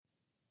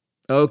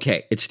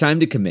Okay, it's time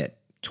to commit.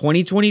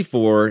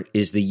 2024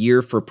 is the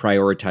year for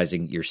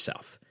prioritizing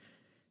yourself.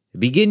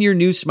 Begin your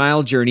new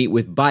smile journey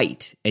with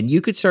Byte, and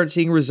you could start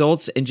seeing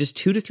results in just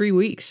 2 to 3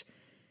 weeks.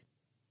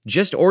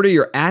 Just order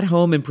your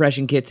at-home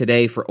impression kit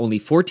today for only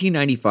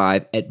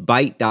 $14.95 at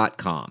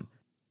Byte.com.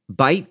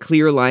 Byte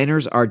clear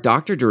liners are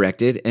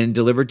doctor-directed and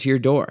delivered to your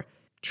door.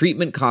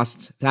 Treatment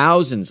costs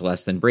thousands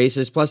less than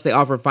braces, plus they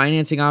offer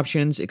financing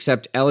options,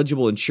 accept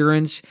eligible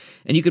insurance,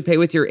 and you could pay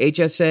with your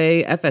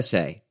HSA,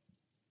 FSA.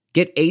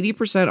 Get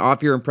 80%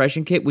 off your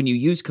impression kit when you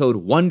use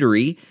code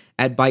WONDERY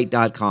at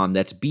Byte.com.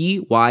 That's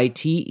BYTE.com.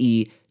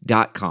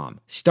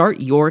 Start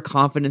your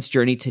confidence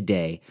journey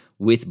today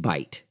with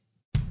Byte.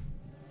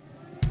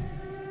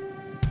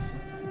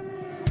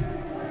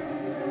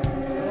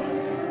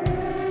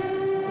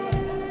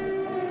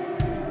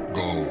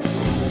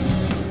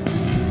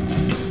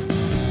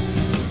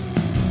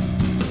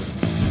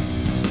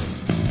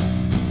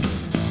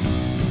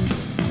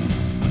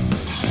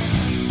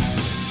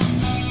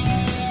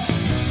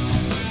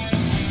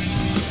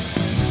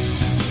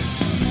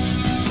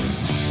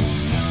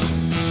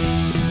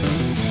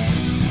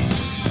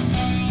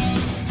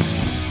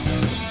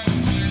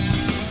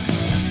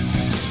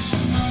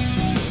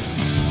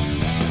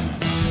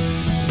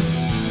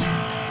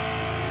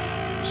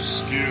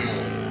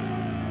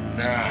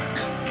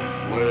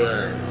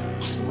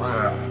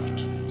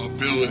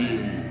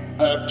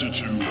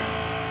 Aptitude,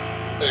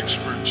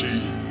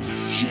 expertise,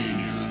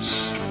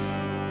 genius,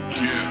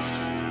 gift.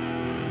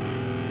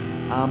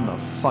 I'm the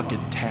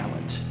fucking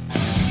talent.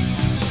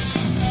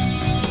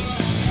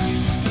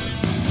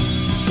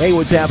 Hey,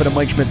 what's happening?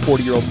 Mike Schmidt,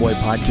 40-Year-Old Boy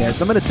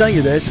Podcast. I'm going to tell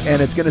you this,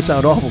 and it's going to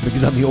sound awful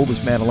because I'm the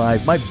oldest man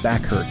alive. My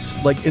back hurts.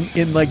 Like,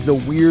 in like the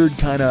weird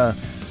kind of,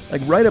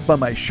 like right up on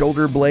my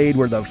shoulder blade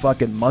where the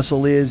fucking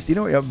muscle is. Do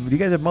you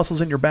guys have muscles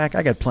in your back?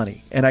 I got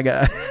plenty. And I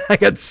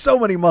got so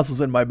many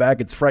muscles in my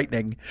back, it's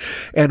frightening.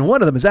 And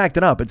one of them is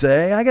acting up. It's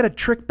I got a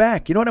trick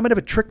back. You know what? I might have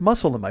a trick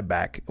muscle in my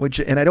back,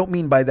 and I don't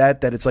mean by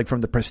that it's like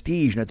from the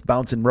Prestige and it's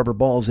bouncing rubber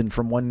balls in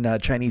from one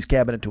Chinese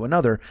cabinet to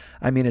another.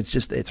 I mean,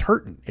 it's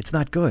hurting. It's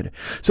not good.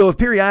 So if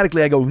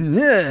periodically I go,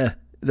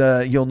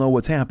 you'll know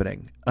what's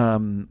happening.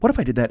 What if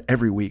I did that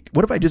every week?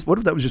 What if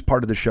that was just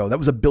part of the show? That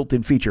was a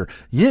built-in feature.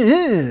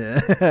 Yeah.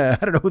 I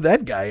don't know who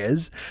that guy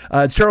is.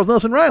 It's Charles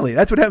Nelson Riley.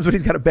 That's what happens when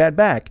he's got a bad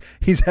back.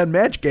 He's at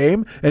match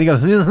game and he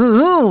goes,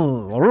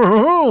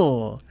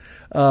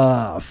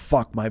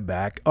 fuck my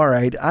back. All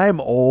right. I'm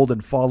old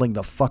and falling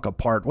the fuck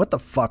apart. What the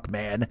fuck,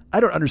 man? I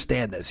don't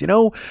understand this.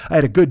 I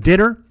had a good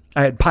dinner.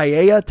 I had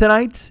paella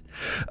tonight,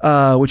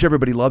 which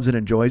everybody loves and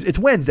enjoys. It's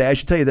Wednesday. I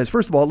should tell you this.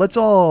 First of all, let's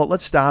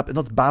stop and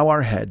let's bow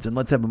our heads and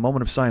let's have a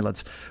moment of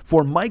silence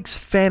for Mike's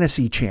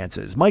fantasy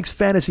chances, Mike's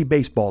fantasy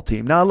baseball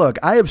team. Now, look,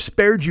 I have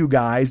spared you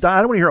guys. I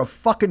don't want to hear a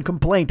fucking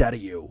complaint out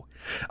of you.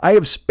 I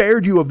have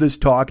spared you of this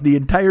talk the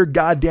entire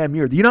goddamn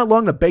year. You know how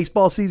long the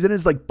baseball season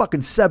is? Like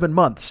fucking 7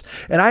 months.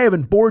 And I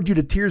haven't bored you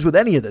to tears with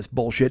any of this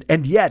bullshit.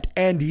 And yet,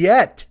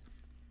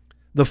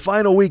 the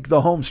final week,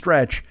 the home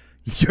stretch,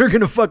 you're going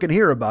to fucking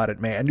hear about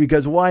it, man,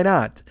 because why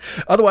not?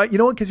 Otherwise, you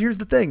know what? Because here's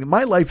the thing.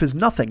 My life is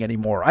nothing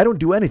anymore. I don't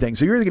do anything.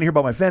 So you're either going to hear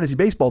about my fantasy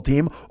baseball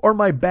team or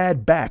my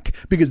bad back,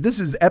 because this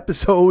is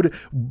episode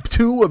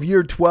 2 of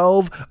year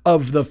 12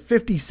 of the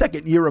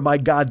 52nd year of my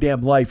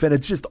goddamn life. And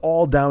it's just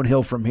all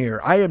downhill from here.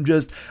 I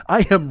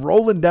am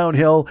rolling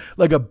downhill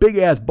like a big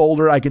ass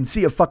boulder. I can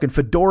see a fucking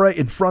fedora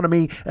in front of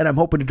me and I'm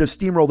hoping to just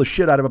steamroll the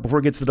shit out of it before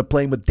it gets to the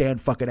plane with Dan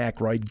fucking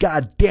Aykroyd.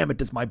 God damn it,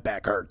 does my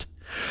back hurt.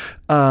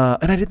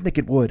 And I didn't think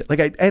it would.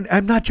 And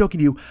I'm not joking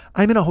to you.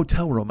 I'm in a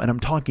hotel room and I'm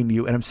talking to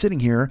you and I'm sitting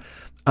here,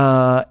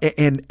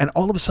 and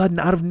all of a sudden,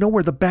 out of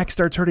nowhere, the back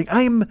starts hurting.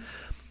 And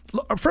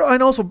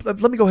also,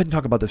 let me go ahead and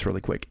talk about this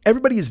really quick.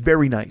 Everybody is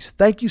very nice.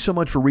 Thank you so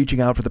much for reaching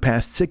out for the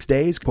past 6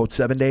 days, quote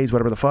 7 days,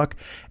 whatever the fuck,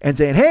 and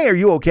saying, "Hey, are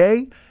you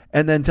okay?"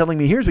 And then telling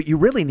me, here's what you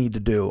really need to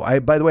do.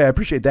 By the way, I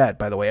appreciate that,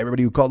 by the way.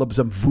 Everybody who called up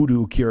some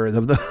voodoo cure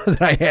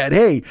that I had.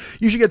 Hey,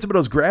 you should get some of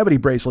those gravity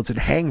bracelets and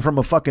hang from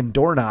a fucking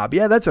doorknob.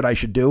 Yeah, that's what I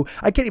should do.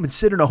 I can't even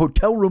sit in a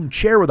hotel room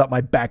chair without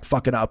my back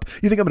fucking up.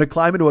 You think I'm going to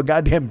climb into a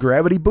goddamn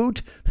gravity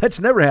boot? That's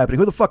never happening.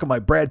 Who the fuck am I,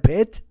 Brad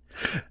Pitt?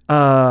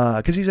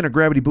 Because he's in a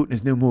gravity boot in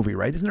his new movie,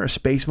 right? Isn't there a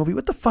space movie?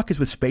 What the fuck is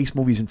with space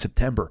movies in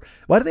September?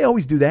 Why do they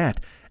always do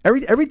that?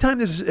 Every time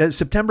there's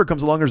September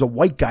comes along, there's a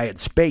white guy in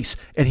space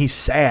and he's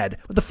sad.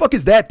 What the fuck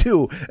is that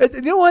too?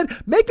 You know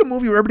what? Make a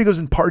movie where everybody goes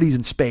and parties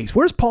in space.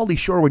 Where's Pauly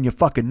Shore when you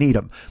fucking need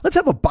him? Let's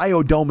have a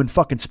biodome in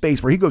fucking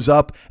space where he goes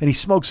up and he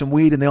smokes some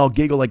weed and they all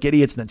giggle like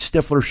idiots, and then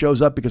Stifler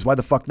shows up because why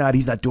the fuck not?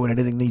 He's not doing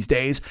anything these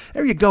days.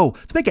 There you go.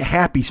 Let's make a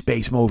happy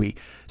space movie.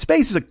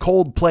 Space is a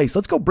cold place.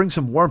 Let's go bring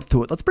some warmth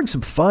to it. Let's bring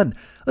some fun.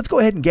 Let's go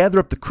ahead and gather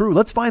up the crew.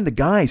 Let's find the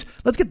guys.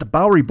 Let's get the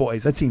Bowery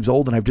Boys. That seems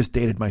old and I've just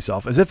dated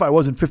myself. As if I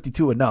wasn't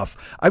 52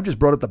 enough. I've just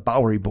brought up the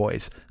Bowery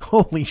Boys.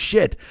 Holy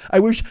shit. I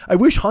wish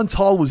Hunts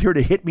Hall was here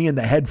to hit me in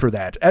the head for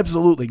that.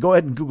 Absolutely. Go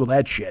ahead and Google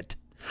that shit.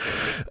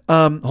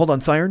 Hold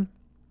on, Siren.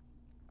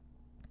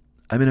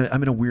 I'm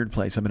in a weird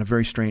place. I'm in a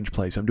very strange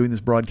place. I'm doing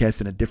this broadcast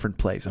in a different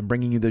place. I'm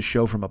bringing you this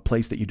show from a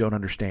place that you don't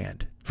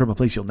understand, from a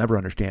place you'll never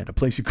understand, a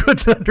place you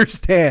couldn't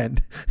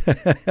understand.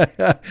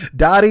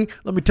 Dottie,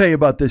 let me tell you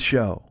about this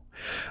show.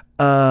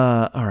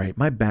 All right,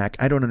 my back,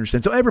 I don't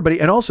understand. So everybody,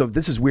 and also,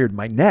 this is weird,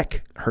 my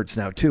neck hurts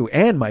now too,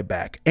 and my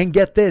back. And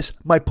get this,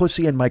 my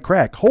pussy and my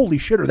crack. Holy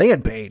shit, are they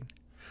in pain?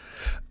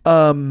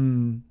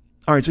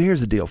 All right, so here's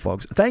the deal,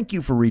 folks. Thank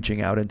you for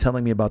reaching out and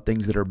telling me about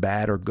things that are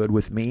bad or good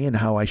with me and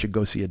how I should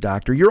go see a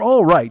doctor. You're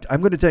all right. I'm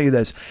going to tell you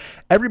this.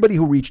 Everybody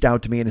who reached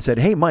out to me and said,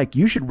 hey, Mike,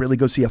 you should really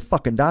go see a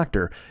fucking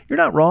doctor. You're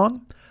not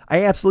wrong.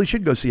 I absolutely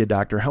should go see a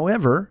doctor.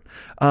 However,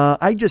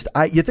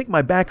 you think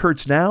my back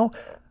hurts now?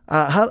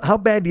 How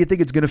bad do you think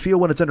it's going to feel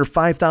when it's under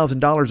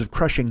 $5,000 of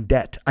crushing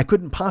debt? I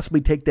couldn't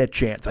possibly take that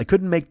chance. I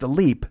couldn't make the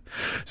leap.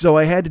 So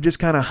I had to just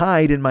kind of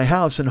hide in my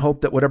house and hope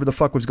that whatever the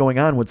fuck was going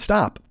on would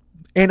stop.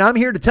 And I'm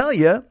here to tell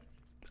you,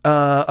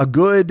 a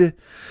good,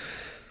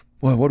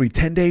 well, what are we,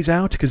 10 days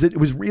out? Because it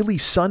was really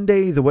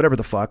Sunday, whatever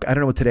the fuck. I don't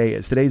know what today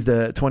is. Today's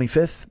the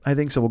 25th, I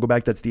think. So we'll go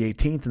back. That's the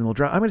 18th. And we'll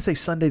drop. I'm going to say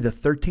Sunday the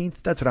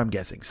 13th. That's what I'm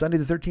guessing. Sunday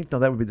the 13th. No,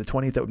 that would be the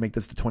 20th. That would make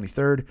this the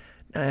 23rd.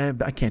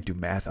 I can't do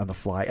math on the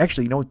fly.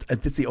 Actually, you know,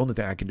 that's the only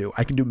thing I can do.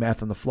 I can do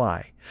math on the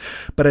fly.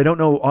 But I don't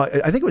know.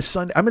 I think it was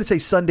Sunday. I'm going to say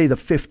Sunday the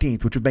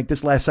 15th, which would make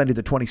this last Sunday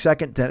the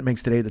 22nd. That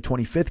makes today the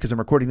 25th because I'm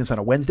recording this on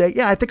a Wednesday.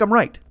 Yeah, I think I'm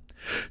right.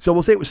 So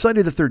we'll say it was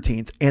Sunday the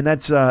 13th, and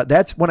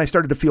that's when I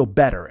started to feel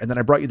better. And then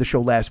I brought you the show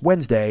last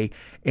Wednesday,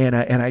 and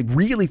I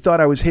really thought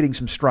I was hitting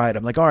some stride.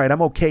 I'm like, all right,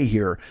 I'm okay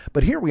here.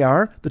 But here we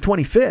are, the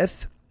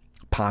 25th,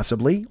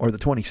 possibly, or the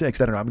 26th.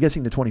 I don't know. I'm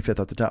guessing the 25th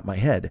off the top of my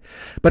head.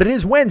 But it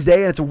is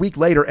Wednesday, and it's a week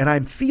later, and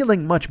I'm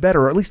feeling much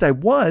better, or at least I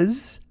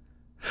was,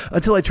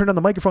 until I turned on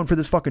the microphone for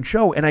this fucking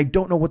show, and I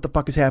don't know what the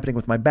fuck is happening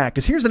with my back.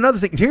 Because here's another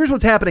thing. Here's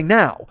what's happening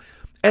now.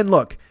 And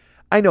look,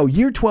 I know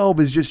year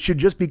 12 should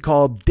just be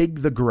called dig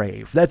the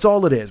grave. That's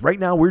all it is. Right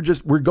now,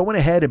 we're going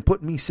ahead and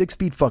putting me 6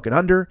 feet fucking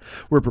under.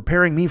 We're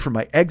preparing me for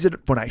my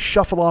exit when I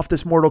shuffle off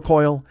this mortal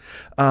coil.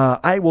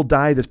 I will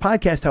die. This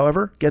podcast,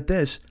 however, get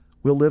this,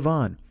 will live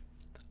on.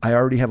 I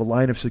already have a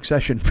line of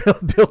succession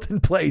built in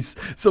place.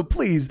 So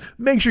please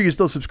make sure you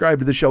still subscribe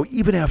to the show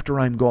even after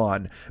I'm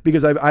gone,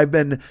 because I've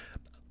been,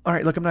 all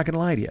right, look, I'm not going to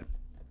lie to you.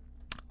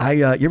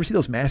 You ever see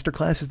those master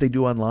classes they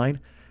do online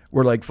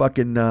where like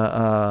fucking,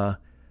 John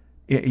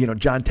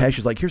Tesh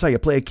is like, here's how you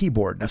play a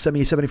keyboard. Now send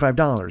me $75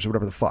 or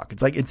whatever the fuck.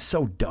 It's like, it's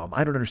so dumb.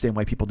 I don't understand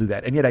why people do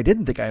that. And yet I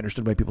didn't think I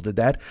understood why people did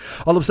that.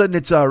 All of a sudden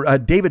it's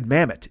David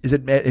Mamet. Is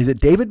it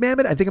David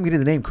Mamet? I think I'm getting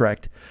the name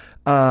correct.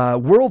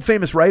 World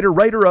famous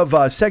writer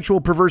of Sexual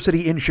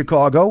Perversity in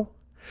Chicago.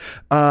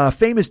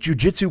 Famous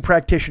jiu-jitsu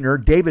practitioner,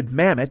 David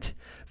Mamet.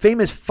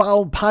 Famous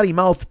foul potty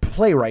mouth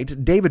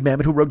playwright, David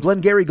Mamet, who wrote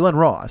Glengarry Glen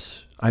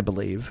Ross, I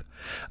believe.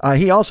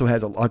 He also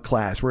has a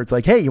class where it's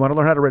like, hey, you want to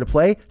learn how to write a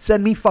play?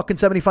 Send me fucking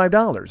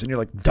 $75. And you're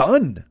like,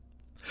 done.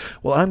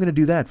 Well, I'm going to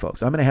do that,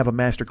 folks. I'm going to have a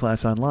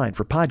masterclass online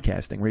for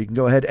podcasting where you can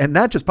go ahead and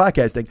not just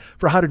podcasting,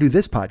 for how to do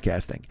this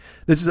podcasting.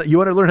 This is, you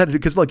want to learn how to do,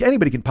 because look,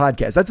 anybody can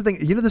podcast. That's the thing.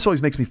 You know, this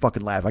always makes me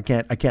fucking laugh. I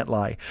can't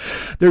lie.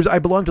 I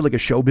belong to like a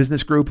show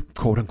business group,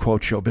 quote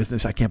unquote show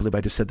business. I can't believe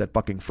I just said that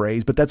fucking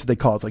phrase, but that's what they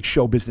call it. It's like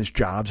show business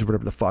jobs or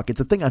whatever the fuck.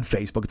 It's a thing on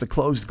Facebook. It's a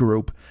closed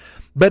group.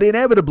 But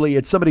inevitably,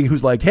 it's somebody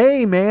who's like,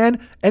 hey, man,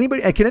 can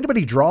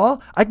anybody draw?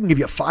 I can give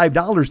you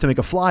 $5 to make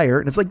a flyer.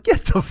 And it's like,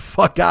 get the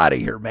fuck out of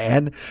here,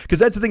 man. Because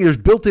that's the thing. There's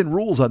built-in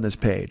rules on this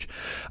page.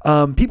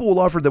 People will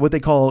offer what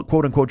they call,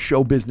 quote unquote,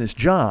 show business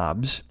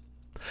jobs.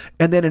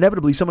 And then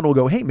inevitably someone will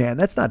go, hey, man,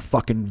 that's not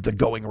fucking the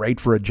going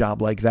rate for a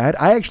job like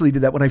that. I actually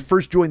did that when I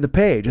first joined the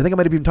page. I think I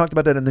might have even talked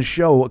about that in the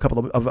show a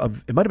couple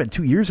of it might have been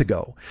 2 years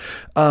ago.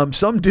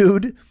 Some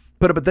dude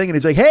put up a thing and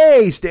he's like,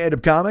 hey,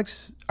 stand-up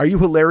comics, are you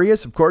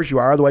hilarious? Of course you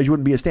are. Otherwise you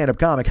wouldn't be a stand-up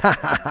comic.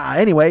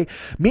 Anyway,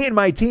 me and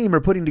my team are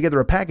putting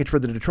together a package for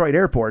the Detroit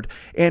airport,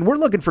 and we're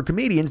looking for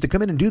comedians to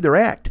come in and do their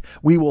act.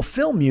 We will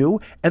film you,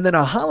 and then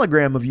a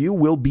hologram of you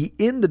will be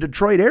in the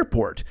Detroit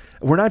airport.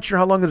 We're not sure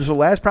how long this will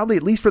last, probably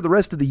at least for the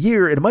rest of the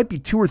year. It might be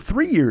 2 or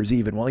 3 years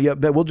even. Well, yeah,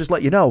 we'll just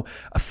let you know.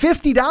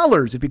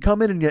 $50 if you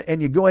come in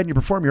and you go ahead and you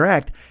perform your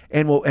act,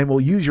 and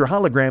we'll use your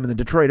hologram in the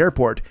Detroit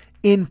airport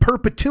in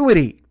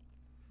perpetuity.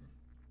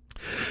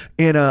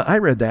 And I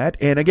read that.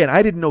 And again,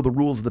 I didn't know the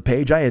rules of the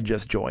page. I had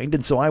just joined.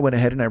 And so I went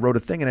ahead and I wrote a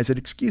thing and I said,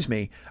 excuse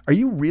me, are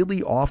you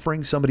really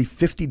offering somebody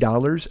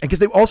 $50? And because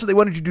they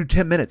wanted you to do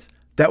 10 minutes.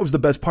 That was the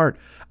best part.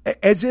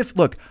 As if,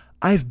 look,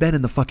 I've been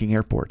in the fucking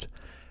airport.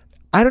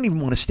 I don't even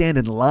want to stand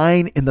in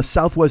line in the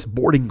Southwest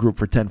boarding group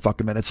for 10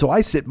 fucking minutes. So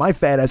I sit my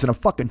fat ass in a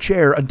fucking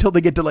chair until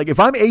they get to, like, if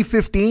I'm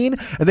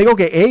A15 and they go,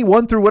 okay,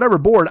 A1 through whatever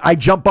board, I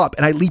jump up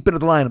and I leap into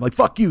the line. I'm like,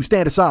 fuck you,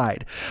 stand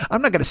aside.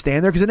 I'm not going to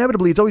stand there because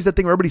inevitably it's always that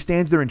thing where everybody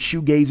stands there and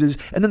shoegazes.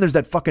 And then there's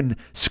that fucking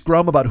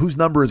scrum about whose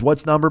number is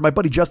what's number. My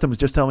buddy Justin was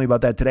just telling me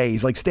about that today.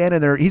 He's like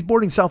standing there. He's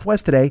boarding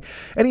Southwest today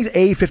and he's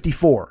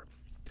A54.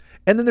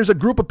 And then there's a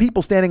group of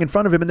people standing in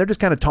front of him and they're just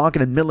kind of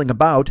talking and milling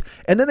about.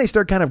 And then they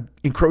start kind of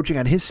encroaching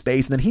on his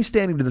space. And then he's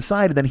standing to the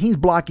side and then he's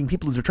blocking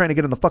people as they're trying to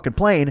get on the fucking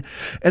plane.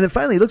 And then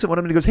finally he looks at one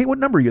of them and he goes, hey, what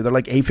number are you? They're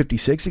like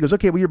A56. He goes,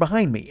 okay, well, you're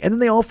behind me. And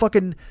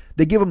then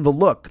they give him the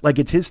look like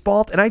it's his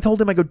fault. And I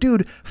told him, I go,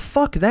 dude,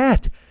 fuck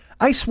that.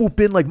 I swoop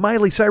in like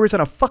Miley Cyrus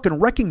on a fucking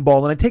wrecking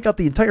ball and I take out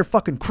the entire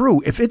fucking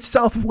crew. If it's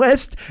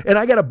Southwest and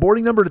I got a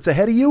boarding number that's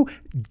ahead of you,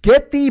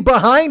 get thee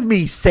behind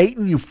me,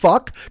 Satan, you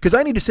fuck. Because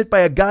I need to sit by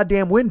a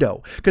goddamn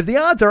window. Because the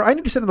odds are I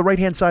need to sit on the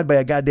right-hand side by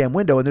a goddamn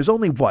window and there's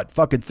only,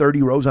 fucking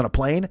 30 rows on a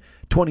plane?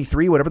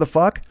 23, whatever the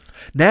fuck.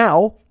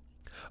 Now,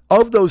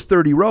 of those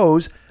 30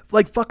 rows,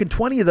 like fucking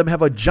 20 of them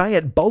have a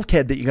giant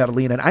bulkhead that you got to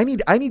lean on. I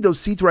need those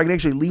seats where I can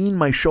actually lean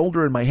my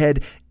shoulder and my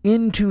head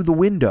into the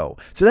window.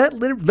 So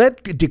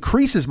that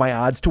decreases my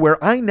odds to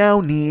where I now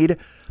need,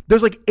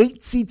 there's like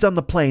 8 seats on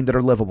the plane that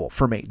are livable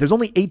for me. There's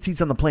only 8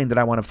 seats on the plane that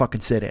I want to fucking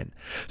sit in.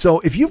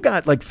 So if you've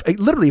got like,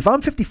 literally, if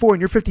I'm 54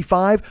 and you're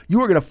 55,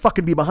 you are going to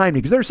fucking be behind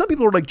me. Because there's some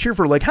people who are like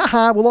cheerful, like,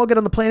 haha, we'll all get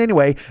on the plane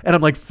anyway. And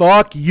I'm like,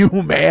 fuck you,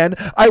 man.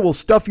 I will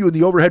stuff you in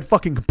the overhead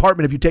fucking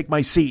compartment if you take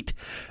my seat.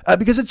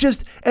 Because it's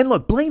just, and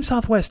look, blame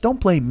Southwest.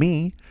 Don't blame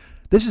me.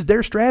 This is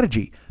their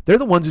strategy. They're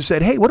the ones who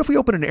said, hey, what if we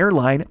open an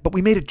airline, but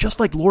we made it just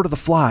like Lord of the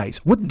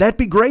Flies? Wouldn't that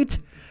be great?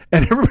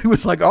 And everybody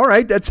was like, all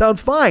right, that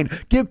sounds fine.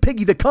 Give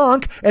Piggy the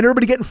conch and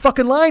everybody get in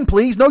fucking line,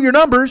 please. Know your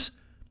numbers.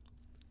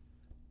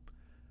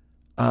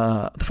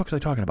 What the fuck was I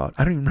talking about?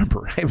 I don't even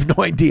remember. I have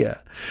no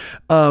idea.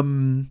 I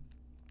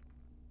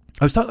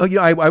was talking,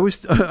 I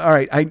was, all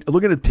right,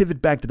 we're going to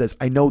pivot back to this.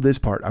 I know this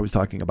part I was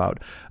talking about,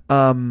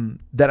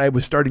 that I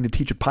was starting to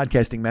teach a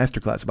podcasting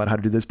masterclass about how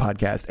to do this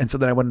podcast. And so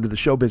then I went into the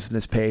show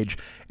business page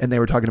and they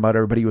were talking about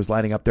everybody who was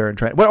lining up there and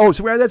trying,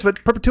 that's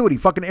what perpetuity,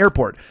 fucking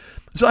airport.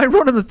 So I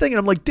wrote on the thing and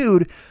I'm like,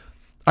 dude,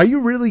 are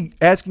you really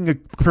asking a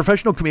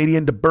professional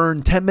comedian to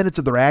burn 10 minutes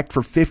of their act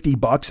for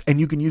 $50 and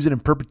you can use it in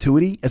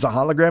perpetuity as a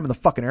hologram in the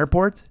fucking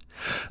airport?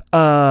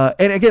 And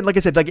again, like I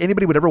said, like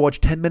anybody would ever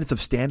watch 10 minutes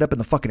of stand up in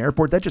the fucking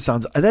airport. That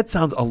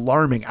sounds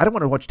alarming. I don't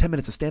want to watch 10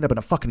 minutes of stand up in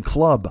a fucking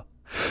club.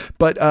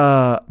 But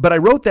I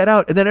wrote that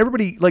out and then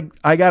everybody, like,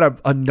 I got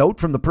a note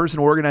from the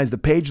person who organized the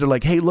page. They're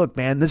like, hey, look,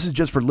 man, this is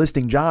just for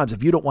listing jobs.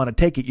 If you don't want to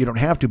take it, you don't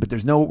have to, but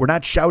we're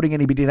not shouting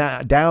anybody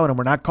down and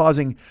we're not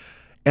causing.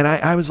 And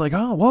I was like,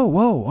 oh,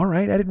 whoa, all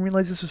right. I didn't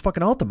realize this was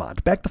fucking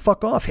Altamont. Back the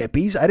fuck off,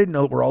 hippies. I didn't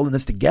know we're all in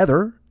this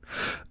together.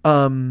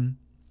 And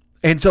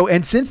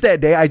since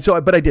that day, I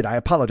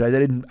apologize.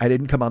 I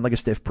didn't come on like a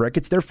stiff prick.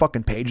 It's their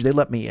fucking page. They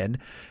let me in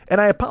and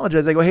I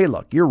apologize. I go, hey,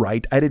 look, you're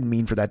right. I didn't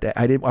mean for that.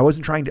 I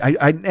wasn't trying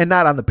to, and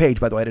not on the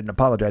page, by the way, I didn't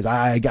apologize.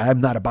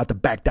 I'm not about to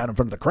back down in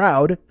front of the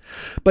crowd,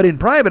 but in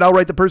private, I'll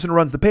write the person who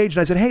runs the page.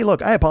 And I said, hey,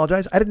 look, I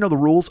apologize. I didn't know the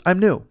rules. I'm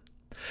new.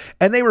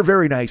 And they were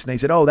very nice. And they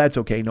said, oh, that's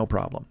okay. No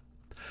problem.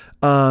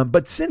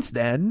 But since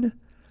then,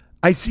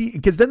 I see,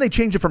 because then they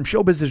changed it from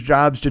show business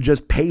jobs to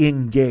just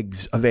paying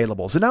gigs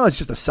available. So now it's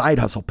just a side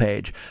hustle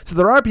page. So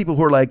there are people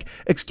who are like,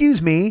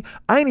 excuse me,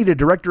 I need a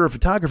director of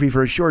photography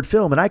for a short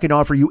film and I can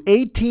offer you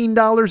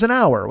 $18 an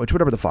hour, which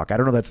whatever the fuck. I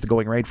don't know. That's the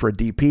going rate for a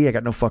DP. I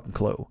got no fucking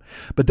clue.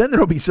 But then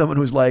there'll be someone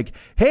who's like,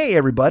 hey,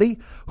 everybody,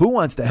 who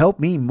wants to help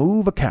me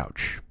move a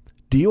couch?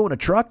 Do you own a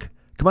truck?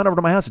 Come on over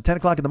to my house at 10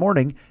 o'clock in the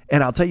morning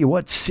and I'll tell you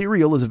what,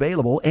 cereal is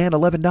available and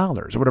 $11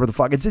 or whatever the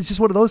fuck. It's just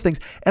one of those things.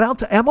 And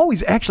I'm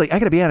always actually, I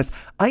got to be honest,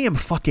 I am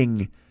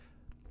fucking,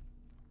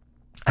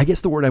 I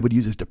guess the word I would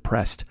use is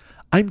depressed.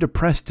 I'm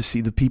depressed to see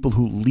the people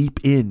who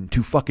leap in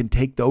to fucking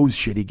take those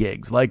shitty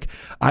gigs. Like,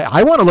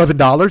 I want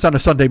 $11 on a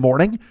Sunday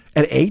morning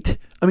at 8.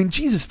 I mean,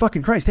 Jesus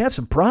fucking Christ, have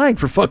some pride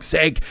for fuck's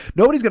sake.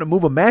 Nobody's going to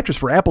move a mattress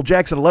for Apple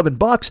Jacks at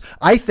 $11,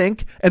 I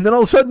think. And then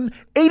all of a sudden,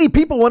 80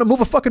 people want to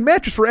move a fucking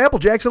mattress for Apple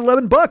Jacks at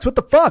 $11. What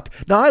the fuck?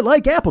 Now, I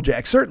like Apple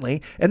Jacks,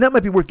 certainly. And that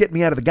might be worth getting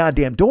me out of the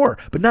goddamn door,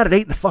 but not at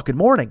 8 in the fucking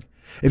morning.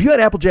 If you had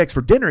Apple Jacks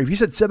for dinner, if you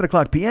said 7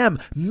 o'clock p.m.,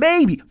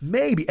 maybe.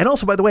 And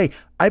also, by the way,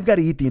 I've got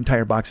to eat the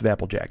entire box of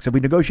Apple Jacks. Have we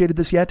negotiated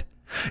this yet?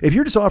 If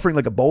you're just offering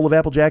like a bowl of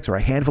Apple Jacks or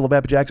a handful of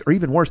Apple Jacks or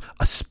even worse,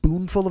 a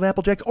spoonful of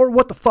Apple Jacks, or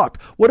what the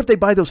fuck? What if they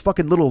buy those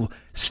fucking little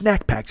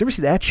snack packs? Ever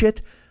see that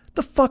shit?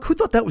 The fuck? Who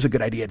thought that was a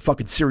good idea at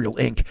fucking Cereal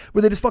Inc.,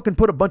 where they just fucking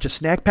put a bunch of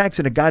snack packs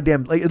in a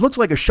goddamn, like, it looks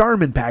like a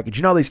Charmin package.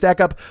 You know how they stack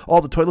up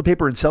all the toilet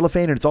paper and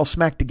cellophane and it's all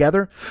smacked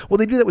together? Well,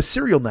 they do that with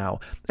cereal now.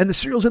 And the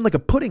cereal's in like a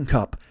pudding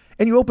cup.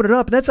 And you open it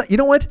up and that's not, you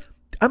know what?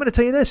 I'm going to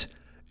tell you this.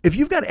 If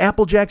you've got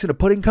Apple Jacks in a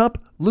pudding cup,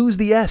 lose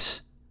the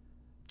S.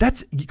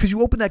 That's because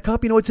you open that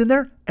cup, you know what's in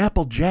there?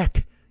 Apple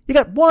Jack. You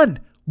got one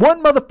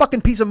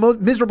motherfucking piece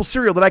of miserable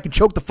cereal that I can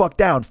choke the fuck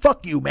down.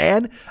 Fuck you,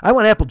 man. I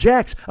want Apple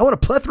Jacks. I want a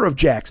plethora of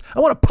Jacks. I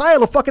want a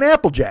pile of fucking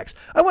Apple Jacks.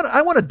 I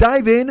want to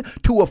dive in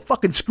to a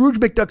fucking Scrooge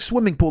McDuck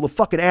swimming pool of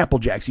fucking Apple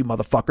Jacks, you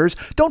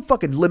motherfuckers. Don't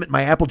fucking limit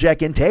my Apple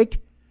Jack intake.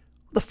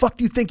 What the fuck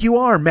do you think you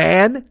are,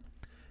 man?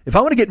 If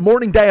I want to get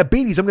morning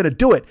diabetes, I'm going to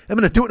do it. I'm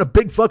going to do it in a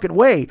big fucking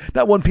way,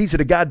 not one piece at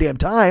a goddamn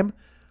time.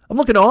 I'm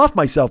looking to off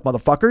myself,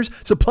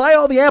 motherfuckers. Supply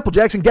all the Apple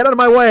Jacks and get out of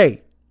my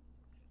way.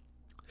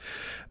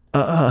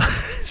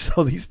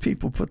 So these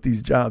people put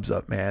these jobs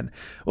up, man.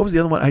 What was the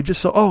other one I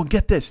just saw? Oh,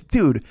 get this,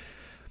 dude.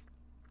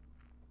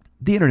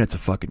 the internet's a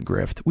fucking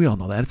grift. We all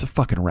know that. It's a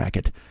fucking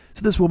racket.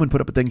 So this woman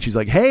put up a thing. She's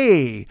like,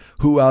 hey,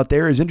 who out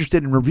there is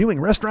interested in reviewing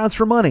restaurants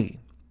for money?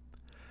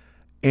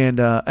 And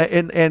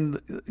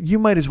you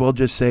might as well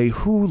just say,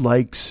 who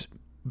likes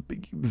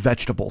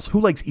vegetables? Who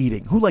likes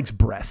eating? Who likes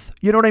breath?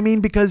 You know what I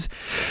mean? Because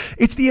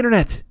it's the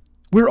internet.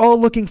 We're all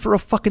looking for a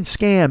fucking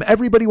scam.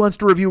 Everybody wants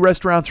to review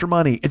restaurants for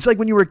money. It's like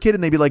when you were a kid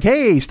and they'd be like,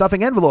 hey,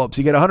 stuffing envelopes.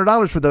 You get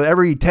 $100 for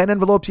every 10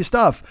 envelopes you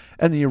stuff.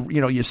 And then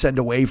you send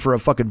away for a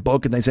fucking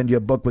book and they send you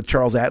a book with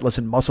Charles Atlas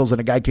and muscles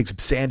and a guy kicks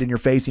sand in your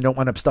face. You don't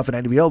wind up stuffing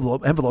any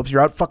envelopes.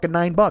 You're out fucking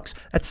 $9.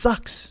 That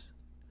sucks.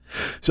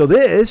 So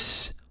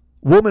this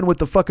woman with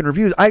the fucking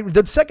reviews,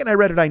 the second I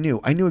read it, I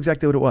knew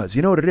exactly what it was.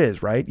 You know what it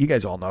is, right? You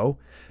guys all know,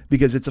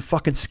 because it's a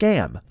fucking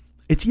scam.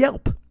 It's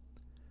Yelp.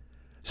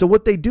 So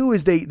what they do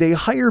is they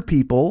hire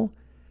people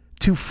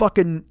to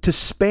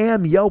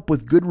spam Yelp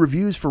with good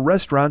reviews for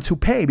restaurants who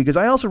pay. Because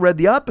I also read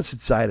the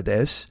opposite side of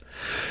this.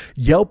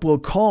 Yelp will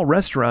call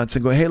restaurants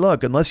and go, hey,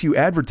 look, unless you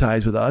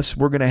advertise with us,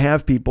 we're going to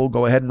have people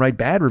go ahead and write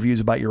bad reviews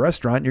about your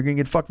restaurant. And you're going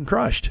to get fucking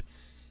crushed.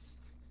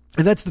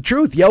 And that's the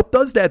truth. Yelp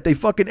does that.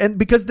 And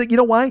because you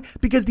know why?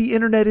 Because the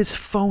internet is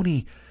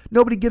phony.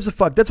 Nobody gives a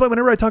fuck. That's why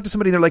whenever I talk to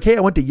somebody, they're like, hey, I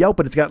went to Yelp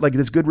and it's got like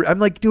this good. I'm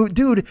like,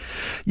 dude,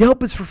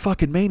 Yelp is for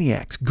fucking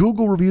maniacs.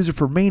 Google reviews are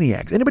for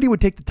maniacs. Anybody would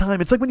take the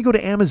time. It's like when you go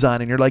to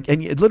Amazon and you're like,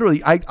 and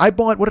literally, I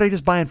bought, what did I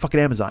just buy on fucking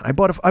Amazon? I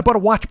bought a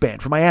watch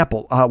band for my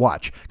Apple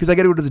watch because I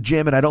got to go to the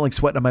gym and I don't like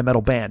sweating on my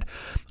metal band.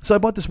 So I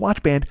bought this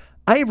watch band.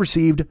 I have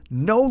received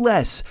no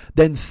less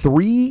than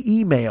 3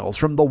 emails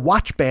from the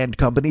watch band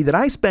company that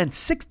I spent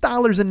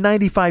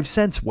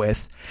 $6.95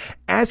 with,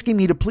 asking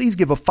me to please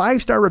give a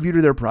 5-star review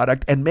to their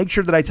product and make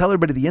sure that I tell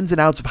everybody the ins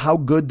and outs of how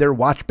good their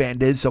watch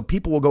band is, so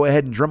people will go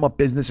ahead and drum up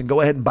business and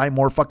go ahead and buy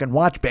more fucking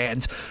watch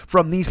bands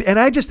from these. And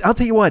I'll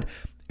tell you what,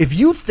 if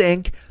you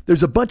think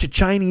there's a bunch of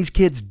Chinese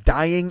kids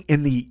dying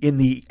in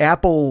the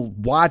Apple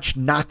Watch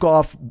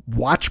knockoff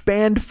watch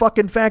band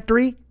fucking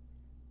factory,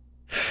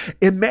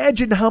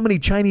 imagine how many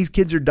Chinese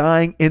kids are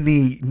dying in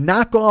the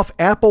knockoff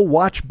Apple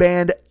Watch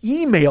Band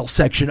email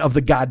section of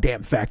the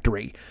goddamn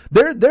factory.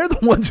 They're the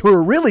ones who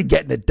are really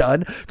getting it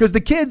done, because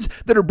the kids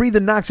that are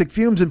breathing toxic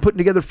fumes and putting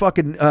together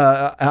fucking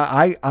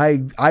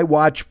I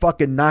watch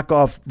fucking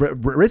knockoff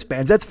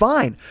wristbands, that's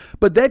fine.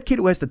 But that kid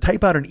who has to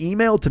type out an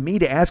email to me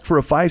to ask for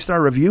a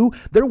 5-star review,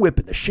 they're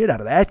whipping the shit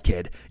out of that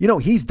kid. You know,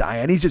 he's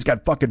dying. He's just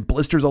got fucking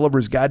blisters all over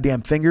his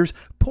goddamn fingers.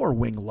 Poor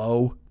Wing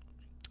Lo.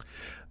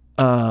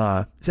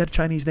 Is that a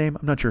Chinese name?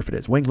 I'm not sure if it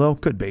is. Wing Lo?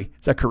 Could be.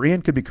 Is that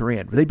Korean? Could be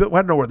Korean. I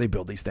don't know where they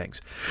build these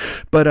things.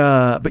 But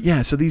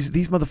yeah, so these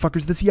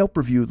motherfuckers, this Yelp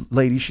review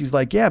lady, she's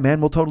like, yeah,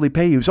 man, we'll totally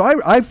pay you. So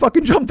I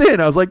fucking jumped in.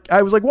 I was like,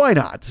 why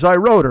not? So I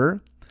wrote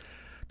her.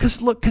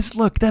 Cause look,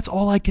 that's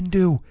all I can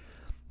do.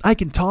 I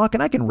can talk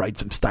and I can write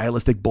some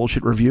stylistic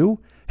bullshit review.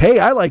 Hey,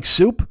 I like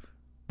soup.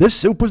 This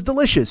soup was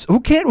delicious.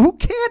 Who can't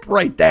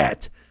write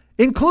that?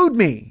 Include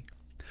me.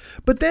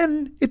 But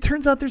then it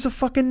turns out there's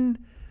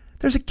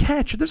a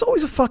catch. There's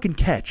always a fucking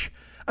catch.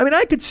 I mean,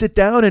 I could sit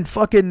down and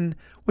fucking,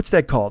 what's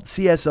that called?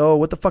 CSO?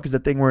 What the fuck is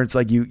that thing where it's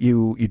like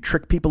you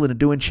trick people into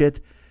doing shit?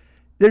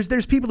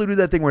 There's people who do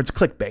that thing where it's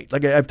clickbait.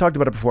 Like I've talked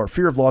about it before.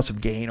 Fear of loss of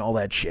gain, all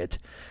that shit.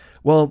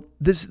 Well,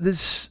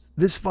 this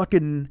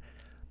fucking,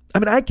 I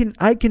mean,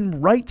 I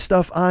can write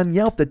stuff on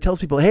Yelp that tells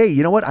people, hey,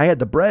 you know what? I had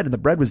the bread and the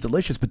bread was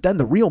delicious, but then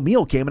the real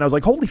meal came and I was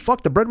like, holy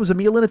fuck, the bread was a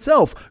meal in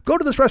itself. Go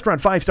to this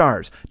restaurant, 5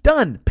 stars.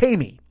 Done. Pay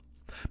me.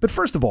 But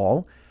first of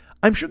all,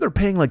 I'm sure they're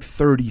paying like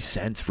 30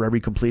 cents for every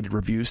completed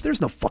review. So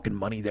there's no fucking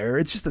money there.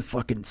 It's just a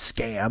fucking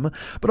scam.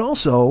 But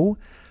also,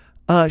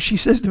 she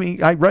says to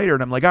me, I write her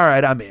and I'm like, all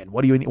right, I'm in.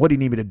 What do you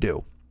need me to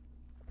do?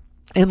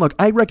 And look,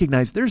 I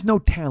recognize there's no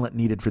talent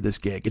needed for this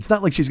gig. It's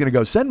not like she's going to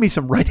go, send me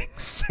some writing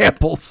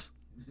samples.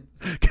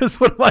 Because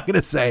what am I going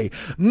to say?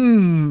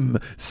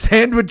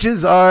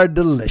 Sandwiches are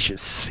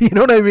delicious. You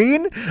know what I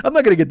mean? I'm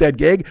not going to get that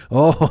gig.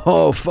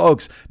 Oh,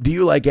 folks, do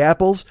you like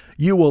apples?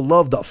 You will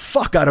love the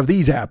fuck out of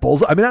these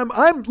apples. I mean,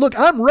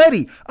 I'm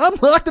ready. I'm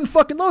locked and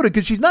fucking loaded,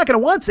 because she's not going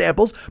to want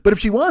samples. But if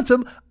she wants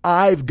them,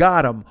 I've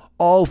got them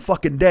all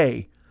fucking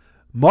day.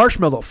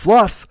 Marshmallow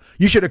fluff.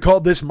 You should have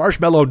called this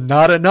marshmallow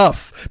not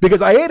enough,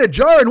 because I ate a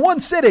jar in one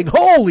sitting.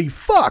 Holy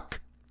fuck.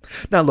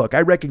 Now, look,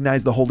 I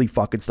recognize the holy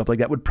fuck and stuff like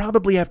that would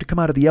probably have to come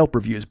out of the Yelp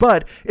reviews.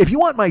 But if you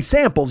want my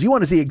samples, you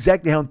want to see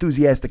exactly how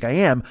enthusiastic I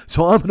am.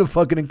 So I'm going to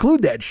fucking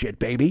include that shit,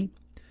 baby.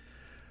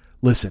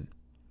 Listen,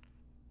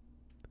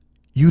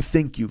 you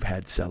think you've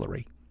had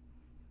celery,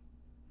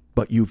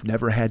 but you've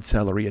never had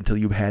celery until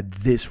you've had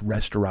this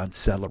restaurant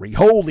celery.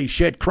 Holy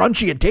shit,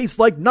 crunchy and tastes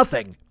like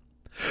nothing.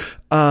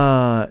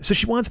 So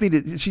she wants me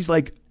to, she's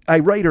like, I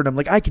write her and I'm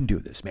like, I can do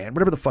this, man.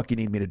 Whatever the fuck you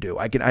need me to do.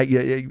 I'm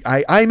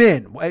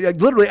in.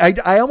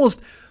 I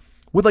almost,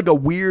 with like a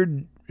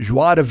weird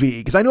joie de vivre,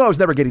 because I knew I was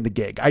never getting the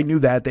gig. I knew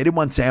that. They didn't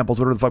want samples,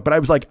 whatever the fuck. But I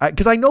was like,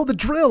 because I know the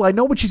drill. I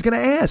know what she's going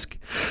to ask.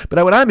 But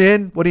I went, I'm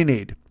in. What do you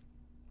need?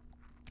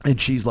 And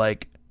she's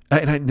like,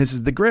 this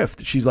is the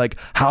grift. She's like,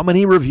 how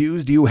many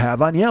reviews do you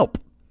have on Yelp?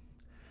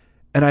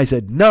 And I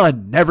said,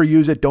 none. Never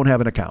use it. Don't have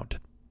an account.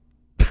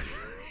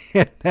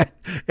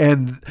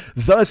 and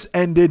thus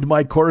ended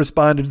my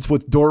correspondence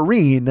with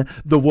Doreen,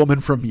 the woman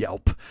from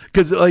Yelp.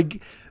 Because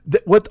like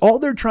what all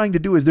they're trying to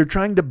do is they're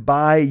trying to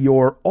buy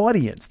your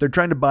audience. They're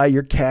trying to buy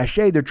your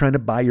cachet. They're trying to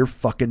buy your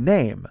fucking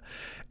name.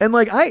 And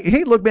like,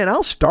 hey, look, man,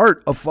 I'll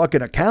start a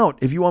fucking account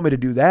if you want me to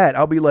do that.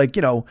 I'll be like,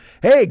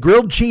 hey,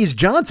 Grilled Cheese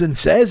Johnson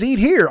says eat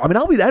here. I mean,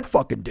 I'll be that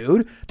fucking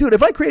dude. Dude,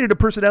 if I created a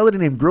personality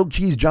named Grilled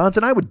Cheese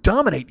Johnson, I would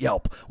dominate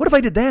Yelp. What if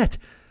I did that?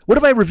 What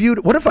if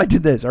I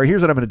did this? All right,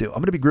 here's what I'm going to do. I'm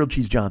going to be Grilled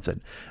Cheese Johnson,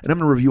 and I'm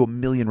going to review 1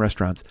 million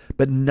restaurants,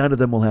 but none of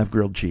them will have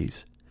grilled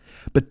cheese.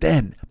 But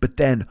then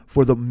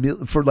for the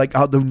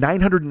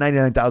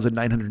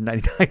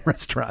 999,999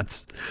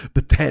 restaurants,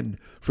 but then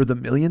for the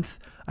millionth,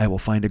 I will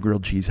find a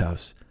grilled cheese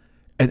house.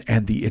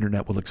 And the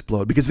internet will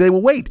explode because they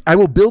will wait. I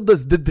will build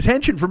the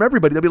tension from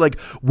everybody. They'll be like,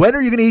 when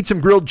are you going to eat some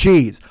grilled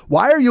cheese?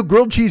 Why are you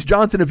Grilled Cheese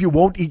Johnson if you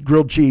won't eat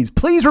grilled cheese?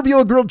 Please review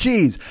a grilled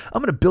cheese.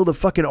 I'm going to build a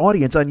fucking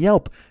audience on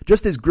Yelp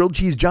just as Grilled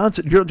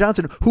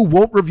Johnson who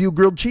won't review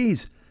grilled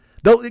cheese.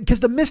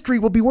 Because the mystery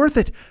will be worth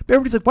it. But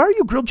everybody's like, why are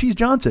you Grilled Cheese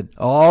Johnson?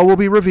 All will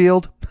be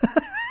revealed.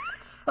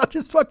 I'll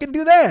just fucking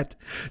do that.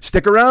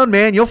 Stick around,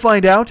 man. You'll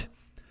find out.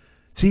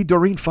 See,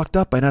 Doreen fucked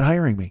up by not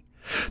hiring me.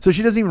 So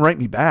she doesn't even write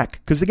me back.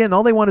 Because again,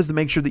 all they want is to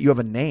make sure that you have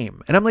a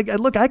name. And I'm like,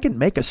 look, I can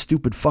make a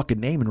stupid fucking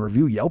name and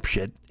review Yelp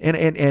shit.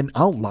 And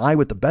I'll lie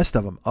with the best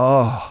of them.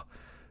 Oh,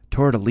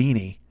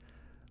 tortellini.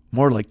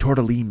 More like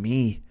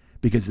tortellini,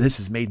 because this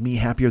has made me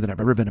happier than I've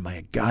ever been in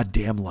my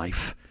goddamn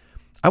life.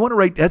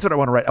 That's what I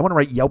want to write. I want to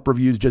write Yelp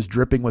reviews just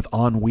dripping with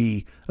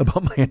ennui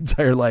about my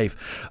entire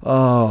life.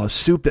 Oh,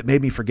 soup that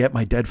made me forget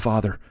my dead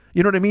father.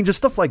 You know what I mean? Just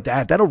stuff like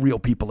that. That'll reel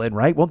people in,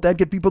 right? Won't that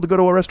get people to go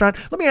to a restaurant?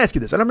 Let me ask you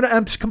this, and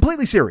I'm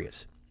completely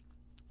serious.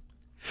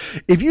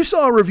 If you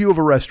saw a review of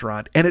a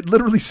restaurant and it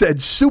literally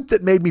said soup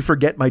that made me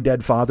forget my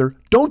dead father,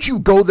 don't you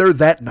go there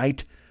that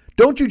night?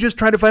 Don't you just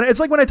try to find out? It's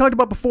like when I talked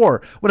about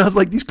before, when I was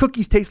like, these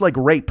cookies taste like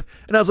rape.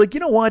 And I was like, you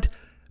know what?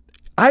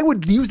 I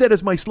would use that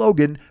as my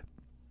slogan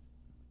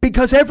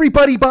because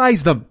everybody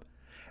buys them.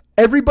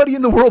 Everybody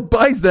in the world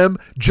buys them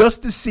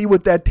just to see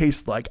what that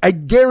tastes like. I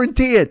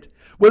guarantee it.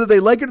 Whether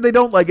they like it or they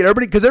don't like it,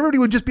 everybody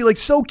would just be like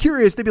so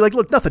curious. They'd be like,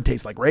 look, nothing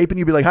tastes like rape. And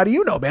you'd be like, how do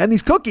you know, man?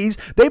 These cookies,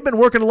 they've been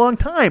working a long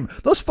time.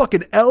 Those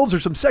fucking elves are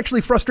some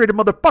sexually frustrated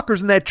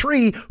motherfuckers in that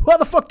tree. How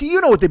the fuck do you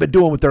know what they've been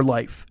doing with their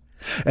life?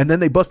 And then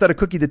they bust out a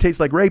cookie that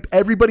tastes like rape.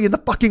 Everybody in the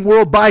fucking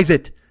world buys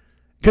it.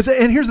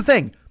 And here's the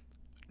thing.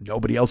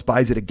 Nobody else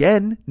buys it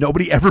again.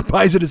 Nobody ever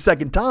buys it a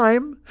second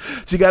time.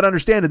 So you got to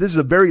understand that this is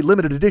a very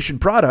limited edition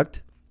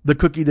product. The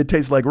cookie that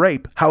tastes like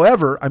rape.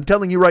 However, I'm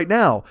telling you right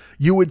now,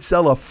 you would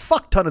sell a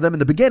fuck ton of them in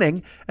the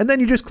beginning, and then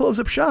you just close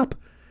up shop.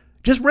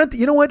 Just rent,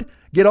 you know what?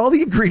 Get all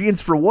the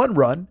ingredients for one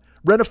run,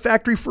 rent a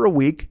factory for a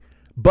week,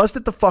 bust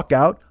it the fuck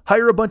out,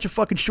 hire a bunch of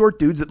fucking short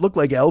dudes that look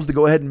like elves to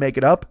go ahead and make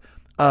it up,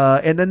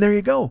 and then there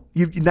you go.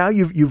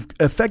 You've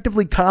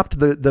effectively copped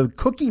the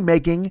cookie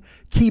making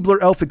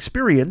Keebler Elf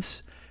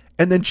experience,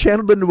 and then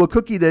channeled into a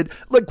cookie that,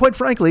 like, quite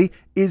frankly,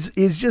 is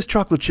just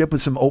chocolate chip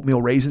with some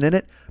oatmeal raisin in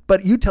it.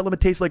 But you tell them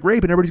it tastes like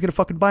rape and everybody's going to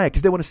fucking buy it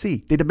because they want to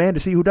see. They demand to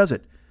see who does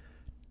it.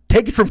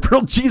 Take it from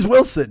Grilled Cheese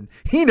Wilson.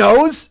 He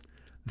knows.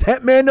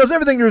 That man knows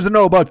everything there is to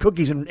know about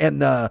cookies.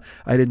 And I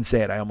didn't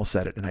say it. I almost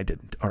said it and I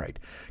didn't. All right.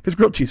 Because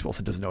Grilled Cheese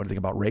Wilson doesn't know anything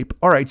about rape.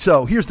 All right.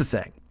 So here's the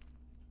thing.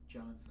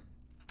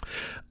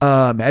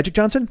 Johnson. Magic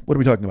Johnson? What are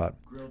we talking about?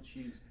 Grilled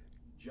Cheese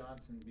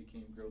Johnson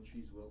became Grilled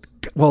Cheese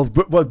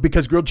Wilson. Well,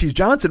 because Grilled Cheese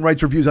Johnson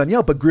writes reviews on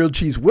Yelp, but Grilled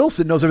Cheese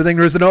Wilson knows everything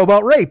there is to know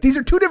about rape. These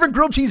are two different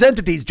grilled cheese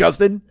entities,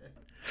 Justin.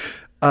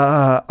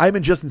 I'm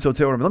in Justin's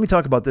hotel room. Let me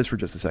talk about this for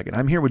just a second.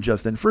 I'm here with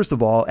Justin. First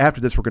of all,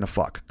 after this, we're going to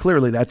fuck.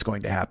 Clearly, that's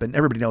going to happen.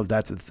 Everybody knows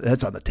that's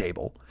on the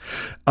table.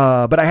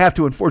 But I have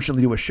to,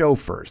 unfortunately, do a show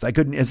first. I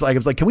was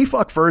like, can we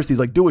fuck first? He's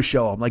like, do a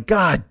show. I'm like,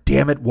 God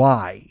damn it.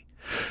 Why?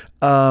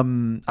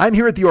 I'm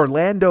here at the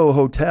Orlando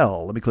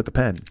Hotel. Let me click a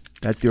pen.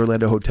 That's the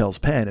Orlando Hotel's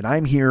pen. And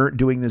I'm here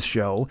doing this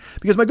show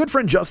because my good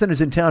friend Justin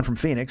is in town from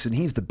Phoenix and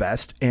he's the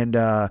best. And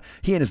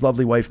he and his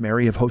lovely wife,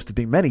 Mary, have hosted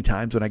me many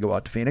times when I go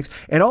out to Phoenix.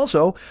 And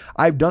also,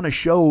 I've done a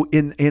show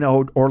in an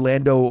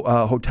Orlando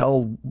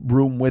hotel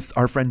room with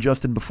our friend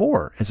Justin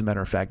before, as a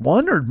matter of fact.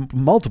 One or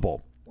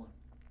multiple?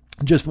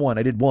 Just one.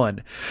 I did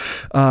one.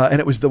 And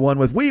it was the one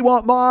with We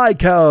Want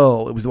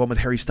Michael. It was the one with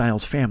Harry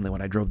Styles' family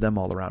when I drove them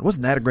all around.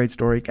 Wasn't that a great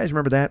story? You guys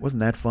remember that? Wasn't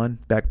that fun?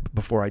 Back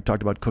before I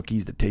talked about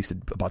cookies that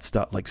tasted about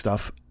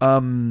stuff.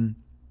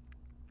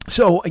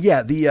 So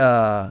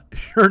yeah,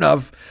 sure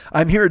enough,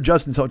 I'm here at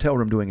Justin's hotel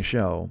room doing a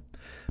show.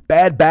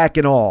 Bad back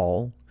and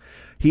all.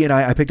 He and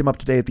I picked him up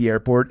today at the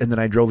airport and then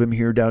I drove him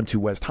here down to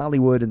West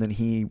Hollywood and then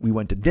we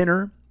went to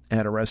dinner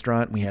at a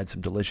restaurant. We had some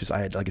delicious,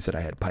 I had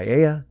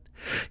paella.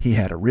 He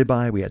had a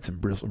ribeye. We had some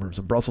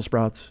Brussels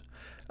sprouts.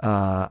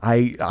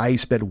 I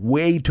spent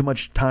way too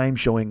much time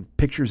showing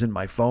pictures in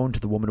my phone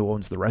to the woman who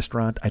owns the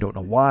restaurant. I don't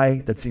know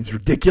why. That seems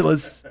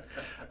ridiculous.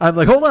 I'm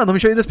like, hold on, let me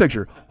show you this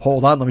picture.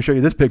 Hold on, let me show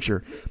you this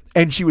picture.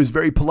 And she was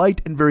very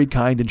polite and very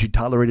kind, and she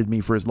tolerated me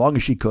for as long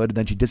as she could, and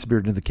then she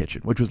disappeared into the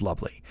kitchen, which was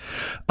lovely.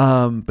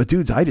 But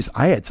dudes, I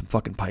had some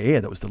fucking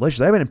paella that was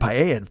delicious. I haven't had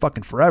paella in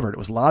fucking forever. It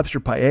was lobster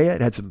paella.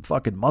 It had some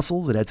fucking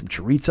mussels. It had some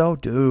chorizo.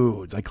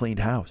 Dudes, I cleaned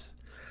house.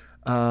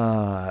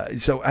 Fuck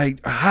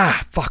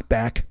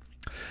back.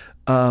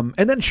 And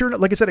then sure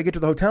enough, like I said, I get to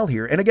the hotel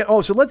here, and again,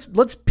 so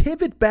let's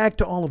pivot back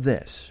to all of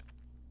this.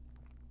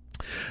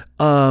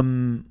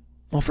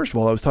 Well, first of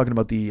all, I was talking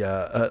about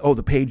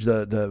the page,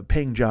 the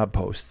paying job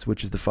posts,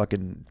 which is the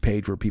fucking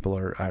page where people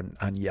are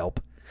on Yelp.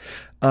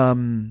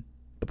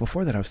 But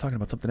before that, I was talking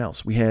about something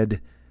else. We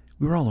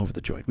were all over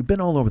the joint. We've been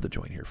all over the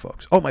joint here,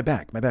 folks. Oh, my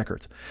back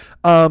hurts.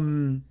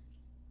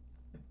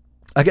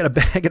 I got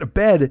a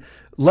bed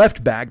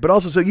left back, but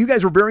also, so you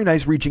guys were very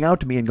nice reaching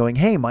out to me and going,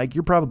 hey, Mike,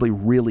 you're probably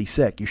really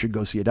sick. You should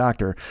go see a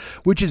doctor,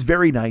 which is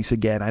very nice.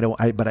 Again,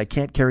 but I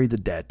can't carry the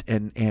debt,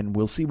 and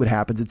we'll see what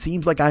happens. It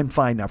seems like I'm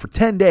fine now. For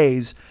 10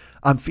 days,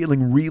 I'm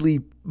feeling really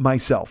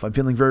myself. I'm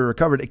feeling very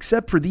recovered,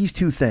 except for these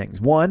two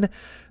things. One,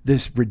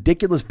 this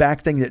ridiculous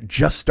back thing that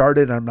just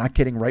started, and I'm not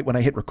kidding, right when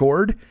I hit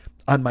record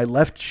on my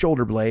left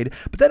shoulder blade.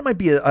 But that might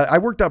be I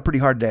worked out pretty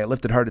hard today. I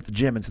lifted hard at the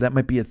gym, and so that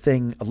might be a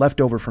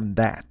leftover from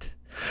that.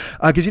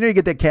 Because you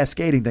get that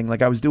cascading thing.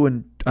 Like I was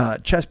doing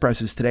chest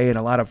presses today and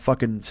a lot of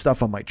fucking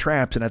stuff on my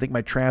traps, and I think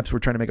my traps were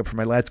trying to make up for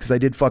my lats because I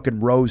did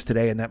fucking rows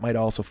today, and that might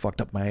also fucked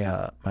up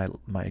my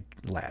my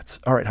lats.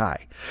 All right,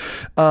 hi.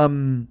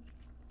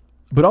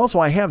 But also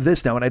I have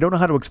this now, and I don't know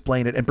how to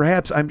explain it. And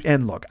perhaps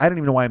and look, I don't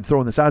even know why I'm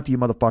throwing this out to you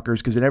motherfuckers,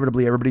 because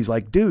inevitably everybody's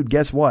like, dude,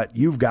 guess what?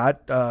 You've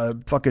got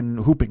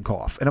fucking whooping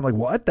cough. And I'm like,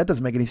 what? That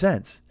doesn't make any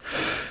sense.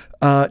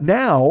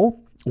 Now,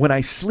 when I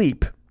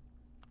sleep,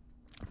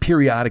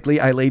 periodically,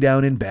 I lay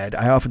down in bed.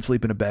 I often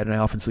sleep in a bed, and I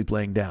often sleep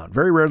laying down.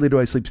 Very rarely do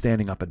I sleep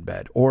standing up in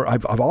bed. Or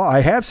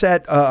I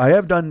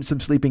have done some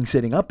sleeping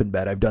sitting up in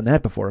bed. I've done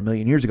that before a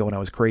million years ago when I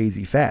was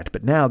crazy fat.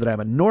 But now that I'm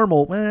a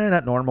normal,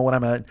 not normal.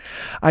 I'm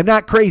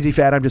not crazy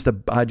fat. I'm just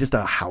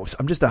a house.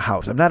 I'm just a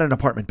house. I'm not an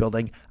apartment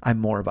building. I'm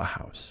more of a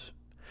house.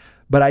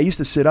 But I used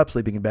to sit up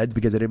sleeping in bed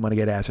because I didn't want to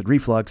get acid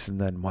reflux.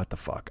 And then what the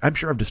fuck? I'm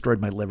sure I've destroyed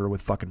my liver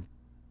with fucking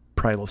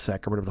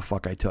Prilosec or whatever the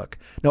fuck I took.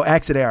 No,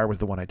 Axid-AR was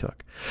the one I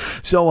took.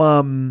 So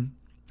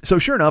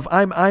sure enough,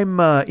 I'm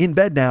in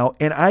bed now,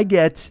 and I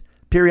get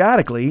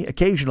periodically,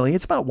 occasionally,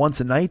 it's about once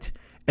a night,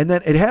 and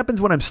then it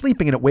happens when I'm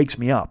sleeping and it wakes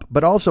me up.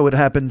 But also it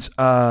happens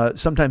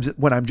sometimes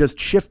when I'm just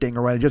shifting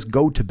or when I just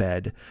go to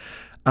bed.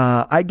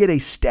 I get a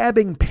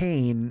stabbing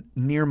pain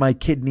near my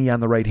kidney on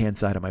the right-hand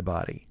side of my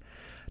body.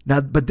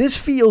 Now, but this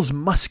feels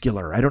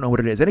muscular. I don't know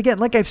what it is. And again,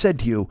 like I've said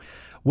to you,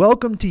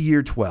 welcome to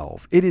year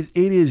 12. It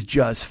is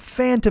just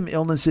phantom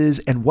illnesses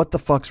and what the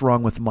fuck's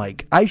wrong with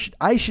Mike. I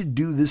should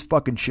do this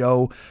fucking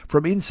show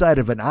from inside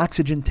of an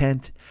oxygen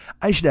tent.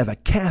 I should have a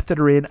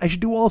catheter in. I should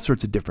do all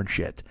sorts of different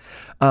shit.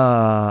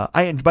 By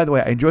the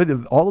way, I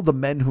enjoyed all of the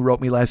men who wrote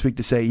me last week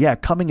to say, yeah,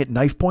 coming at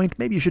knife point.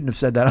 Maybe you shouldn't have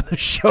said that on the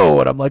show.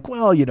 And I'm like,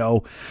 well,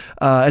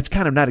 it's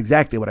kind of not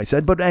exactly what I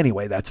said, but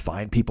anyway, that's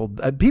fine. People,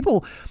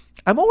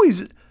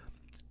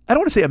 I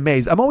don't want to say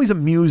amazed. I'm always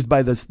amused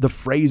by the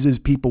phrases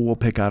people will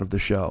pick out of the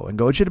show and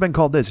go, it should have been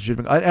called this. It should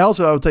have been.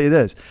 Also, I will tell you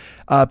this.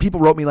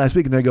 People wrote me last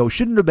week and they go,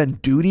 shouldn't have been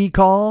Duty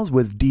Calls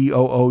with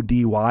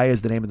DOODY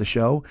as the name of the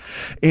show.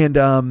 And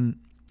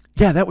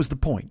yeah, that was the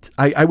point.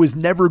 I was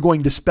never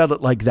going to spell it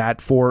like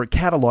that for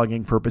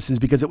cataloging purposes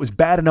because it was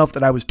bad enough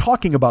that I was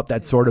talking about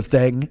that sort of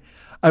thing.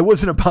 I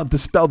wasn't about to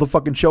spell the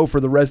fucking show for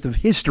the rest of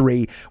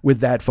history with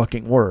that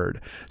fucking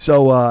word.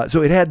 So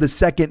it had the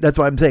second, that's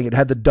why I'm saying it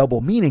had the double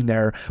meaning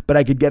there, but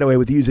I could get away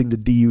with using the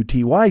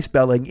DUTY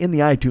spelling in the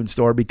iTunes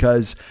store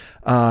because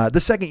the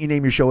second you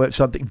name your show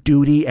something,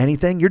 Duty,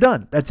 anything, you're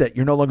done. That's it.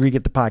 You're no longer going to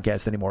get the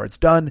podcast anymore. It's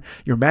done.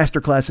 Your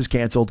masterclass is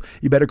canceled.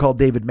 You better call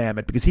David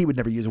Mamet because he would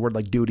never use a word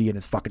like duty in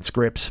his fucking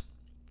scripts.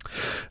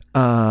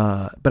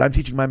 But I'm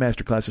teaching my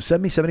masterclass, so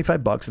send me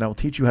 $75 and I will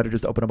teach you how to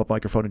just open up a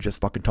microphone and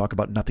just fucking talk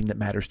about nothing that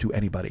matters to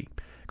anybody.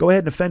 Go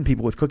ahead and offend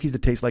people with cookies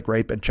that taste like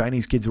rape and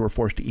Chinese kids who are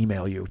forced to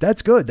email you.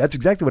 That's good. That's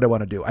exactly what I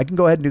want to do. I can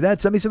go ahead and do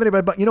that. Send me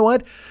 $75. You know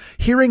what?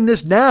 Hearing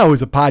this now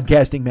is a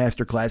podcasting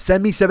masterclass.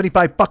 Send me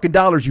 $75 fucking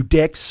dollars, you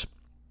dicks.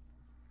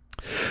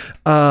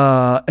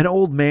 An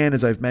old man,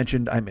 as I've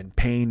mentioned, I'm in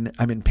pain.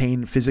 I'm in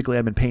pain physically.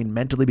 I'm in pain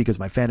mentally because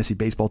my fantasy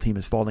baseball team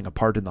is falling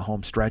apart in the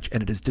home stretch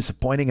and it is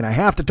disappointing and I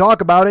have to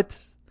talk about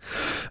it.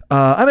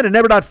 I'm in a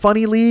Never Not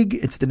Funny league.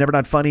 It's the Never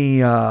Not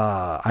Funny.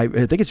 I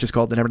think it's just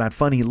called the Never Not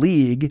Funny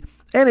League.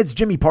 And it's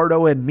Jimmy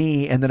Pardo and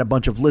me and then a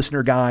bunch of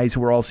listener guys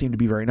who all seem to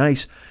be very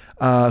nice.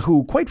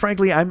 Who, quite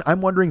frankly,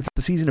 I'm wondering for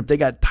the season if they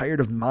got tired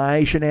of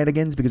my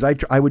shenanigans because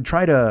I would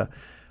try to,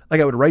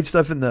 like I would write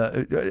stuff in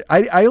the,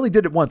 I only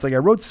did it once. Like I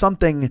wrote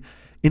something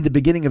in the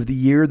beginning of the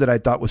year that I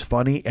thought was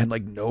funny and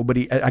like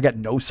I got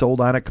no sold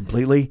on it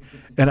completely.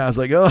 And I was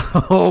like,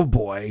 oh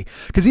boy.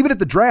 Cause even at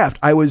the draft,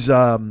 I was,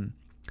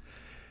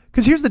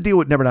 Because here's the deal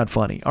with Never Not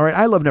Funny. All right,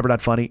 I love Never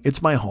Not Funny. It's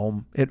my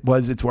home.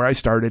 It's where I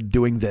started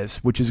doing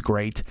this, which is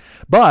great.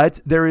 But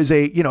there is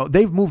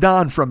they've moved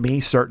on from me,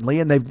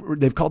 certainly, and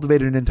they've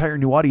cultivated an entire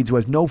new audience who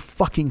has no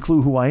fucking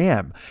clue who I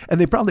am.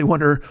 And they probably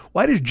wonder,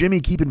 why does Jimmy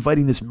keep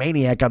inviting this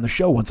maniac on the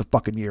show once a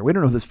fucking year? We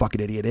don't know who this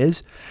fucking idiot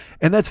is.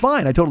 And that's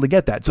fine. I totally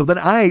get that. So then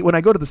when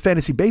I go to this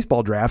fantasy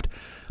baseball draft,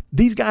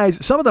 these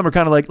guys, some of them are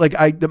kind of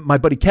like my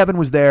buddy Kevin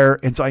was there,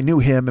 and so I knew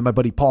him, and my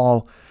buddy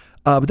Paul.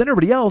 But then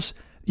everybody else,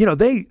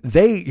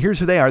 here's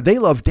who they are. They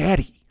love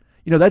Daddy.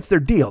 That's their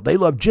deal. They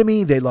love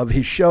Jimmy. They love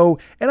his show.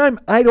 And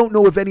I don't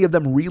know if any of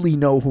them really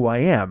know who I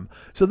am.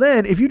 So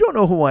then if you don't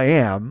know who I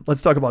am,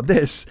 let's talk about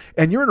this.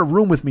 And you're in a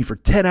room with me for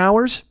 10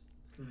 hours.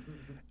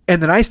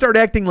 And then I start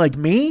acting like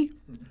me.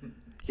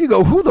 You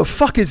go, who the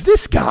fuck is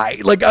this guy?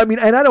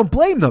 And I don't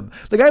blame them.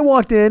 I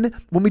walked in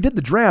when we did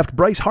the draft.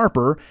 Bryce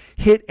Harper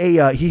hit a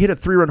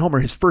 3-run homer.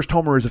 His first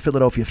homer as a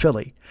Philadelphia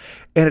Philly,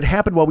 and it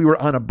happened while we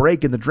were on a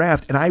break in the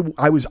draft. And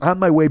I was on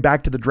my way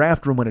back to the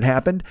draft room when it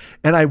happened.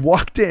 And I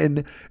walked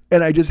in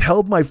and I just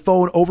held my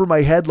phone over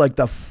my head like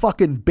the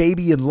fucking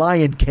baby in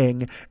Lion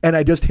King, and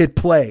I just hit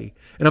play.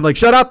 And I'm like,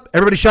 shut up,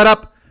 everybody, shut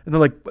up. And they're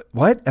like,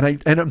 what?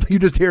 And you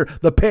just hear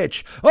the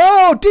pitch.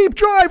 Oh, deep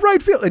drive, right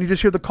field. And you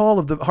just hear the call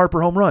of the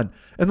Harper home run.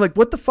 And like,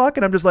 what the fuck?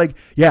 And I'm just like,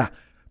 yeah,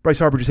 Bryce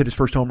Harper just hit his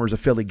first homer as a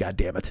Philly,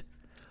 goddammit.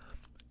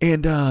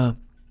 And I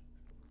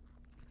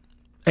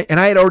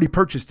had already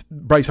purchased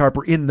Bryce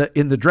Harper in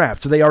the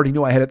draft. So they already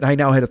knew I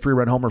now had a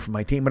 3-run homer for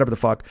my team, whatever the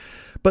fuck.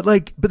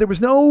 But there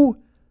was no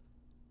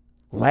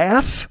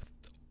laugh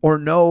or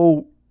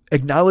no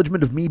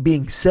acknowledgement of me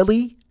being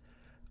silly.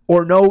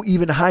 Or no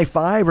even high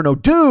five, or no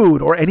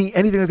dude, or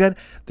anything like that.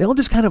 They all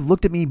just kind of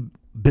looked at me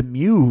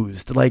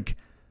bemused, like,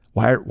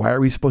 why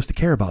are we supposed to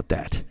care about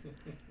that?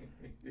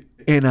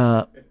 And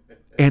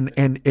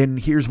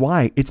here's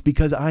why. It's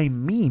because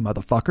I'm me,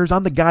 motherfuckers.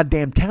 I'm the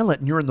goddamn talent,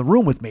 and you're in the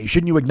room with me.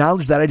 Shouldn't you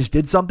acknowledge that I just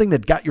did something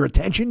that got your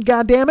attention?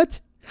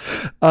 Goddammit.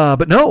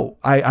 But no,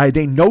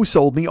 they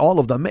no-sold me, all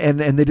of them, and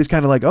they just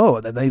kind of like, oh,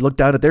 and then they looked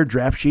down at their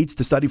draft sheets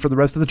to study for the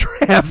rest of the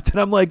draft, and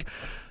I'm like,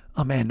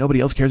 oh man, nobody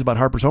else cares about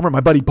Harper's homer. My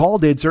buddy Paul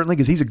did, certainly,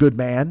 because he's a good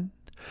man.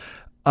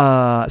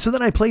 So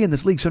then I play in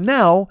this league. So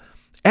now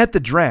at the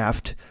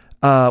draft,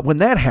 when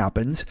that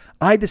happens,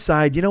 I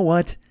decide, you know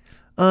what?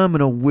 I'm going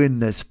to win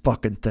this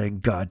fucking thing.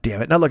 God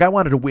damn it. Now look, I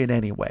wanted to win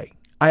anyway.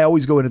 I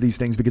always go into these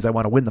things because I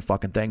want to win the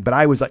fucking thing. But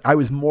I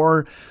was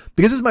more,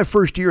 because this is my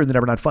first year in the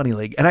Never Not Funny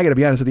League. And I got to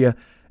be honest with you,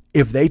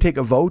 if they take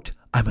a vote,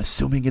 I'm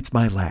assuming it's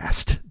my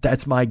last.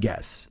 That's my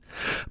guess.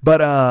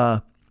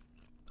 But,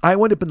 I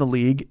went up in the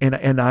league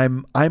and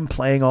I'm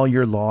playing all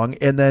year long.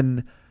 And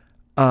then,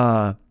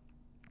 I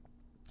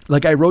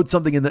wrote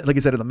something like I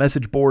said, in the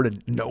message board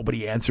and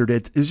nobody answered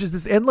it. It was just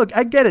this. And look,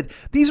 I get it.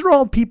 These are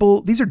all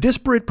people. These are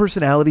disparate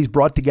personalities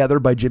brought together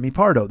by Jimmy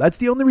Pardo. That's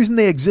the only reason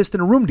they exist in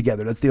a room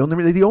together. That's the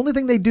only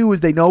thing they do is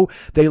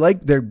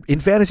they're in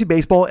fantasy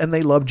baseball and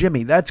they love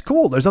Jimmy. That's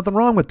cool. There's nothing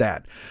wrong with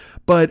that.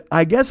 But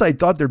I guess I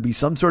thought there'd be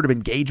some sort of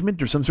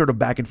engagement or some sort of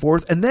back and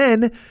forth. And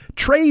then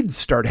trades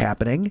start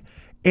happening.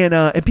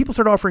 And people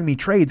start offering me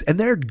trades, and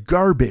they're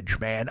garbage,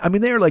 man. I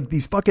mean, they're like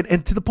these fucking,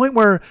 and to the point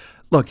where,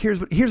 look,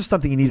 here's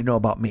something you need to know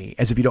about me,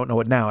 as if you don't know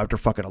it now after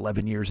fucking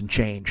 11 years and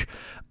change.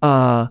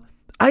 I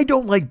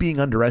don't like being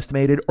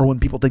underestimated, or when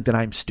people think that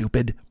I'm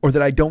stupid, or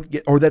that I don't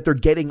get, or that they're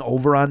getting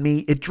over on me.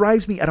 It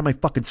drives me out of my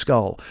fucking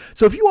skull.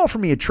 So if you offer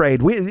me a trade,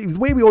 the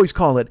way we always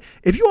call it,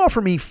 if you offer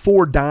me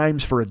 4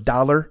 dimes for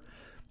 $1,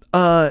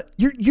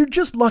 you're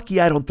just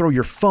lucky I don't throw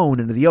your phone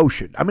into the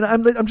ocean. I mean,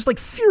 I'm just like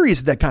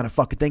furious at that kind of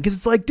fucking thing. Cause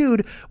it's like,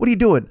 dude, what are you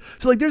doing?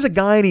 So like, there's a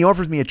guy and he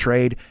offers me a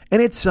trade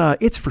and it's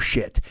for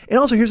shit. And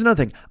also here's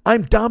another thing.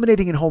 I'm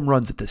dominating in home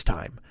runs at this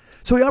time.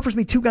 So he offers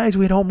me 2 guys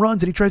who hit home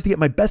runs and he tries to get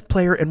my best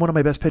player and one of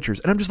my best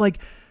pitchers. And I'm just like,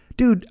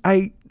 dude,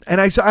 I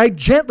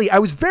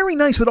was very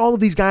nice with all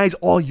of these guys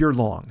all year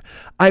long.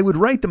 I would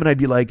write them and I'd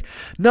be like,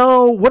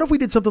 no, what if we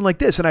did something like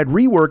this? And I'd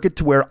rework it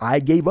to where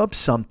I gave up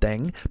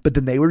something, but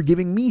then they were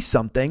giving me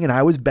something and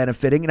I was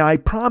benefiting. And I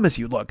promise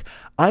you, look,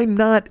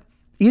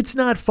 it's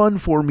not fun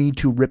for me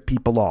to rip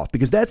people off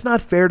because that's not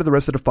fair to the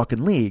rest of the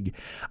fucking league.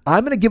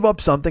 I'm going to give up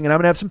something and I'm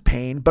going to have some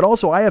pain, but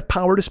also I have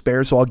power to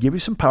spare. So I'll give you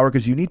some power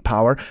because you need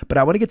power, but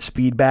I want to get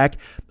speed back.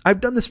 I've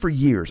done this for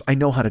years. I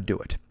know how to do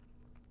it.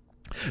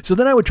 So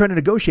then I would try to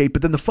negotiate,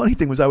 but then the funny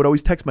thing was I would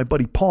always text my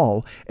buddy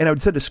Paul and I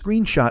would send a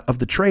screenshot of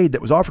the trade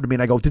that was offered to me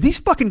and I go, do these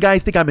fucking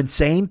guys think I'm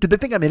insane? Do they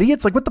think I'm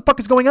idiots? Like, what the fuck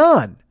is going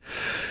on?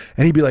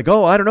 And he'd be like,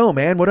 oh, I don't know,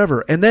 man,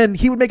 whatever. And then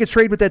he would make a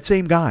trade with that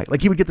same guy.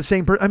 Like he would get the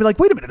same person. I'd be like,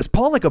 wait a minute, is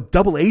Paul like a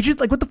double agent?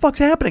 Like, what the fuck's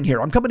happening here?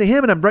 I'm coming to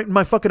him and I'm writing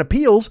my fucking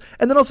appeals.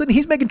 And then all of a sudden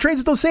he's making trades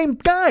with those same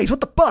guys.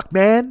 What the fuck,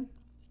 man?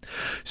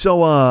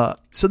 So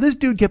this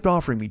dude kept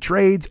offering me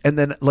trades. And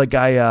then like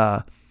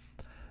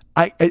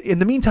in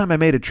the meantime, I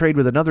made a trade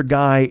with another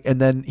guy and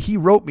then he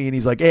wrote me and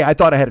he's like, hey, I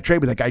thought I had a trade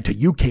with that guy till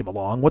you came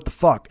along. What the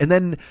fuck? And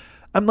then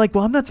I'm like,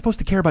 well, I'm not supposed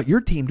to care about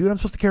your team, dude. I'm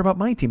supposed to care about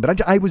my team.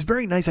 But I was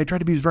very nice. I tried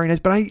to be very nice.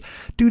 But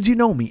dudes, you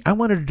know me. I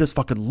wanted to just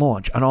fucking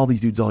launch on all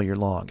these dudes all year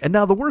long. And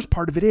now the worst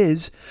part of it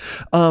is,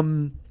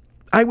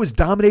 I was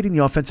dominating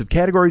the offensive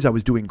categories. I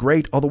was doing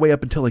great all the way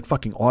up until like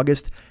fucking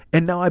August.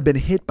 And now I've been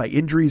hit by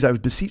injuries.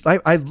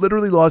 I've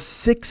literally lost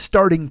 6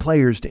 starting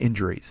players to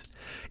injuries,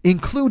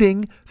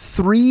 including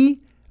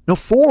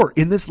 4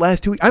 in this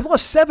last 2 weeks. I've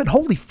lost 7.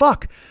 Holy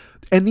fuck.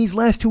 And these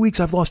last 2 weeks,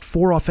 I've lost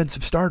 4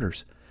 offensive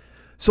starters.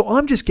 So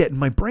I'm just getting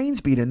my brains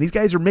beaten. These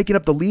guys are making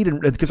up the lead,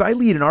 because I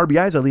lead in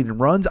RBIs, I lead in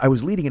runs. I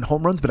was leading in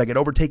home runs, but I get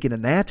overtaken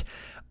in that.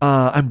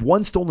 I'm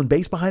 1 stolen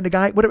base behind a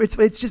guy. Whatever.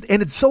 It's just,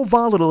 and it's so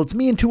volatile. It's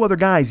me and 2 other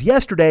guys.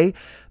 Yesterday,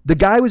 the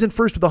guy was in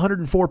first with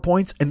 104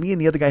 points, and me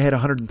and the other guy had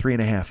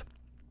 103.5.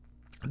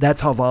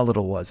 That's how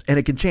volatile it was. And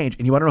it can change.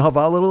 And you want to know how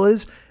volatile it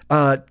is?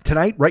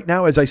 Tonight, right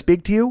now, as I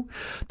speak to you,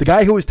 the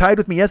guy who was tied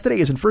with me yesterday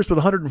is in first with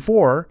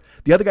 104.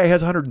 The other guy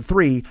has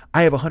 103.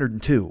 I have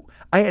 102.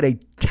 I had a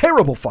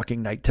terrible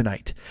fucking night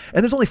tonight.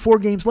 And there's only 4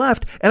 games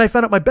left. And I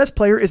found out my best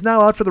player is now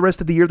out for the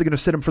rest of the year. They're going to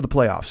sit him for the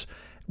playoffs.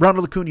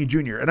 Ronald Acuna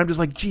Jr. And I'm just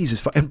like,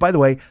 Jesus. And by the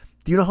way,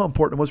 do you know how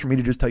important it was for me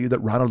to just tell you that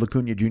Ronald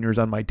Acuna Jr. is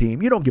on my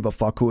team? You don't give a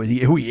fuck who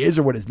he is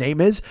or what his name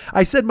is.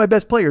 I said my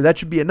best player. That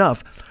should be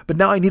enough. But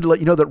now I need to let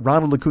you know that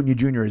Ronald Acuna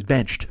Jr. is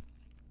benched.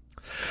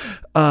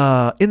 In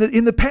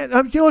the past,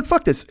 you know what?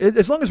 Fuck this.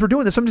 As long as we're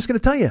doing this, I'm just going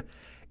to tell you.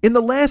 In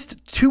the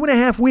last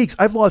 2.5 weeks,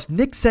 I've lost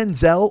Nick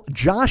Senzel,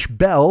 Josh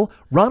Bell,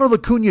 Ronald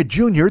Acuna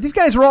Jr. These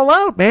guys are all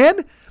out,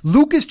 man.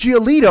 Lucas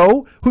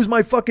Giolito, who's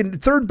my fucking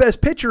 3rd best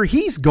pitcher,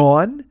 he's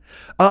gone.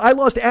 I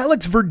lost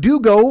Alex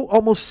Verdugo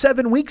almost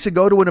 7 weeks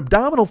ago to an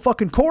abdominal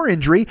fucking core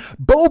injury.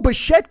 Bo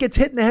Bichette gets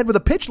hit in the head with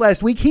a pitch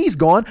last week. He's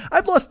gone.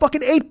 I've lost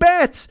fucking 8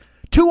 bats,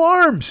 2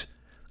 arms.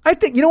 I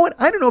think, you know what?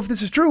 I don't know if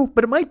this is true,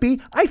 but it might be.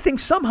 I think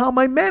somehow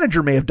my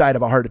manager may have died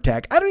of a heart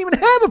attack. I don't even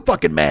have a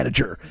fucking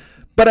manager,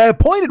 but I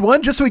appointed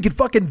one just so he could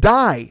fucking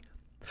die.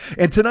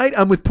 And tonight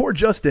I'm with poor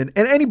Justin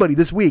and anybody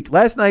this week.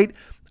 Last night,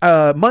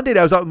 Monday,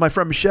 I was out with my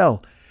friend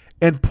Michelle.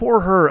 And poor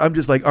her, I'm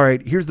just like, all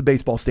right, here's the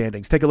baseball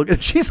standings. Take a look.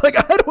 And she's like,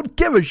 I don't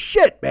give a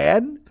shit,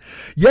 man.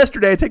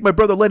 Yesterday, I take my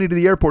brother Lenny to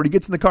the airport. He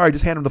gets in the car. I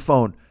just hand him the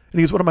phone. And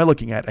he goes, what am I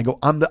looking at? I go,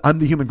 I'm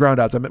the human ground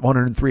outs. I'm at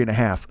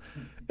 103.5.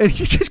 And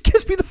he just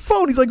gives me the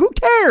phone. He's like, who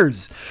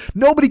cares?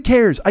 Nobody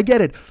cares. I get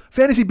it.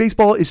 Fantasy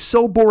baseball is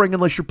so boring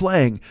unless you're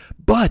playing.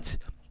 But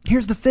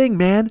here's the thing,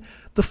 man.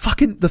 The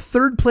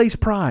 3rd place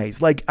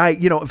prize. Like,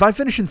 if I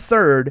finish in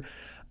 3rd,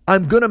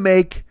 I'm going to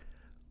make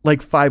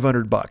like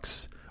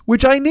 $500.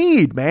 Which I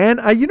need, man.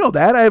 You know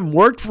that. I haven't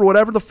worked for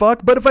whatever the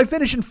fuck. But if I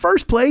finish in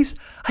 1st place,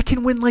 I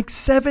can win like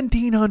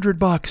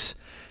 $1,700.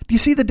 Do you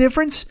see the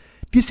difference?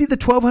 Do you see the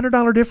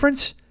 $1,200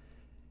 difference?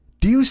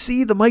 Do you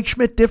see the Mike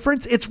Schmidt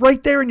difference? It's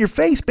right there in your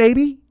face,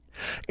 baby.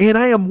 And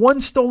I am 1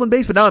 stolen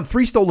base, but now I'm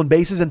 3 stolen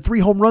bases and 3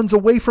 home runs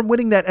away from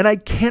winning that. And I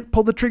can't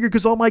pull the trigger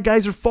because all my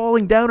guys are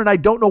falling down and I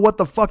don't know what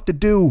the fuck to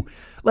do.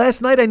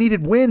 Last night I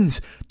needed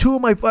wins. 2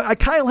 of my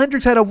Kyle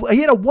Hendricks had a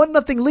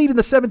 1-0 lead in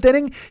the 7th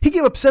inning. He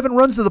gave up 7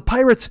 runs to the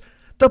Pirates.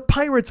 The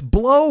Pirates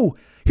blow.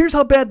 Here's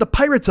how bad the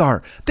Pirates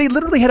are. They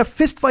literally had a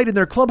fist fight in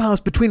their clubhouse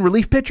between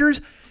relief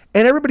pitchers,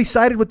 and everybody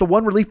sided with the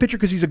one relief pitcher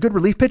because he's a good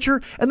relief pitcher.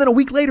 And then a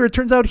week later, it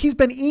turns out he's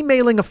been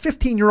emailing a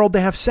 15-year-old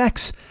to have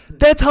sex.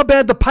 That's how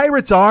bad the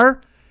Pirates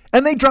are.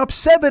 And they dropped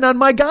 7 on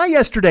my guy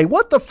yesterday.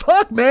 What the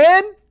fuck,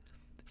 man?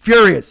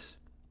 Furious.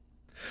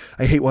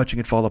 I hate watching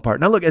it fall apart.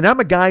 Now look, and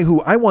I'm a guy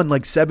who I won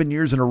like 7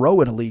 years in a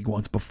row in a league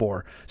once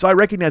before. So I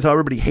recognize how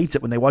everybody hates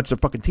it when they watch their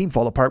fucking team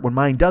fall apart when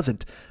mine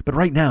doesn't. But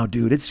right now,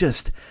 dude, it's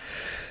just,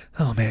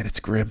 oh man, it's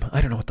grim.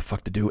 I don't know what the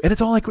fuck to do. And it's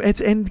all like,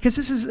 and because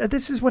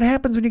this is what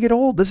happens when you get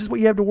old. This is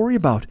what you have to worry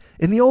about.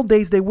 In the old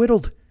days, they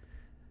whittled.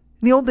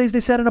 In the old days,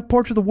 they sat on a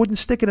porch with a wooden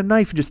stick and a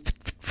knife and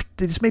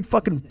they just made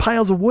fucking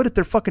piles of wood at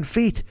their fucking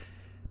feet.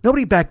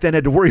 Nobody back then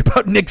had to worry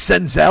about Nick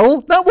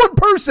Senzel. Not one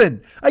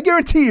person. I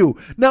guarantee you,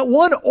 not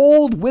one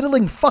old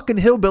whittling fucking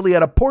hillbilly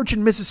at a porch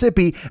in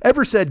Mississippi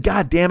ever said,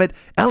 God damn it,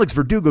 Alex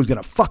Verdugo's going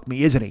to fuck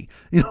me, isn't he?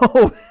 You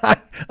know,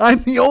 I'm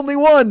the only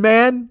one,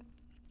 man.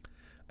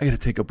 I got to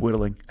take up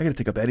whittling. I got to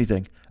take up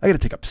anything. I got to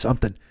take up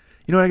something.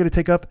 You know what I got to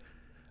take up?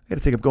 I got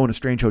to take up going to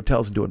strange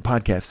hotels and doing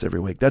podcasts every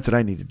week. That's what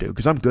I need to do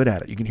because I'm good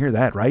at it. You can hear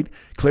that, right?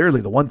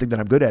 Clearly, the one thing that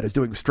I'm good at is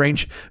doing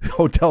strange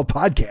hotel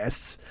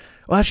podcasts.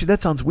 Well, actually,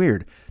 that sounds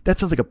weird. That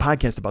sounds like a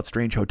podcast about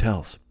strange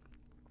hotels,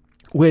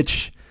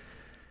 which,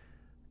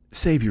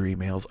 save your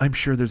emails. I'm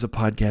sure there's a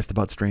podcast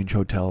about strange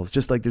hotels,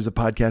 just like there's a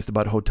podcast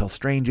about hotel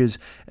stranges,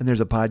 and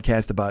there's a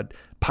podcast about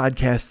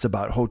podcasts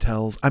about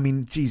hotels. I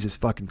mean, Jesus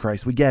fucking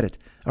Christ, we get it,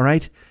 all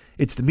right?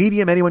 It's the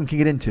medium anyone can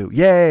get into.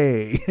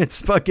 Yay. It's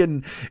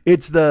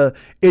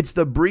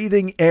the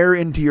breathing air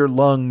into your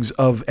lungs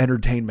of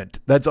entertainment.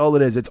 That's all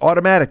it is. It's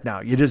automatic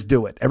now. You just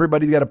do it.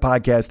 Everybody's got a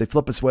podcast. They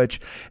flip a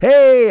switch.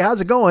 Hey, how's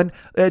it going?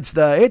 It's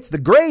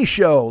the Gray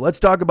Show. Let's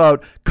talk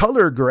about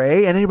color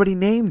gray and anybody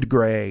named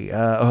Gray.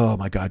 Oh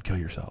my God, kill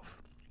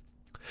yourself.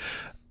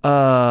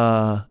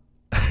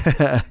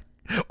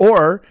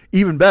 Or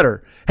even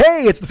better,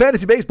 hey, it's the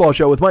Fantasy Baseball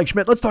Show with Mike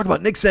Schmidt. Let's talk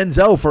about Nick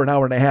Senzel for an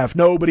hour and a half.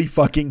 Nobody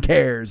fucking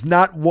cares.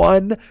 Not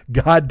one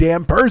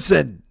goddamn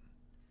person.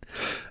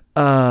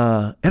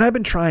 And I've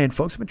been trying,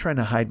 folks, I've been trying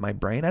to hide my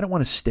brain. I don't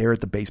want to stare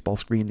at the baseball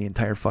screen the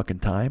entire fucking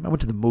time. I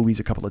went to the movies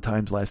a couple of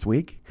times last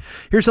week.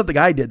 Here's something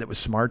I did that was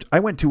smart. I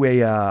went to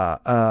all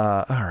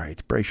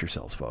right, brace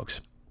yourselves,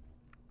 folks.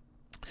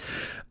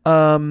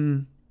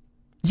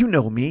 You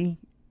know me.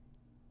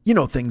 You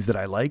know things that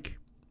I like.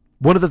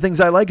 One of the things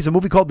I like is a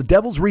movie called The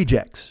Devil's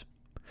Rejects.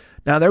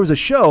 Now, there was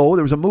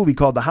a movie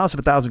called The House of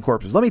a Thousand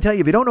Corpses. Let me tell you,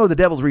 if you don't know The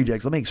Devil's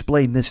Rejects, let me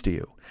explain this to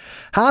you.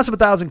 House of a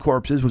Thousand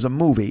Corpses was a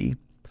movie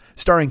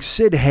starring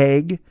Sid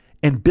Haig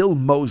and Bill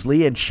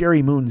Moseley and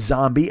Sherry Moon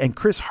Zombie and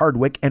Chris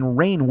Hardwick and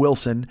Rainn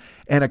Wilson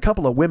and a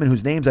couple of women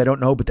whose names I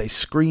don't know, but they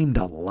screamed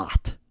a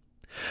lot.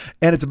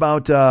 And it's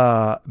about,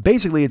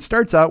 basically it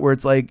starts out where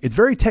it's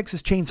very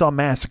Texas Chainsaw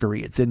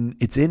Massacre-y. It's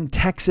in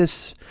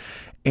Texas,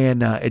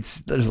 and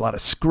there's a lot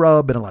of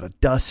scrub and a lot of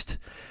dust.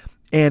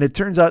 And it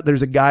turns out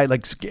there's a guy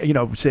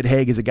Sid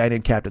Haig is a guy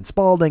named Captain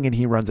Spaulding, and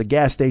he runs a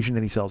gas station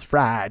and he sells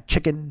fried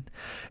chicken.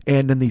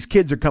 And then these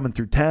kids are coming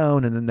through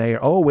town, and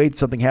then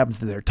something happens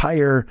to their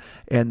tire.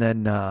 And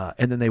then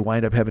they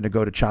wind up having to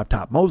go to Chop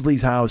Top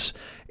Mosley's house,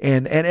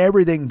 and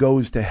everything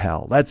goes to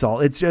hell. That's all.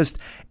 It's just,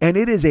 and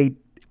it is a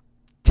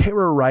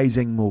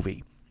terrorizing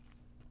movie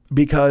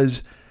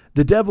because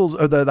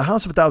the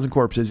House of a Thousand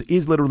Corpses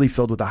is literally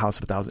filled with a house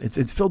of 1,000.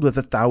 It's filled with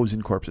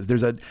 1,000 corpses.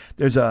 There's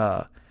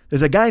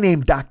a guy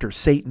named Dr.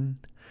 Satan.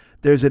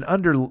 There's an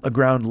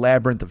underground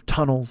labyrinth of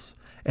tunnels,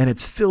 and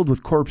it's filled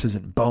with corpses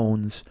and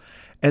bones.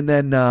 And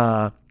then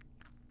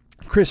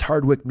Chris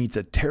Hardwick meets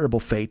a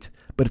terrible fate,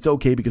 but it's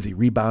okay because he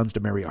rebounds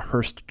to marry a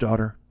Hearst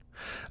daughter.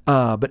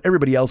 But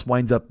everybody else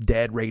winds up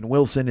dead. Rainn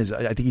Wilson I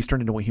think he's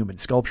turned into a human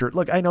sculpture.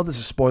 Look, I know this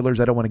is spoilers.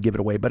 I don't want to give it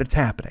away, but it's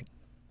happening.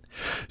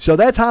 So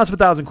that's House of a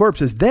Thousand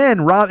Corpses. Then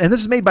and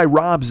this is made by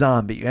Rob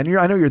Zombie. And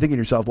I know you're thinking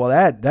to yourself, well,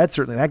 that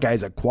certainly, that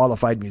guy's a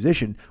qualified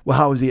musician. Well,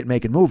 how is he at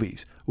making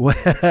movies?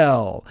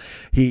 Well,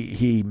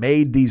 he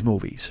made these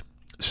movies.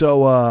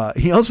 So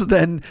he also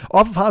then,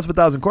 off of House of a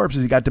Thousand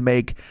Corpses, he got to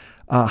make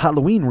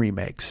Halloween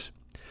remakes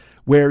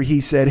where he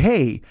said,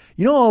 hey,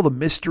 you know all the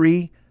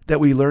mystery that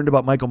we learned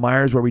about Michael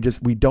Myers where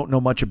we don't know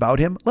much about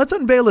him? Let's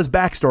unveil his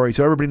backstory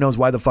so everybody knows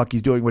why the fuck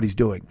he's doing what he's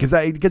doing.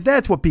 Because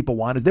that's what people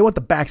want, is they want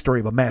the backstory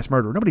of a mass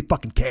murderer. Nobody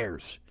fucking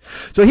cares.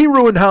 So he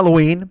ruined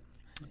Halloween,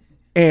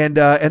 and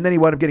then he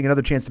wound up getting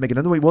another chance to make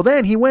another movie. Well,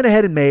 then he went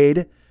ahead and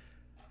made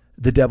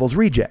The Devil's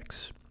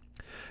Rejects.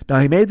 Now,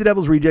 he made The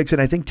Devil's Rejects in,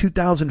 I think,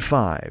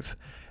 2005.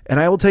 And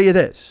I will tell you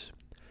this.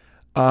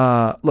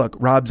 Look,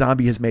 Rob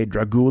Zombie has made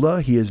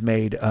Dragula. He has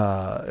made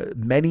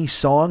many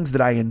songs that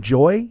I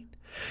enjoy.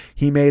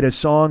 He made a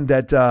song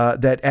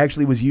that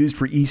actually was used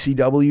for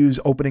ECW's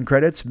opening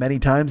credits many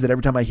times, that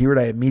every time I hear it,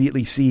 I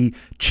immediately see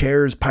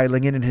chairs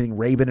piling in and hitting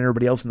Raven and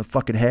everybody else in the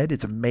fucking head.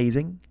 It's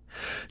amazing.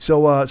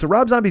 So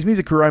Rob Zombie's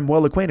music career I'm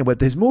well acquainted with.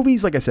 His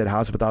movies, like I said,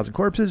 House of a Thousand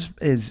Corpses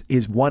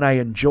is one I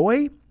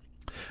enjoy,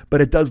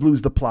 but it does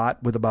lose the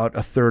plot with about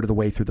a third of the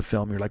way through the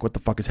film. You're like, what the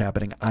fuck is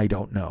happening? I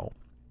don't know.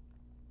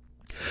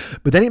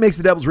 But then he makes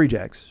The Devil's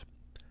Rejects,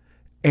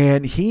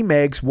 and he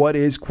makes what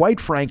is,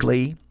 quite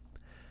frankly,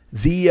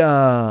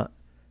 the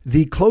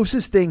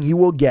closest thing you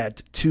will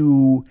get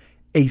to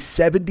a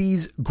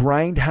 70s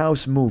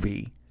grindhouse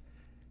movie,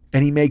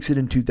 and he makes it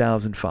in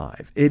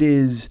 2005.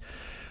 The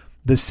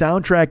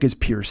soundtrack is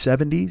pure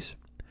 70s.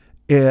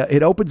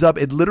 It opens up,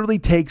 it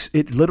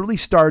literally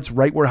starts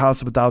right where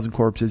House of a Thousand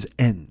Corpses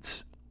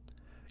ends,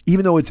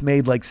 even though it's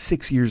made like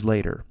 6 years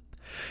later.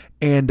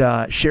 And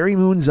Sherry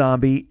Moon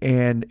Zombie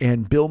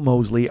and Bill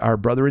Moseley are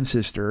brother and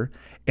sister,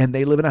 and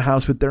they live in a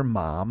house with their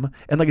mom.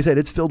 And like I said,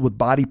 it's filled with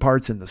body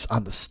parts on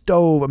the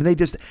stove. I mean,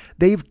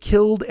 they've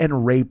killed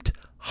and raped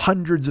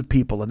hundreds of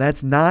people, and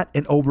that's not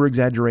an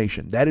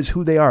over-exaggeration. That is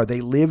who they are.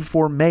 They live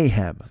for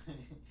mayhem.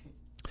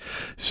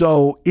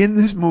 So in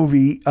this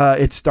movie,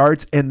 it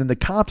starts, and then the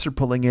cops are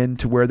pulling in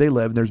to where they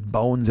live, and there's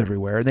bones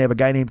everywhere. And they have a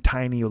guy named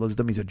Tiny who lives with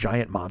them. He's a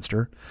giant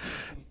monster.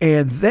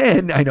 And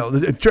then, I know,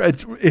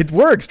 it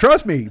works.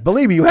 Trust me.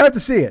 Believe me, you have to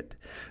see it.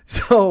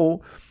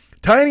 So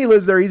Tiny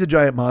lives there. He's a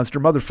giant monster.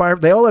 Mother Fire.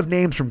 They all have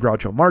names from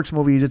Groucho Marx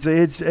movies.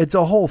 It's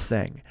a whole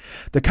thing.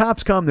 The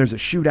cops come. There's a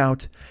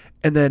shootout.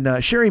 And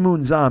then Sherry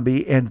Moon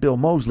Zombie and Bill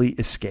Moseley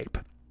escape.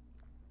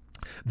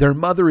 Their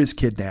mother is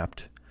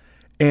kidnapped.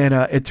 And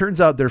it turns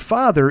out their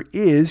father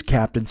is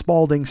Captain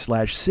Spaulding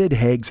 / Sid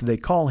Haig. So they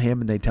call him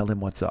and they tell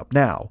him what's up.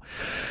 Now,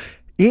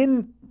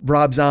 in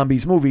Rob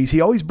Zombie's movies,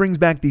 he always brings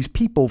back these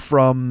people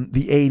from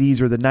the 80s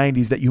or the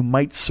 90s that you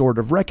might sort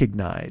of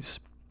recognize.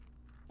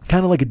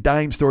 Kind of like a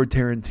dime store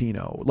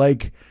Tarantino.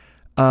 Like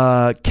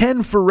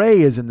Ken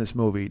Foray is in this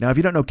movie. Now, if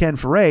you don't know Ken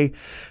Foray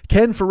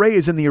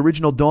is in the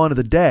original Dawn of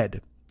the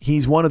Dead.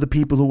 He's one of the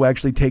people who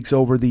actually takes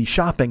over the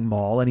shopping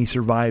mall, and he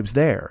survives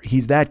there.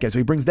 He's that guy. So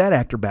he brings that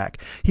actor back.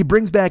 He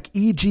brings back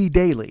E.G.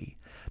 Daily.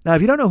 Now,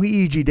 if you don't know who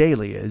E.G.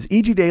 Daily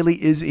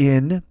is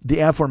in the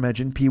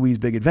aforementioned Pee-wee's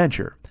Big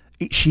Adventure.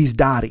 She's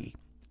Dottie.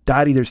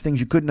 Dottie, there's things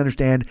you couldn't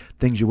understand,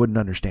 things you wouldn't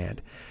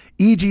understand.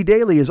 E.G.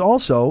 Daily is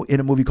also in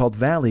a movie called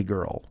Valley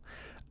Girl.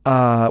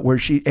 where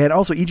she, and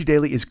also E.G.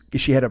 Daily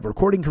she had a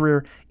recording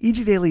career.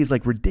 E.G. Daily is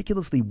like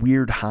ridiculously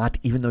weird hot,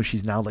 even though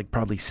she's now like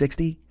probably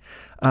 60.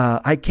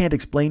 I can't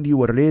explain to you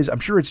what it is. I'm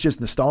sure it's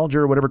just nostalgia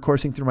or whatever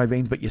coursing through my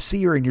veins, but you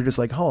see her and you're just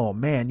like, oh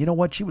man, you know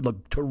what? She would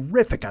look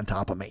terrific on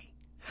top of me.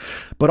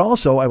 But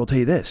also, I will tell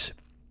you this.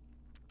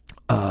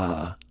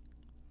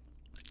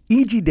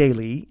 E.G.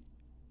 Daily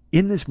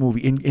in this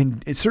movie,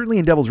 in certainly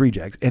in Devil's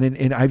Rejects,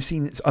 and I've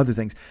seen other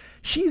things,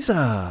 she's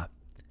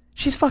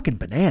fucking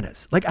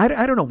bananas. Like,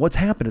 I don't know what's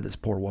happened to this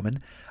poor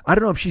woman. I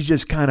don't know if she's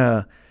just kind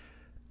of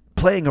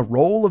playing a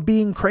role of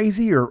being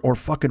crazy or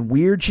fucking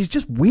weird. She's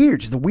just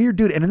weird. She's a weird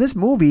dude. And in this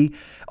movie,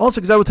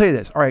 also, because I will tell you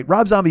this. All right,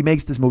 Rob Zombie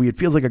makes this movie. It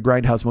feels like a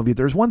grindhouse movie.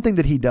 There's one thing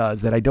that he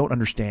does that I don't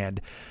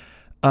understand.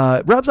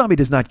 Rob Zombie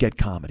does not get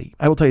comedy.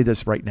 I will tell you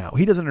this right now.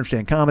 He doesn't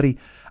understand comedy.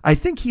 I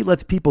think he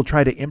lets people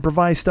try to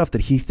improvise stuff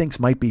that he thinks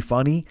might be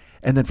funny,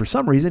 and then for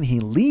some reason he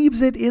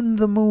leaves it in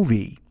the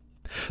movie.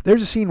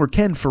 There's a scene where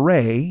Ken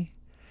Foray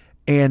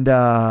and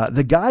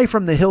the guy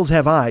from The Hills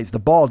Have Eyes, the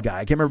bald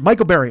guy, I can't remember,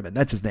 Michael Berryman,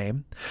 that's his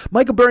name.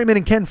 Michael Berryman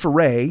and Ken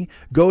Foray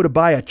go to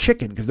buy a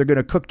chicken because they're going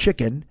to cook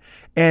chicken,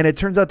 and it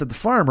turns out that the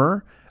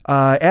farmer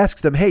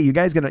asks them, hey, you're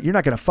not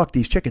going to fuck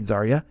these chickens,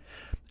 are you?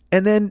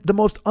 And then the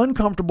most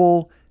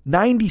uncomfortable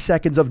 90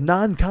 seconds of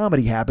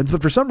non-comedy happens,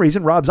 but for some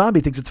reason, Rob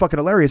Zombie thinks it's fucking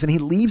hilarious, and he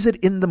leaves it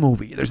in the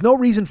movie. There's no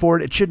reason for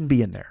it. It shouldn't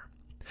be in there.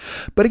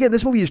 But again,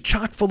 this movie is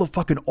chock full of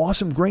fucking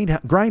awesome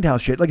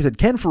grindhouse shit. Like I said,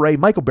 Ken Foray,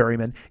 Michael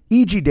Berryman,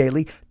 E.G.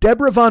 Daily,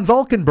 Deborah Von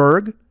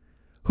Valkenburg,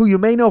 who you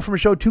may know from a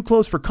show Too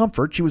Close for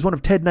Comfort. She was one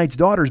of Ted Knight's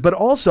daughters, but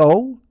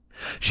also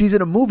she's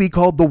in a movie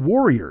called The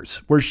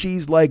Warriors, where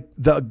she's like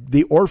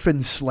the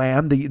orphan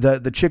slam,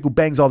 the chick who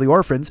bangs all the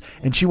orphans,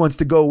 and she wants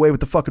to go away with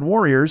the fucking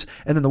Warriors,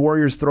 and then the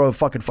Warriors throw a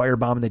fucking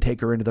firebomb and they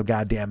take her into the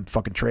goddamn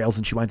fucking trails,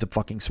 and she winds up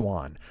fucking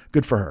Swan.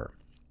 Good for her.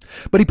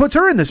 But he puts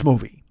her in this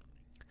movie.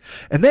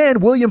 And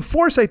then William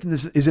Forsythe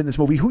is in this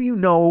movie, who you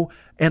know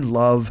and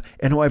love,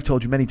 and who I've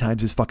told you many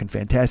times is fucking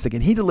fantastic.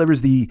 And he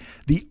delivers the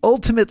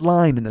ultimate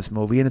line in this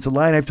movie, and it's a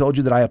line I've told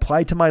you that I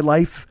apply to my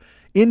life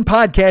in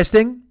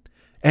podcasting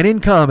and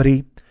in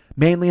comedy,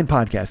 mainly in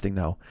podcasting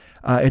though.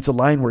 It's a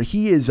line where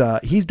he's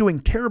doing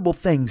terrible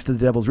things to the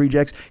Devil's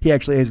Rejects. He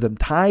actually has them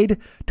tied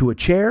to a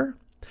chair.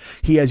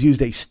 He has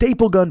used a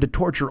staple gun to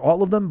torture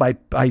all of them by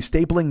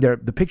stapling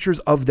the pictures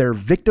of their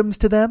victims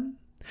to them.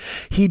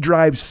 He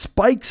drives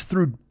spikes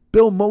through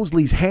Bill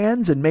Moseley's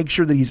hands and makes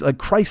sure that he's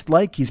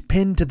Christ-like. He's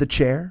pinned to the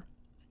chair.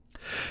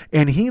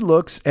 And he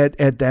looks at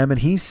them and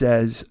he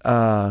says,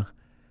 we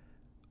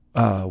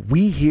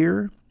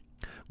here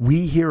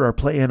are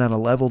playing on a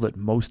level that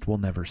most will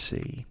never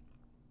see.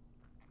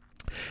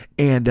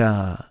 And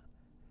I've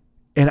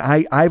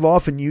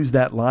often used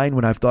that line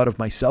when I've thought of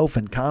myself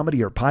in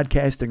comedy or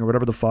podcasting or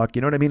whatever the fuck,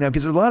 you know what I mean?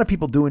 Because there's a lot of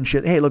people doing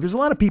shit. Hey, look, there's a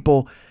lot of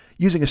people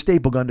using a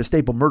staple gun to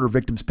staple murder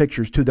victims'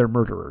 pictures to their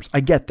murderers.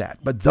 I get that.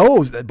 But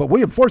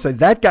William Forsythe,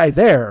 that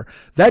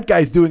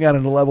guy's doing it on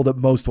a level that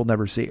most will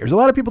never see. There's a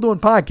lot of people doing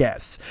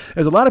podcasts.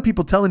 There's a lot of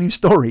people telling you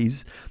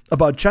stories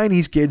about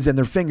Chinese kids and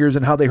their fingers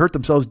and how they hurt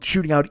themselves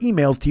shooting out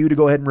emails to you to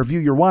go ahead and review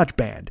your watch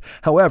band.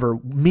 However,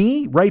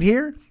 me right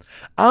here,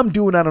 I'm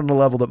doing that on a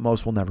level that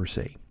most will never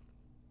see.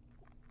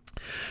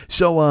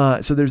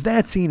 So there's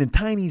that scene and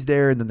Tiny's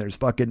there. And then there's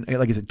fucking,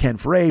 like I said, Ken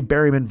Foray,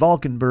 Berryman,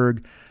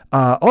 Valkenburg.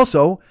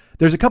 Also,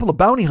 there's a couple of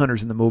bounty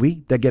hunters in the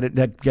movie that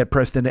get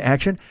pressed into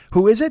action.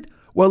 Who is it?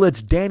 Well,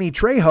 it's Danny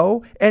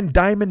Trejo and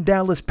Diamond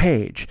Dallas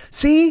Page.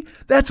 See,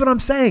 that's what I'm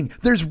saying.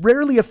 There's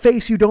rarely a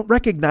face you don't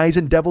recognize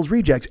in Devil's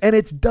Rejects, and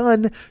it's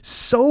done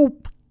so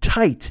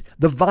tight,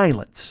 the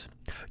violence.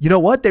 You know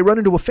what? They run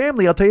into a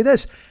family. I'll tell you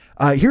this.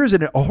 Here's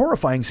a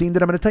horrifying scene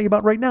that I'm going to tell you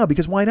about right now,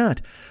 because why not?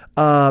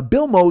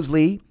 Bill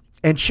Moseley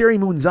and Sherry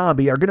Moon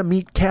Zombie are going to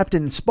meet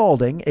Captain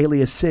Spaulding,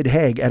 alias Sid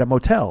Haig, at a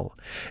motel.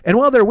 And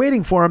while they're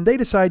waiting for him, they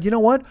decide, you know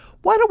what?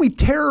 Why don't we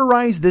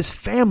terrorize this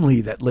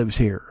family that lives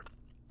here?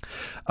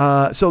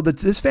 So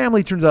this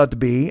family turns out to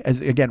be,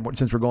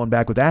 since we're going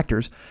back with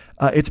actors,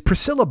 it's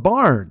Priscilla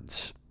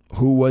Barnes,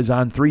 who was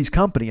on Three's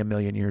Company a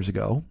million years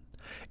ago,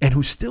 and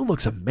who still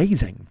looks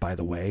amazing, by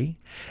the way.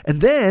 And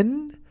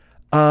then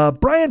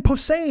Brian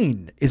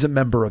Posehn is a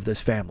member of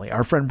this family.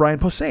 Our friend Brian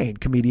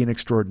Posehn, comedian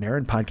extraordinaire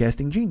and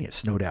podcasting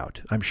genius, no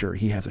doubt. I'm sure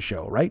he has a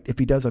show, right? If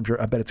he does, I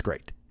bet it's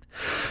great.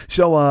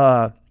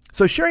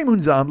 So Sherry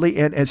Moon Zombie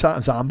and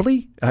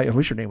Zombie, I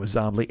wish her name was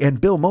Zombie,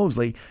 and Bill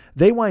Moseley,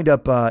 they wind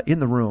up in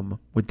the room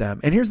with them.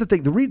 And here's the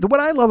thing: what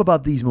I love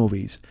about these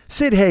movies,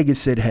 Sid Haig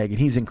is Sid Haig, and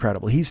he's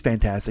incredible. He's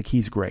fantastic.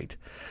 He's great.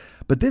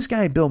 But this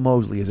guy, Bill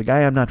Moseley, is a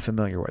guy I'm not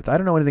familiar with. I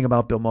don't know anything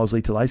about Bill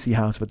Moseley till I see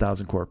House of a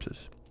Thousand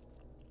Corpses.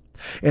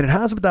 And in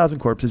House of a Thousand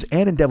Corpses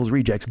and in Devil's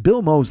Rejects,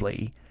 Bill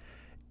Moseley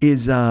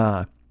is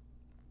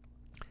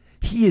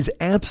he is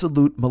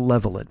absolute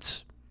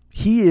malevolence.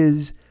 He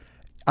is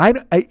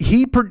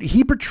he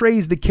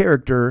portrays the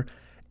character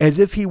as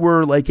if he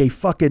were like a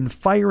fucking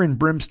fire and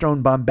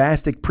brimstone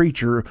bombastic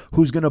preacher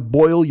who's going to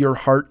boil your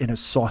heart in a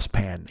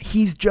saucepan.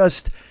 He's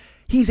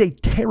a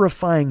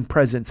terrifying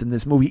presence in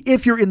this movie.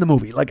 If you're in the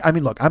movie, look,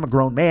 I'm a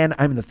grown man.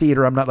 I'm in the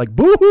theater. I'm not like,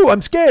 boo-hoo,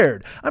 I'm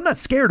scared. I'm not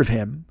scared of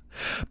him.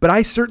 But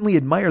I certainly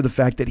admire the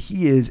fact that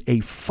he is a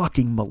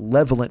fucking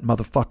malevolent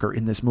motherfucker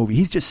in this movie.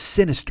 He's just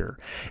sinister.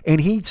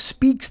 And he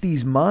speaks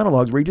these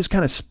monologues where he just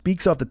kind of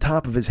speaks off the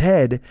top of his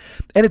head.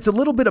 And it's a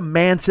little bit of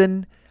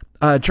Manson,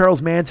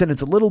 Charles Manson.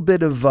 It's a little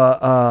bit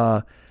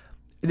of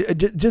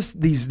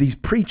just these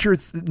preacher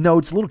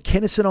notes, a little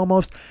Kinnison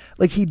almost.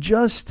 Like he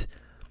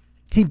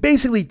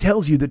basically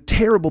tells you the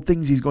terrible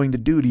things he's going to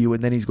do to you,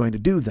 and then he's going to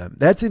do them.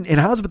 That's in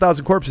House of a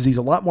Thousand Corpses. He's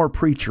a lot more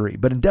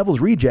preachery, but in Devil's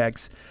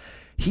Rejects,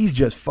 he's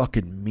just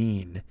fucking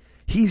mean.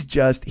 He's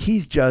just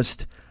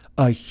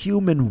a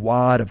human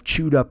wad of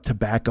chewed up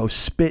tobacco,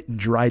 spit and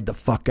dried the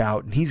fuck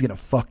out, and he's going to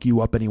fuck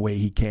you up any way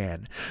he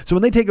can. So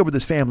when they take over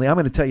this family, I'm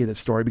going to tell you this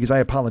story because I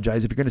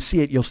apologize. If you're going to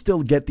see it, you'll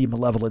still get the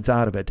malevolence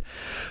out of it.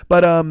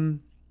 But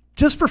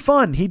just for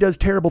fun, he does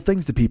terrible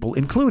things to people,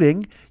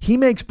 including he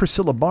makes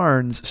Priscilla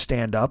Barnes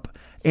stand up.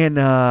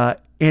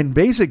 And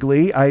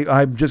basically,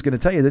 I'm just going to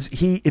tell you this.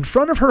 He, in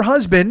front of her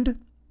husband,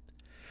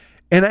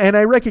 and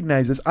I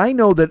recognize this. I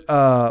know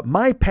that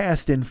my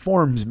past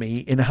informs me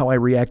in how I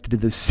reacted to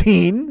this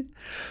scene.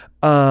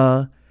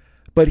 But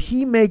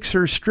he makes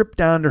her strip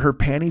down to her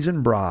panties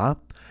and bra.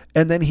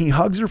 And then he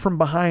hugs her from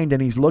behind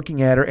and he's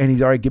looking at her and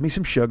he's, all right, give me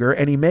some sugar.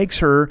 And he makes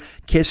her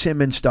kiss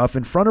him and stuff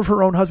in front of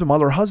her own husband.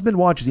 While her husband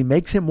watches, he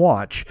makes him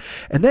watch.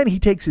 And then he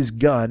takes his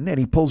gun and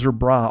he pulls her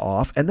bra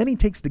off. And then he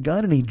takes the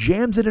gun and he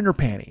jams it in her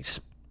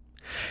panties.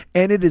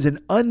 And it is an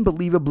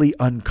unbelievably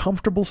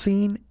uncomfortable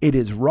scene. It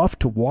is rough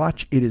to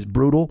watch. It is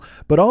brutal.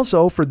 But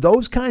also for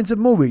those kinds of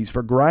movies,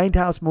 for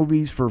grindhouse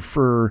movies,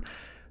 for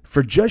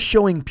just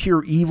showing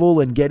pure evil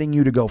and getting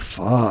you to go,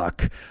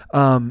 fuck.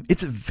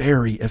 It's a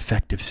very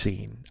effective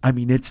scene. I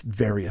mean, it's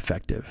very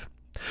effective.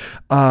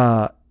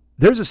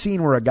 There's a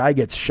scene where a guy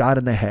gets shot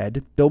in the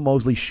head. Bill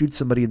Moseley shoots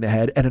somebody in the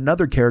head and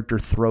another character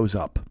throws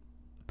up.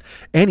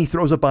 And he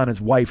throws up on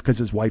his wife because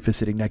his wife is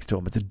sitting next to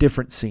him. It's a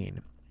different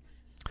scene.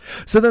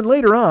 So then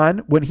later on,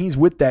 when he's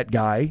with that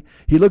guy,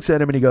 he looks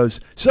at him and he goes,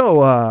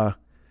 so,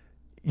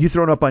 you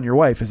thrown up on your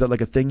wife. Is that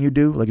like a thing you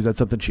do? Like, is that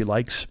something she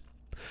likes?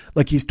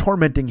 Like he's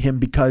tormenting him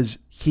because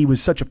he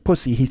was such a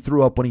pussy. He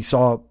threw up when he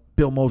saw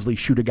Bill Moseley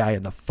shoot a guy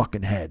in the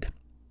fucking head.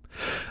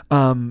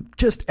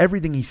 Just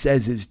everything he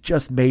says is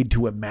just made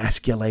to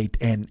emasculate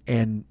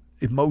and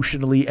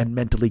emotionally and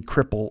mentally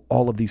cripple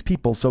all of these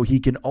people so he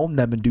can own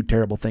them and do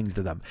terrible things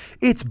to them.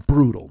 It's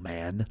brutal,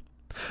 man,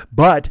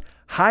 but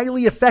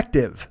highly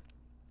effective.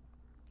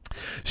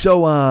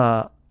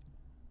 So,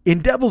 in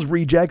Devil's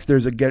Rejects,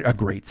 there's a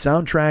great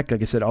soundtrack.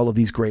 Like I said, all of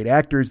these great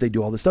actors, they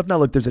do all this stuff. Now,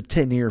 look, there's a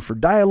 10 ear for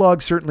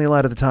dialogue, certainly a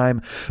lot of the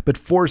time, but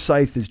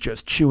Forsyth is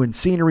just chewing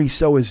scenery.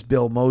 So is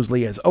Bill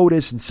Moseley as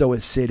Otis, and so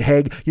is Sid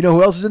Haig. You know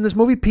who else is in this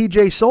movie?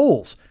 PJ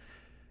Souls.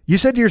 You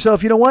said to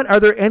yourself, you know what? Are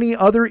there any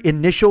other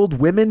initialed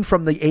women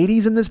from the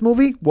 80s in this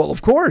movie? Well,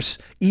 of course.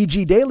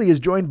 E.G. Daily is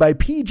joined by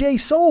PJ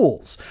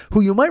Souls,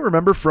 who you might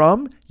remember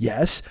from,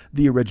 yes,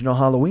 the original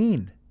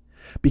Halloween.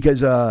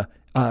 Because,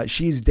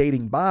 she's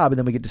dating Bob, and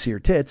then we get to see her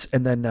tits,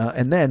 and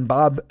then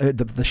Bob,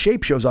 the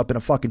shape shows up in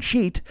a fucking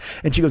sheet,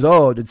 and she goes,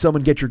 "Oh, did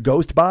someone get your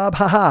ghost, Bob?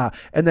 Ha!"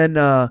 And then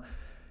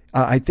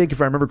I think,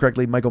 if I remember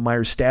correctly, Michael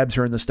Myers stabs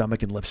her in the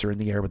stomach and lifts her in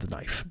the air with a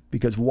knife.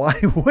 Because why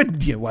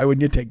wouldn't you? Why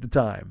wouldn't you take the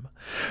time?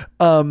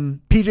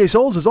 PJ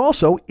Souls is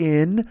also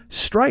in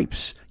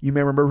Stripes. You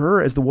may remember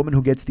her as the woman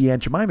who gets the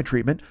Aunt Jemima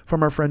treatment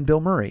from our friend Bill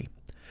Murray.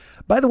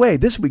 By the way,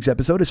 this week's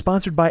episode is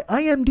sponsored by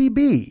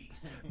IMDb.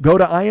 Go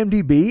to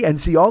IMDb and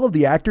see all of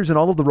the actors and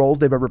all of the roles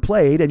they've ever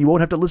played, and you won't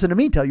have to listen to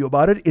me tell you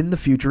about it in the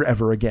future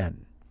ever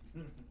again.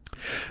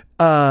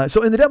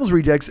 So in The Devil's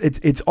Rejects,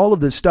 it's all of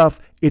this stuff.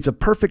 It's a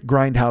perfect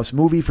grindhouse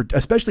movie,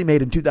 especially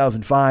made in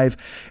 2005.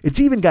 It's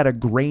even got a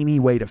grainy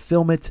way to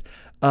film it.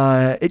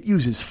 It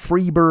uses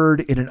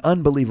Freebird in an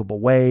unbelievable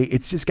way.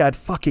 It's just got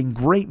fucking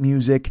great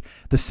music.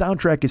 The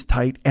soundtrack is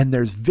tight, and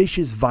there's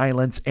vicious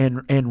violence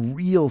and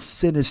real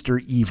sinister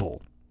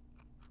evil.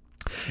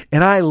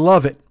 And I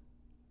love it.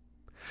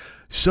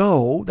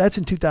 So that's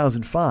in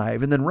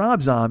 2005. And then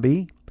Rob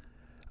Zombie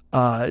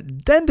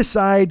then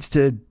decides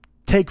to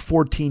take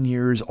 14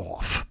 years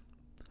off.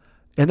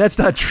 And that's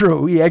not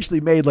true. He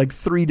actually made like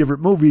 3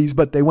 different movies,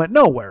 but they went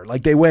nowhere.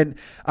 Like they went,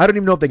 I don't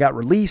even know if they got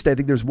released. I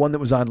think there's one that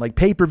was on like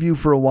pay-per-view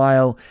for a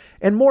while,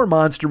 and more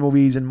monster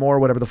movies and more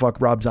whatever the fuck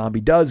Rob Zombie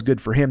does.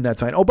 Good for him.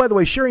 That's fine. Oh, by the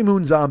way, Sherry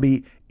Moon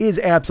Zombie is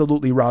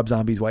absolutely Rob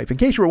Zombie's wife. In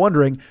case you were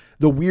wondering,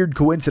 the weird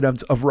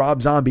coincidence of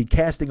Rob Zombie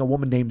casting a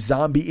woman named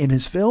Zombie in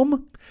his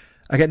film,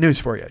 I got news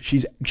for you.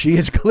 She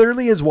is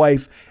clearly his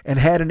wife and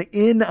had an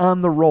in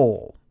on the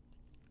role.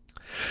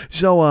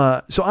 So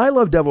I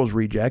love Devil's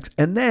Rejects.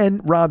 And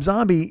then Rob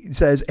Zombie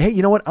says, hey,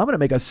 you know what? I'm going to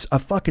make a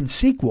fucking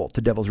sequel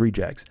to Devil's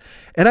Rejects.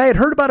 And I had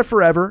heard about it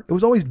forever. It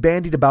was always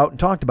bandied about and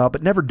talked about,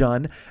 but never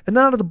done. And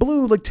then out of the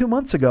blue, like 2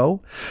 months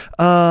ago,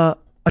 a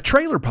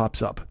trailer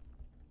pops up.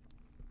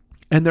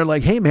 And they're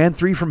like, hey man,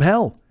 3 from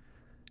Hell.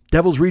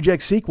 Devil's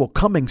Rejects sequel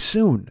coming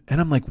soon.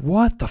 And I'm like,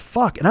 what the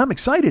fuck? And I'm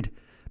excited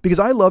because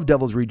I love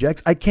Devil's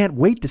Rejects. I can't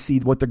wait to see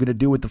what they're going to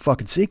do with the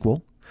fucking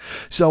sequel.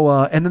 So,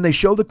 and then they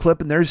show the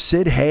clip, and there's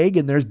Sid Haig,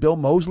 and there's Bill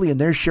Moseley, and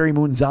there's Sherry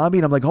Moon Zombie,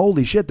 and I'm like,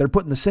 holy shit, they're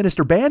putting the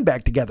Sinister Band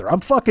back together.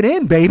 I'm fucking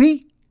in,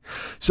 baby.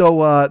 So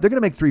they're going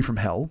to make 3 from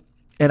Hell,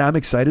 and I'm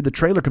excited. The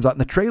trailer comes out,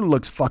 and the trailer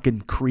looks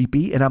fucking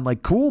creepy, and I'm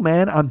like, cool,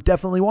 man, I'm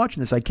definitely watching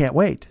this. I can't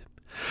wait.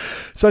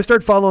 So I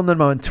start following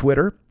them on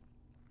Twitter.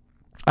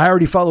 I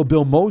already follow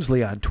Bill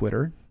Moseley on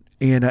Twitter,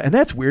 and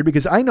that's weird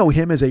because I know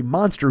him as a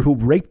monster who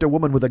raped a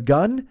woman with a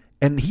gun,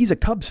 and he's a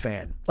Cubs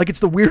fan. Like,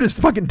 it's the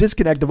weirdest fucking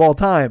disconnect of all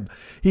time.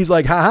 He's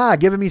like, haha,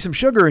 giving me some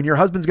sugar and your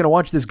husband's going to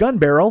watch this gun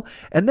barrel.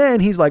 And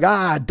then he's like,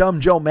 dumb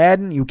Joe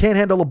Madden, you can't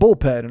handle a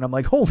bullpen. And I'm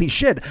like, holy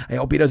shit, I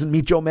hope he doesn't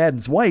meet Joe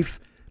Madden's wife,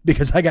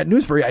 because I got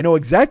news for you. I know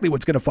exactly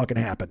what's going to fucking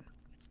happen.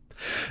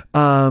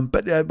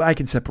 But I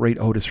can separate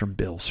Otis from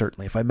Bill,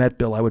 certainly. If I met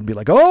Bill, I wouldn't be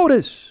like,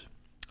 Otis.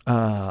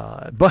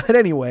 But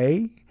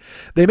anyway,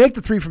 they make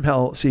the 3 from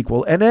Hell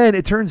sequel, and then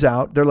it turns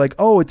out, they're like,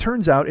 it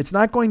turns out it's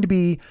not going to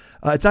be,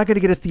 it's not going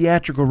to get a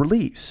theatrical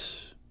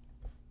release.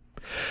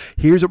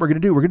 Here's what we're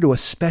going to do. We're going to do a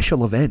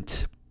special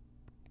event.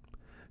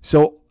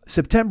 So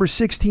September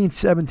 16th,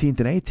 17th,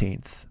 and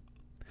 18th,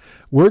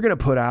 we're going to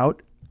put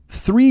out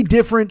 3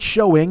 different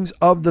showings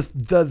of the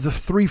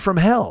 3 from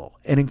Hell,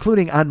 and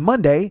including on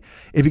Monday,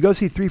 if you go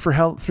see 3 from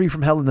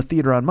Hell in the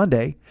theater on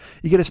Monday,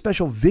 you get a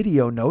special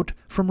video note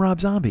from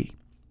Rob Zombie.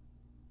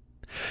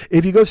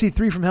 If you go see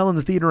 3 from Hell in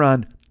the theater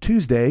on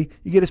Tuesday,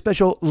 you get a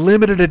special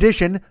limited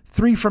edition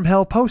 3 from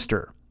Hell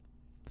poster.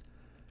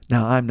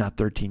 Now, I'm not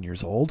 13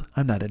 years old.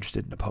 I'm not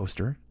interested in a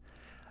poster.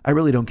 I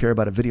really don't care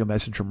about a video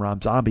message from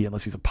Rob Zombie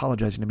unless he's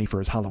apologizing to me for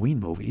his Halloween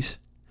movies.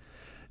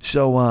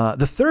 So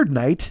the third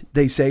night,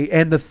 they say,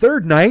 and the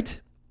third night,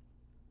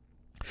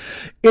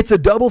 it's a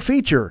double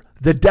feature.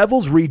 The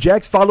Devil's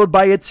Rejects, followed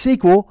by its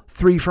sequel,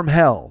 3 from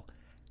Hell.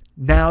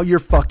 Now you're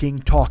fucking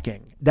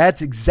talking.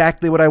 That's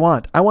exactly what I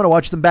want. I want to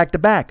watch them back to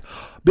back,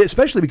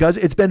 especially because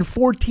it's been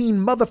 14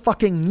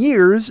 motherfucking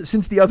years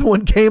since the other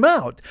one came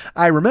out.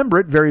 I remember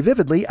it very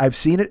vividly. I've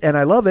seen it and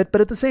I love it.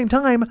 But at the same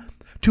time,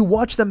 to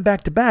watch them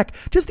back to back,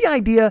 just the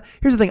idea.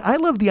 Here's the thing. I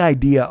love the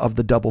idea of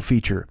the double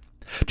feature.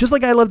 Just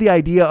like I love the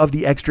idea of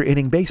the extra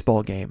inning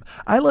baseball game.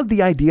 I love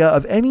the idea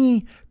of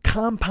any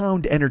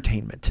compound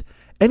entertainment.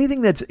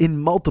 Anything that's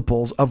in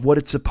multiples of what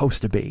it's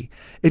supposed to be.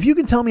 If you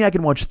can tell me I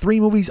can watch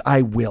 3 movies,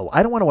 I will.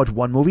 I don't want to watch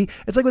 1 movie.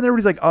 It's like when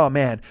everybody's like, oh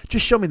man,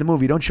 just show me the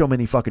movie. Don't show me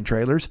any fucking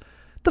trailers.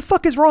 The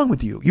fuck is wrong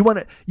with you?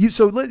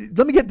 So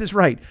let me get this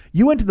right.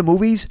 You went to the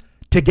movies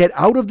to get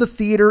out of the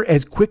theater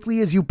as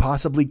quickly as you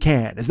possibly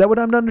can. Is that what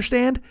I'm to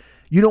understand?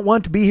 You don't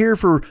want to be here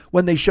for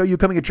when they show you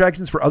coming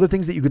attractions for other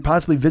things that you could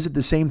possibly visit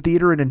the same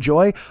theater and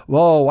enjoy?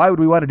 Whoa, why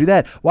would we want to do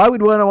that? Why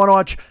would we want to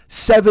watch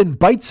 7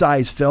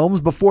 bite-sized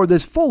films before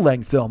this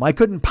full-length film? I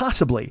couldn't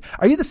possibly.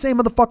 Are you the same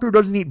motherfucker who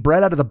doesn't eat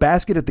bread out of the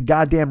basket at the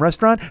goddamn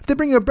restaurant? If they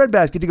bring you a bread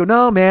basket, you go,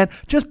 no, man,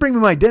 just bring me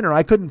my dinner.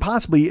 I couldn't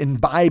possibly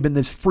imbibe in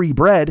this free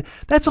bread.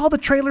 That's all the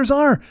trailers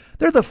are.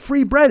 They're the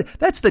free bread.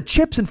 That's the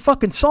chips and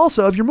fucking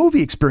salsa of your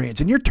movie experience,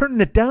 and you're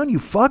turning it down, you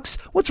fucks.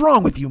 What's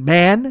wrong with you,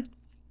 man?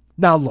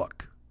 Now,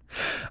 look.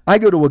 I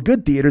go to a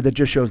good theater that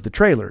just shows the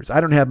trailers. I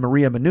don't have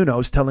Maria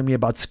Menounos telling me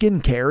about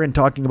skincare and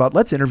talking about,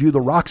 let's interview The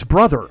Rock's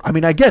brother. I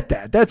mean, I get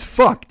that. That's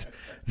fucked.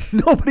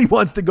 Nobody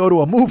wants to go to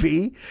a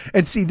movie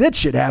and see that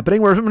shit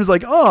happening where someone's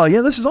like, oh,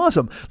 yeah, this is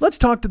awesome. Let's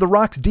talk to The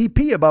Rock's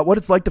DP about what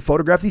it's like to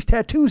photograph these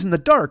tattoos in the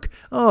dark.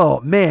 Oh,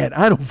 man,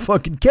 I don't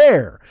fucking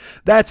care.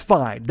 That's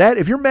fine.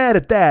 If you're mad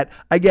at that,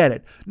 I get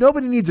it.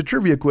 Nobody needs a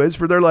trivia quiz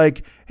for they're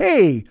like,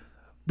 hey,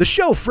 the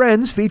show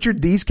Friends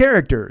featured these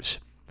characters.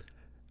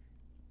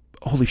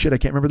 Holy shit, I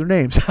can't remember their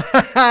names.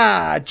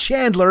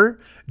 Chandler,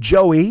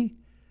 Joey,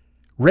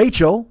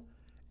 Rachel,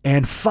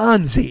 and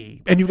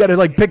Fonzie. And you've got to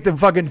like pick the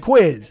fucking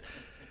quiz.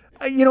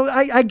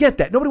 I get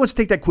that. Nobody wants to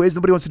take that quiz.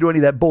 Nobody wants to do any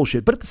of that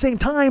bullshit. But at the same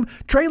time,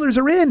 trailers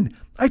are in.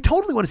 I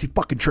totally want to see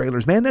fucking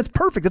trailers, man. That's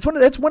perfect.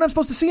 That's when I'm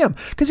supposed to see them.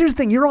 Because here's the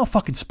thing. You're all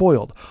fucking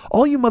spoiled.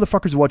 All you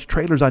motherfuckers watch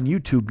trailers on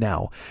YouTube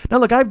now. Now,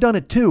 look, I've done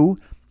it too.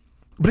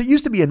 But it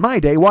used to be in my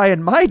day. Why,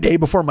 in my day,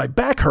 before my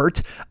back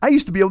hurt, I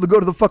used to be able to go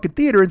to the fucking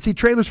theater and see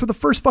trailers for the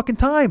first fucking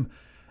time.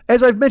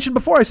 As I've mentioned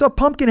before, I saw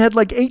Pumpkinhead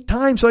like 8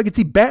 times so I could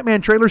see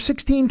Batman trailers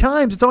 16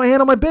 times. That's how I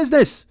handle my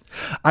business.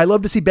 I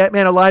love to see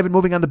Batman alive and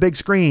moving on the big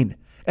screen.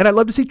 And I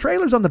love to see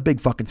trailers on the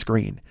big fucking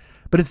screen.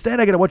 But instead,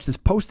 I got to watch this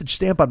postage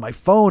stamp on my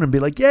phone and be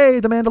like,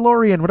 yay, The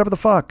Mandalorian, whatever the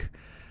fuck.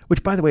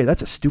 Which, by the way,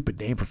 that's a stupid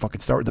name for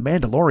fucking Star Wars. The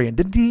Mandalorian,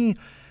 didn't he?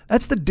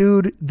 That's the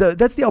dude,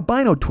 that's the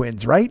albino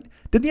twins, right?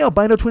 Didn't the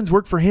albino twins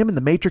work for him in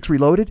The Matrix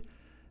Reloaded?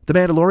 The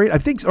Mandalorian? I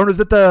think so. Or is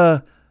that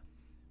the...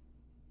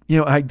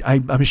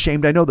 I'm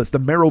ashamed I know this. The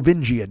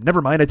Merovingian.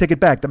 Never mind. I take it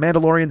back. The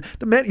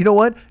Mandalorian. You know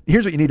what?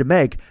 Here's what you need to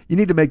make. You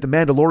need to make the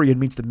Mandalorian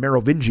meets the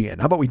Merovingian.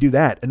 How about we do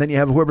that? And then you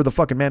have whoever the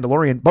fucking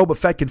Mandalorian. Boba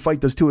Fett can fight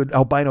those 2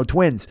 albino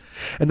twins.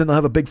 And then they'll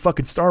have a big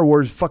fucking Star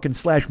Wars fucking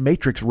 /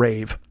 Matrix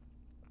rave.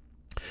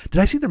 Did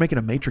I see they're making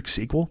a Matrix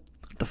sequel?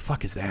 What the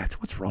fuck is that?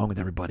 What's wrong with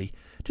everybody?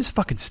 Just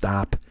fucking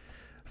stop.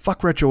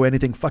 Fuck retro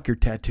anything. Fuck your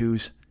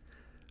tattoos.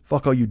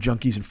 Fuck all you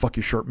junkies and fuck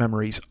your short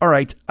memories. All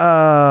right.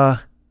 So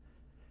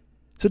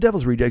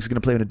Devil's Rejects is going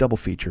to play in a double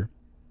feature.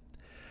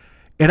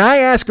 And I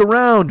ask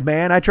around,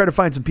 man. I try to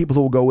find some people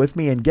who will go with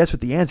me, and guess what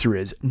the answer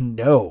is?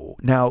 No.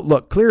 Now,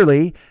 look,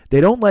 clearly,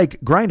 they don't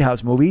like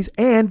Grindhouse movies,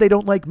 and they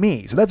don't like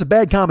me. So that's a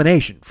bad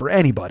combination for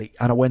anybody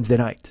on a Wednesday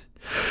night.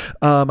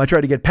 I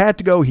tried to get Pat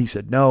to go. He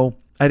said no.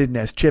 I didn't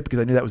ask Chip because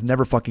I knew that was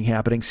never fucking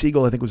happening.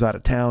 Siegel, I think, was out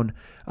of town.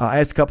 I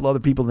asked a couple other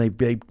people, and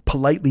they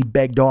politely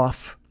begged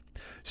off.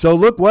 So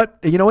look,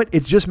 you know what?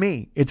 It's just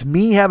me. It's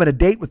me having a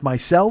date with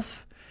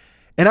myself.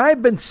 And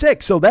I've been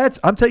sick. So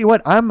I'm telling you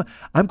what, I'm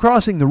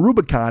crossing the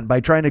Rubicon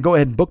by trying to go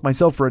ahead and book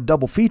myself for a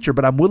double feature,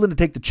 but I'm willing to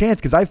take the chance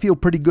because I feel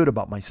pretty good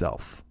about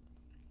myself.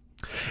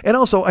 And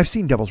also, I've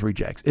seen Devil's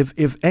Rejects.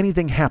 If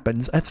anything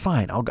happens, that's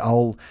fine.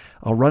 I'll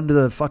run to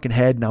the fucking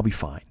head and I'll be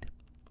fine.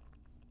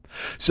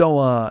 So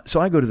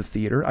I go to the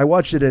theater. I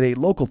watched it at a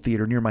local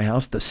theater near my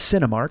house, the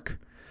Cinemark,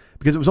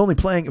 because it was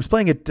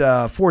playing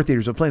at 4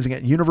 theaters. It was playing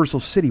at Universal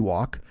City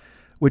Walk,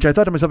 which I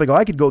thought to myself,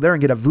 I could go there and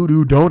get a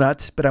voodoo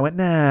donut, but I went,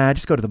 nah,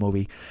 just go to the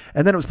movie.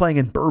 And then it was playing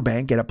in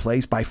Burbank at a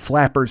place by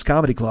Flappers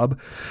Comedy Club.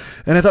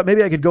 And I thought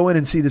maybe I could go in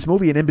and see this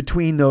movie. And in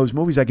between those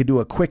movies, I could do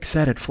a quick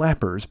set at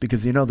Flappers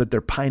because you know that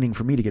they're pining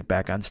for me to get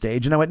back on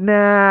stage. And I went,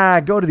 nah,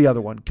 go to the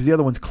other one because the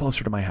other one's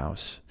closer to my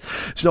house.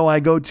 So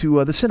I go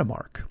to the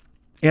Cinemark.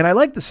 And I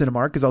like the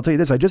Cinemark because I'll tell you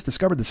this, I just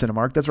discovered the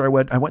Cinemark. That's where I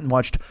went and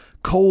watched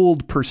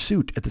Cold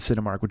Pursuit at the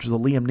Cinemark, which was a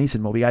Liam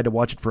Neeson movie. I had to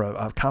watch it for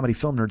a Comedy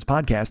Film Nerds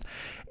podcast.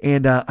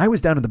 And I was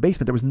down in the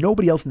basement. There was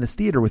nobody else in this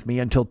theater with me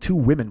until 2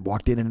 women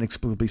walked in and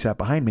inexplicably sat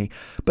behind me.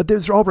 But they're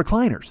all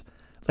recliners.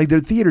 Like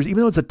their theaters,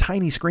 even though it's a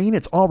tiny screen,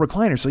 it's all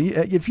recliners. So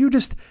if you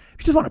just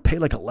want to pay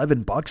like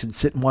 $11 and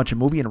sit and watch a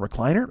movie in a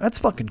recliner, that's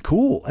fucking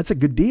cool. That's a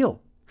good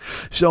deal.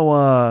 So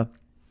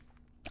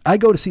I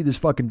go to see this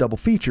fucking double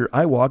feature.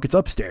 I walk, it's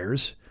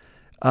upstairs.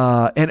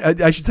 And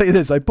I should tell you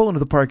this, I pull into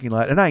the parking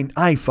lot and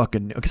I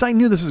fucking knew, because I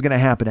knew this was going to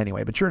happen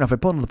anyway, but sure enough, I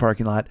pull into the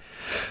parking lot.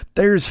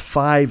 There's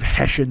 5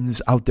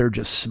 Hessians out there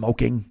just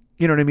smoking.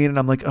 You know what I mean? And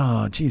I'm like,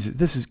 oh, Jesus,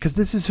 this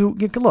is who,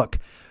 look,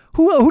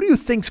 who do you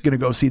think's going to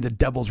go see the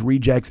Devil's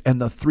Rejects and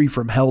the 3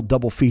 from Hell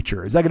double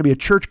feature? Is that going to be a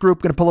church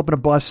group going to pull up in a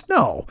bus?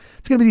 No,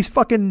 it's going to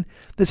be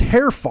this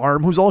hair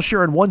farm who's all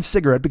sharing 1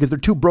 cigarette because they're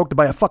too broke to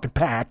buy a fucking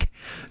pack.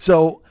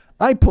 So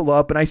I pull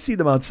up and I see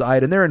them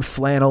outside and they're in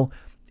flannel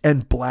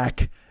and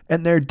black.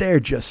 And they're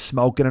just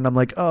smoking, and I'm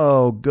like,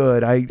 oh,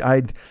 good.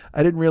 I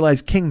didn't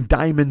realize King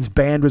Diamond's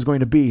band was going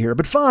to be here,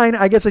 but fine.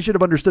 I guess I should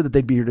have understood that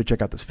they'd be here to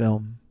check out this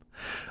film.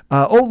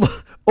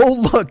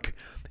 Look,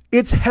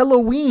 it's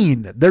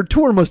Halloween. Their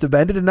tour must have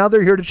ended, and now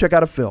they're here to check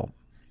out a film.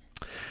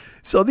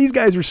 So these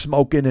guys are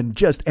smoking, and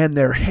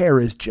their hair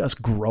is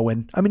just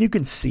growing. I mean, you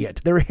can see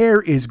it. Their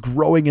hair is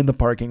growing in the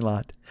parking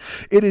lot.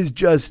 It is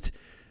just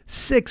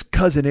 6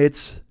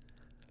 cousin-its.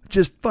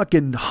 Just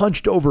fucking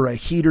hunched over a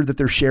heater that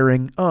they're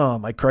sharing. Oh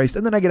my Christ.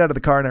 And then I get out of the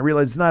car and I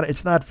realize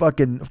it's not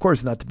fucking, of course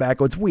it's not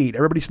tobacco. It's weed.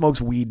 Everybody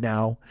smokes weed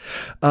now.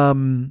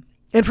 And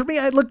for me,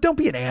 look, don't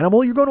be an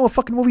animal. You're going to a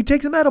fucking movie.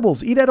 Take some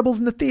edibles, eat edibles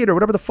in the theater,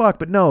 whatever the fuck.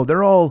 But no,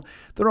 they're all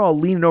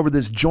leaning over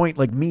this joint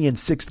like me in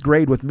 6th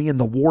grade with me and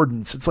the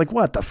wardens. It's like,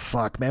 what the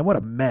fuck, man? What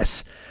a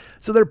mess.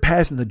 So they're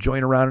passing the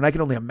joint around and I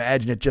can only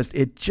imagine it just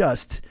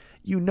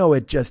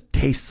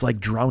tastes like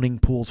Drowning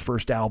Pool's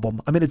first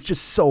album. I mean, it's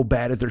just so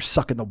bad as they're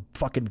sucking the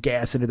fucking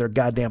gas into their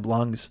goddamn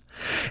lungs.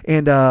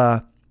 And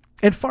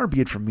far be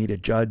it from me to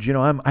judge. You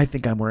know, I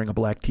think I'm wearing a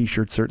black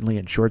t-shirt, certainly,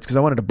 and shorts because I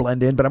wanted to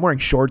blend in, but I'm wearing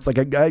shorts. Like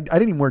I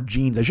didn't even wear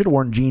jeans. I should have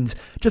worn jeans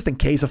just in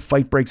case a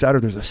fight breaks out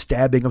or there's a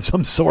stabbing of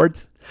some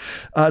sort.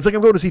 It's like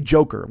I'm going to see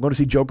Joker. I'm going to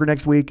see Joker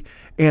next week.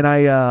 And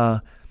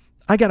I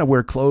got to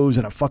wear clothes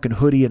and a fucking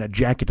hoodie and a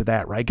jacket to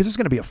that, right? Because there's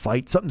going to be a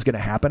fight. Something's going to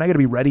happen. I got to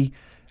be ready.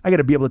 I got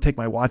to be able to take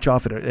my watch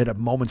off at a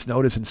moment's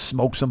notice and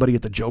smoke somebody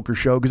at the Joker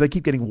show because I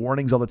keep getting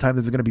warnings all the time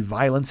that there's going to be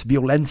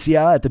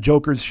violencia at the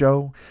Joker's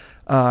show,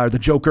 or the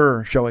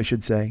Joker show, I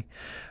should say.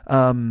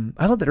 I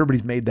love that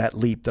everybody's made that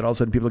leap that all of a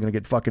sudden people are going to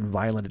get fucking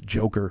violent at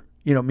Joker.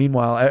 You know,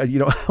 meanwhile,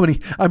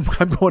 I'm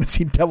going to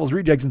see Devil's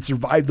Rejects and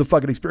survive the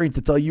fucking experience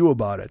to tell you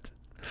about it.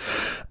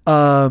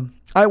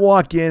 I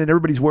walk in and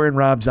everybody's wearing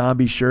Rob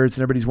Zombie shirts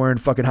and everybody's wearing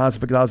fucking House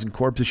of a Thousand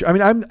Corpses shirts. I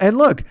mean, and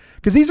look,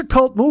 because these are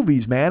cult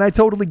movies, man. I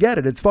totally get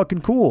it. It's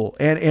fucking cool.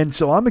 And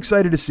so I'm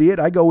excited to see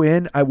it. I go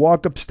in, I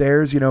walk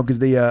upstairs, because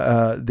they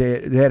had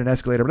an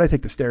escalator, but I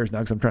take the stairs now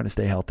because I'm trying to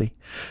stay healthy.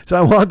 So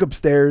I walk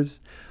upstairs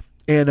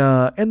and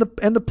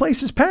the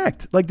place is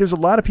packed. Like there's a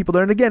lot of people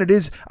there. And again,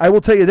 I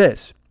will tell you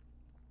this.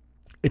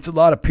 It's a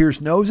lot of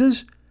pierced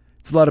noses.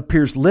 It's a lot of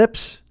pierced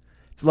lips.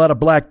 It's a lot of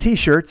black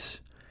t-shirts.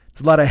 It's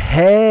a lot of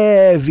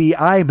heavy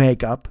eye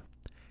makeup,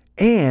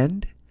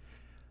 and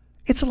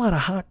it's a lot of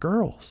hot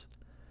girls.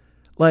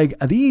 Like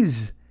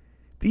these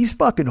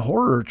fucking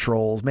horror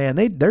trolls, man,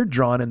 they're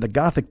drawn in the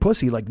gothic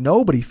pussy like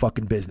nobody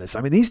fucking business.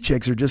 I mean, these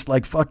chicks are just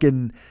like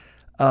fucking,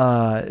 they all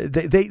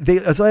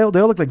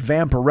look like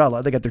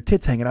Vampirella. They got their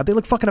tits hanging out. They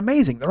look fucking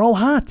amazing. They're all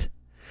hot.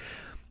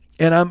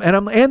 And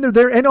they're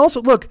there. And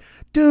also look,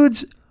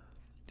 dudes,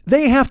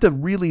 they have to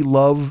really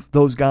love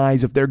those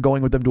guys if they're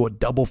going with them to a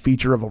double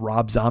feature of a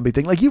Rob Zombie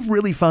thing. Like, you've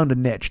really found a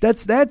niche.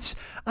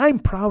 I'm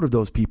proud of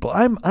those people.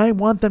 I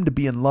want them to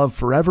be in love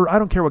forever. I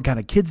don't care what kind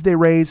of kids they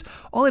raise.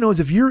 All I know is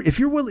if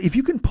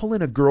you can pull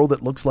in a girl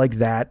that looks like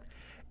that,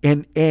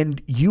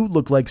 and you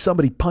look like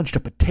somebody punched a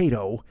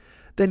potato,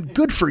 then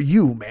good for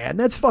you, man.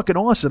 That's fucking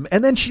awesome.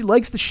 And then she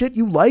likes the shit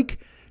you like.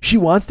 She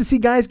wants to see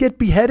guys get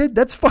beheaded.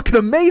 That's fucking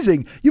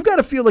amazing. You've got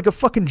to feel like a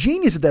fucking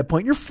genius at that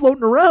point. You're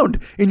floating around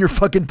in your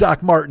fucking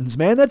Doc Martens,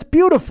 man. That's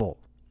beautiful.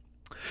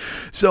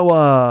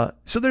 So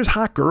there's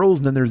hot girls,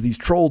 and then there's these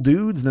troll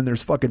dudes, and then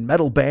there's fucking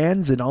metal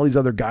bands, and all these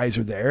other guys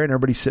are there, and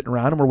everybody's sitting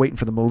around, and we're waiting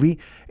for the movie.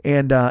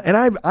 And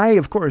I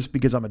of course,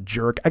 because I'm a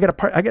jerk, I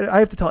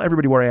have to tell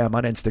everybody where I am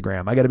on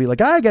Instagram. I got to be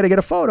like, I got to get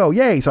a photo.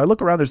 Yay. So I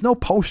look around. There's no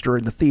poster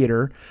in the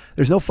theater.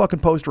 There's no fucking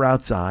poster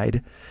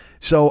outside.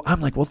 So I'm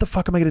like, what the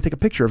fuck am I going to take a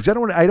picture of? Because I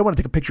don't want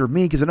to take a picture of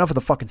me, because enough of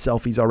the fucking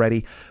selfies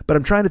already. But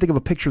I'm trying to think of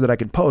a picture that I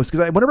can post.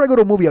 Because whenever I go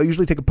to a movie, I'll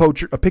usually take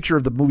a picture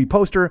of the movie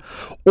poster,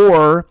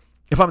 or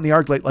if I'm in the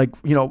ArcLight,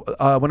 when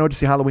I went to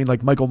see Halloween,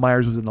 like Michael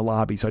Myers was in the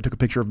lobby, so I took a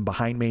picture of him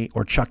behind me,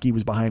 or Chucky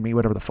was behind me,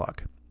 whatever the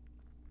fuck.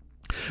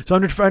 So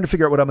I'm just trying to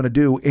figure out what I'm going to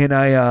do, and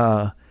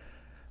I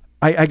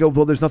go,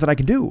 well, there's nothing I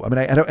can do. I mean,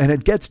 and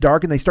it gets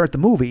dark, and they start the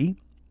movie,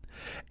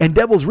 and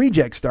Devil's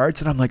Reject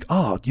starts, and I'm like,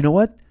 oh, you know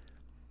what?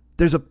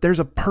 There's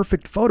a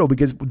perfect photo,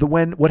 because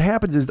what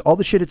happens is all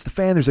the shit hits the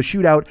fan, there's a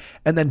shootout,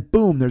 and then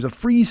boom, there's a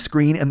freeze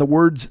screen, and the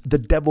words "The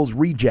Devil's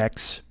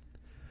Rejects"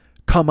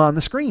 come on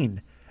the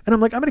screen. And I'm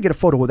like, I'm going to get a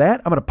photo of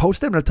that. I'm going to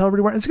post it. I'm going to tell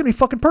everybody, it's going to be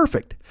fucking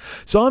perfect.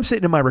 So I'm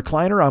sitting in my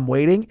recliner. I'm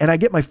waiting, and I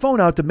get my phone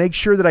out to make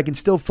sure that I can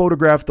still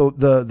photograph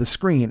the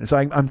screen. So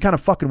I'm kind of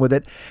fucking with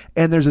it.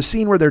 And there's a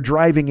scene where they're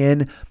driving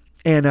in,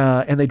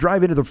 and they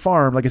drive into the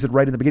farm, like I said,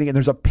 right in the beginning, and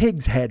there's a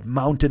pig's head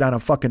mounted on a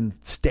fucking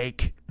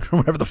stake or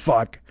whatever the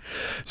fuck.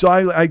 So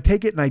I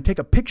take it and I take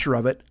a picture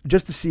of it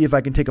just to see if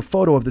I can take a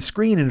photo of the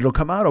screen and it'll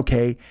come out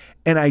okay.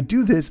 And I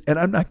do this, and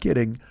I'm not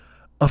kidding.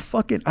 A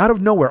fucking out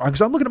of nowhere, because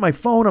I'm looking at my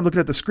phone, I'm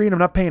looking at the screen, I'm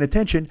not paying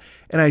attention,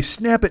 and I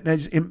snap it,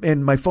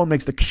 and my phone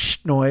makes the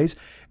noise,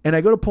 and I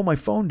go to pull my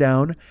phone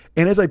down,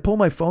 and as I pull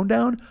my phone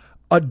down,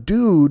 a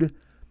dude,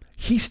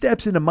 he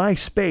steps into my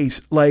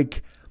space,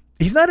 like,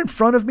 he's not in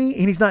front of me,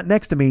 and he's not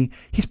next to me,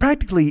 he's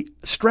practically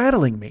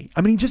straddling me.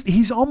 I mean,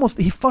 he's on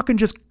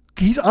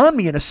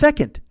me in a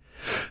second.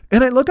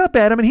 And I look up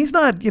at him, and he's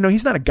not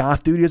a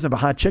goth dude, he doesn't have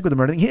a hot chick with him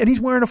or anything, and he's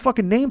wearing a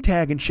fucking name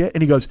tag and shit,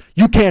 and he goes,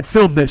 "You can't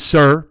film this,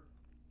 sir."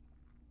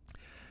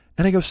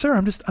 And I go, "Sir,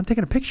 I'm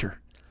taking a picture." And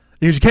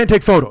he goes, "You can't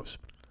take photos."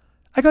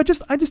 I go,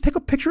 I just take a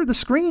picture of the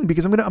screen,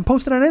 because I'm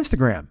posting it on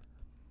Instagram.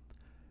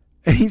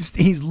 And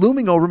he's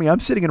looming over me.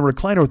 I'm sitting in a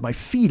recliner with my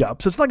feet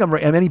up, so it's not like I'm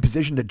in any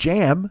position to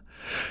jam.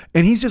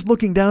 And he's just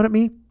looking down at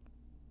me.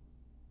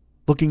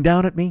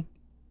 And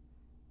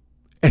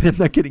I'm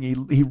not kidding.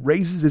 He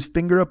raises his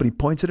finger up and he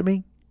points it at me.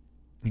 And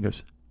he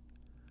goes,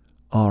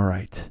 "All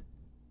right,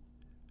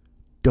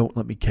 don't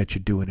let me catch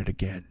you doing it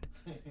again."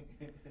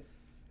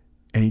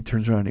 And he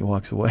turns around and he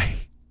walks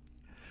away.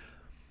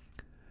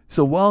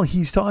 So while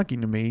he's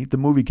talking to me, the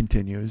movie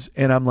continues.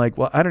 And I'm like,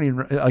 well, I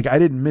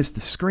didn't miss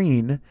the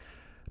screen.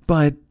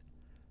 But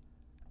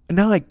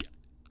now I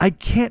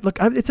can't, look,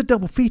 it's a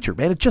double feature,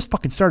 man. It just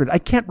fucking started. I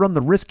can't run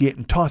the risk of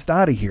getting tossed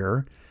out of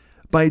here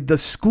by the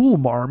school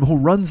marm who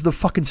runs the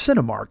fucking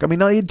Cinemark. I mean,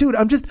 dude,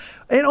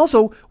 and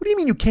also, what do you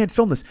mean you can't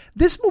film this?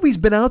 This movie's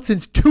been out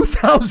since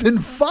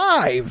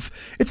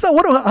 2005. It's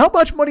not, how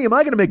much money am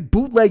I going to make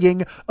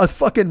bootlegging a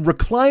fucking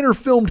recliner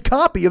filmed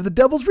copy of The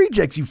Devil's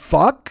Rejects, you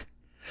fuck?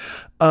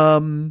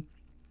 So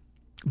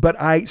then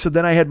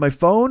I had my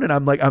phone, and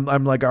I'm like,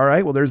 all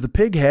right, well, there's the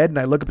pig head, and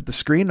I look up at the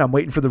screen, and I'm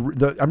waiting for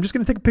I'm just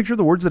going to take a picture of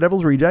the words The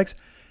Devil's Rejects.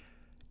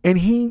 And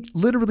he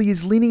literally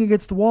is leaning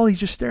against the wall.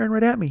 He's just staring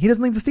right at me. He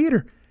doesn't leave the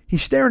theater.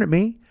 He's staring at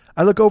me.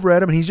 I look over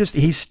at him, and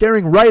he's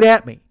staring right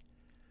at me.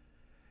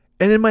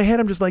 And in my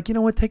head, I'm just like, you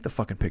know what? Take the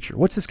fucking picture.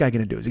 What's this guy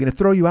going to do? Is he going to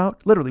throw you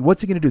out? Literally,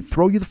 what's he going to do?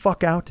 Throw you the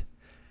fuck out?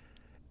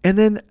 And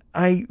then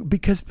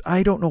because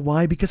I don't know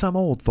why, because I'm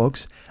old,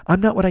 folks. I'm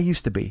not what I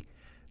used to be.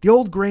 The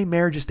old gray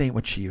mare just ain't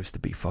what she used to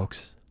be,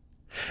 folks.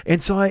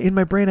 And so in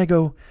my brain, I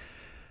go,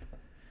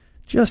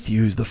 just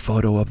use the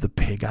photo of the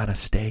pig on a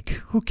stake.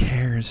 Who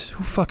cares?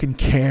 Who fucking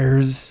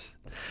cares?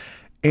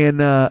 And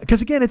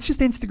because again, it's just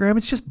Instagram.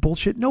 It's just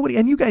bullshit. Nobody,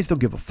 and you guys don't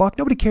give a fuck.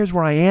 Nobody cares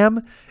where I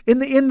am. In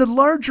the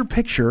larger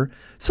picture,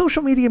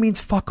 social media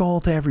means fuck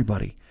all to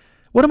everybody.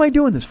 What am I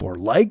doing this for?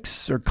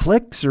 Likes or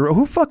clicks or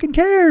who fucking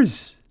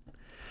cares?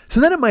 So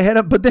then in my head,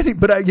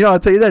 I'll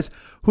tell you this: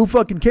 who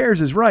fucking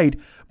cares is right.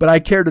 But I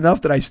cared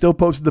enough that I still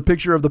posted the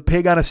picture of the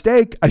pig on a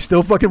stake. I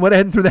still fucking went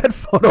ahead and threw that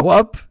photo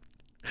up.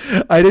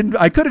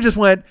 I could have just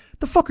went,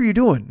 the fuck are you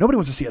doing? Nobody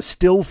wants to see a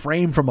still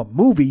frame from a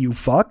movie, you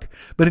fuck.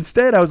 But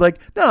instead I was like,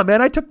 no, man,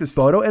 I took this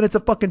photo and it's a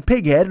fucking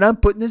pig head and I'm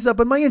putting this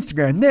up on my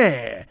Instagram.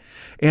 Nah.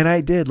 And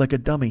I did, like a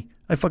dummy.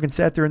 I fucking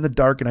sat there in the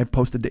dark and I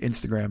posted to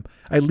Instagram.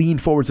 I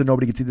leaned forward so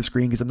nobody could see the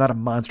screen because I'm not a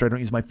monster. I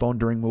don't use my phone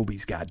during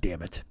movies. God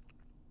damn it.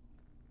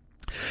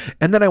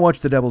 And then I watch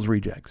The Devil's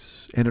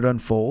Rejects, and it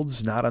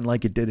unfolds not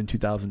unlike it did in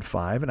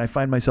 2005, and I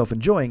find myself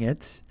enjoying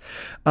it.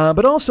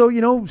 But also,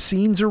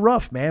 scenes are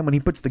rough, man. When he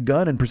puts the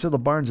gun in Priscilla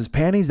Barnes'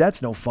 panties,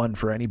 that's no fun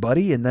for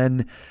anybody. And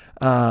then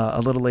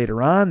a little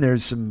later on,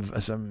 there's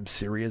some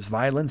serious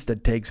violence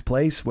that takes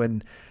place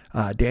when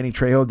Danny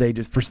Trejo, they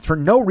just, for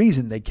no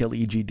reason, they kill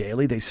E.G.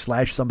 Daily. They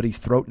slash somebody's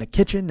throat in a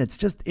kitchen. It's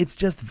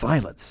just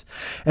violence.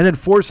 And then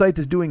Forsyth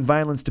is doing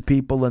violence to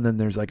people, and then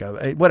there's like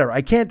whatever.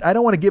 I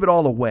don't want to give it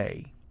all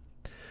away.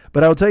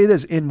 But I will tell you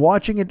this, in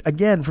watching it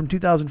again from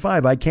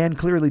 2005, I can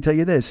clearly tell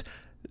you this.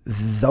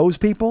 Those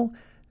people,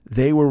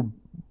 they were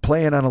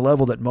playing on a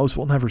level that most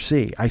will never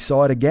see. I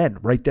saw it again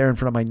right there in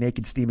front of my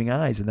naked, steaming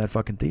eyes in that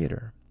fucking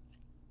theater.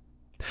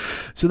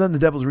 So then The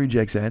Devil's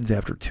Rejects ends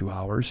after 2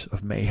 hours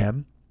of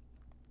mayhem.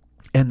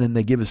 And then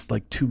they give us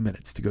like 2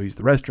 minutes to go use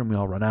the restroom. We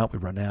all run out.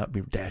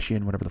 We dash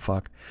in, whatever the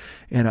fuck.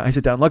 And I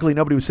sit down. Luckily,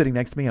 nobody was sitting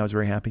next to me. I was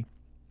very happy.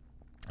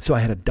 So I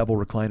had a double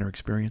recliner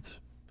experience.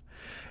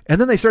 And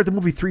then they start the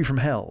movie 3 from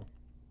Hell.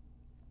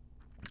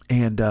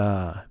 And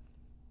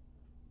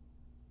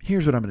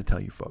here's what I'm going to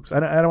tell you, folks.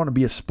 I don't want to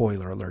be a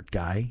spoiler alert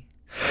guy.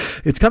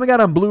 It's coming out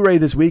on Blu-ray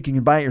this week. You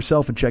can buy it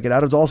yourself and check it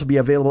out. It'll also be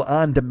available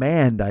on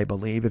demand, I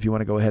believe, if you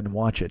want to go ahead and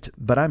watch it.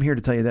 But I'm here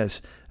to tell you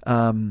this.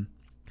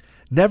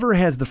 Never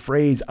has the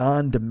phrase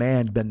on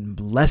demand been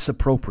less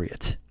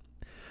appropriate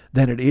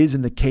than it is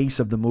in the case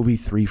of the movie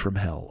 3 from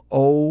Hell.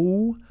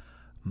 Oh,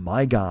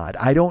 my God.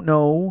 I don't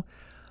know.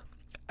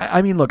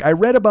 I mean, look, I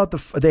read about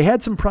they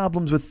had some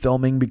problems with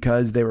filming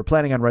because they were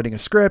planning on writing a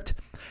script.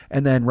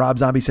 And then Rob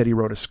Zombie said he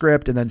wrote a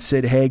script. And then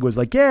Sid Haig was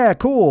like, yeah,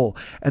 cool.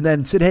 And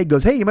then Sid Haig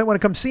goes, hey, you might want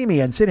to come see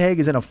me. And Sid Haig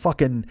is in a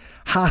fucking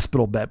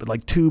hospital bed with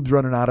like tubes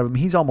running out of him.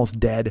 He's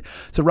almost dead.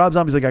 So Rob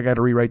Zombie's like, I got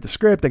to rewrite the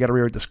script.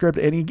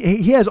 And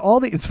he has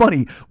all it's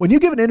funny. When you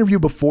give an interview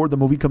before the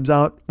movie comes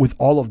out with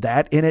all of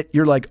that in it,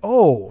 you're like,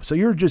 oh, so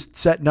you're just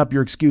setting up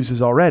your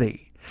excuses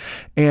already.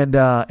 And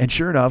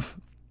sure enough,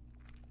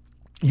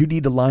 you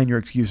need to line your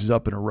excuses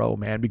up in a row,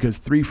 man, because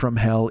 3 from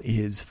Hell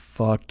is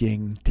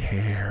fucking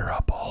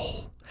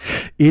terrible.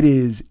 It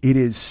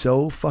is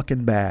so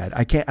fucking bad.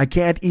 I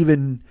can't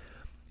even,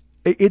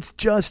 it's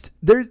just,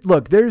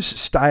 there's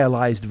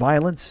stylized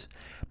violence,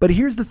 but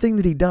here's the thing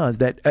that he does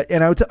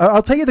and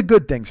I'll tell you the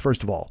good things,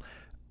 first of all.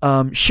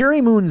 Sherry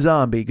Moon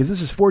Zombie, because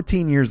this is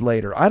 14 years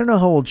later. I don't know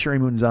how old Sherry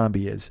Moon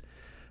Zombie is,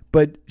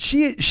 but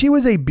she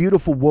was a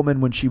beautiful woman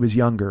when she was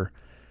younger.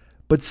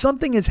 But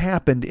something has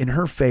happened in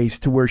her face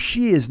to where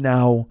she is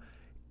now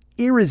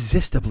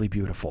irresistibly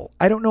beautiful.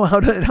 I don't know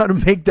how to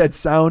make that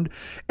sound.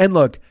 And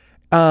look,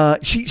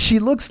 she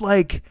looks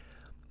like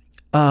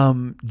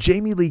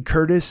Jamie Lee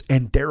Curtis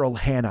and Daryl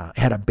Hannah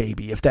had a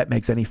baby, if that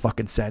makes any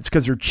fucking sense.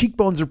 Because her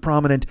cheekbones are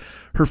prominent.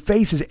 Her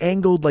face is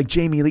angled like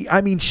Jamie Lee.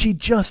 I mean, she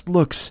just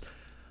looks...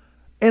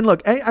 And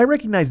look, I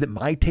recognize that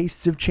my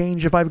tastes have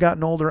changed if I've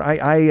gotten older.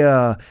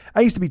 I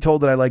used to be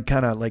told that I like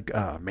kind of like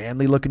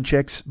manly looking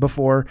chicks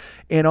before.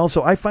 And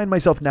also I find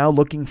myself now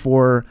looking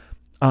for,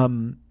 how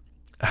do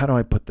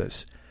I put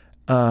this?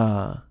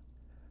 I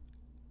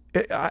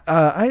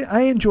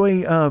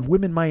enjoy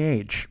women my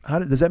age.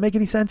 Does that make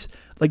any sense?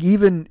 Like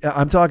even,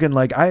 I'm talking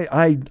like I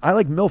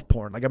like MILF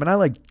porn. Like, I mean,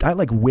 I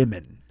like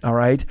women. All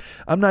right.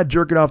 I'm not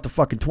jerking off the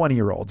fucking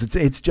 20-year-olds.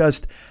 It's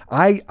just,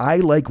 I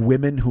like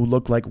women who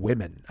look like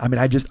women. I mean,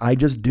 I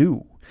just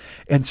do.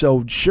 And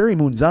so Sherry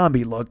Moon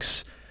Zombie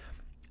looks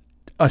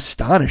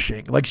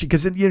astonishing. Like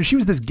because she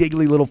was this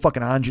giggly little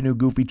fucking ingenue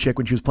goofy chick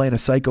when she was playing a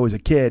psycho as a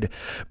kid.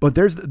 But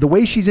there's the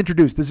way she's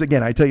introduced. This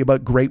again, I tell you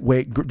about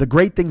the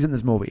great things in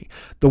this movie.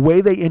 The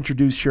way they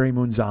introduce Sherry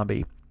Moon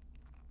Zombie.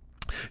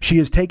 She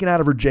is taken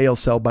out of her jail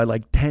cell by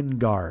like 10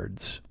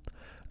 guards.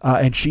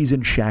 And she's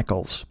in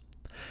shackles.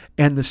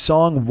 And the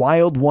song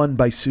Wild One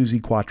by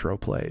Suzi Quatro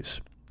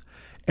plays.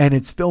 And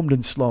it's filmed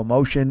in slow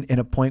motion in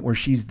a point where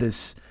she's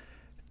this,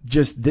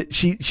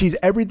 she's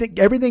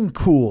everything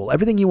cool,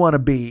 everything you want to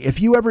be.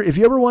 If you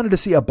ever wanted to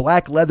see a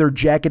black leather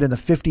jacket in the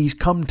 50s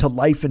come to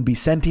life and be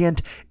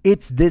sentient,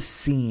 it's this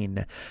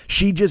scene.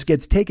 She just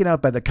gets taken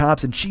out by the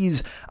cops and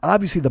she's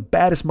obviously the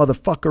baddest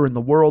motherfucker in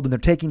the world and they're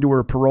taking to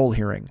her parole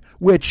hearing,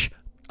 which...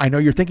 I know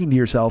you're thinking to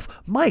yourself,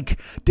 Mike,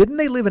 didn't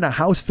they live in a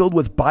house filled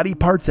with body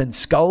parts and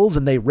skulls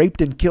and they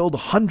raped and killed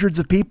hundreds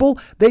of people?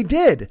 They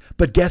did.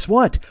 But guess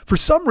what? For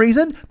some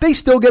reason, they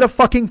still get a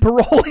fucking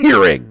parole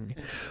hearing.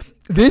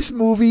 This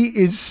movie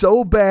is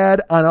so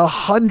bad on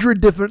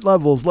 100 different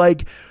levels.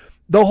 Like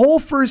the whole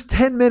first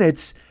 10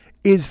 minutes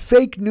is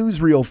fake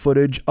newsreel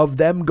footage of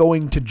them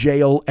going to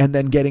jail and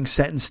then getting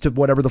sentenced to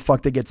whatever the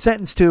fuck they get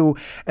sentenced to.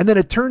 And then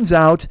it turns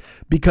out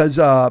because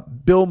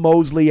Bill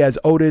Moseley as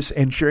Otis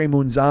and Sherry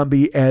Moon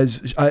Zombie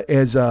as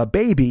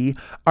Baby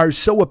are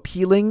so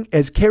appealing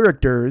as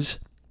characters,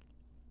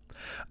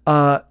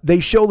 they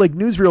show like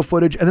newsreel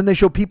footage, and then they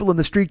show people in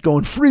the street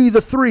going, "Free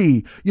the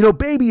three." You know,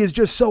 baby is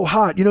just so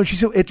hot. You know,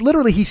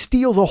 he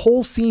steals a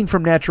whole scene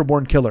from Natural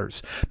Born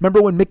Killers.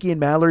 Remember when Mickey and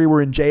Mallory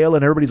were in jail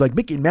and everybody's like,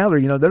 Mickey and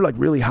Mallory, you know, they're like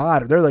really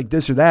hot, or they're like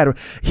this or that. Or,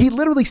 he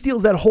literally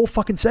steals that whole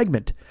fucking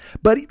segment,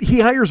 but he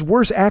hires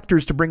worse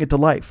actors to bring it to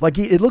life. Like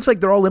it looks like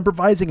they're all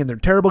improvising and they're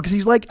terrible, because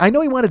he's like, I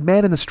know he wanted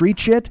man in the street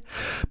shit,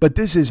 but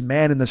this is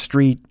man in the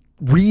street.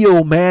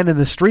 Real man in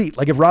the street.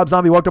 Like if Rob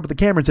Zombie walked up with the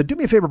camera and said, do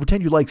me a favor,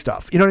 pretend you like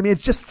stuff. You know what I mean?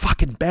 It's just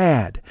fucking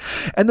bad.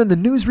 And then the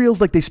newsreels,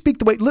 like they speak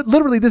the way,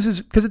 literally this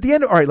is, because at the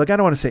end, all right, like I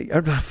don't want to say,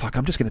 fuck,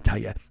 I'm just going to tell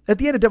you. At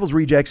the end of Devil's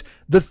Rejects,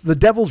 the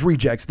Devil's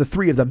Rejects, the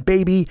three of them,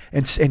 Baby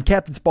and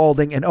Captain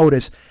Spaulding and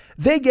Otis,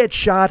 they get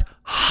shot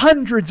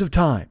hundreds of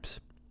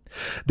times.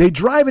 They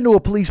drive into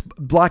a police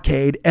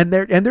blockade and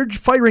they're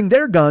firing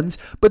their guns,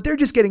 but they're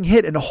just getting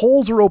hit and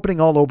holes are opening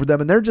all over them,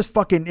 and they're just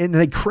fucking, and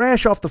they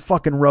crash off the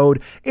fucking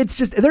road. It's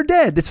just, they're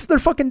dead. They're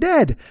fucking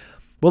dead.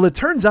 Well, it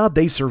turns out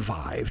they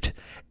survived.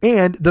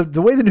 And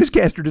the way the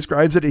newscaster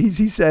describes it, he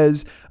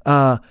says,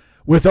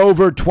 with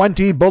over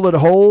 20 bullet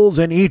holes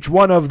in each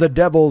one of the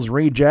Devil's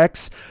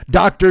Rejects,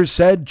 doctors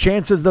said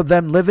chances of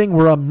them living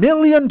were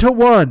 1,000,000 to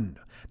 1.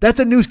 That's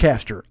a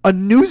newscaster. A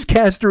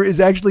newscaster is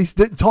actually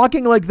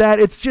talking like that.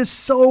 It's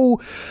just so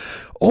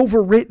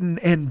overwritten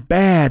and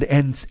bad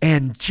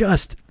and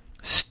just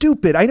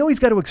stupid. I know he's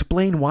got to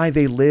explain why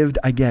they lived.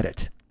 I get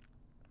it.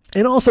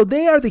 And also,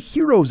 they are the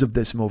heroes of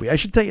this movie. I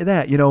should tell you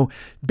that. You know,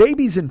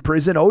 Baby's in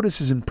prison,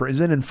 Otis is in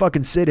prison, and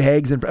fucking Sid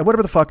Haig's and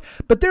whatever the fuck.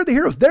 But they're the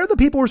heroes. They're the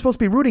people we're supposed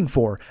to be rooting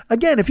for.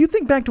 Again, if you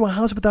think back to A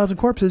House of a Thousand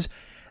Corpses,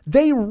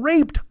 they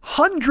raped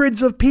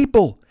hundreds of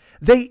people.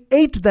 They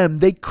ate them.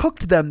 They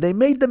cooked them. They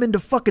made them into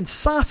fucking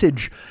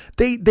sausage.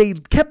 They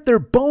kept their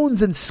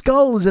bones and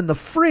skulls in the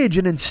fridge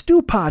and in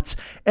stew pots.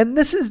 And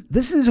this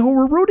is who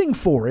we're rooting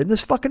for in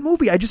this fucking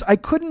movie. I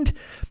couldn't.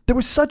 There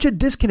was such a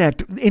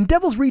disconnect. In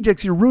Devil's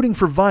Rejects, you're rooting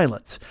for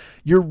violence.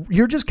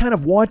 You're just kind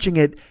of watching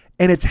it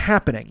and it's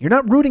happening. You're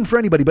not rooting for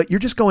anybody, but you're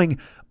just going,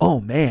 oh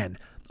man,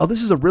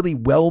 this is a really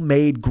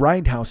well-made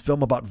grindhouse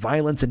film about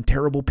violence and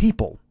terrible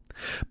people.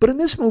 But in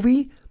this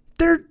movie,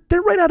 they're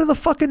right out of the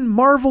fucking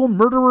Marvel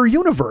murderer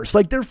universe.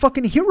 Like they're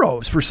fucking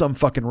heroes for some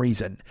fucking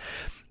reason.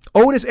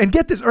 Otis, and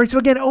get this. All right. So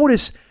again,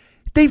 Otis,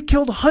 they've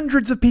killed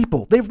hundreds of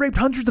people. They've raped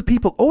hundreds of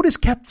people. Otis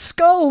kept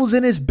skulls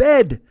in his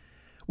bed.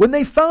 When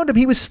they found him,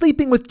 he was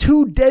sleeping with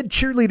 2 dead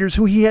cheerleaders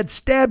who he had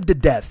stabbed to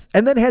death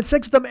and then had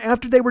sex with them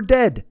after they were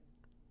dead.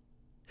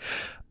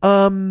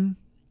 Otis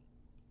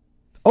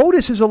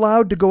is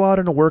allowed to go out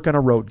and work on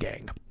a road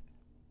gang.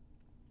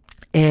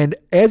 And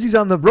as he's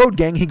on the road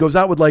gang, he goes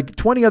out with like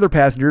 20 other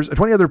passengers,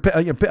 20 other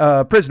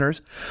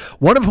prisoners,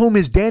 one of whom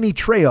is Danny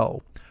Trejo,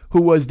 who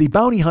was the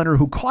bounty hunter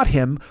who caught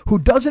him, who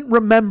doesn't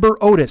remember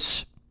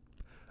Otis.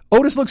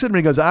 Otis looks at him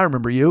and he goes, I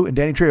remember you. And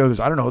Danny Trejo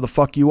goes, I don't know who the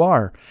fuck you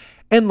are.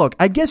 And look,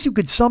 I guess you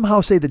could somehow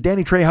say that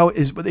Danny Trejo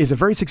is a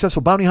very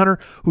successful bounty hunter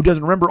who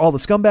doesn't remember all the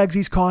scumbags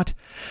he's caught.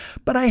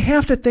 But I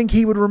have to think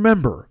he would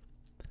remember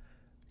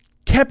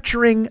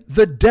capturing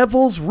the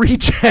Devil's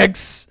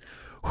Rejects,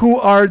 who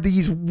are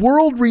these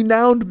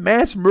world-renowned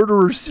mass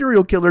murderer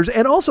serial killers.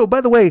 And also,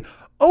 by the way,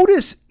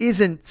 Otis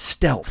isn't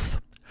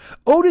stealth.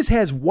 Otis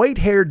has white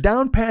hair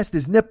down past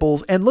his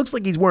nipples and looks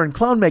like he's wearing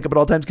clown makeup at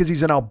all times because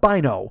he's an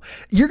albino.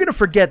 You're going to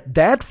forget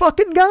that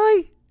fucking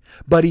guy?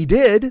 But he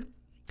did.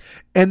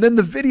 And then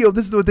the video,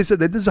 this is what they said,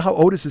 that this is how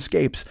Otis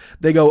escapes.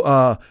 They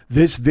go,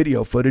 this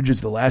video footage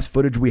is the last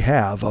footage we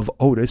have of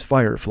Otis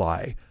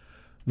Firefly.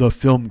 The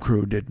film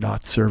crew did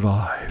not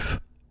survive.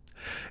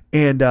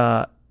 And,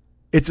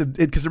 it's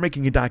because they're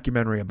making a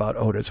documentary about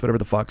Otis, whatever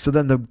the fuck. So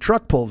then the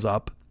truck pulls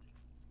up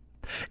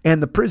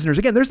and the prisoners,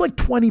 again, there's like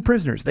 20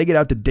 prisoners. They get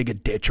out to dig a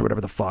ditch or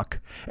whatever the fuck.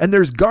 And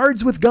there's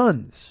guards with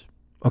guns.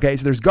 Okay.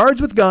 So there's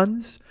guards with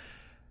guns,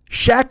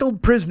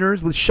 shackled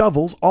prisoners with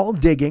shovels, all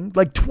digging,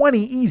 like 20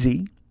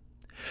 easy.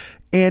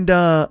 And,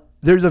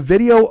 there's a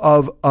video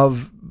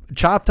of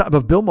Chop Top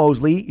of Bill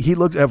Moseley. He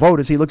looks at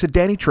Otis. He looks at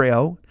Danny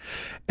Trejo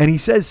and he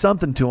says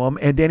something to him.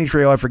 And Danny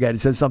Trejo, I forget, he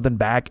says something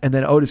back. And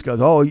then Otis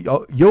goes, oh,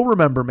 you'll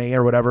remember me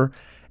or whatever.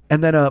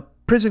 And then a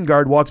prison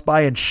guard walks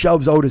by and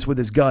shoves Otis with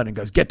his gun and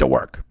goes, get to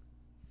work.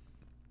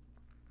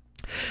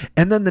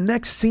 And then the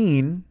next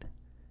scene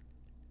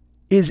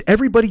is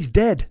everybody's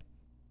dead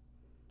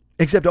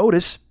except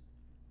Otis.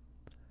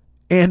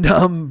 And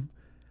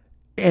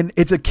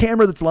it's a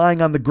camera that's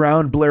lying on the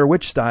ground, Blair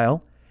Witch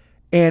style.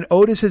 And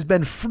Otis has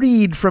been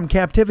freed from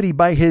captivity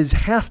by his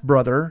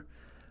half-brother,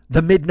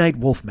 the Midnight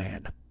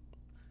Wolfman.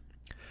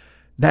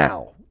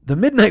 Now, the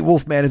Midnight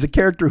Wolfman is a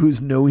character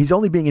who's new. He's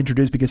only being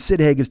introduced because Sid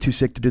Haig is too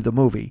sick to do the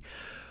movie.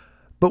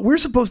 But we're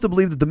supposed to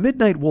believe that the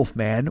Midnight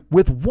Wolfman,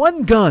 with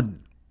one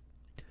gun,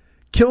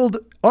 killed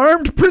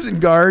armed prison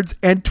guards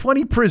and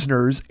 20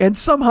 prisoners and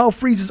somehow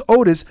freezes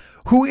Otis,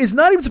 who is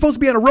not even supposed to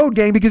be on a road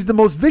gang because he's the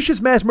most vicious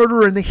mass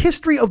murderer in the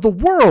history of the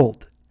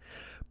world.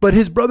 But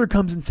his brother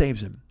comes and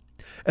saves him.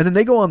 And then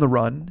they go on the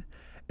run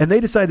and they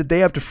decide that they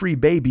have to free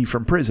Baby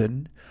from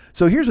prison.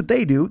 So here's what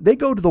they do. They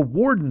go to the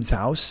warden's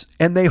house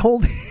and they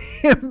hold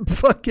him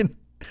fucking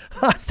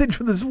hostage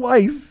with his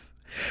wife.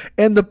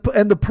 And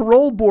the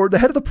parole board, the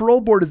head of the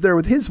parole board is there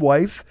with his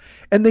wife,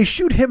 and they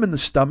shoot him in the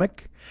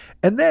stomach.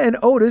 And then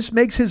Otis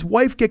makes his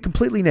wife get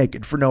completely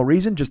naked for no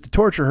reason, just to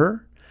torture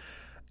her.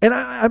 And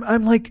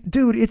I'm like,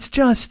 dude, it's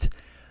just,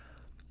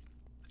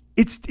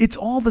 it's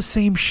all the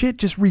same shit,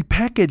 just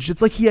repackaged.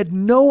 It's like he had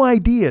no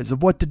ideas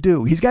of what to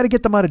do. He's got to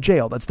get them out of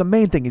jail. That's the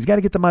main thing. He's got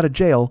to get them out of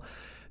jail.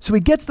 So he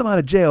gets them out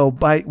of jail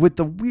with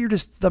the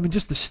weirdest,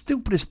 just the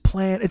stupidest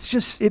plan.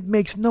 It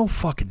makes no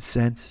fucking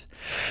sense.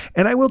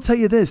 And I will tell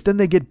you this, then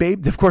they get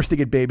Baby, of course they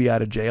get Baby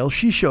out of jail.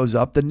 She shows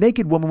up, the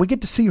naked woman, we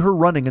get to see her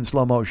running in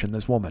slow motion,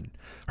 this woman.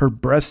 Her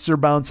breasts are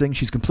bouncing.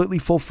 She's completely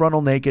full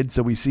frontal naked.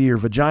 So we see her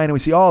vagina, we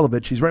see all of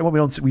it. She's right.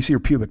 Well, we see her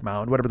pubic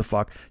mound, whatever the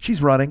fuck.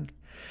 She's running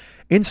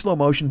in slow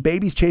motion.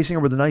 Baby's chasing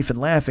her with a knife and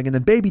laughing. And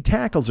then Baby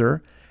tackles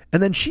her.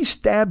 And then she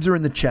stabs her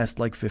in the chest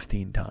like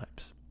 15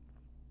 times.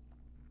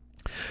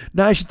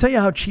 Now, I should tell you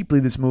how cheaply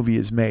this movie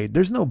is made.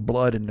 There's no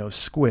blood and no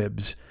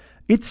squibs.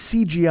 It's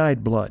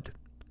CGI'd blood.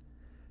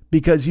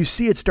 Because you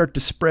see it start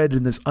to spread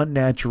in this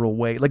unnatural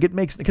way. Like it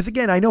makes, because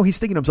again, I know he's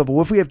thinking to himself,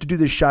 well, if we have to do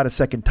this shot a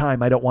second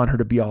time, I don't want her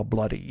to be all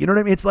bloody. You know what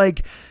I mean? It's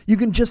like, you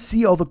can just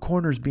see all the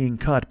corners being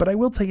cut. But I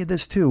will tell you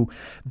this too.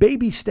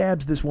 Baby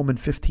stabs this woman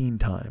 15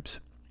 times.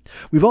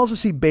 We've also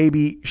seen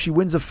Baby, she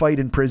wins a fight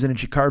in prison and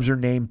she carves her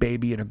name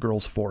Baby in a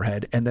girl's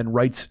forehead and then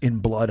writes in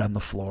blood on the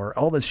floor,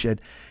 all this shit.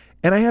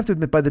 And I have to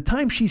admit, by the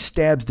time she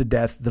stabs to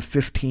death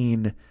the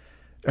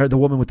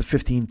woman with the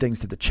 15 things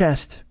to the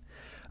chest,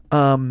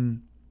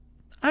 I'm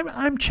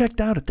checked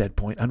out at that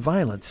point on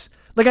violence.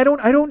 Like I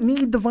don't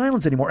need the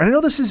violence anymore. And I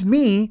know this is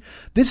me.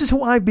 This is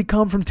who I've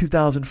become from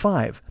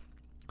 2005.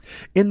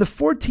 In the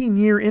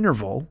 14-year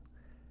interval,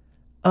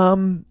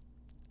 the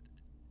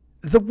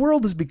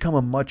world has become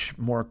a much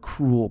more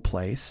cruel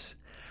place.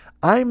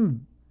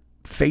 I'm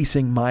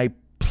facing my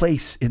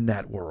place in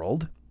that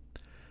world,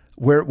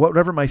 where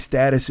whatever my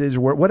status is,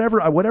 or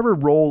whatever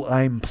role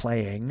I'm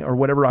playing, or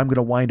whatever I'm going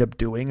to wind up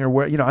doing, or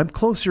where, I'm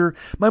closer.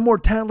 My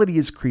mortality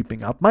is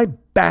creeping up. My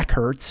back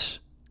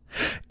hurts,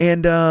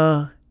 and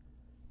I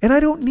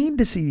don't need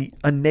to see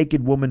a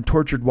naked woman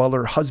tortured while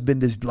her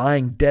husband is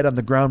lying dead on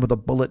the ground with a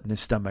bullet in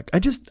his stomach. I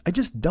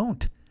just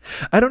don't.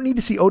 I don't need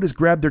to see Otis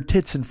grab their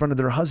tits in front of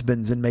their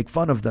husbands and make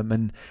fun of them,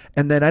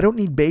 and then I don't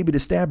need Baby to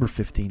stab her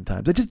 15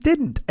 times. I just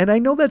didn't, and I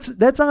know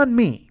that's on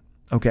me.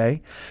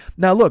 Okay.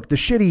 Now look, the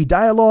shitty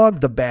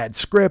dialogue, the bad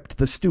script,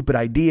 the stupid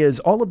ideas,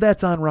 all of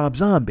that's on Rob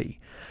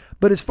Zombie.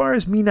 But as far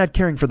as me not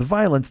caring for the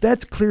violence,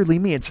 that's clearly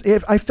me.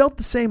 I felt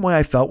the same way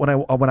I felt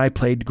when I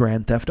played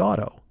Grand Theft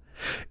Auto.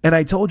 And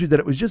I told you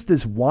that it was just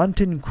this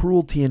wanton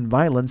cruelty and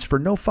violence for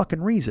no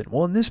fucking reason.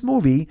 Well, in this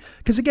movie,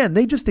 because again,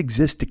 they just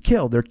exist to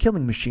kill. They're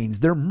killing machines.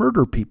 They're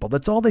murder people.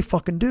 That's all they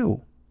fucking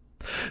do.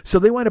 So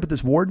they wind up at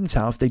this warden's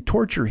house. They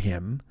torture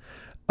him.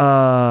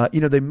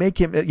 They make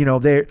him, all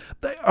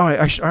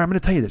right, I'm going to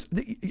tell you this.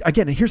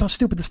 Again, here's how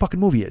stupid this fucking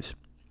movie is.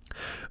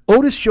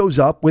 Otis shows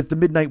up with the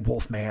Midnight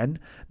Wolfman.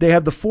 They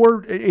have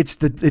it's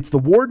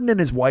the warden and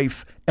his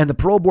wife and the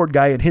parole board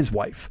guy and his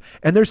wife.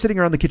 And they're sitting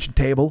around the kitchen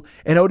table.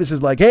 And Otis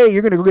is like, hey,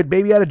 you're going to go get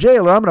Baby out of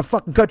jail or I'm going to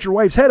fucking cut your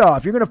wife's head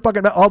off. You're going to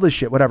fucking all this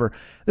shit, whatever.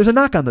 There's a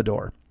knock on the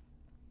door.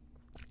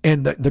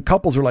 And the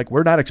couples are like,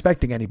 we're not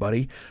expecting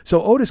anybody.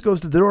 So Otis goes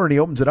to the door and he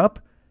opens it up.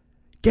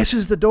 Guess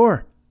who's the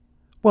door?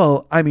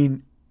 Well, I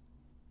mean,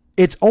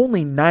 it's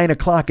only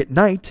 9:00 at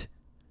night,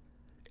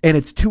 and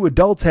it's two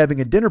adults having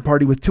a dinner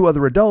party with two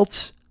other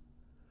adults.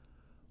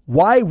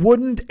 Why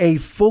wouldn't a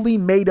fully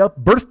made up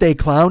birthday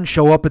clown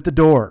show up at the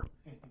door?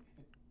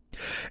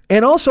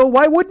 And also,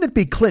 why wouldn't it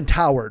be Clint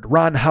Howard,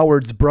 Ron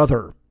Howard's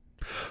brother,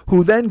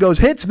 who then goes,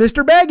 hits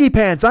Mr. Baggy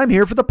Pants, I'm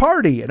here for the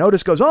party. And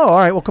Otis goes, oh, all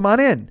right, well, come on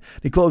in.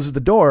 He closes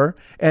the door,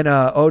 and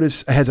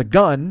Otis has a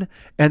gun,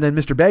 and then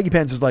Mr. Baggy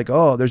Pants is like,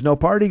 oh, there's no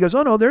party? He goes,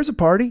 oh, no, there's a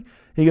party.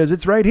 He goes,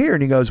 it's right here.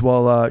 And he goes,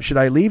 well, should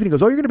I leave? And he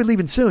goes, oh, you're going to be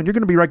leaving soon. You're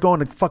going to be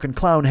going to fucking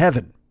clown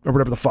heaven or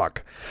whatever the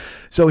fuck.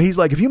 So he's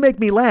like, if you make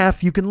me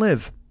laugh, you can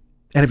live.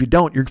 And if you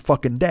don't, you're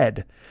fucking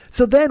dead.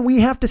 So then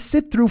we have to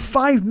sit through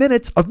 5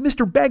 minutes of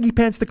Mr. Baggy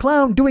Pants the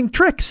clown doing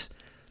tricks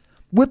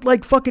with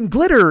like fucking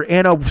glitter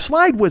and a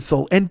slide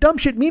whistle and dumb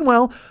shit.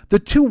 Meanwhile, the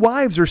two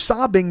wives are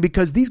sobbing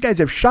because these guys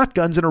have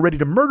shotguns and are ready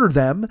to murder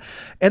them.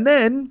 And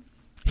then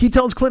he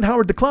tells Clint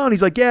Howard the clown,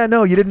 he's like, yeah,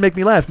 no, you didn't make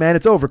me laugh, man.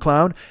 It's over,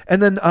 clown.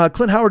 And then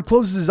Clint Howard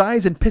closes his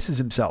eyes and pisses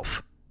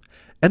himself.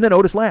 And then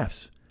Otis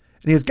laughs.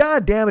 And he goes,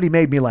 God damn it, he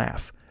made me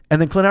laugh.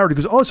 And then Clint Howard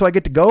goes, oh, so I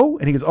get to go?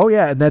 And he goes, oh,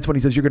 yeah. And that's when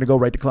he says, you're going to go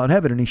right to clown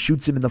heaven. And he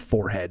shoots him in the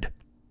forehead.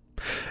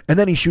 And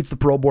then he shoots the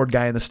parole board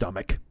guy in the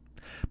stomach.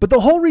 But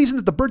the whole reason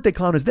that the birthday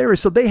clown is there is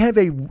so they have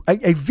a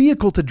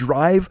vehicle to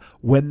drive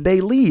when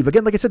they leave.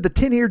 Again, like I said, the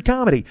tin-eared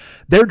comedy.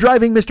 They're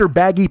driving Mr.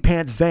 Baggy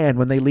Pants' van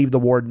when they leave the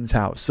warden's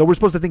house. So we're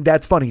supposed to think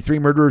that's funny. 3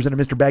 murderers in a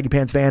Mr. Baggy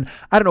Pants van.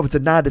 I don't know if it's a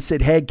nod to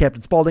Sid Haig,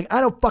 Captain Spaulding.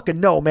 I don't fucking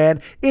know,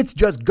 man. It's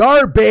just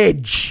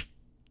garbage.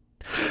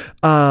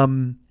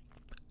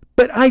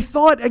 But I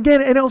thought,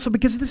 again, and also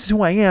because this is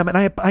who I am, and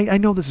I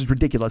know this is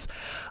ridiculous,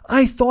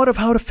 I thought of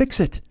how to fix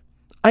it.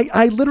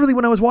 I literally,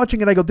 when I was watching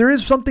it, I go, there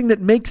is something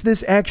that makes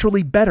this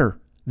actually better,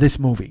 this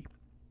movie.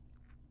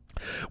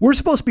 We're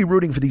supposed to be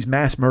rooting for these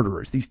mass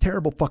murderers, these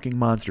terrible fucking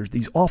monsters,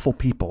 these awful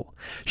people.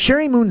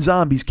 Sherry Moon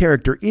Zombie's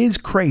character is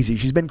crazy.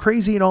 She's been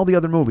crazy in all the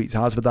other movies,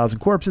 House of a Thousand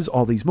Corpses,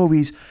 all these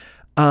movies.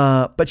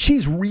 But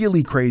she's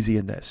really crazy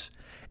in this.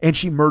 And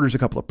she murders a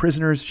couple of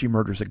prisoners. She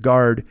murders a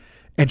guard.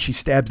 And she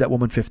stabs that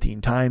woman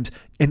 15 times.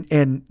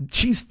 And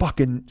she's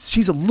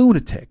a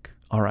lunatic.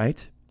 All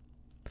right.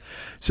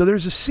 So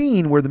there's a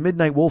scene where the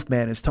Midnight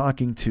Wolfman is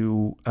talking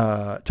to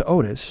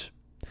Otis.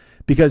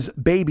 Because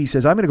Baby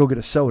says, I'm going to go get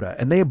a soda.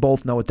 And they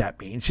both know what that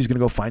means. She's going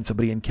to go find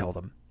somebody and kill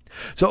them.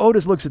 So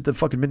Otis looks at the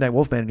fucking Midnight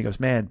Wolfman and he goes,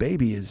 man,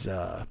 Baby's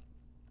kind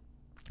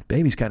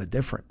of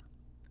different.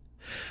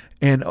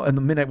 And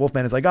the Midnight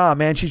Wolfman is like,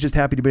 man, she's just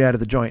happy to be out of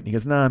the joint. And he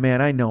goes, nah,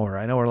 man, I know her.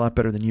 I know her a lot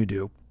better than you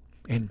do.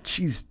 And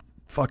she's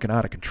fucking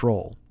out of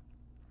control.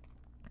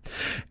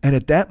 And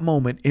at that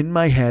moment in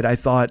my head, I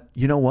thought,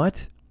 you know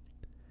what?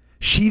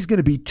 She's going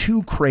to be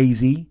too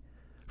crazy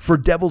for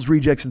Devil's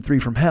Rejects and 3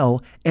 from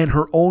Hell, and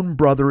her own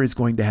brother is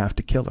going to have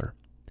to kill her.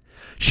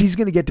 She's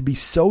going to get to be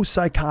so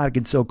psychotic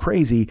and so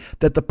crazy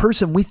that the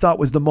person we thought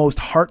was the most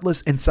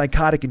heartless and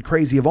psychotic and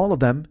crazy of all of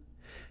them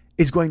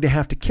is going to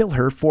have to kill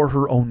her for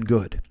her own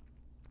good.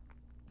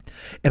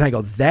 And I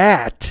go,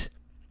 that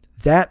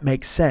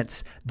makes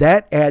sense.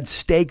 That adds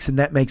stakes and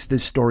that makes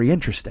this story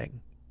interesting.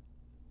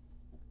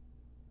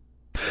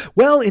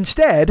 Well,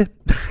 instead,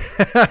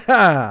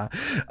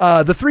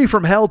 the 3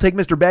 from Hell take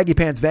Mr. Baggy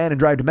Pants' van and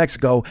drive to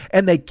Mexico,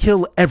 and they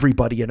kill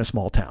everybody in a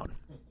small town.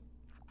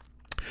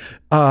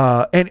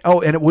 And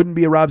it wouldn't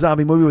be a Rob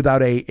Zombie movie without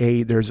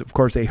there's of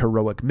course a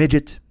heroic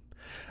midget.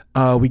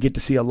 We get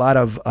to see a lot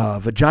of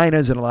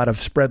vaginas and a lot of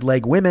spread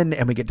leg women,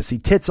 and we get to see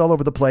tits all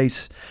over the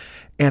place,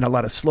 and a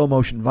lot of slow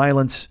motion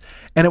violence.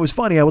 And it was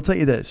funny. I will tell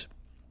you this.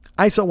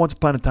 I saw Once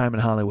Upon a Time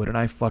in Hollywood, and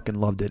I fucking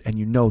loved it, and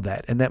you know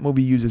that. And that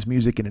movie uses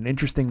music in an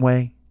interesting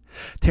way.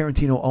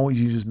 Tarantino always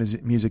uses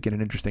music in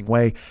an interesting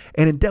way.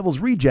 And in Devil's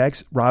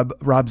Rejects,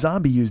 Rob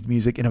Zombie used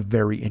music in a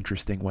very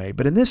interesting way.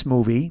 But in this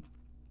movie,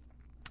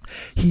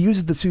 he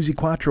uses the Suzi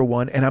Quatro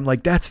one, and I'm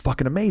like, that's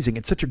fucking amazing.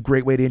 It's such a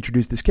great way to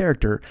introduce this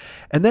character.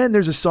 And then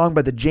there's a song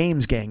by the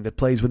James Gang that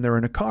plays when they're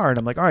in a car, and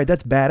I'm like, all right,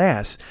 that's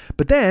badass.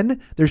 But then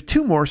there's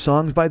 2 more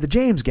songs by the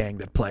James Gang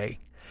that play.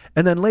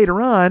 And then later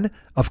on,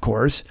 of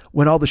course,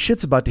 when all the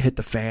shit's about to hit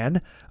the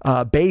fan,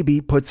 Baby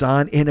puts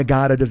on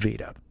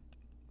In-A-Gadda-Da-Vida.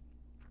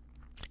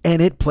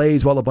 And it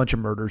plays while a bunch of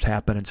murders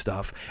happen and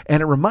stuff.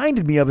 And it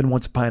reminded me of in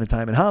Once Upon a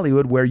Time in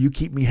Hollywood, where You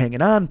Keep Me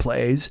Hanging On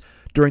plays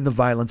during the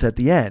violence at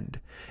the end.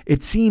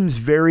 It seems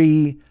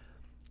very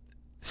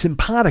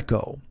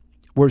simpatico,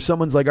 where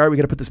someone's like, all right, we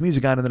got to put this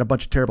music on, and then a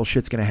bunch of terrible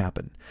shit's going to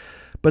happen.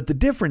 But the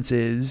difference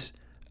is,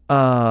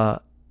 in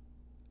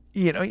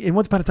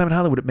Once Upon a Time in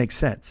Hollywood, it makes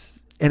sense.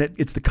 And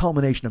it's the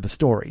culmination of a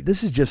story.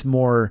 This is just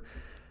more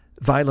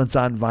violence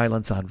on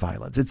violence on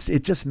violence.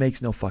 It just makes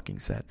no fucking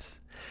sense.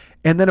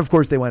 And then, of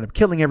course, they wind up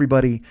killing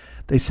everybody.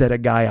 They set a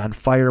guy on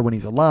fire when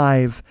he's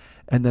alive,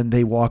 and then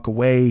they walk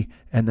away,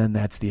 and then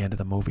that's the end of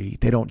the movie.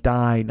 They don't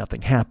die.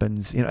 Nothing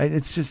happens.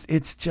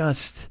 It's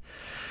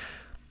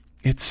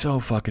so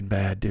fucking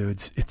bad,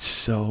 dudes. It's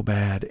so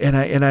bad.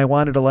 And I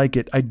wanted to like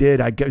it. I did.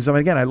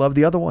 Again, I love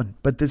the other one,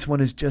 but this one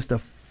is just a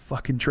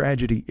fucking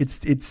tragedy.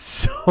 It's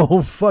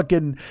so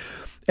fucking...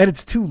 And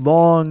it's too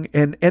long.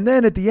 And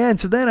then at the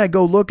end, so then I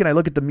go look and I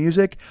look at the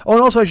music. Oh,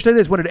 and also I should tell you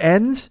this, when it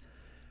ends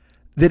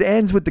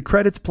with the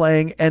credits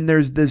playing, and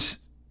there's this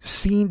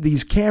scene,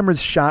 these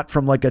cameras shot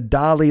from like a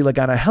dolly, like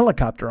on a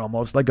helicopter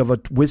almost, like of a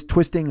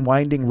twisting,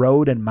 winding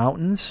road and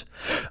mountains.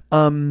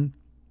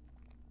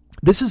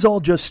 This is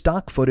all just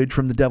stock footage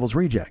from the Devil's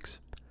Rejects.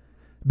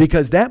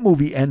 Because that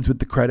movie ends with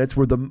the credits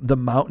where the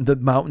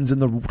mountains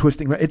and the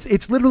twisting.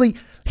 It's literally,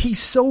 he's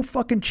so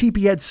fucking cheap.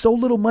 He had so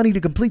little money to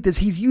complete this.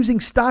 He's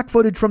using stock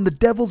footage from the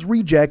Devil's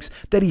Rejects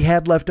that he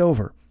had left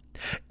over.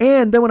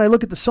 And then when I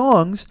look at the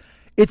songs,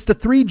 it's the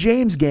 3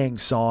 James Gang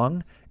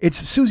song.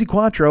 It's Suzi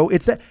Quatro.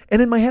 It's that. And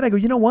in my head, I go,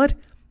 you know what?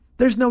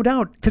 There's no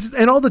doubt.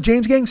 And all the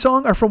James Gang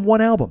song are from one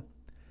album.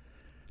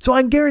 So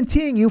I'm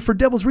guaranteeing you for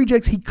Devil's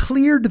Rejects, he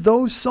cleared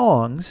those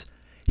songs.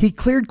 He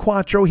cleared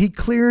Quatro. He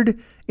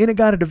cleared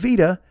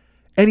In-A-Gadda-Da-Vida,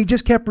 and he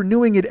just kept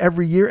renewing it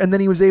every year, and then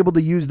he was able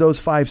to use those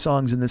 5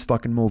 songs in this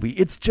fucking movie.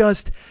 It's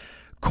just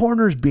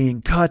corners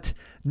being cut,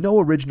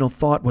 no original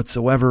thought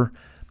whatsoever.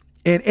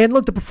 And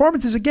look, the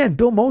performances, again,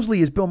 Bill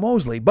Moseley is Bill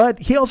Moseley, but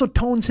he also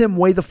tones him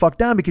way the fuck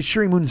down because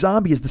Sherry Moon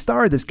Zombie is the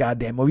star of this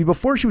goddamn movie.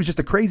 Before, she was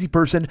just a crazy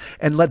person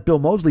and let Bill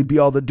Moseley do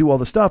all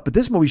the stuff, but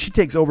this movie, she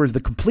takes over as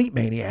the complete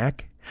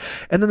maniac.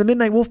 And then the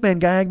Midnight Wolfman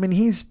guy, I mean,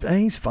 he's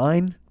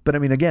fine. But I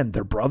mean, again,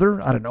 their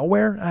brother out of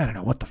nowhere. I don't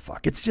know what the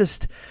fuck. It's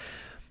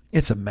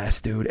a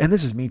mess, dude. And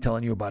this is me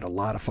telling you about a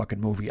lot of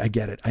fucking movie. I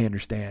get it. I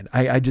understand.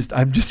 I'm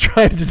just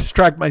trying to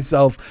distract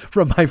myself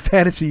from my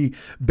fantasy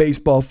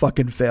baseball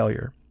fucking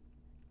failure.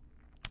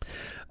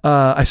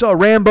 I saw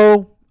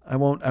Rambo. I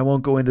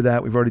won't go into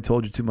that. We've already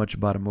told you too much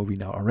about a movie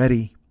now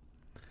already.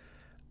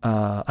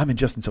 I'm in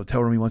Justin's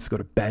hotel room. He wants to go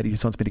to bed. He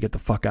just wants me to get the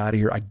fuck out of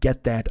here. I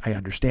get that. I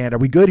understand. Are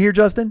we good here,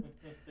 Justin?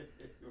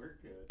 We're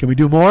good. Can we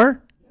do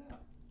more?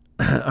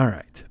 All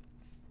right.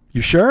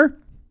 You sure?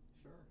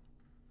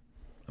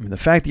 I mean, the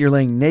fact that you're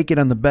laying naked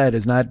on the bed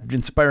is not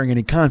inspiring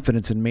any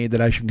confidence in me that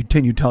I should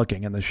continue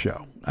talking on this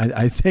show.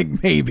 I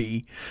think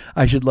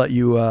I should let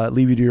you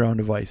leave you to your own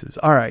devices.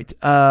 All right.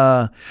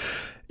 I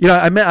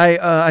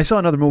saw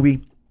another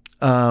movie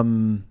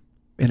in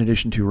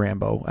addition to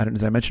Rambo.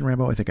 Did I mention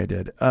Rambo? I think I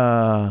did.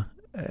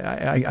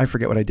 I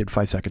forget what I did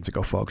 5 seconds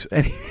ago, folks.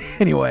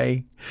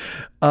 Anyway,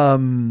 a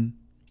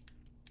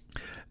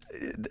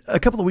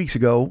couple of weeks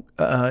ago,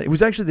 it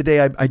was actually the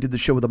day I did the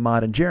show with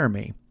Ahmad and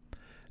Jeremy.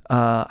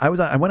 I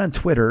went on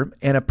Twitter,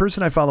 and a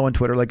person I follow on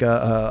Twitter, like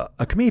a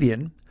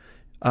comedian,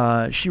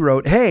 she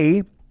wrote,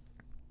 "Hey,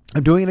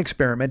 I'm doing an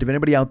experiment. If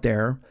anybody out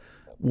there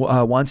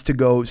wants to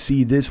go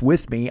see this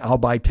with me, I'll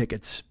buy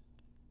tickets,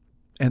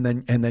 and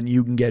then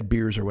you can get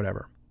beers or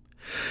whatever."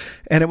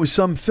 And it was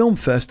some film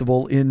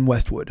festival in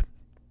Westwood,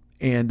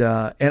 and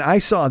I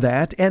saw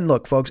that. And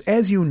look, folks,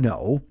 as you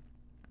know,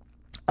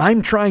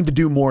 I'm trying to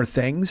do more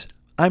things.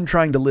 I'm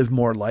trying to live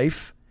more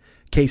life.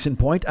 Case in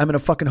point, I'm in a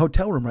fucking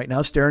hotel room right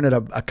now staring at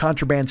a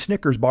contraband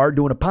Snickers bar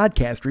doing a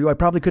podcast for you I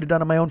probably could have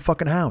done in my own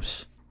fucking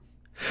house.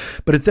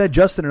 But instead,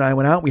 Justin and I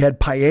went out, we had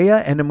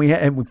paella, and then we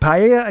had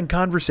paella and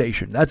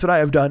conversation. That's what I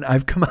have done.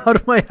 I've come out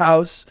of my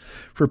house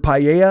for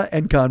paella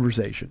and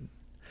conversation.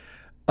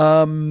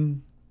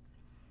 So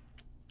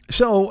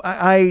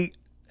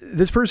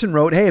this person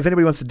wrote, "Hey, if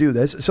anybody wants to do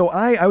this." So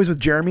I was with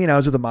Jeremy and I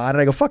was with Ahmad,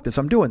 and I go, "Fuck this,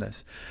 I'm doing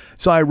this."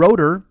 So I wrote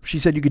her. She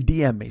said you could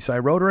DM me. So I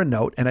wrote her a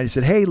note and I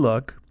said, "Hey,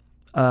 look,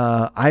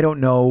 I don't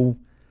know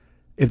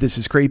if this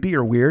is creepy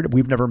or weird.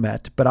 We've never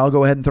met, but I'll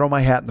go ahead and throw my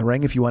hat in the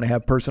ring. If you want to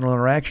have personal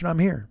interaction, I'm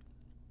here."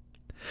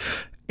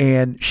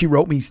 And she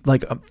wrote me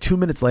like 2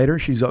 minutes later.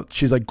 She's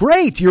like,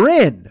 "Great, you're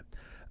in.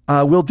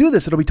 We'll do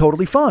this. It'll be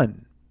totally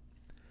fun."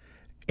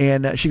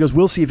 And she goes,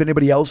 "We'll see if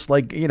anybody else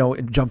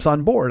jumps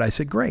on board." I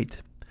said,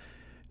 "Great."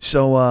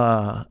 So,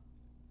 I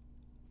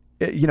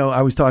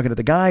was talking to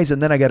the guys,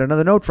 and then I got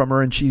another note from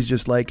her, and she's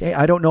just like, "Hey,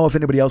 I don't know if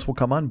anybody else will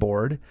come on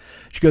board."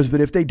 She goes,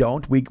 "But if they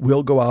don't,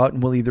 we'll go out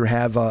and we'll either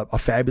have a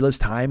fabulous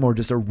time or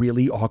just a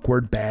really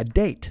awkward bad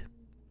date."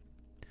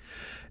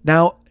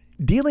 Now,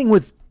 dealing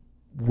with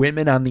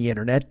women on the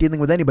internet, dealing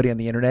with anybody on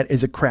the internet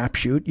is a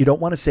crapshoot. You don't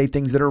want to say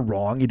things that are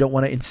wrong. You don't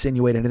want to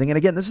insinuate anything. And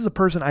again, this is a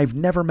person I've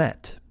never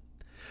met.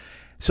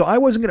 So I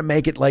wasn't going to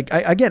make it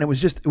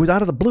it was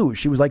out of the blue.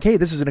 She was like, "Hey,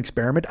 this is an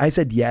experiment." I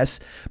said yes,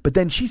 but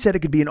then she said it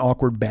could be an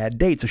awkward bad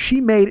date. So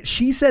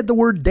she said the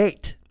word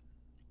date.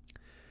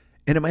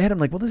 And in my head, I'm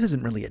like, well, this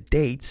isn't really a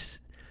date,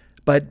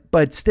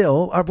 but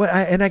still,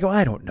 and I go,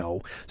 I don't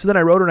know. So then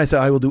I wrote her and I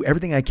said, "I will do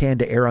everything I can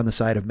to err on the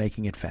side of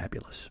making it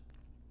fabulous."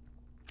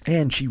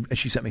 And she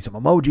sent me some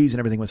emojis and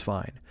everything was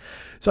fine.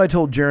 So I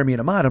told Jeremy and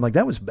Ahmad, I'm like,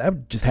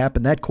 that just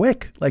happened that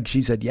quick. Like,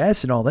 she said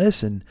yes and all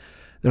this, and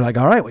they're like,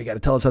 "All right, well, you got to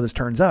tell us how this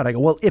turns out." I go,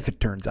 "Well, if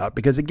it turns out,"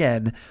 because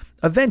again,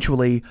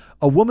 eventually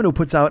a woman who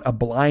puts out a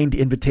blind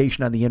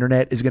invitation on the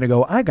internet is going to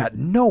go, "I got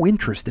no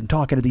interest in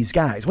talking to these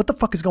guys. What the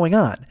fuck is going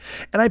on?"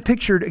 And I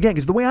pictured, again,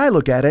 because the way I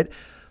look at it,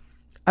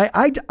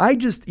 I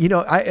just,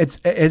 it's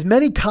as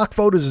many cock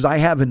photos as I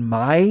have in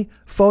my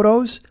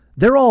photos,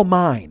 they're all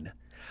mine.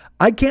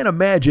 I can't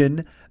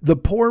imagine the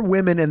poor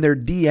women in their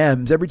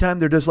DMs every time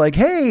they're just like,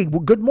 "Hey,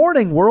 good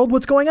morning, world.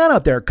 What's going on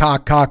out there?"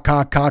 Cock,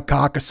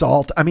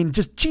 assault. I mean,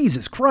 just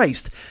Jesus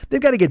Christ.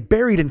 They've got to get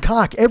buried in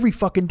cock every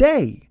fucking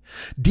day.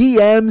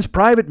 DMs,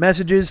 private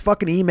messages,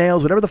 fucking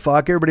emails, whatever the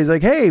fuck. Everybody's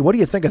like, "Hey, what do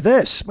you think of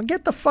this?" Well,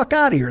 get the fuck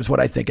out of here is what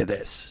I think of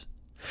this.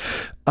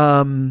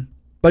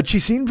 But she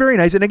seemed very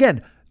nice. And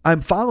again, I'm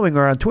following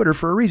her on Twitter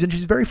for a reason.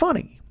 She's very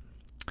funny.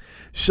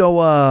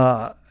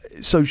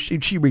 So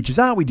she reaches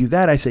out. We do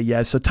that. I say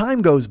yes. So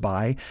time goes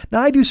by.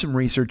 Now I do some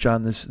research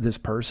on this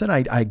person.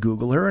 I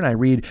Google her and I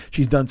read.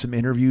 She's done some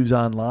interviews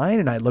online,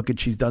 and I look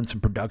at she's done some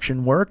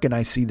production work, and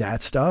I see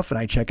that stuff, and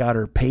I check out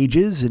her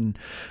pages, and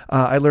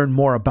I learn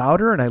more about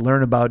her, and I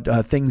learn about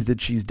things that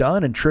she's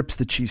done and trips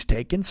that she's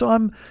taken.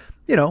 So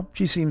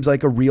she seems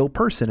like a real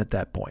person at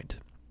that point.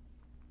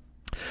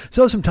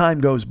 So some time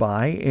goes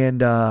by,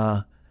 and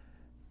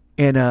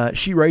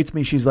she writes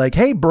me. She's like,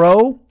 "Hey,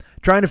 bro.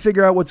 Trying to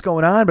figure out what's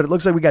going on, but it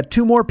looks like we got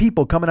 2 more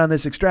people coming on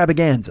this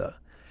extravaganza."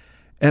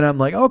 And I'm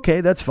like,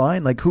 "Okay, that's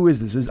fine. Like, who is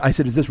this?" I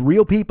said, "Is this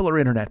real people or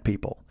internet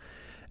people?"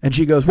 And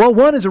she goes, "Well,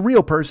 one is a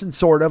real person,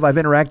 sort of. I've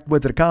interacted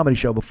with at a comedy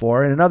show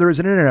before, and another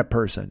is an internet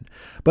person.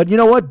 But you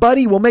know what,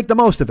 buddy? We'll make the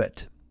most of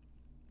it."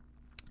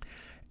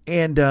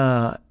 And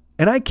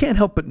I can't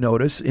help but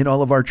notice in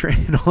all of our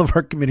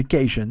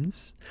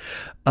communications,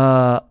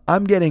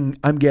 I'm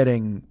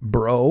getting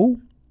bro,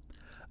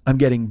 I'm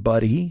getting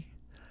buddy.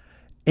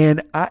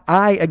 And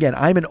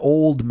I'm an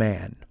old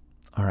man.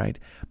 All right.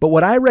 But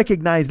what I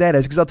recognize that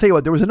as, because I'll tell you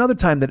what, there was another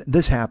time that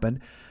this happened.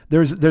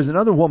 There's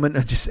another woman,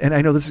 and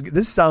I know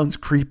this sounds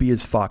creepy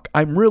as fuck.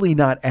 I'm really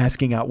not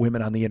asking out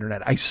women on the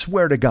internet. I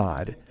swear to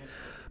God.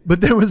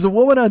 But there was a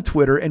woman on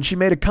Twitter, and she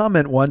made a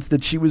comment once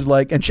that she was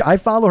like, and I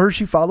follow her,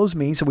 she follows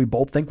me, so we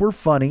both think we're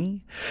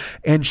funny.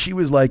 And she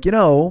was like,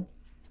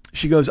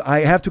 she goes,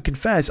 "I have to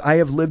confess, I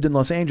have lived in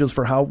Los Angeles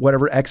for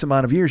whatever X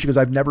amount of years." She goes,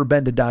 "I've never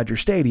been to Dodger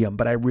Stadium,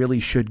 but I really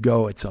should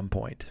go at some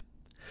point."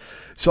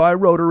 So I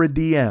wrote her a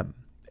DM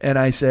and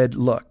I said,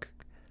 "Look,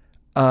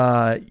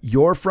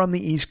 You're from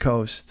the East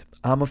Coast.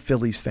 I'm a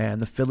Phillies fan.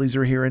 The Phillies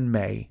are here in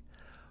May.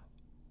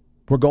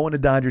 We're going to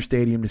Dodger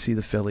Stadium to see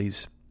the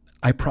Phillies.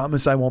 I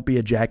promise I won't be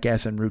a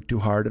jackass and root too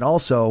hard. And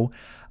also,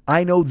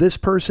 I know this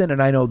person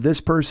and I know this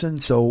person,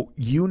 so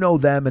you know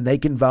them and they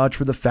can vouch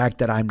for the fact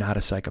that I'm not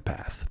a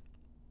psychopath.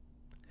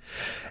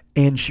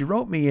 And she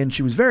wrote me and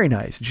she was very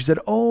nice. And she said,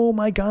 oh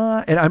my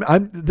God.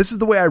 And this is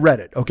the way I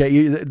read it.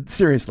 Okay.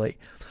 Seriously.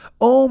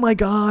 Oh my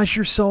gosh,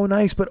 you're so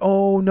nice. But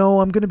oh no,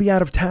 I'm going to be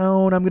out of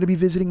town. I'm going to be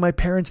visiting my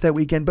parents that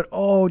weekend. But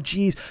oh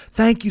geez,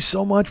 thank you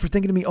so much for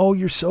thinking of me.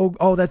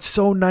 Oh, that's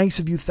so nice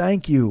of you.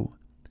 Thank you.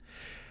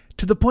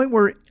 To the point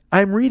where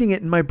I'm reading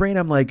it in my brain.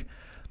 I'm like,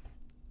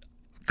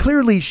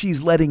 clearly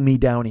she's letting me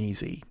down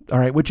easy. All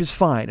right. Which is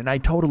fine. And I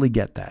totally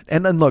get that.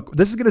 And then look,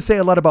 this is going to say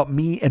a lot about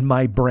me and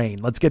my brain.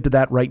 Let's get to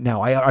that right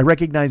now. I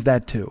recognize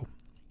that too.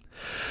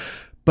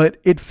 But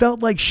it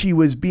felt like she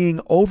was being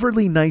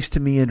overly nice to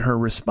me in her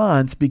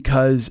response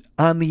because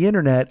on the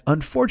internet,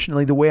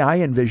 unfortunately, the way I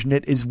envision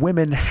it is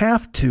women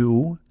have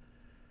to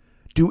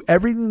do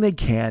everything they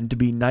can to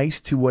be nice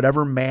to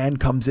whatever man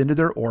comes into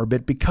their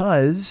orbit,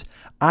 because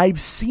I've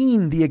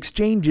seen the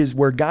exchanges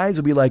where guys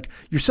will be like,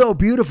 you're so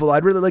beautiful,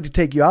 I'd really like to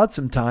take you out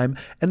sometime.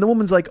 And the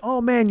woman's like, oh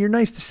man, you're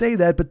nice to say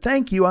that, but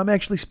thank you, I'm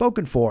actually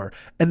spoken for.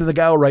 And then the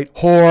guy will write,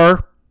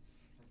 whore.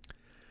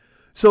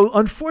 So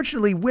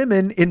unfortunately,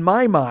 women, in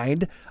my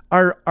mind,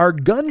 are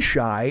gun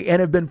shy and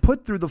have been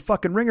put through the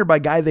fucking ringer by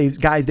guys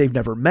they've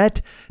never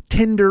met,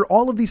 Tinder,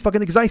 all of these fucking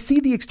things. Because I see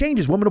the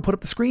exchanges, women will put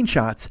up the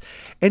screenshots.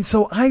 And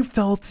so I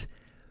felt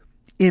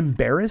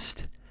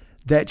embarrassed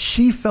that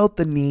she felt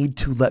the need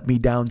to let me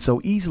down so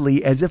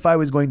easily, as if I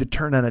was going to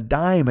turn on a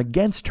dime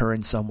against her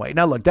in some way.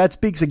 Now, look, that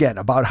speaks again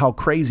about how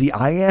crazy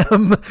I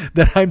am,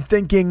 that I'm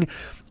thinking,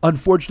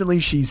 unfortunately,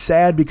 she's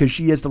sad because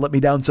she has to let me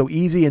down so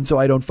easy. And so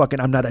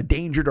I'm not a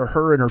danger to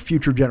her and her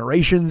future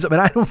generations. I mean,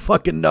 I don't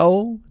fucking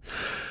know.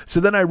 So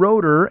then I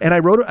wrote her and I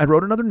wrote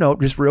another note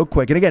just real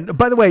quick. And again,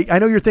 by the way, I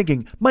know you're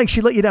thinking, Mike,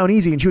 she let you down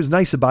easy and she was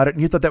nice about it.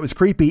 And you thought that was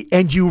creepy.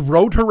 And you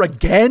wrote her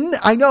again.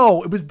 I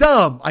know it was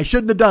dumb. I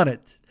shouldn't have done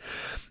it.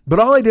 But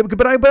all I did,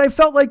 but I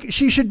felt like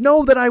she should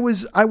know that I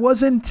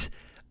wasn't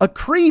a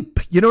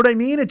creep. You know what I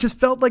mean? It just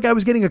felt like I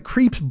was getting a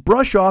creep's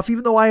brush off,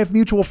 even though I have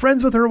mutual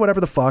friends with her,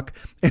 whatever the fuck.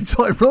 And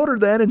so I wrote her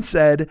then and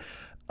said,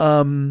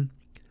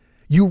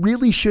 you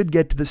really should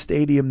get to the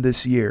stadium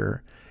this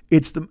year.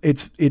 It's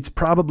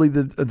probably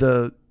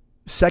the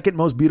second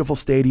most beautiful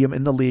stadium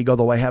in the league,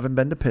 although I haven't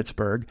been to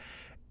Pittsburgh.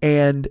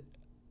 And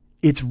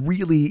it's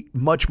really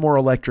much more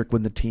electric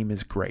when the team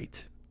is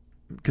great,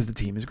 because the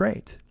team is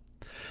great.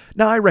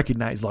 Now, I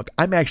recognize, look,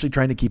 I'm actually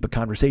trying to keep a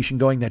conversation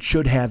going that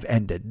should have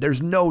ended.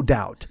 There's no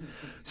doubt.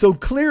 So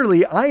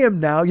clearly I am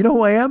now, you know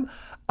who I am?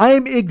 I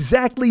am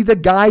exactly the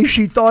guy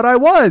she thought I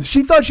was.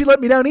 She thought she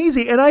let me down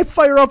easy. And I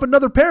fire off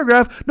another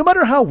paragraph, no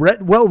matter how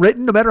well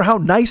written, no matter how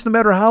nice, no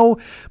matter how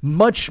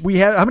much we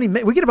have, we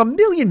could have a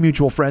million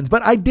mutual friends,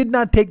 but I did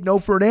not take no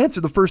for an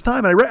answer the first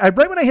time. And right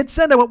when I hit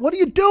send, I went, what are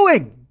you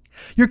doing?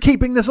 You're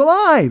keeping this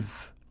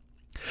alive.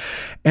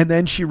 And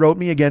then she wrote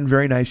me again,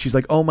 very nice. She's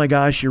like, oh my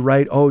gosh, you're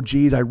right. Oh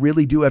geez, I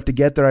really do have to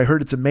get there. I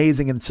heard it's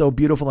amazing and it's so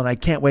beautiful and I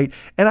can't wait.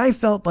 And I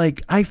felt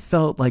like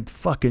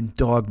fucking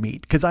dog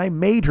meat, because I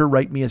made her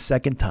write me a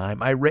second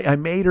time. I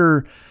made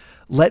her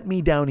let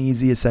me down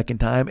easy a second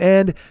time.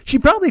 And she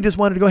probably just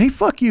wanted to go, hey,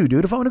 fuck you,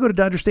 dude. If I want to go to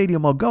Dodger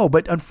Stadium, I'll go.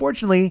 But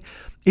unfortunately,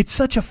 it's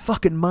such a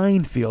fucking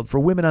minefield for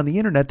women on the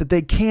internet that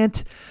they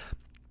can't.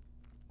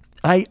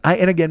 And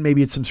again,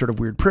 maybe it's some sort of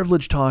weird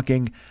privilege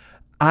talking.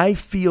 I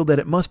feel that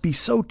it must be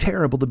so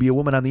terrible to be a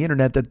woman on the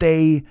internet that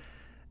they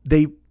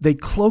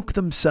cloak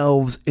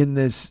themselves in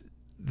this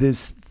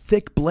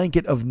thick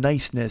blanket of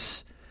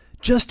niceness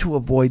just to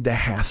avoid the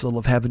hassle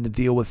of having to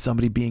deal with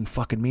somebody being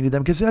fucking mean to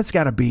them. Because that's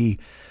got to be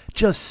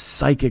just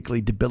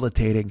psychically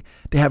debilitating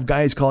to have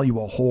guys call you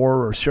a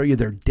whore or show you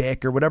their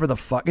dick or whatever the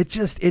fuck.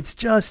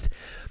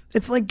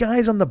 It's like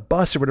guys on the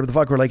bus or whatever the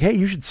fuck who are like, hey,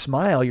 you should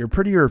smile. You're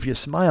prettier if you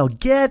smile.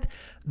 Get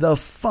the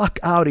fuck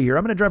out of here.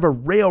 I'm going to drive a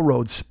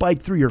railroad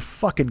spike through your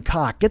fucking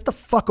cock. Get the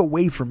fuck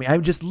away from me.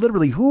 I'm just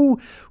literally, who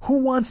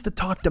wants to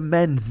talk to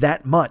men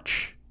that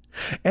much?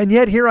 And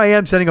yet here I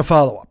am sending a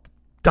follow-up.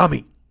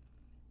 Dummy.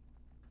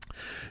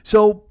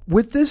 So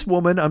with this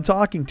woman I'm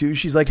talking to,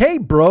 she's like, hey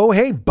bro,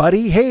 hey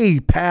buddy, hey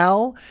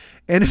pal.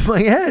 And in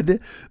my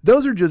head,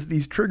 those are just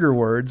these trigger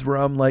words where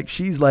I'm like,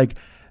 she's like,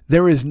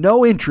 there is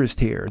no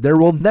interest here. There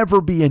will never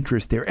be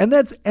interest here.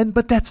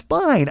 But that's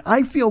fine.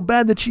 I feel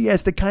bad that she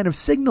has to kind of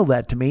signal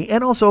that to me.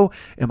 And also,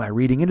 am I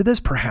reading into this?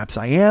 Perhaps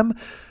I am.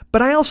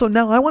 But I also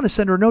now I want to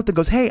send her a note that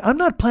goes, hey, I'm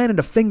not planning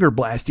to finger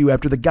blast you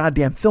after the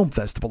goddamn film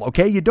festival,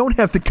 okay? You don't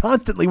have to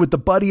constantly with the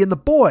buddy and the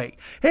boy.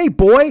 Hey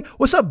boy,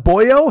 what's up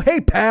boyo?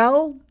 Hey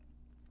pal.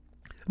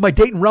 Am I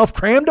dating Ralph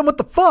Cramden? What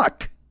the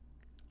fuck?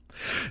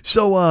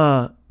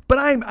 So, but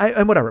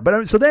I'm whatever.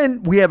 But so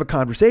then we have a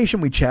conversation.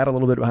 We chat a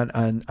little bit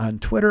on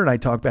Twitter, and I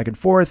talk back and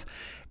forth.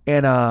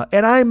 And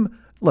I'm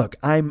look,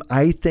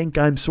 I think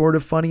I'm sort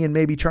of funny and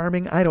maybe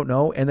charming. I don't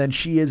know. And then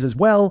she is as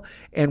well.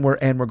 And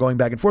we're going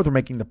back and forth. We're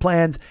making the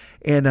plans.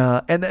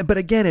 But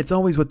again, it's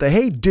always with the,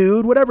 hey,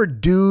 dude, whatever,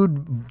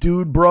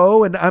 dude,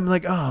 bro. And I'm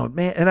like, oh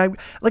man. And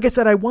like I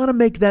said, I want to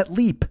make that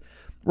leap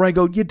where I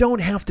go, you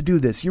don't have to do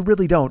this. You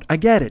really don't. I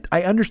get it.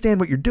 I understand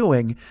what you're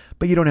doing,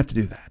 but you don't have to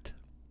do that.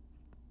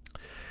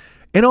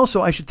 And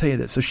also I should tell you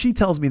this. So she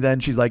tells me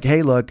then, she's like,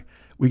 hey, look,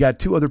 we got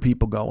 2 other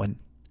people going.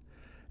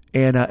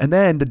 And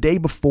then the day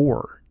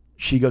before,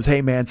 she goes,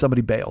 hey, man,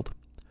 somebody bailed.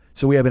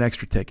 So we have an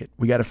extra ticket.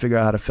 We got to figure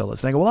out how to fill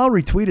this. And I go, well, I'll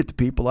retweet it to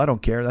people. I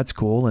don't care. That's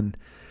cool. And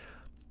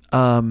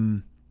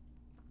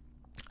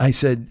I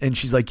said, and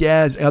she's like,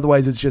 yeah,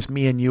 otherwise it's just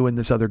me and you and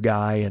this other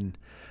guy. And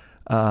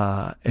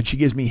she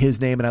gives me his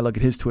name and I look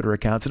at his Twitter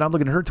accounts. And I'm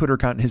looking at her Twitter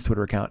account and his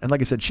Twitter account. And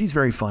like I said, she's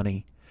very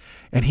funny.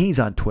 And he's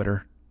on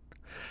Twitter.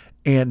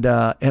 And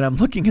I'm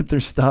looking at their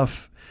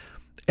stuff.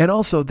 And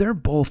also, they're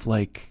both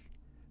like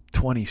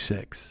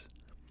 26.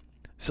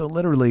 So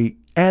literally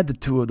add the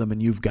 2 of them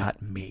and you've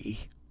got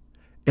me.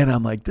 And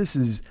I'm like,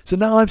 so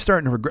now I'm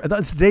starting to regret.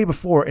 That's the day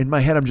before. In my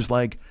head, I'm just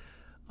like,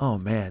 oh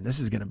man, this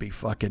is going to be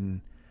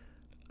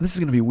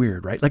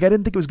weird, right? Like I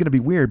didn't think it was going to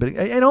be weird,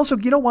 and also,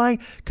 you know why?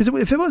 Because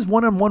if it was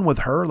one-on-one with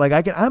her, like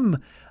I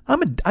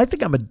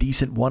think I'm a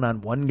decent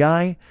one-on-one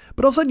guy,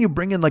 but all of a sudden you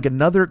bring in like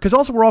another, because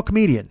also we're all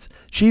comedians.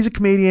 She's a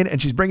comedian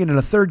and she's bringing in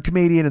a 3rd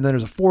comedian and then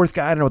there's a 4th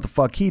guy. I don't know what the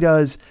fuck he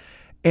does.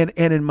 And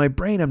in my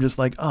brain, I'm just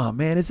like, oh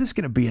man, is this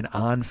going to be an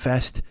on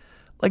fest?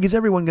 Like, is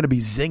everyone going to be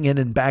zinging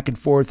and back and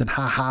forth and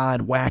ha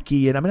and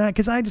wacky? And I mean,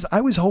 because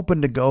I was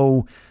hoping to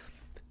go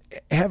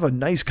have a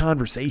nice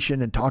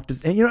conversation and talk to,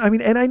 and you know, I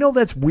mean, and I know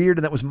that's weird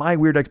and that was my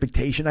weird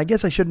expectation. I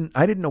guess I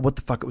didn't know what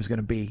the fuck it was going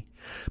to be,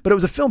 but it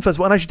was a film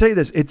festival. And I should tell you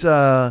this, it's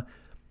a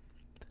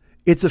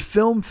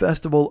film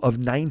festival of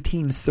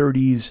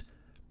 1930s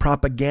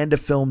propaganda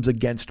films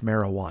against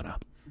marijuana.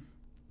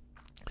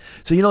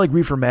 So, you know, like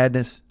Reefer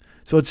Madness.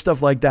 So it's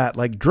stuff like that,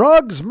 like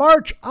drugs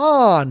march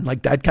on,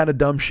 like that kind of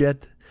dumb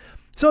shit.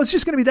 So it's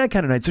just going to be that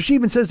kind of night. So she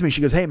even says to me,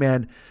 she goes, hey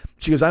man,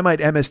 she goes, I might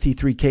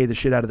MST3K the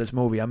shit out of this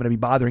movie. I'm going to be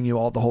bothering you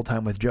all the whole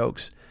time with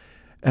jokes.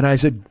 And I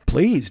said,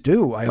 please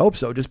do. I hope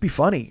so. Just be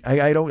funny.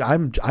 I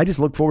just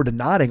look forward to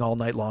nodding all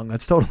night long.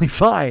 That's totally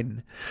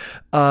fine.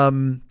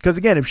 Cause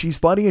again, if she's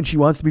funny and she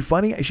wants to be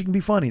funny, she can be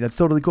funny. That's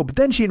totally cool. But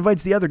then she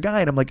invites the other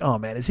guy and I'm like, oh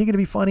man, is he going to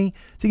be funny?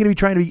 Is he going to be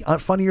trying to be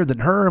funnier than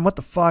her? And what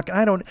the fuck?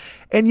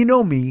 And you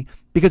know me,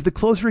 because the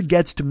closer it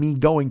gets to me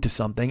going to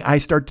something, I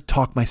start to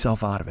talk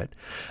myself out of it.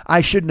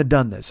 I shouldn't have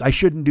done this. I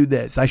shouldn't do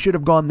this. I should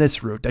have gone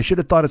this route. I should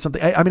have thought of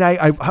something.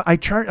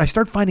 I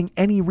start finding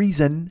any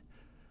reason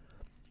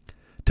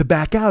to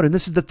back out. And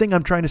this is the thing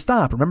I'm trying to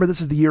stop. Remember,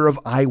 this is the year of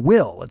I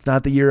will. It's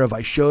not the year of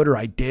I should or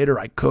I did or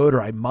I could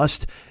or I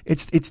must.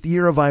 It's the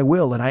year of I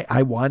will. And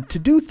I want to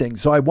do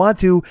things. So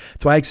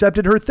I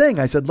accepted her thing.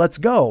 I said, let's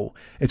go.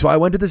 It's why I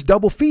went to this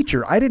double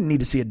feature. I didn't need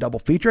to see a double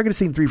feature. I could have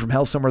seen 3 from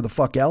Hell somewhere the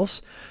fuck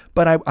else.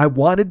 But I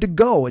wanted to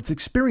go. It's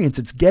experience.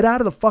 It's get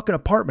out of the fucking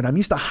apartment. I'm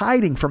used to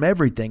hiding from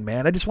everything,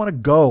 man. I just want to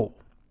go.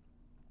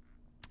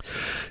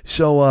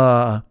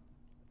 So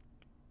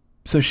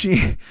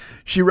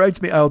she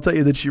writes me, I'll tell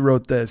you that she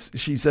wrote this.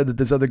 She said that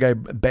this other guy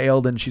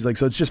bailed and she's like,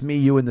 so it's just me,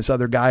 you, and this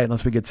other guy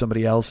unless we get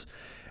somebody else.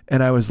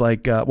 And I was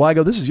like, well, I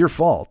go, this is your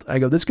fault. I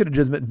go, this could have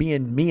just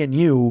been me and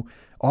you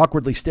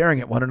awkwardly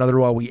staring at one another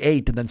while we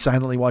ate and then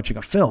silently watching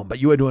a film. But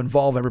you had to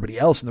involve everybody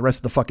else and the rest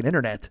of the fucking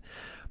internet.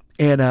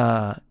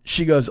 And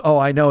she goes, oh,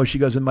 I know. She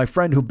goes, and my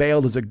friend who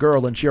bailed is a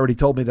girl and she already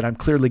told me that I'm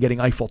clearly getting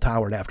Eiffel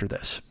Towered after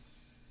this.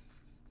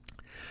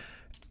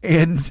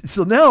 And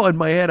so now in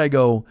my head I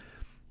go,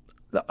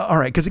 all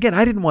right, because again,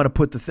 I didn't want to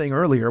put the thing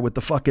earlier with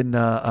the fucking, where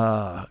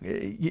I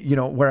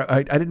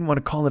didn't want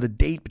to call it a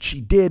date, but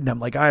she did. And I'm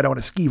like, I don't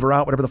want to skeeve her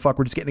out, whatever the fuck.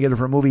 We're just getting together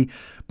for a movie.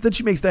 But then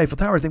she makes the Eiffel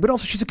Tower thing. But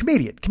also, she's a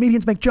comedian.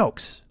 Comedians make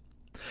jokes.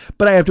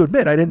 But I have to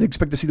admit, I didn't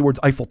expect to see the words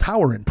Eiffel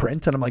Tower in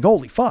print. And I'm like,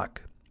 holy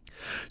fuck.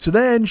 So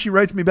then she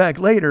writes me back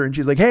later and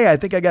she's like, hey, I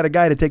think I got a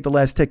guy to take the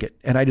last ticket.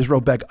 And I just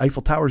wrote back,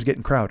 Eiffel Tower's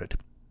getting crowded.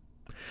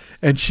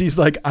 And she's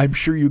like, I'm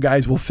sure you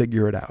guys will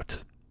figure it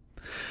out.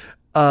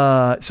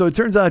 So it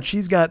turns out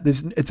she's got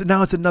this, it's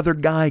another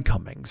guy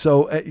coming.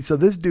 So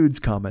this dude's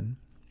coming.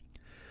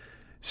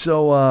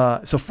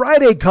 So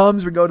Friday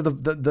comes, we go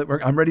to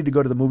I'm ready to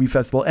go to the movie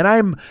festival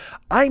and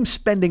I'm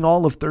spending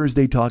all of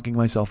Thursday talking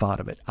myself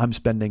out of it. I'm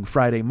spending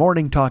Friday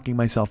morning talking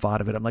myself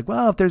out of it. I'm like,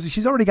 well,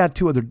 she's already got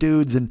 2 other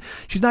dudes and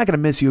she's not going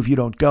to miss you if you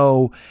don't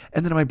go.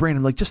 And then in my brain,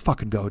 I'm like, just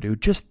fucking go,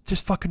 dude.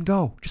 Just fucking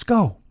go. Just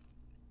go.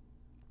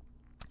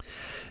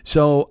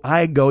 So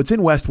I go, it's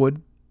in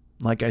Westwood.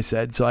 Like I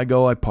said, so I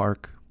go, I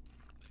park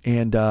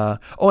and, and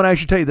I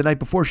should tell you the night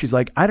before, she's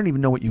like, I don't even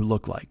know what you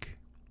look like.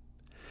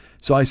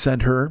 So I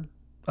sent her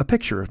a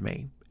picture of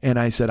me and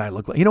I said, I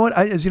look like, you know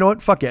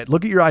what? Fuck it.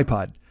 Look at your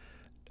iPod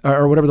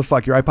or whatever the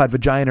fuck, your iPod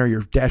vagina or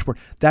your dashboard.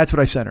 That's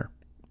what I sent her.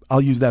 I'll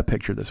use that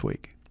picture this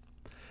week.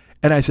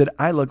 And I said,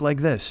 I look like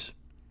this.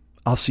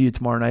 I'll see you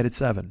tomorrow night at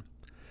 7.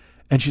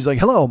 And she's like,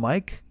 hello,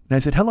 Mike. And I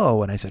said,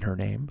 hello. And I said her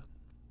name.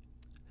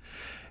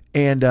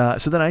 And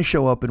so then I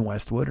show up in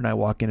Westwood and I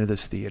walk into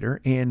this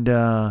theater and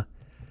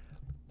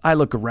I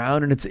look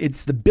around, and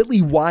it's the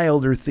Billy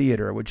Wilder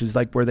Theater, which is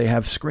like where they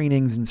have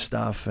screenings and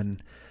stuff.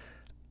 And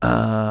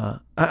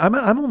I'm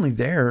only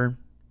there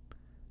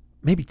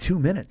maybe 2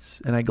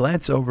 minutes, and I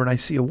glance over and I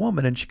see a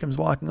woman, and she comes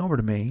walking over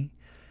to me,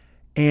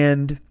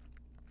 and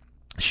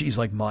she's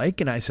like, Mike,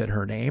 and I said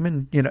her name,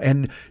 and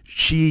and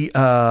she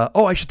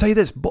I should tell you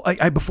this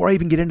before I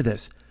even get into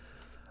this.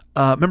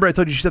 Remember I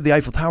told you she said the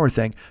Eiffel Tower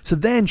thing. So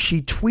then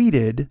she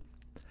tweeted,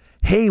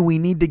 hey, we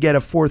need to get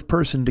a fourth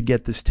person to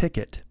get this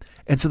ticket.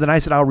 And so then I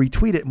said, I'll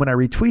retweet it. And when I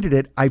retweeted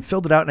it, I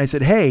filled it out and I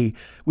said, hey,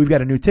 we've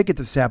got a new ticket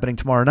that's happening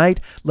tomorrow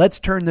night. Let's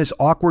turn this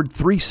awkward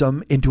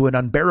threesome into an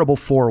unbearable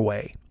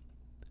four-way.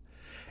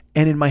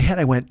 And in my head,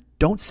 I went,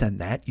 don't send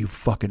that, you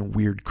fucking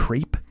weird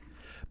creep.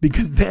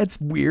 Because that's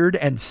weird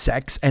and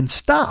sex and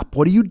stop.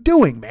 What are you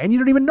doing, man? You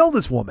don't even know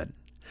this woman.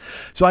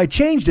 So I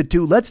changed it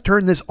to, let's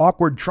turn this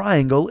awkward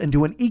triangle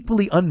into an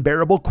equally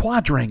unbearable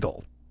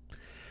quadrangle.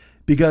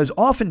 Because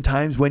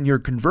oftentimes when you're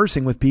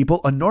conversing with people,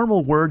 a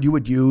normal word you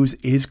would use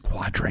is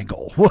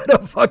quadrangle. What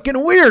a fucking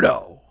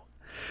weirdo.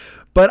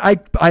 But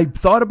I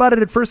thought about it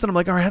at first, and I'm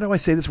like, all right, how do I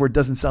say this where it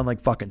doesn't sound like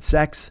fucking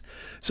sex?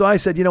 So I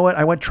said, you know what?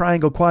 I went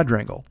triangle,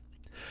 quadrangle.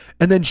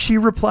 And then she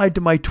replied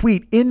to my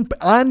tweet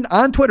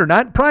on Twitter,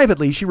 not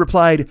privately. She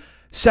replied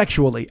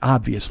sexually,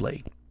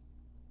 obviously.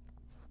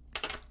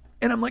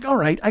 And I'm like, all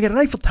right, I got an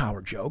Eiffel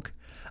Tower joke.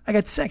 I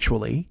got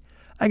sexually.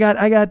 I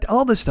got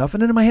all this stuff.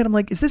 And then in my head, I'm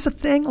like, is this a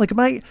thing? Like, am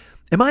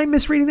I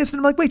misreading this? And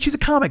I'm like, wait, she's a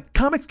comic.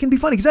 Comics can be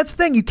funny. Because that's the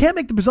thing. You can't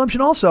make the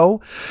presumption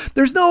also.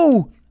 There's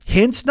no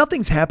hints.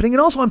 Nothing's happening.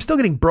 And also, I'm still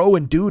getting bro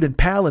and dude and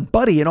pal and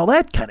buddy and all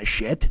that kind of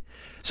shit.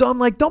 So I'm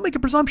like, don't make a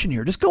presumption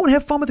here. Just go and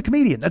have fun with the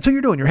comedian. That's what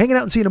you're doing. You're hanging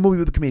out and seeing a movie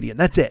with a comedian.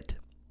 That's it.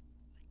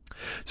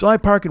 So I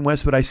park in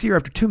Westwood. I see her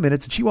after 2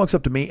 minutes, and she walks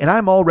up to me, and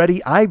I'm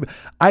already, I've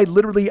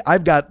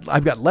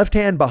got left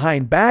hand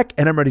behind back,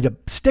 and I'm ready to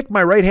stick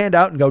my right hand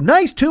out and go,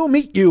 nice to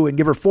meet you, and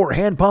give her 4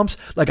 hand pumps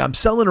like I'm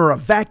selling her a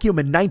vacuum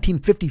in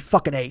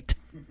 1958.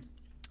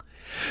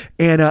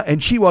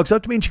 And she walks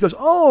up to me and she goes,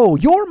 oh,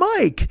 you're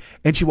Mike.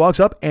 And she walks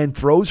up and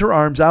throws her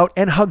arms out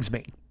and hugs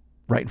me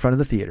right in front of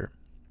the theater.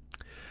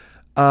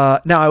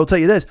 Now I will tell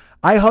you this,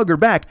 I hug her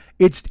back.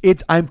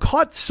 I'm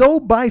caught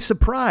so by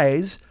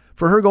surprise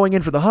for her going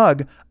in for the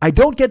hug. I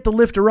don't get to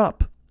lift her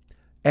up.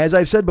 As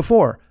I've said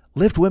before,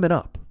 lift women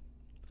up.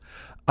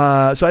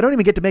 So I don't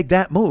even get to make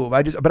that move.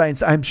 I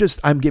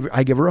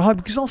give her a hug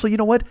because also, you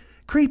know what?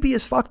 Creepy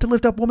as fuck to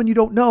lift up woman you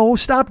don't know.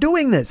 Stop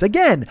doing this.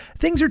 Again,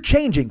 things are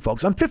changing,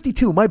 folks. I'm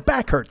 52. My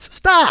back hurts.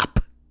 Stop.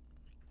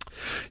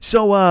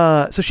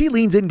 So she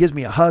leans in and gives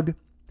me a hug.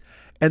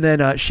 And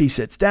then she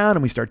sits down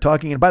and we start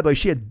talking. And by the way,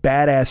 she had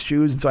badass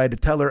shoes. And so I had to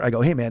tell her, I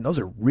go, hey man, those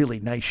are really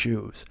nice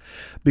shoes.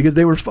 Because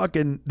they were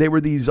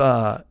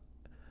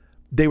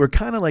they were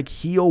kind of like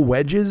heel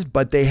wedges,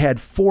 but they had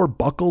 4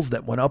 buckles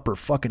that went up her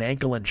fucking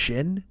ankle and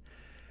shin.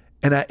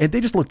 And they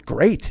just looked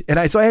great.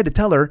 So I had to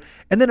tell her.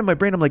 And then in my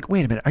brain, I'm like,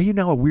 wait a minute. Are you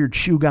now a weird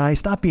shoe guy?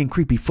 Stop being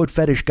creepy foot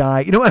fetish guy.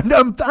 You know, I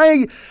don't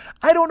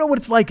know what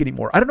it's like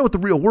anymore. I don't know what the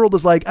real world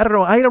is like. I don't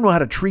know how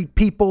to treat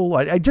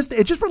people. Just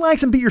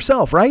relax and be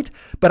yourself, right?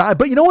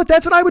 But you know what?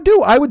 That's what I would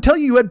do. I would tell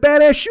you had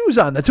badass shoes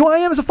on. That's who I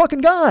am as a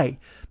fucking guy.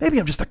 Maybe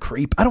I'm just a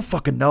creep. I don't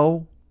fucking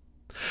know.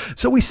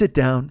 So we sit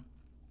down.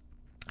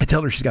 I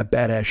tell her she's got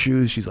badass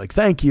shoes. She's like,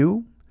 thank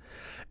you.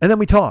 And then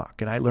we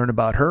talk and I learn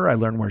about her. I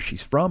learn where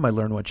she's from. I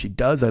learn what she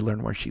does. I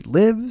learn where she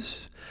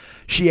lives.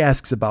 She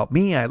asks about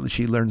me.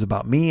 She learns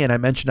about me. And I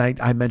mentioned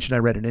I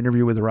read an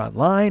interview with her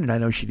online and I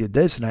know she did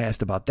this and I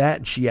asked about that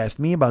and she asked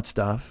me about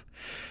stuff.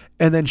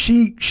 And then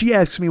she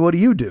asks me, what do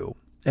you do?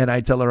 And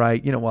I tell her,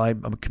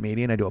 I'm a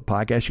comedian. I do a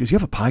podcast. She goes, you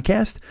have a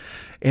podcast?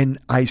 And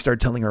I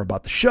start telling her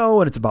about the show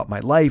and it's about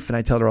my life. And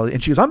I tell her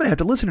and she goes, I'm going to have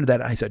to listen to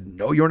that. And I said,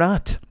 no, you're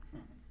not.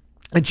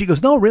 And she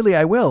goes, no, really,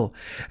 I will.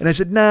 And I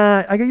said,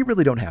 nah, I go, you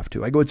really don't have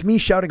to. I go, it's me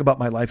shouting about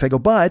my life. I go,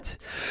 but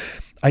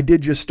I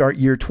did just start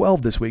year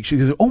 12 this week. She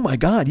goes, oh my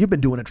God, you've been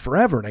doing it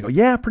forever. And I go,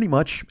 yeah, pretty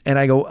much. And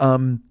I go,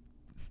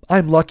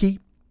 I'm lucky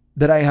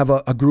that I have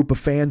a group of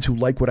fans who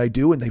like what I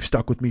do and they've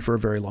stuck with me for a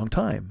very long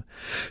time.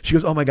 She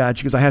goes, oh my God.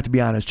 She goes, I have to be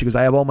honest. She goes,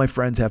 I have all my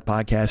friends have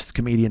podcasts,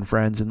 comedian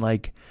friends. And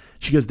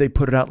she goes, they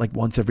put it out like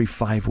once every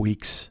 5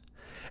 weeks.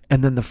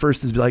 And then the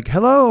first is like,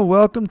 hello,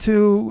 welcome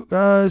to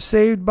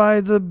Saved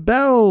by the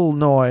Bell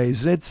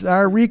noise. It's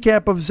our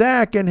recap of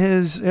Zach and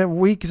his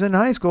weeks in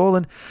high school.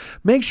 And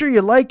make sure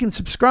you like and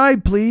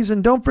subscribe, please.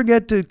 And don't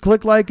forget to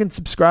click like and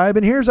subscribe.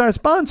 And here's our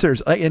sponsors.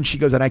 And she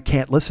goes, and I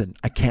can't listen.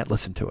 I can't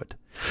listen to it.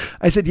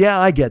 I said, yeah,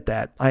 I get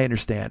that. I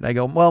understand. I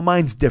go, well,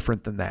 mine's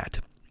different than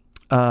that.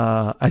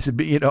 I said,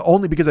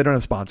 only because I don't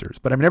have sponsors.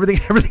 But I mean,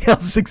 everything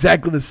else is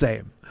exactly the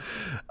same.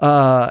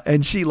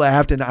 And she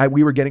laughed and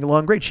we were getting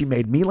along great. She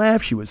made me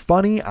laugh. She was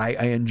funny. I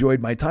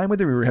enjoyed my time with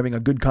her. We were having a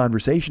good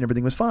conversation.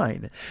 Everything was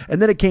fine.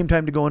 And then it came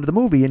time to go into the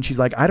movie and she's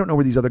like, I don't know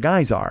where these other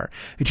guys are.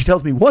 And she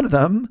tells me one of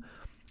them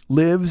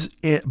and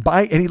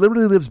he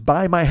literally lives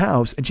by my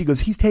house. And she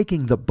goes, he's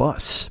taking the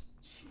bus.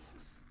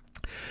 Jesus.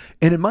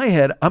 And in my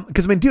head,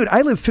 because dude,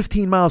 I live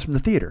 15 miles from the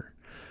theater.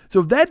 So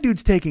if that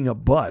dude's taking a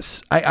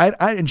bus,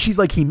 and she's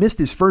like, he missed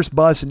his first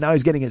bus and now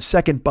he's getting his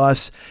second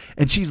bus.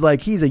 And she's like,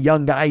 he's a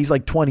young guy. He's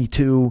like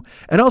 22.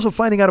 And also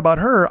finding out about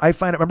her,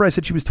 remember I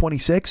said she was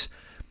 26.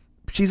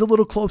 She's a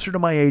little closer to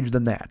my age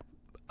than that.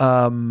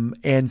 I'm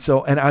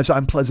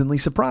pleasantly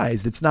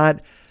surprised.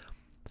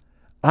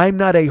 I'm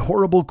not a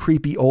horrible,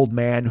 creepy old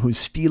man who's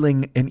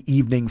stealing an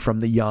evening from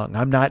the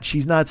young.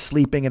 She's not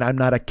sleeping and I'm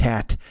not a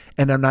cat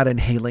and I'm not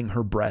inhaling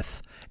her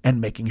breath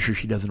and making sure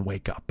she doesn't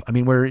wake up. I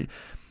mean,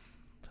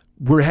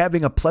 we're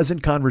having a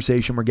pleasant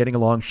conversation. We're getting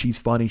along. She's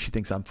funny. She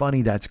thinks I'm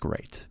funny. That's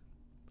great.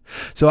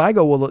 So I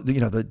go, well,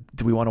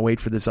 do we want to wait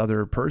for this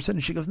other person?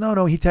 And she goes,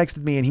 no, he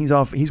texted me and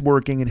he's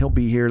working and he'll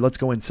be here. Let's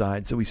go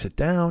inside. So we sit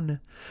down.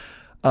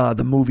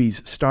 The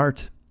movies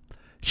start.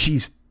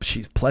 She's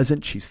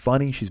pleasant. She's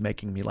funny. She's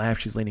making me laugh.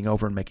 She's leaning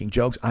over and making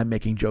jokes. I'm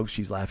making jokes.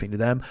 She's laughing to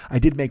them. I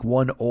did make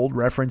one old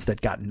reference that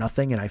got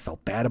nothing and I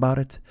felt bad about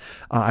it.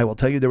 I will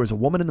tell you, there was a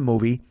woman in the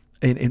movie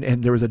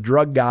and there was a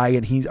drug guy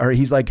and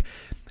he's like,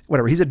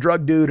 whatever. He's a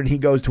drug dude and he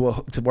goes to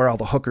where all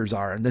the hookers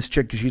are. And this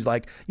chick, she's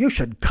like, you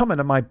should come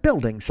into my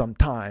building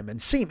sometime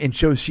and see me. And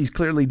shows she's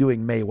clearly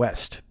doing Mae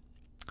West,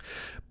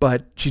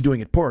 but she's doing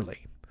it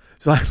poorly.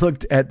 So I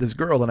looked at this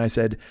girl and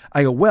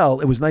I go, well,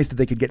 it was nice that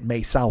they could get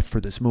Mae South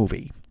for this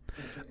movie.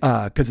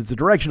 Because it's a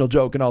directional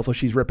joke and also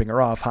she's ripping her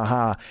off.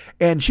 Haha.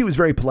 And she was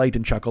very polite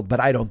and chuckled,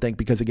 but I don't think,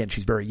 because again,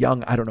 she's very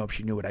young. I don't know if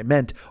she knew what I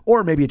meant,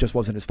 or maybe it just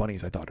wasn't as funny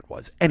as I thought it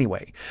was.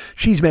 Anyway,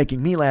 she's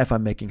making me laugh.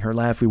 I'm making her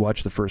laugh. We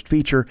watched the first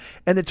feature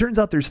and it turns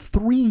out there's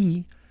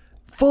 3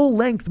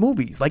 full-length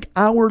movies, like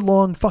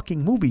hour-long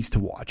fucking movies to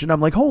watch. And I'm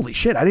like, holy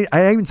shit.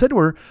 I even said to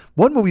her,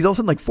 one movie's all of a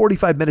sudden like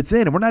 45 minutes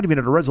in and we're not even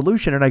at a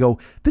resolution. And I go,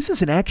 this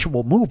is an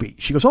actual movie.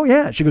 She goes, oh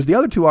yeah. She goes, the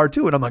other 2 are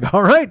too. And I'm like,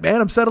 all right,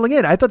 man, I'm settling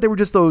in. I thought they were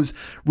just those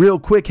real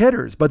quick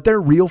hitters, but they're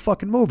real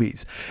fucking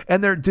movies.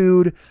 And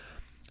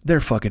they're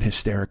fucking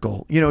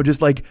hysterical.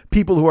 Just like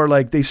people who are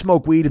like, they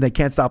smoke weed and they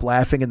can't stop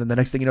laughing. And then the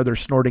next thing you know, they're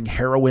snorting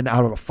heroin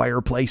out of a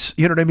fireplace.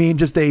 You know what I mean?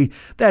 Just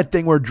that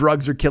thing where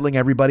drugs are killing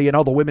everybody and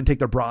all the women take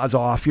their bras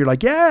off. You're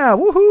like, yeah,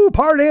 woohoo,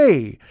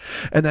 party.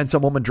 And then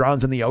some woman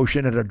drowns in the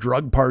ocean at a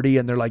drug party.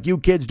 And they're like, you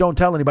kids don't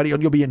tell anybody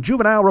and you'll be in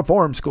juvenile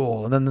reform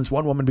school. And then this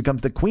one woman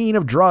becomes the queen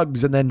of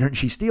drugs. And then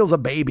she steals a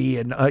baby.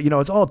 And,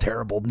 it's all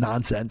terrible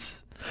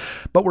nonsense.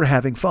 But we're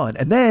having fun.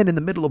 And then in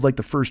the middle of like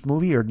the first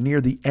movie or near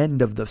the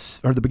end of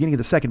the beginning of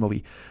the second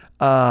movie,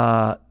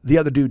 the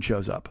other dude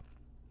shows up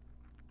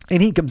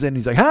and he comes in and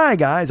he's like, hi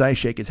guys. I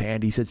shake his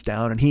hand. He sits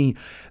down and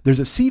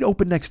there's a seat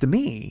open next to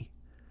me,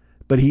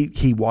 but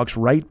he walks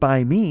right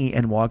by me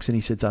and walks and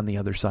he sits on the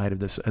other side of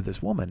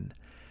this woman.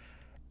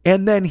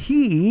 And then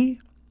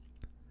he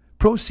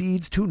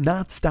proceeds to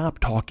not stop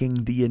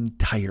talking the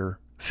entire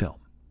film.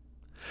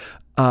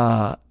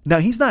 Now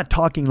he's not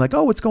talking like,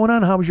 oh, what's going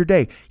on? How was your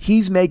day?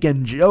 He's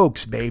making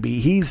jokes, baby.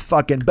 He's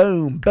fucking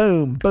boom,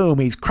 boom, boom.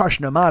 He's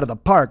crushing them out of the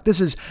park. This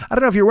is, I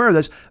don't know if you're aware of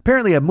this.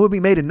 Apparently a movie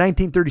made in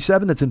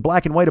 1937 that's in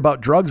black and white about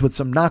drugs with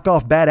some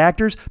knockoff bad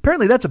actors.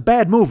 Apparently that's a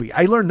bad movie.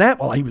 I learned that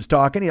while he was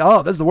talking.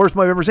 Oh, this is the worst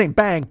movie I've ever seen.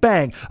 Bang,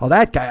 bang. Oh,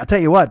 that guy, I'll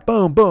tell you what,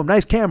 boom, boom.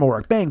 Nice camera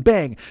work. Bang,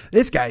 bang.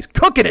 This guy's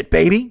cooking it,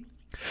 baby.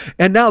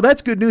 And now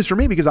that's good news for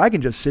me because I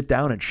can just sit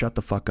down and shut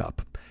the fuck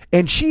up.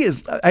 And she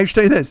is, I should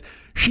tell you this,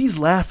 she's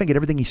laughing at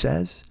everything he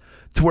says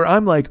to where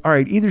I'm like, all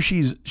right, either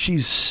she's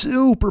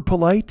super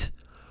polite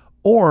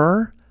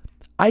or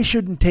I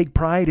shouldn't take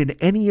pride in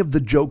any of the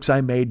jokes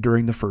I made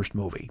during the first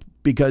movie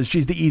because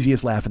she's the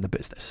easiest laugh in the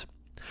business.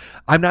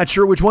 I'm not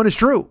sure which one is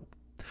true,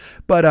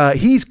 but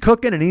he's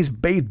cooking and he's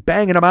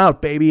banging them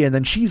out, baby. And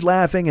then she's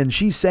laughing and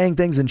she's saying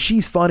things and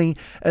she's funny.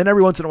 And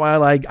every once in a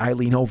while, I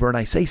lean over and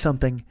I say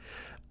something.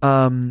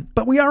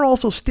 But we are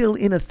also still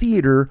in a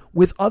theater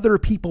with other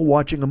people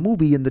watching a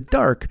movie in the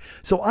dark.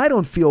 So I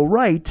don't feel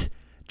right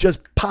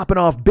just popping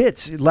off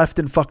bits left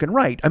and fucking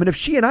right. I mean, if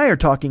she and I are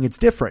talking, it's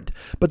different.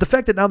 But the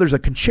fact that now there's a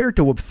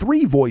concerto of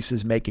 3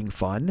 voices making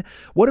fun.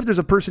 What if there's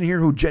a person here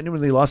who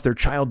genuinely lost their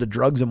child to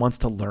drugs and wants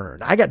to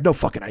learn? I got no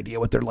fucking idea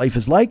what their life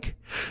is like.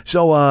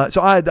 So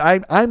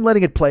I'm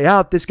letting it play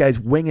out. This guy's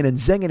winging and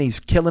zinging. He's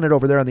killing it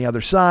over there on the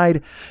other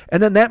side.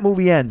 And then that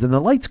movie ends and the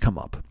lights come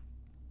up.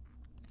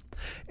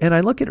 And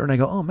I look at her and I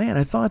go, oh man,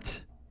 I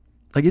thought,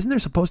 like, isn't there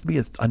supposed to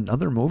be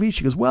another movie?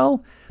 She goes,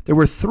 well, there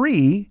were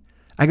 3.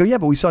 I go, yeah,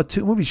 but we saw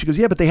 2 movies. She goes,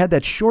 yeah, but they had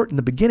that short in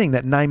the beginning,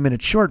 that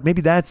 9-minute short.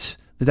 Maybe did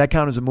that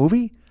count as a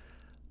movie?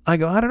 I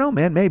go, I don't know,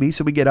 man, maybe.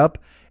 So we get up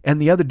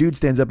and the other dude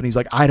stands up and he's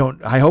like,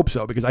 I hope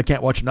so, because I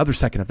can't watch another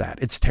second of that.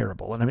 It's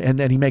terrible. And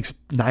then he makes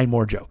 9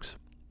 more jokes.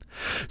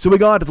 So we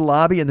go out to the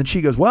lobby and then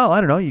she goes, well,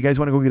 I don't know. You guys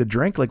want to go get a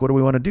drink? Like, what do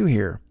we want to do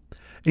here?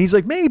 And he's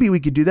like, maybe we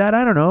could do that.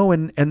 I don't know.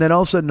 And then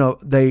all of a sudden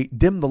they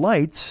dim the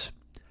lights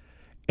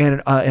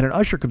and an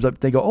usher comes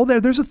up. They go, oh,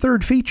 there's a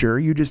third feature.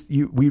 We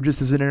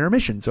just as an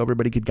intermission. So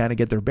everybody could kind of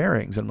get their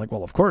bearings. And I'm like,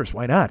 well, of course,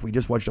 why not? We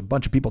just watched a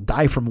bunch of people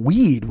die from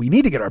weed. We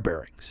need to get our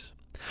bearings.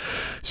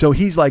 So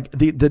he's like,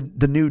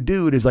 the new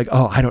dude is like,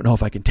 oh, I don't know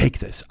if I can take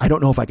this. I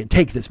don't know if I can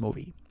take this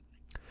movie.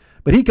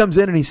 But he comes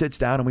in and he sits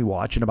down and we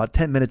watch. And about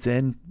 10 minutes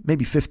in,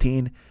 maybe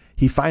 15,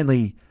 he's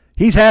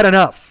had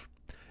enough.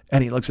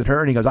 And he looks at her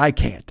and he goes, I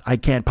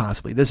can't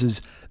possibly. This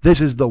is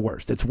the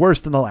worst. It's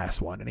worse than the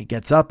last one. And he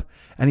gets up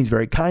and he's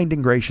very kind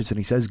and gracious and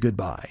he says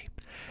goodbye.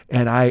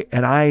 And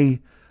I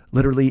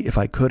literally, if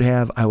I could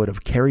have, I would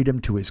have carried him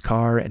to his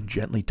car and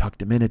gently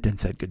tucked him in it and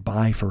said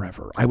goodbye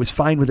forever. I was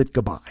fine with it.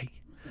 Goodbye.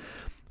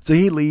 So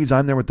he leaves.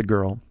 I'm there with the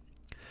girl.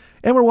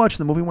 And we're watching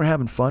the movie. We're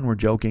having fun. We're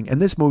joking.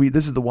 And this movie,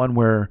 this is the one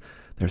where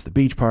there's the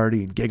beach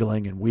party and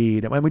giggling and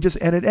weed. And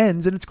and it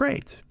ends and it's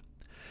great.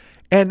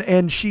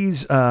 And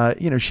she's,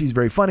 she's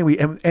very funny.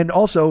 And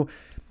also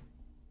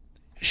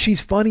she's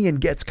funny and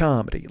gets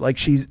comedy. Like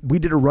we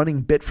did a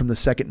running bit from the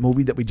second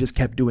movie that we just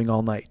kept doing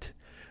all night.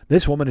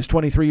 This woman is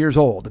 23 years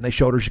old and they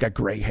showed her she's got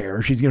gray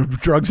hair. She's,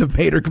 drugs have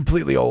made her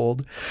completely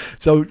old.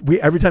 So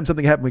every time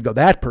something happened, we go,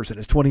 that person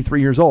is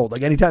 23 years old.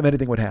 Like anytime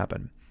anything would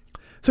happen.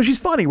 So she's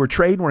funny. We're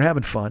trading. We're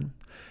having fun.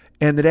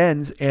 And it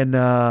ends. And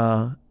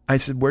I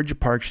said, where'd you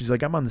park? She's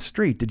like, I'm on the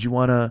street. Did you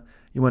want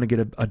to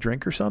get a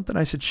drink or something?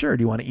 I said, sure.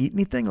 Do you want to eat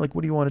anything? Like,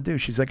 what do you want to do?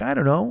 She's like, I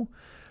don't know.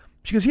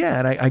 She goes, yeah.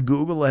 And I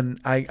Google and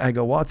I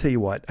go, well, I'll tell you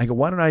what. I go,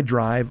 why don't I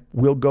drive?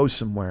 We'll go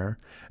somewhere.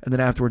 And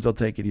then afterwards, I'll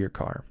take you to your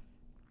car.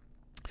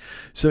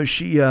 So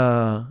she's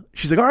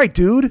like, all right,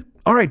 dude.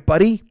 All right,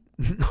 buddy.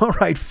 All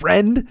right,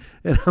 friend.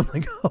 And I'm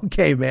like,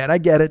 okay, man, I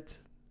get it.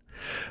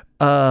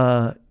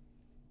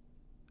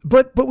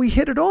 But we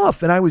hit it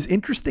off and I was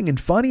interesting and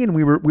funny and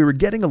we were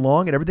getting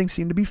along and everything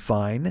seemed to be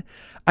fine.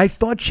 I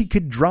thought she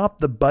could drop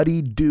the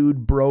buddy,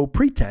 dude, bro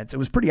pretense. It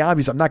was pretty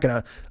obvious. I'm not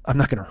going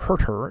to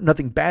hurt her.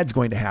 Nothing bad's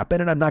going to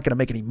happen and I'm not going to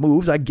make any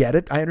moves. I get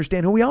it. I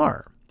understand who we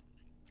are.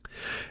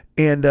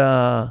 And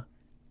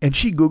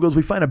she Googles,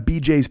 we find a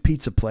BJ's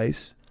pizza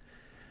place.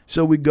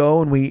 So we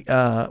go and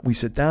we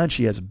sit down.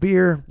 She has a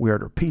beer. We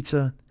order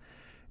pizza.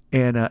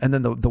 And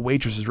then the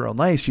waitress is real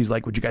nice. She's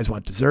like, would you guys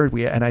want dessert?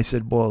 And I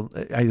said, well,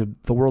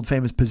 the world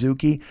famous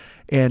Pizookie.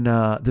 And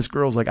this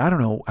girl's like, I don't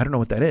know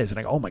what that is. And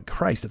I go, oh my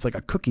Christ, it's like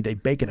a cookie they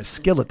bake in a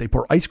skillet. They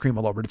pour ice cream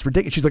all over it. It's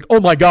ridiculous. She's like,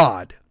 oh my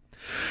God.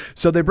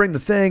 So they bring the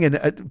thing and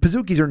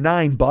Pizookies are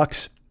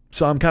 $9.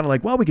 So I'm kind of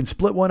like, well, we can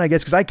split one, I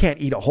guess, because I can't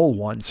eat a whole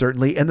one,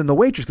 certainly. And then the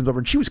waitress comes over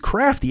and she was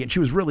crafty and she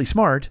was really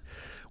smart.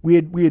 We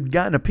had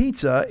gotten a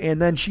pizza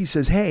and then she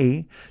says,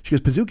 hey, she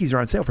goes, Pizookies are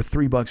on sale for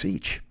 $3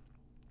 each.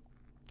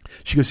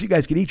 She goes, so you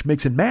guys can each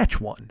mix and match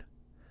one.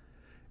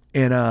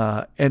 And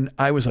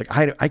I was like,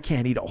 I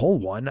can't eat a whole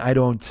one. I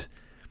don't.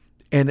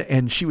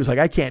 And she was like,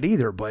 I can't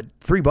either, but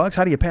 $3,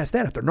 how do you pass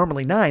that? If they're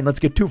normally $9, let's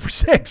get 2 for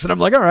 $6. And I'm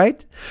like, all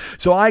right.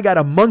 So I got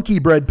a monkey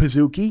bread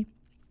Pizookie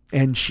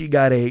and she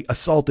got a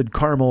salted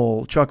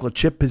caramel chocolate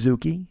chip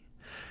Pizookie.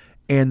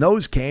 And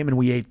those came and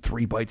we ate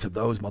 3 bites of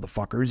those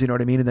motherfuckers. You know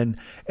what I mean? And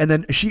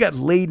then she got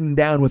laden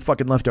down with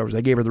fucking leftovers.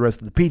 I gave her the rest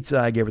of the pizza.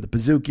 I gave her the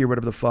Pizookie or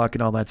whatever the fuck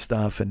and all that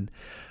stuff. And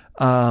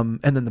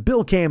then the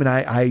bill came and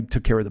I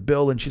took care of the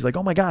bill and she's like,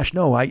 oh my gosh,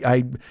 no,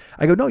 I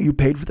go, no, you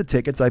paid for the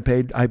tickets. I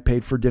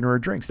paid for dinner or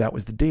drinks. That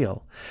was the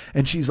deal.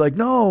 And she's like,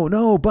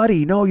 no,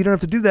 buddy, no, you don't have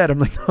to do that. I'm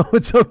like, oh,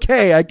 it's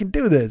okay. I can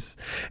do this.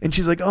 And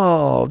she's like,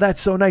 oh,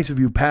 that's so nice of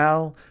you,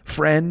 pal,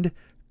 friend,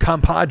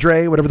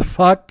 compadre, whatever the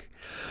fuck.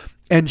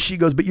 And she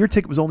goes, but your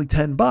ticket was only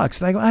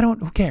 $10. And I go,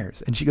 who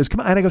cares? And she goes, come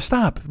on. And I go,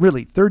 stop,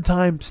 really, third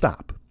time,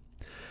 stop.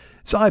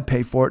 So I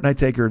pay for it and I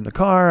take her in the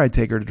car. I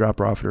take her to drop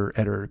her off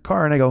at her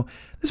car. And I go,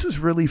 this was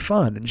really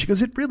fun. And she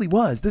goes, it really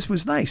was. This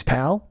was nice,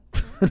 pal.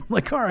 And I'm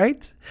like, all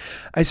right.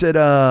 I said,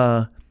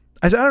 I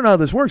don't know how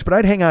this works, but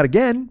I'd hang out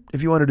again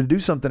if you wanted to do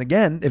something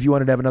again, if you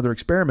wanted to have another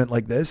experiment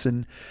like this.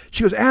 And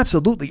she goes,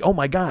 absolutely. Oh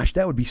my gosh,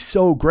 that would be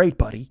so great,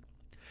 buddy.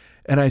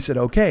 And I said,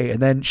 okay. And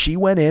then she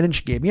went in and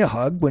she gave me a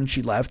hug when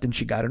she left and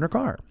she got in her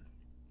car.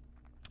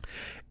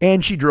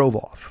 And she drove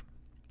off.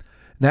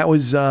 And that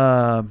was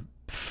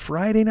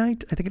Friday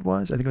night, I think it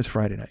was. I think it was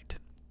Friday night.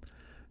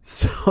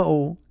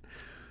 So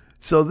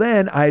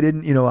then I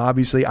didn't,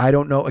 obviously I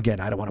don't know. Again,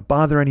 I don't want to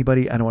bother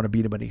anybody. I don't want to be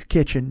in anybody's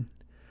kitchen.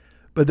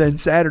 But then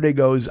Saturday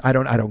goes, I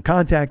don't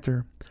contact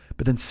her.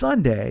 But then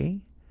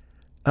Sunday,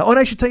 and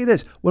I should tell you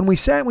this. When we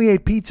sat and we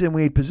ate pizza and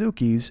we ate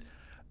Pizookies,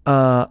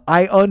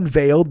 I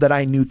unveiled that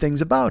I knew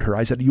things about her.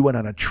 I said, you went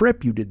on a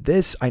trip, you did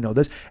this, I know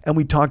this. And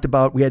we talked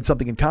about, we had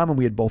something in common.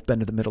 We had both been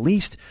to the Middle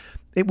East.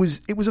 It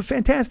was a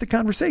fantastic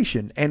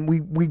conversation and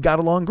we got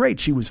along great.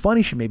 She was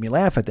funny. She made me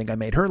laugh. I think I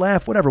made her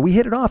laugh, whatever. We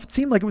hit it off. It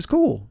seemed like it was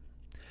cool.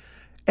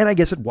 And I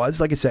guess it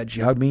was, like I said,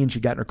 she hugged me and she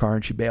got in her car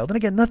and she bailed. And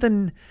again,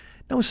 nothing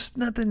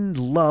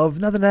love,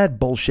 none of that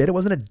bullshit. It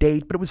wasn't a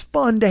date, but it was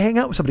fun to hang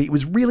out with somebody. It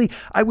was really,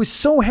 I was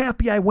so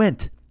happy I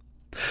went.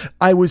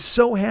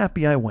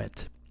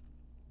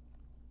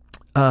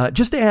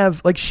 Just to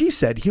have, like she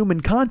said,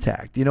 human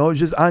contact, it was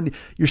just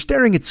you're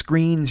staring at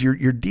screens,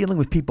 you're dealing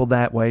with people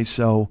that way.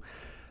 So,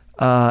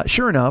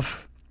 sure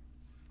enough,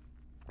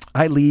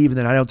 I leave and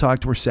then I don't talk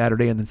to her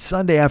Saturday. And then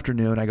Sunday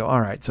afternoon, I go, all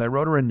right. So I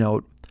wrote her a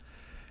note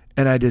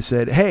and I just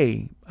said,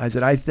 hey,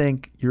 I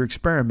think your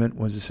experiment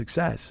was a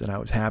success and I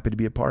was happy to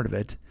be a part of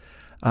it.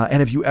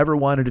 And if you ever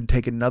wanted to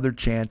take another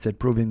chance at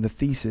proving the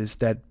thesis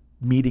that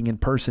meeting in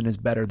person is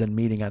better than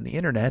meeting on the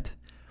internet,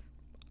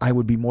 I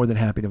would be more than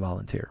happy to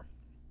volunteer.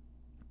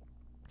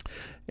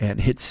 and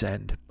hit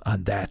send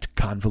on that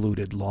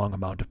convoluted, long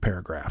amount of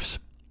paragraphs.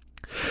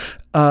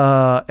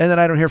 And then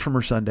I don't hear from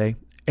her Sunday.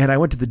 And I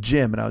went to the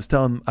gym and I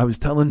was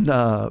telling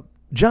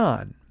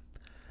John,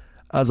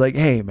 I was like,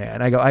 hey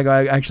man,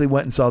 I actually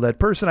went and saw that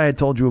person I had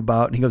told you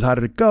about. And he goes, how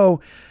did it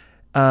go?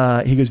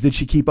 He goes, did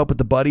she keep up with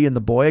the buddy and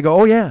the boy? I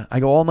go, oh yeah. I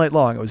go all night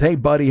long. It was, hey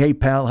buddy, hey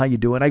pal, how you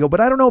doing? I go, but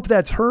I don't know if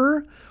that's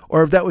her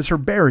or if that was her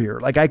barrier.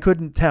 Like I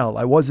couldn't tell.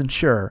 I wasn't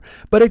sure,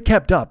 but it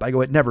kept up. I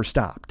go, it never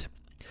stopped.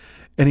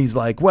 And he's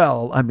like,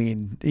 well, I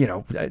mean, you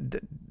know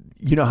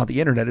how the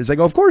internet is. I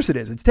go, of course it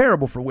is. It's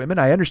terrible for women.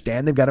 I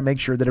understand. They've got to make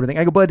sure that everything.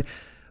 I go,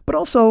 but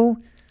also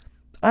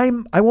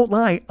I won't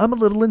lie. I'm a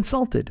little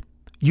insulted.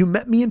 You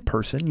met me in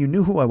person. You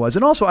knew who I was.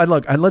 And also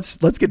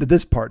let's get to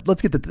this part.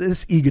 Let's get to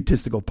this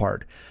egotistical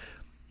part.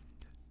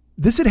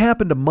 This had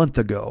happened a month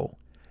ago.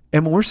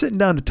 And when we're sitting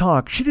down to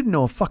talk, she didn't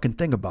know a fucking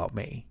thing about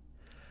me.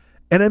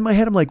 And in my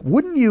head, I'm like,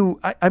 wouldn't you,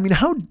 I mean,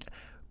 how,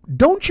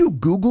 don't you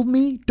Google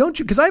me? Don't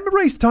you? Because I remember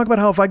I used to talk about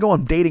how if I go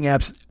on dating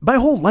apps, my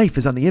whole life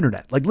is on the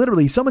internet. Like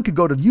literally someone could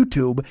go to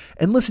YouTube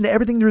and listen to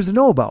everything there is to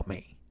know about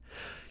me.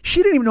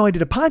 She didn't even know I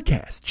did a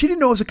podcast. She didn't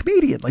know I was a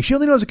comedian. Like she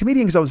only knew I was a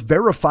comedian because I was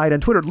verified on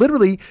Twitter.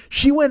 Literally,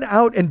 she went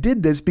out and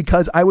did this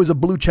because I was a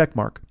blue check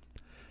mark.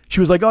 She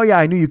was like, oh yeah,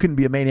 I knew you couldn't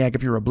be a maniac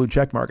if you were a blue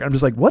check mark. And I'm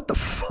just like, what the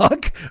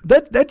fuck?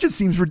 That just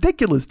seems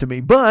ridiculous to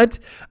me. But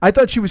I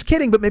thought she was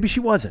kidding, but maybe she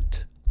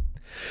wasn't.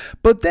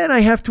 But then I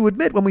have to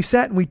admit, when we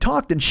sat and we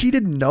talked and she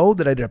didn't know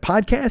that I did a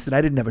podcast and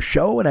I didn't have a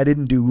show and I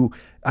didn't do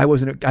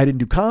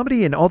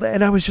comedy and all that.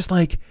 And I was just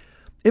like,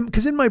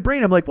 because in my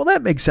brain, I'm like, well,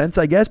 that makes sense,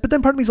 I guess. But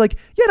then part of me is like,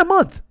 you had a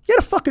month. You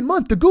had a fucking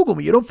month to Google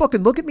me. You don't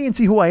fucking look at me and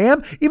see who I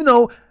am. Even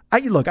though I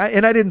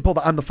didn't pull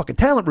on the fucking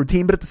talent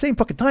routine, but at the same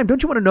fucking time,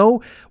 don't you want to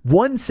know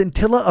one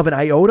scintilla of an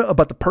iota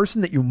about the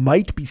person that you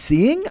might be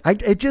seeing?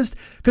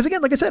 Because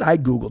again, like I said, I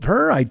Googled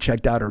her. I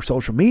checked out her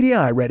social media.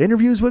 I read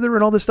interviews with her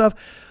and all this stuff.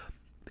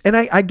 And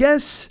I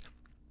guess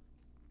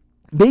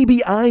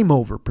maybe I'm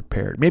over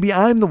prepared. Maybe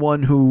I'm the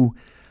one who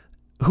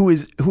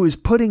is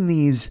putting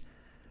these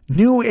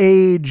new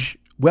age,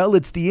 well,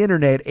 it's the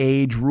internet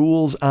age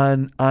rules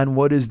on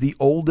what is the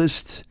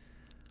oldest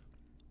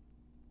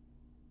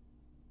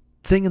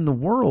thing in the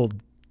world,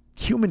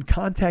 human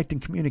contact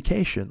and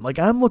communication. Like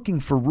I'm looking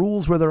for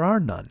rules where there are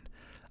none.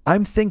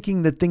 I'm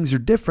thinking that things are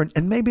different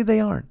and maybe they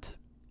aren't.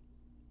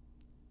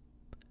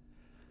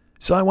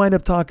 So I wind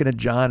up talking to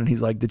John and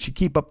he's like, did she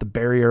keep up the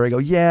barrier? I go,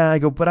 yeah. I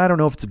go, but I don't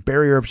know if it's a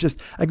barrier. It's just,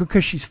 I go,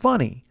 because she's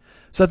funny.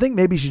 So I think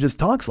maybe she just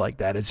talks like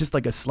that. It's just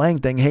like a slang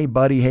thing. Hey,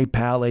 buddy. Hey,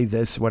 pal. Hey,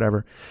 this,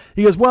 whatever.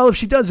 He goes, well, if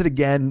she does it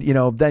again,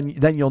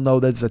 then you'll know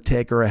that it's a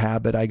tick or a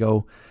habit. I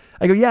go,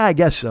 yeah, I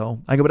guess so.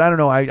 I go, but I don't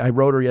know. I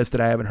wrote her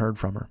yesterday. I haven't heard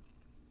from her.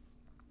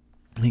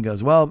 He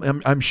goes, well,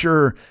 I'm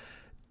sure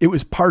it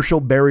was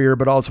partial barrier,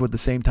 but also at the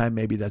same time,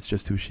 maybe that's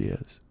just who she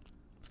is.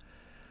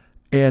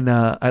 And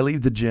I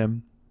leave the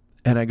gym.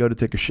 And I go to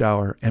take a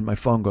shower and my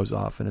phone goes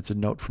off and it's a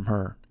note from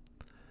her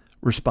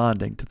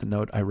responding to the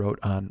note I wrote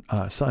on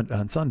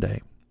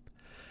Sunday.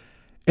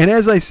 And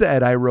as I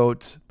said, I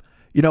wrote,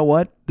 you know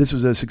what? This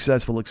was a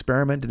successful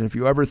experiment. And if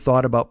you ever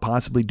thought about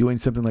possibly doing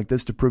something like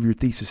this to prove your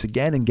thesis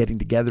again and getting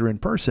together in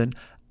person,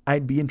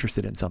 I'd be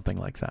interested in something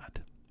like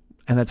that.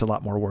 And that's a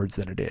lot more words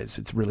than it is.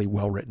 It's really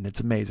well written. It's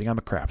amazing. I'm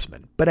a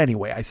craftsman. But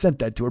anyway, I sent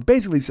that to her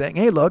basically saying,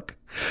 hey, look,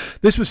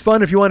 this was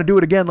fun. If you want to do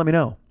it again, let me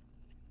know.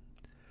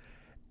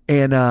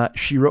 And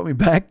she wrote me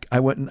back. I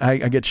went and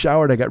I get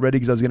showered. I got ready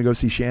because I was going to go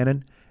see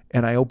Shannon.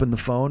 And I opened the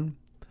phone.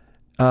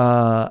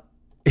 And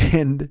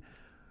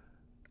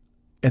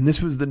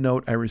this was the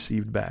note I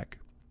received back.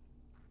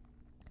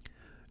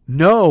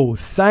 No,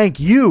 thank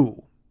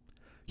you.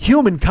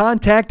 Human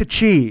contact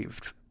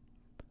achieved.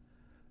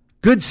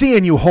 Good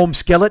seeing you, home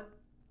skillet.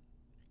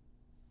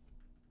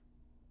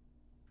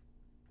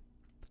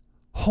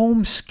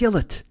 Home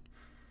skillet.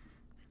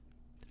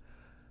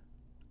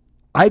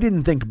 I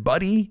didn't think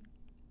buddy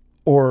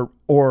or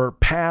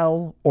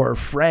pal or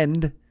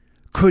friend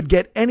could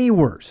get any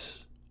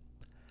worse.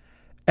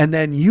 And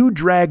then you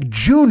drag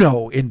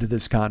Juno into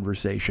this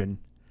conversation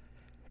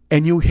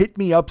and you hit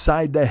me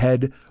upside the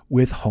head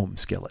with home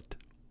skillet.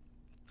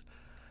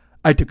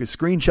 I took a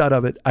screenshot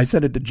of it. I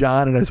sent it to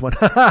John and I just went,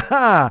 ha ha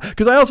ha.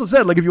 Because I also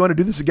said, like, if you want to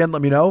do this again,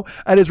 let me know.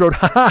 I just wrote,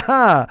 ha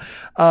ha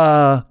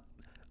ha.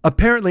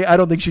 Apparently, I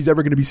don't think she's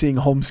ever going to be seeing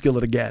home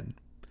skillet again.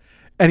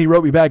 And he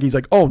wrote me back. He's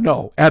like, oh,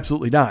 no,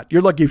 absolutely not.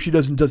 You're lucky if she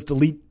doesn't just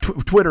delete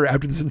Twitter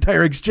after this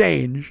entire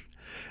exchange.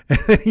 And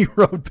then he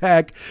wrote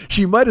back,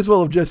 she might as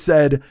well have just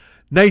said,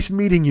 nice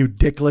meeting you,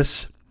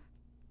 dickless.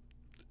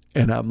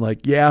 And I'm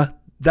like, yeah,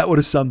 that would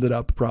have summed it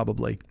up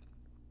probably.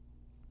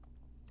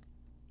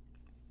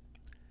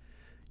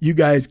 You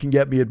guys can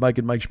get me at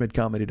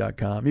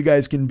MikeandMikeSchmidtComedy.com. You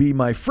guys can be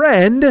my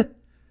friend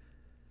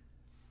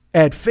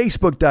at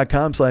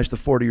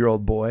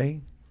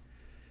Facebook.com/the40yearoldboy.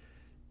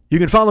 You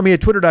can follow me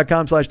at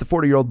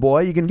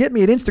Twitter.com/the40yearoldboy. You can get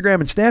me at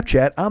Instagram and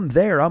Snapchat. I'm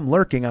there. I'm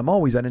lurking. I'm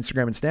always on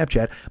Instagram and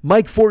Snapchat.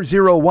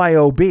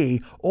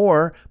 Mike40YOB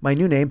or my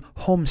new name,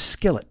 Home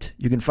Skillet.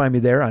 You can find me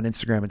there on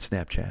Instagram and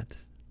Snapchat.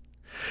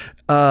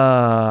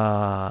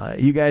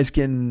 You guys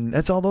can,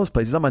 that's all those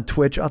places. I'm on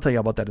Twitch. I'll tell you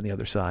about that on the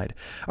other side.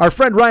 Our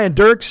friend Ryan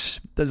Dirks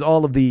does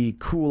all of the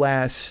cool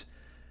ass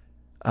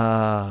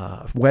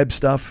web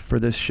stuff for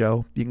this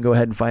show. You can go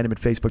ahead and find him at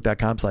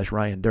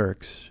facebook.com/Ryan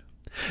Dirks.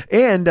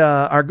 And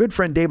our good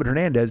friend David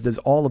Hernandez does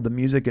all of the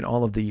music and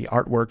all of the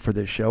artwork for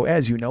this show.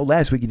 As you know,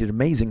 last week he did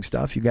amazing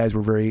stuff. You guys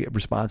were very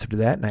responsive to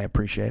that, and I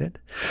appreciate it.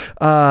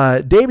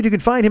 David, you can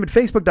find him at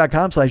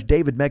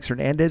facebook.com/David Mex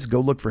Hernandez. Go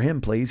look for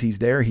him, please. He's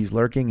there. He's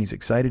lurking. He's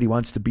excited. He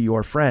wants to be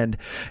your friend.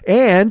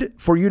 And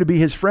for you to be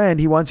his friend,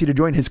 he wants you to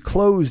join his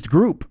closed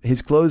group.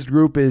 His closed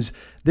group is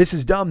This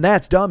Is Dumb,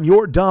 That's Dumb,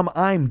 You're Dumb,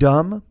 I'm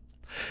Dumb.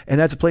 And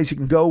that's a place you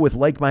can go with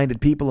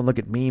like-minded people and look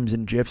at memes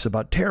and GIFs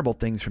about terrible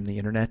things from the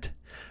internet.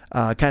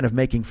 Kind of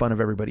making fun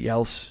of everybody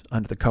else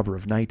under the cover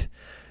of night.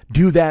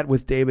 Do that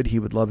with David. He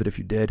would love it if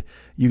you did.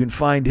 You can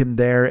find him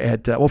there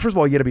at, well, first of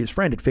all, you got to be his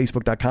friend at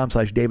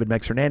facebook.com/David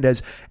Mex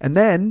Hernandez. And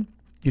then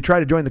you try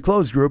to join the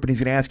closed group and he's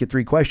going to ask you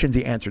 3 questions.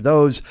 You answer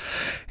those.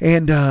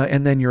 And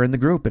then you're in the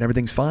group and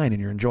everything's fine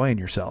and you're enjoying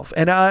yourself.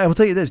 And I will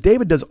tell you this,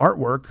 David does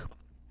artwork.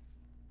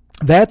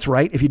 That's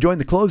right. If you join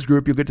the closed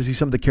group, you'll get to see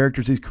some of the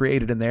characters he's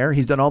created in there.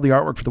 He's done all the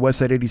artwork for the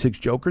Westside 86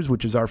 Jokers,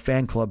 which is our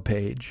fan club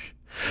page.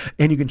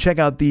 And you can check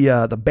out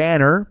the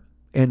banner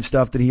and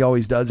stuff that he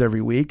always does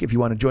every week. If you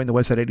want to join the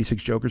Westside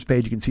 86 Jokers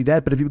page, you can see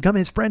that. But if you become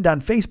his friend on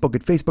Facebook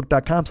at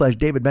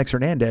facebook.com/David Mex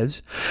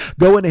Hernandez,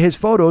 go into his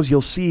photos. You'll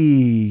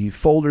see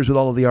folders with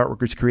all of the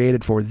artwork he's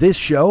created for this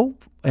show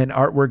and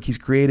artwork he's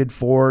created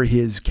for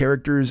his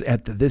characters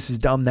at the This Is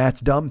Dumb, That's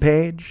Dumb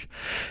page.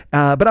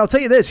 But I'll tell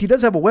you this, he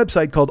does have a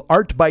website called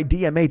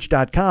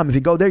artbydmh.com. If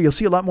you go there, you'll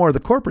see a lot more of the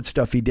corporate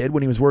stuff he did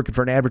when he was working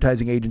for an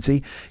advertising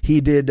agency.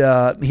 He did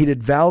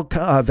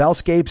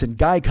Valscapes and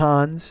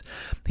Guycons.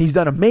 He's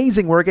done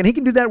amazing work, and he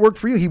can do that work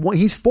for you.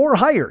 He's for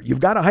hire.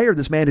 You've got to hire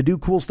this man to do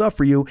cool stuff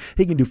for you.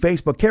 He can do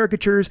Facebook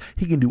caricatures.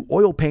 He can do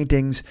oil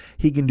paintings.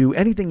 He can do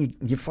anything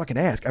you fucking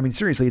ask. I mean,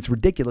 seriously, it's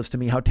ridiculous to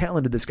me how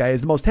talented this guy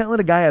is. The most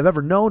talented guy I've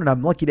ever known, and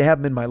I'm lucky to have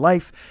him in my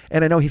life.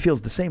 And I know he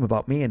feels the same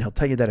about me, and he'll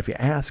tell you that if you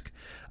ask.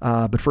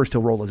 But first,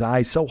 he'll roll his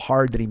eyes so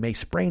hard that he may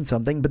sprain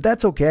something, but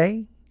that's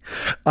okay.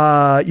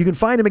 You can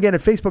find him again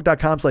at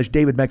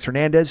facebook.com/David Mex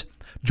Hernandez.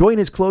 Join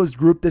his closed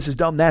group. This is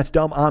Dumb, That's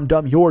Dumb, I'm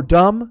Dumb, You're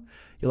Dumb.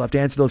 You'll have to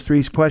answer those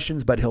 3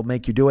 questions, but he'll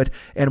make you do it.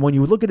 And when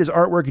you look at his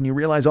artwork and you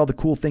realize all the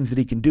cool things that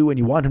he can do and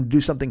you want him to do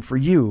something for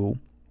you,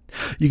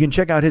 you can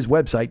check out his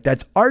website.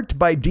 That's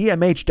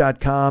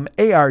artbydmh.com,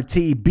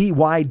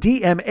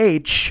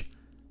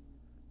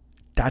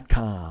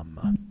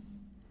 artbydmh.com.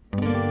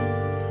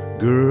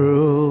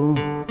 Girl,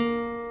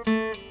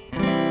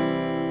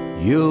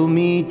 you'll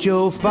meet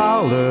Joe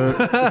Fowler.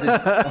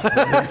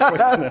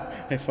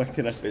 I fucked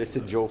it up. I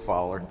said Joe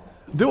Fowler.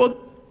 Do it.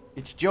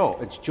 It's Joe.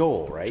 It's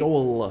Joel, right?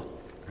 Joel.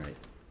 Right.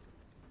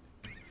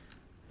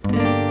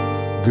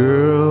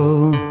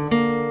 Girl,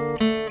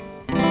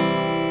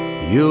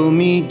 you'll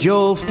meet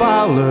Joe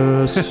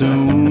Fowler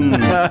soon.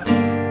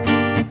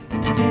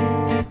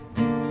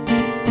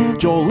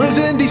 Joel lives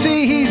in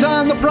D.C. He's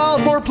on the prowl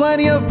for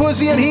plenty of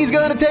pussy, and he's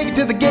gonna take it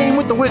to the game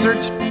with the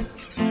Wizards.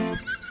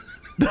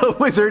 The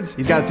Wizards.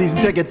 He's got season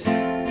tickets.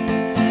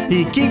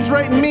 He keeps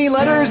writing me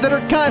letters that are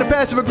kind of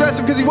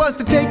passive-aggressive because he wants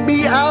to take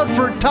me out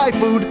for Thai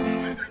food.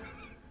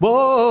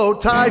 Whoa,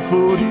 Thai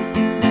food.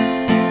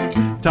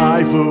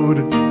 Thai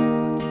food.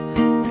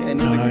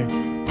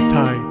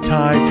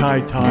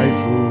 Thai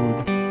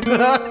food.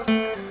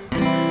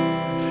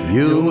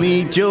 You'll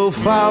meet Joe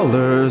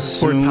Fowler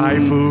For soon. Thai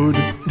food.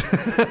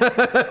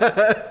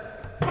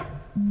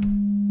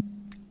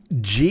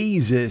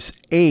 Jesus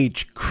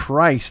H.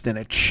 Christ in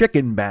a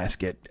chicken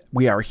basket.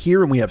 We are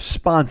here and we have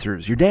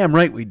sponsors. You're damn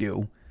right we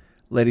do.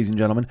 Ladies and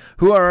gentlemen,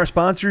 who are our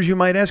sponsors, you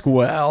might ask?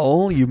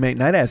 Well, you may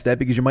not ask that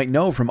because you might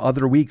know from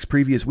other weeks,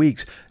 previous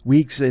weeks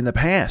in the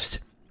past,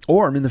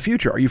 or in the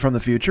future. Are you from the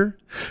future?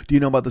 Do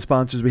you know about the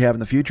sponsors we have in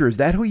the future? Is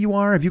that who you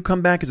are? Have you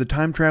come back as a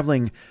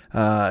time-traveling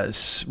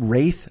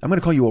wraith? I'm going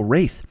to call you a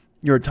wraith.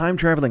 You're a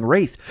time-traveling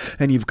wraith,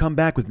 and you've come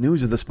back with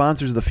news of the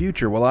sponsors of the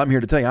future. Well, I'm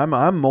here to tell you,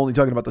 I'm only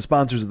talking about the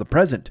sponsors of the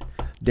present.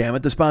 Damn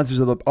it, the sponsors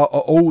of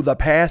the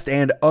past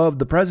and of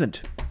the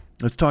present.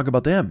 Let's talk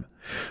about them.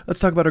 Let's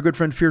talk about our good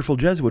friend Fearful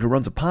Jesuit, who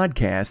runs a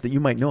podcast that you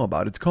might know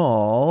about. It's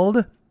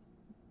called,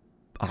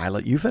 I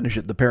let you finish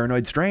it, The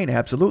Paranoid Strain,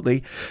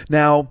 absolutely.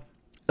 Now,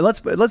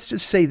 let's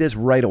just say this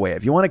right away.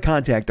 If you want to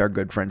contact our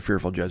good friend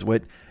Fearful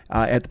Jesuit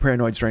at the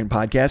Paranoid Strain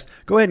podcast,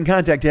 go ahead and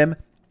contact him.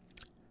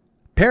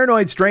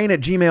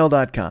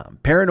 ParanoidStrain@gmail.com.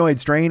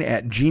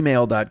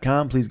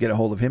 ParanoidStrain@gmail.com. Please get a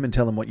hold of him and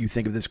tell him what you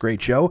think of this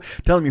great show.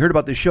 Tell him you heard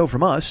about this show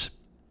from us.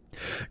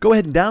 Go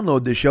ahead and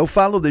download this show,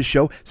 follow this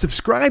show,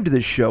 subscribe to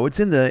this show. It's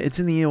in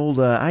the old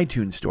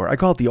iTunes store. I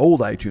call it the old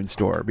iTunes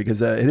store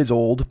because it is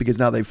old because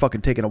now they've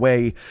fucking taken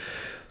away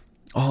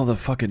all the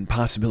fucking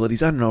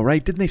possibilities. I don't know,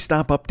 right? Didn't they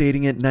stop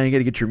updating it? Now you got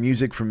to get your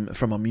music from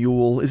a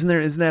mule. Isn't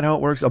that how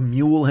it works? A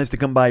mule has to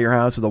come by your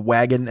house with a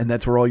wagon, and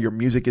that's where all your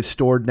music is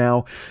stored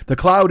now. The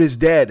cloud is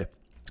dead.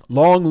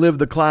 Long live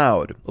the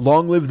cloud.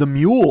 Long live the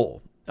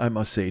mule, I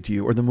must say to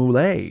you, or the mule,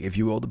 if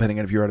you will, depending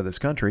on if you're out of this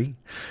country.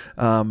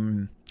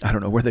 I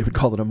don't know where they would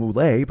call it a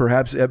moulay.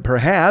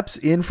 Perhaps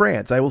in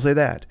France. I will say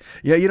that.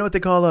 Yeah, you know what they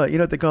call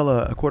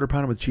a quarter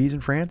pounder with cheese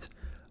in France?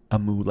 A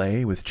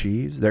moulay with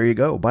cheese. There you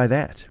go. Buy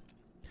that.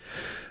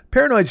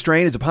 Paranoid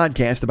Strain is a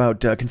podcast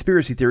about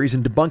conspiracy theories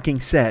and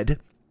debunking said.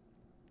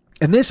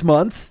 And this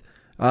month,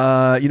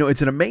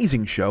 it's an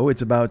amazing show.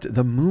 It's about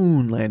the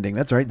moon landing.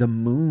 That's right, the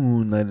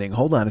moon landing.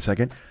 Hold on a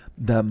second.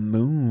 The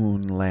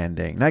moon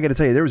landing. Now I got to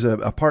tell you, there was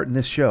a part in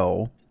this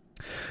show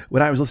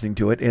when I was listening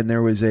to it, and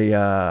there was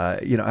all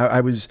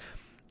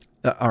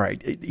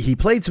right. He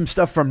played some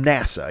stuff from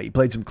NASA. He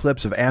played some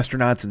clips of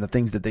astronauts and the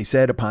things that they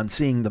said upon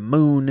seeing the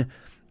moon,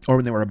 or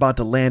when they were about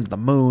to land the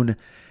moon.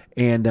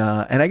 And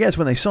I guess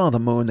when they saw the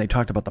moon, they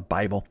talked about the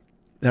Bible.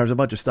 There was a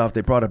bunch of stuff.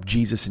 They brought up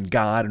Jesus and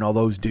God and all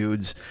those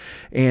dudes.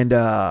 And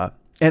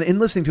in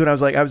listening to it, I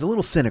was a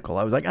little cynical.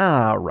 I was like,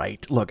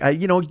 right. Look,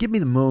 give me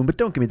the moon, but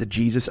don't give me the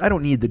Jesus. I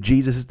don't need the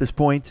Jesus at this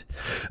point.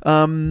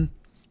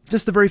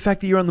 Just the very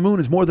fact that you're on the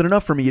moon is more than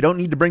enough for me. You don't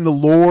need to bring the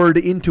Lord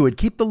into it.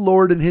 Keep the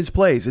Lord in his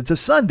place. It's a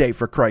Sunday,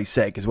 for Christ's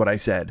sake, is what I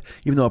said,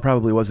 even though it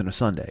probably wasn't a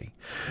Sunday.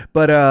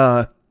 But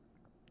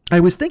I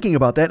was thinking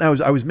about that, and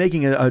I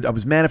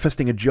was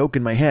manifesting a joke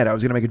in my head. I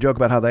was going to make a joke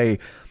about how they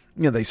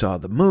saw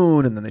the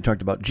moon, and then they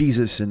talked about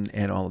Jesus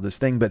and all of this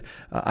thing. But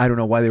I don't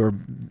know why they were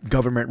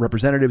government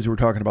representatives who were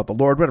talking about the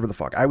Lord, whatever the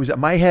fuck. I was at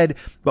my head,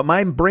 but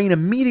my brain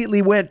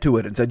immediately went to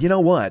it and said, you know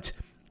what?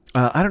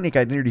 I don't think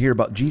I need to hear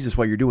about Jesus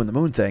while you're doing the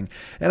moon thing.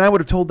 And I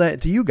would have told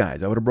that to you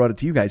guys. I would have brought it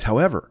to you guys.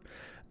 However,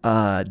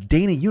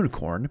 Dana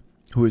Unicorn,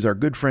 who is our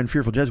good friend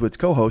Fearful Jesuits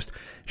co-host,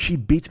 she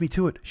beats me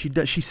to it.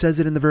 She says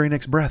it in the very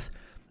next breath.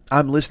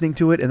 I'm listening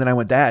to it, and then I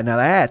went, now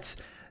that's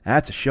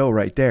a show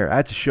right there.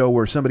 That's a show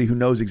where somebody who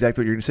knows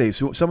exactly what you're going to say,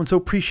 so someone so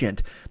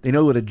prescient, they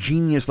know what a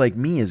genius like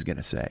me is going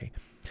to say.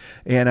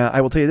 And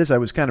I will tell you this, I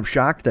was kind of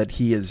shocked that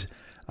he is,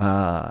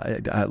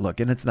 look,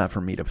 and it's not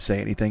for me to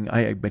say anything,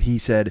 but he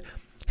said,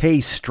 hey,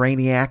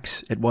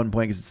 Strainiacs, at one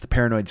point, because it's the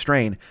Paranoid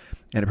Strain,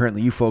 and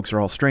apparently you folks are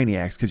all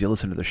Strainiacs because you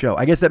listen to the show.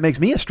 I guess that makes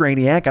me a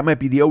Strainiac. I might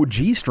be the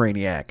OG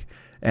Strainiac,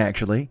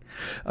 actually.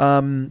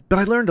 But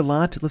I learned a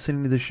lot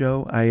listening to the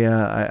show.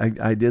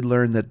 I did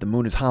learn that the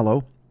moon is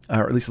hollow,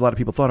 or at least a lot of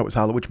people thought it was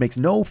hollow, which makes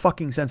no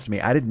fucking sense to me.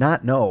 I did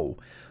not know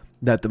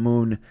that the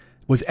moon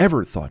was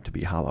ever thought to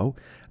be hollow.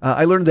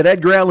 I learned that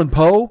Edgar Allan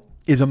Poe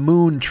is a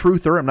moon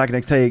truther. I'm not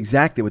going to tell you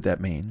exactly what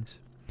that means.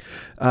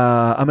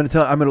 I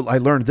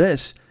learned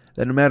this,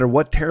 that no matter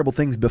what terrible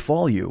things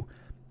befall you,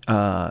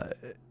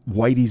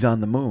 Whitey's on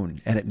the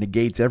moon, and it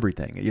negates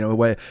everything.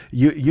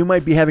 You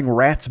might be having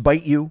rats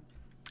bite you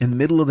in the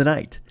middle of the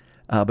night,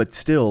 but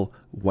still,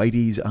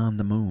 Whitey's on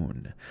the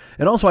moon.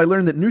 And also, I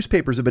learned that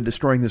newspapers have been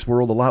destroying this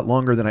world a lot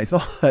longer than I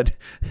thought.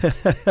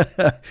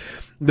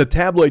 The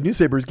tabloid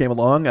newspapers came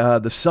along,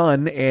 the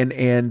Sun,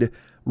 and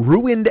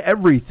ruined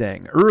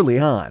everything early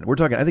on. We're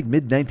talking, I think,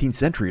 mid-19th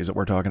century is what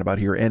we're talking about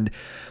here. And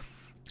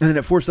then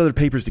it forced other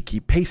papers to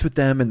keep pace with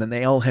them, and then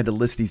they all had to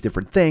list these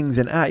different things,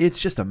 and it's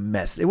just a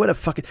mess.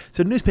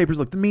 So newspapers,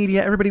 look, the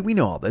media, everybody, we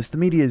know all this. The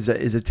media is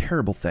a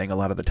terrible thing a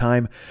lot of the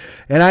time,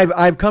 and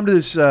I've come to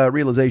this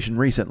realization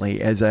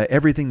recently, as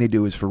everything they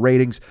do is for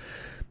ratings.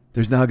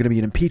 There's now going to be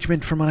an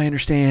impeachment, from what I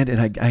understand,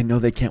 and I know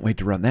they can't wait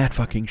to run that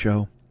fucking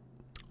show.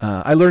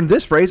 I learned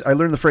this phrase. I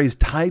learned the phrase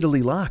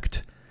 "tidally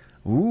locked."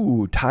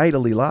 Ooh,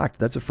 tidally locked.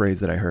 That's a phrase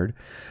that I heard.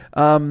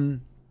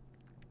 And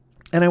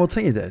I will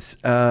tell you this.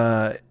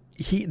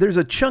 There's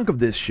a chunk of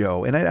this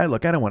show, and I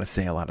don't want to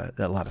say a lot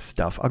of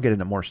stuff. I'll get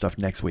into more stuff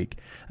next week.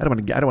 I don't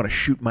want to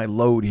shoot my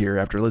load here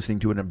after listening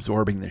to and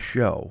absorbing this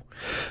show.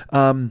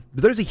 But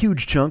there's a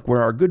huge chunk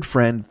where our good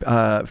friend,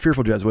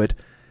 Fearful Jesuit,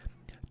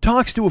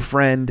 talks to a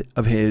friend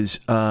of his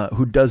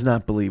who does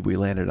not believe we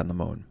landed on the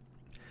moon.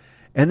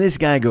 And this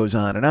guy goes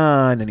on,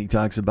 and he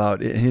talks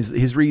about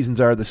his reasons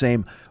are the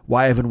same.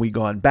 Why haven't we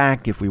gone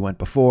back if we went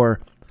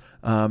before?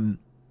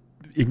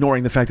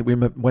 Ignoring the fact that we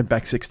went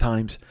back 6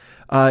 times.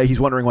 He's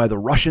wondering why the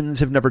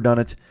Russians have never done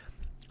it.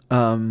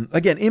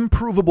 Again,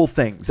 improvable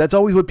things. That's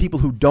always what people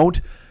who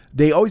don't,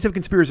 they always have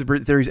conspiracy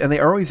theories, and they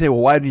always say, well,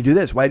 why did you do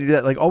this? Why did you do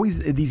that? Like, always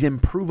these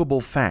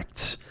improvable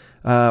facts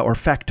or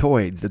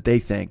factoids that they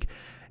think.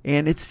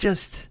 And it's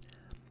just,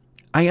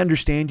 I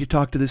understand you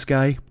talk to this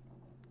guy,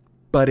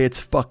 but it's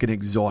fucking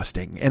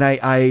exhausting. And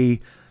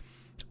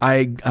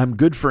I'm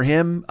good for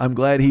him. I'm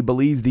glad he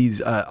believes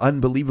these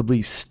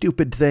unbelievably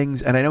stupid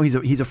things. And I know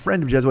he's a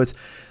friend of Jesuits.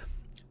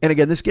 And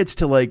again, this gets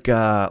to like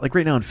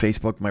right now on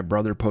Facebook, my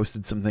brother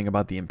posted something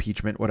about the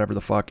impeachment, whatever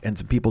the fuck. And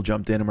some people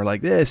jumped in and were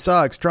like, this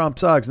sucks. Trump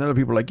sucks. And other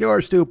people are like,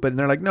 you're stupid. And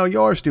they're like, no,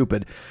 you're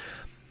stupid.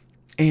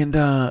 And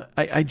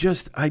I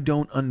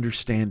don't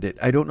understand it.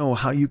 I don't know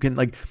how you can,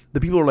 like,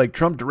 the people are like,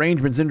 Trump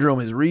derangement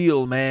syndrome is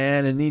real,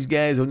 man. And these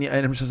guys, and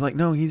I'm just like,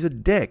 no, he's a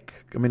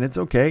dick. I mean, it's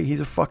okay.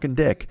 He's a fucking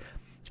dick.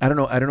 I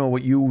don't know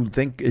what you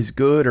think is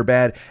good or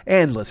bad.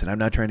 And listen, I'm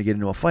not trying to get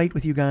into a fight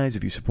with you guys.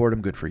 If you support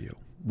him, good for you.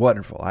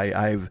 Wonderful.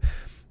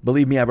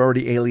 Believe me, I've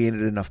already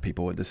alienated enough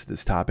people with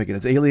this topic, and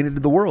it's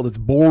alienated the world. It's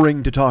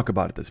boring to talk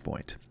about at this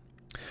point.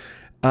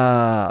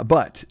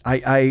 But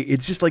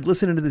it's just like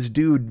listening to this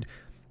dude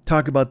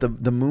talk about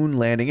the moon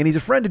landing, and he's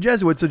a friend of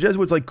Jesuits, so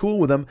Jesuits like cool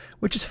with him,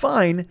 which is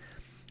fine.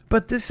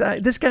 But this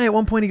guy at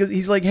one point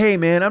he's like, hey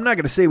man, I'm not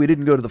gonna say we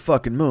didn't go to the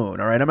fucking moon,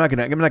 all right? I'm not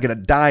gonna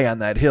die on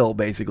that hill.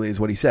 Basically, is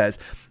what he says.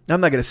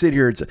 I'm not gonna sit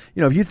here and say,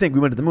 if you think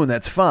we went to the moon,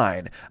 that's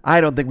fine. I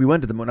don't think we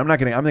went to the moon. I'm not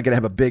gonna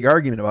have a big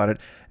argument about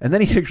it. And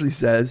then he actually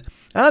says,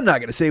 I'm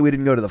not gonna say we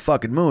didn't go to the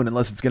fucking moon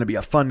unless it's gonna be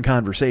a fun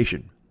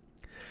conversation.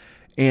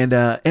 And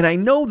I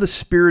know the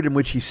spirit in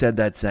which he said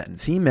that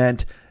sentence. He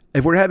meant,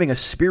 if we're having a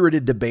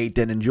spirited debate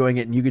and enjoying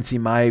it, and you can see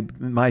my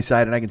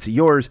side and I can see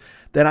yours,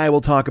 then I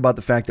will talk about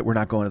the fact that we're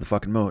not going to the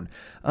fucking moon.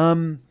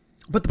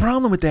 But the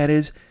problem with that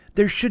is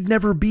there should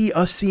never be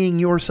us seeing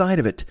your side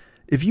of it.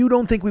 If you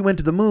don't think we went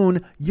to the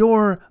moon,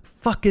 you're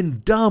fucking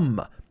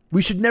dumb.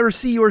 We should never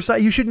see your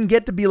side. You shouldn't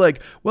get to be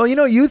like, well,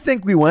 you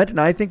think we went and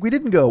I think we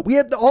didn't go. We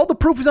have all the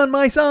proof is on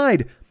my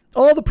side.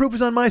 All the proof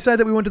is on my side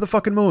that we went to the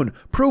fucking moon.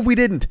 Prove we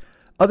didn't.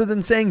 Other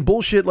than saying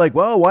bullshit like,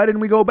 well, why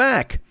didn't we go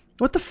back?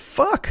 What the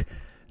fuck?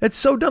 That's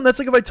so dumb. That's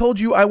like if I told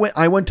you I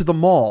went to the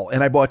mall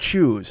and I bought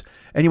shoes.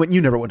 And you went,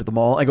 you never went to the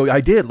mall. I go,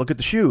 I did. Look at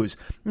the shoes.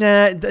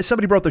 Nah,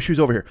 somebody brought those shoes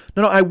over here.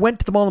 No, I went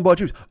to the mall and bought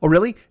shoes. Oh,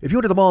 really? If you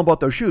went to the mall and bought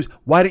those shoes,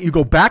 why didn't you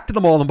go back to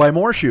the mall and buy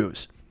more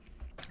shoes?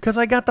 Because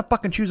I got the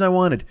fucking shoes I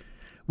wanted.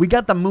 We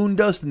got the moon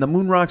dust and the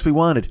moon rocks we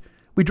wanted.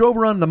 We drove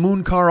around in the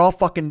moon car all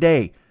fucking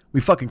day.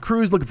 We fucking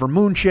cruised looking for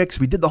moon chicks.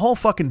 We did the whole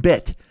fucking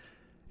bit.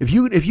 If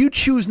you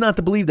choose not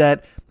to believe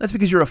that, that's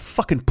because you're a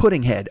fucking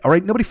pudding head, all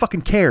right? Nobody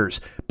fucking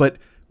cares. But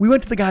we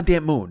went to the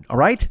goddamn moon, all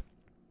right?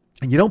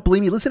 And you don't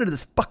believe me? Listen to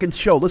this fucking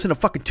show. Listen to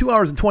fucking 2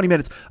 hours and 20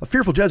 minutes of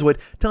Fearful Jesuit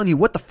telling you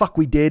what the fuck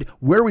we did,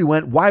 where we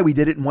went, why we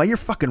did it, and why you're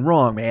fucking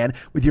wrong, man,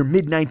 with your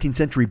mid-19th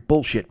century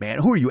bullshit, man.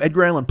 Who are you,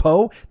 Edgar Allan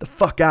Poe? The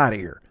fuck out of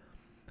here.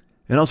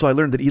 And also, I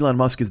learned that Elon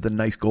Musk is the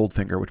nice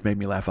Goldfinger, which made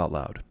me laugh out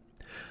loud.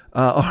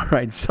 All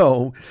right,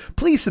 so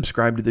please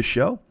subscribe to this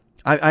show.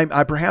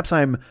 Perhaps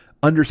I'm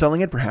underselling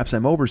it, perhaps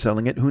I'm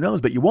overselling it, who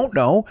knows, but you won't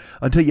know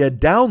until you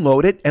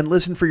download it and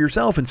listen for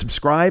yourself and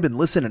subscribe and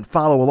listen and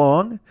follow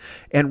along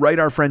and write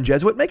our friend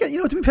Jesuit. Do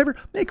me a favor,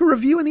 make a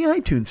review in the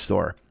iTunes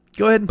store.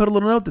 Go ahead and put a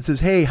little note that says,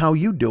 hey, how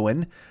you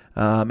doing?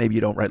 Maybe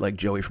you don't write like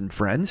Joey from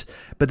Friends,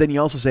 but then you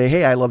also say,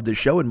 hey, I love this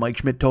show and Mike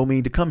Schmidt told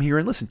me to come here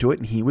and listen to it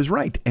and he was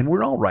right and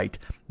we're all right.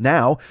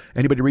 Now,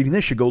 anybody reading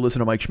this should go listen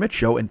to Mike Schmidt's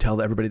show and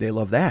tell everybody they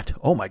love that.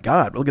 Oh my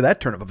God, look at that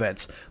turn of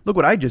events. Look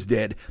what I just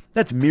did.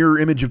 That's mirror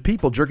image of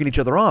people jerking each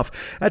other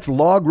off. That's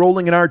log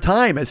rolling in our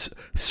time, as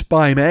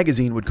Spy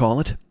Magazine would call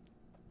it.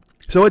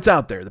 So it's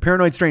out there. The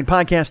Paranoid Strain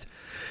Podcast,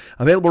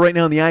 available right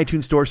now in the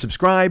iTunes store.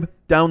 Subscribe,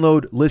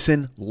 download,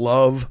 listen,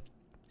 love.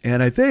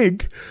 And I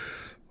think,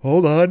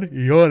 hold on,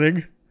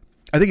 yawning.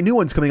 I think a new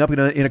one's coming up in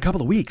a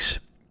couple of weeks.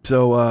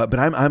 So, but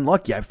I'm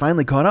lucky. I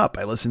finally caught up.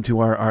 I listened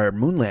to our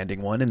moon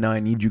landing one, and now I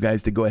need you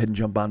guys to go ahead and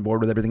jump on board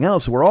with everything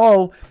else. So we're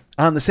all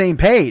on the same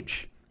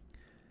page.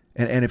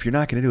 And if you're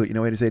not going to do it, you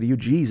know what I say to you?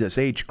 Jesus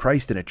H.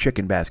 Christ in a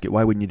chicken basket.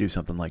 Why wouldn't you do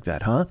something like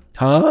that, huh?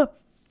 Huh?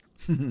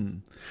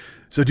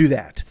 So do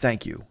that.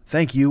 Thank you.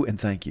 Thank you and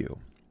thank you.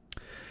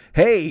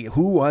 Hey,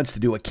 who wants to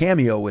do a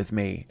cameo with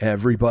me?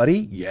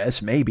 Everybody?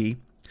 Yes, maybe.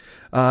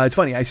 It's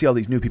funny. I see all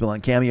these new people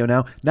on Cameo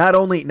now. Not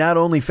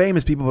only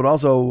famous people, but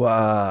also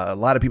a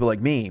lot of people like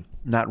me,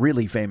 not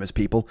really famous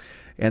people,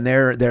 and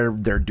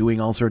they're doing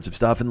all sorts of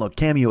stuff. And look,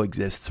 Cameo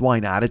exists. Why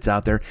not? It's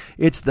out there.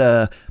 It's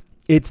the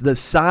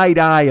side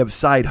eye of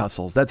side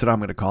hustles. That's what I'm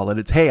going to call it.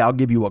 It's, hey,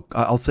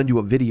 I'll send you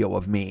a video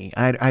of me.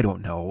 I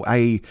don't know.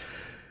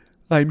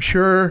 I'm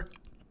sure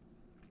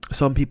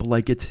some people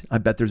like it. I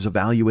bet there's a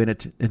value in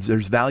it.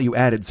 There's value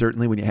added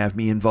certainly when you have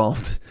me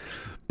involved.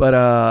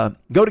 But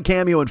go to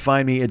Cameo and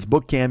find me. It's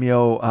Book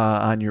Cameo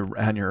on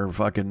your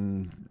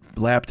fucking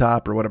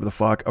laptop or whatever the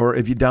fuck. Or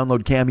if you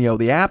download Cameo,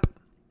 the app,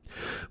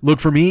 look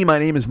for me. My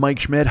name is Mike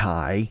Schmidt.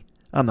 Hi.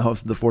 I'm the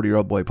host of the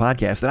 40-Year-Old Boy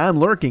Podcast, and I'm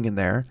lurking in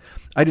there.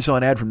 I just saw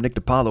an ad from Nick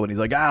DiPaolo, and he's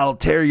like, I'll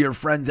tear your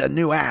friends a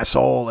new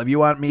asshole. If you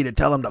want me to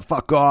tell him to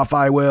fuck off,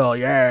 I will.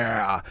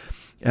 Yeah.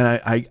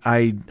 And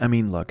I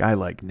mean, look, I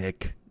like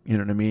Nick. You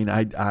know what I mean?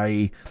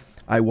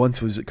 I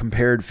once was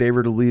compared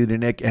favorably to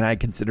Nick, and I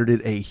considered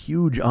it a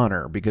huge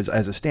honor because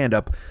as a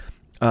stand-up,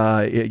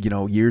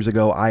 years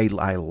ago, I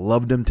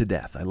loved him to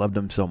death. I loved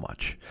him so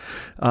much.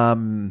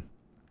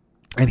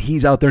 And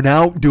he's out there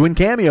now doing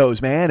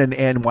cameos, man.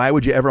 And why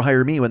would you ever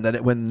hire me when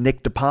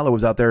Nick DiPaolo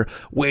was out there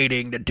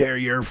waiting to tear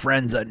your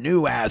friends a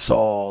new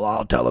asshole?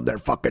 I'll tell them they're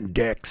fucking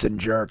dicks and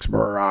jerks.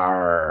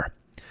 And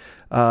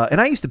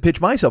I used to pitch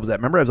myself as that.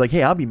 Remember, I was like,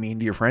 hey, I'll be mean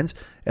to your friends.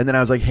 And then I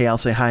was like, hey, I'll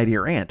say hi to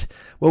your aunt.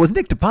 Well, with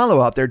Nick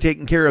DiPaolo out there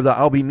taking care of the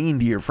I'll be mean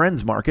to your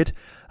friends market,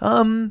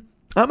 I'm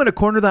going to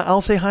corner the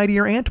I'll say hi to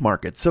your aunt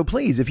market. So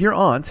please, if your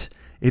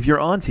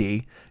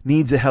auntie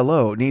needs a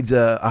hello, needs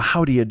a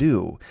how do you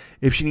do,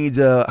 if she needs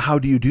a how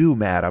do you do,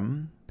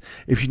 madam,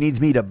 if she needs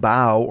me to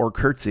bow or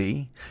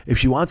curtsy, if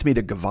she wants me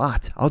to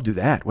gavotte, I'll do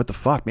that. What the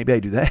fuck? Maybe I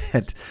do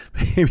that.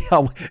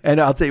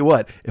 I'll tell you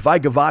what, if I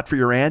gavotte for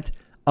your aunt,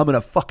 I'm going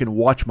to fucking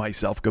watch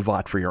myself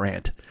gavotte for your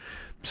aunt.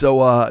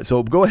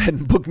 So go ahead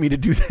and book me to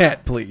do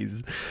that,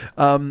 please.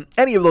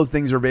 Any of those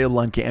things are available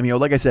on Cameo.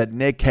 Like I said,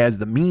 Nick has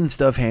the mean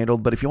stuff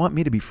handled, but if you want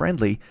me to be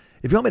friendly,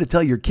 if you want me to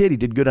tell your kid he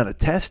did good on a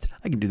test,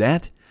 I can do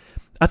that.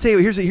 I'll tell you,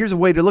 here's a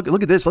way to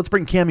look at this. Let's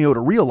bring Cameo to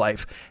real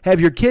life. Have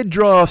your kid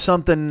draw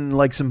something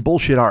like some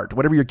bullshit art,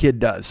 whatever your kid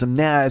does, some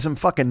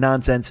fucking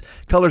nonsense,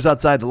 colors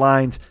outside the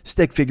lines,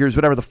 stick figures,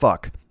 whatever the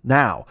fuck.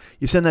 Now,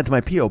 you send that to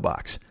my P.O.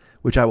 box,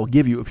 which I will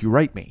give you if you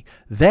write me.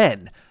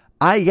 Then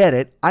I get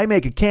it. I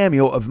make a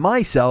cameo of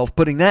myself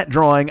putting that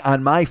drawing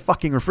on my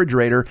fucking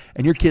refrigerator,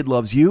 and your kid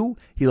loves you.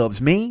 He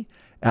loves me.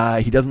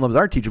 He doesn't love his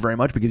art teacher very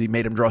much because he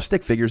made him draw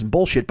stick figures and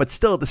bullshit, but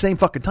still at the same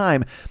fucking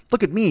time,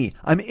 look at me.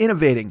 I'm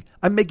innovating.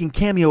 I'm making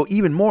Cameo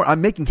even more.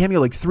 I'm making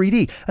Cameo like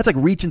 3D. That's like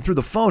reaching through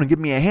the phone and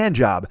giving me a hand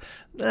job.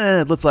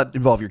 Let's not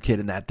involve your kid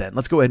in that then.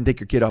 Let's go ahead and take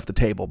your kid off the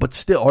table, but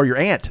still, or your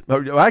aunt.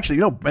 Or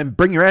actually,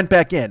 bring your aunt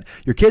back in.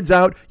 Your kid's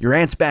out, your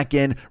aunt's back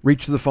in,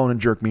 reach to the phone and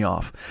jerk me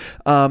off.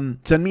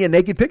 Send me a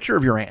naked picture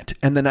of your aunt,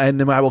 and then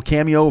I will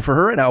Cameo for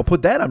her, and I'll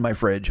put that on my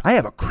fridge. I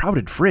have a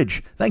crowded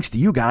fridge, thanks to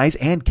you guys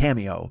and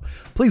Cameo.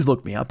 Please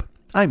look me up.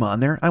 I'm on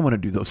there. I want to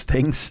do those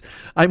things.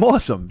 I'm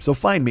awesome. So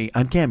find me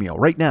on Cameo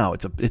right now.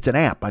 It's an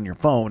app on your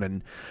phone,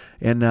 and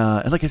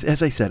like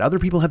as I said, other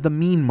people have the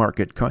mean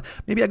market.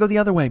 Maybe I go the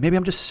other way. Maybe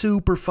I'm just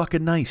super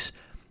fucking nice.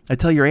 I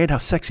tell your aunt how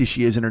sexy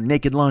she is in her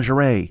naked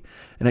lingerie,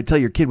 and I tell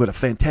your kid what a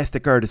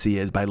fantastic artist he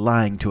is by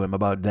lying to him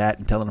about that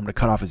and telling him to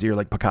cut off his ear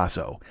like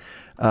Picasso.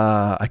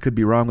 I could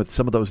be wrong with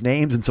some of those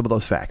names and some of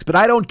those facts, but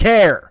I don't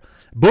care.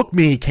 Book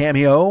me,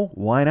 Cameo.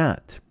 Why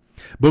not?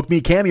 Book me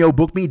Cameo,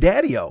 book me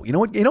Daddy-O. You know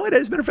what?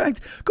 As a matter of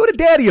fact, go to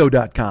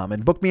Daddy-O.com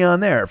and book me on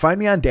there. Find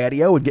me on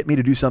Daddy-O and get me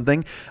to do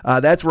something.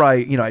 That's where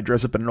I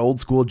dress up in an old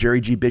school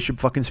Jerry G. Bishop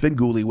fucking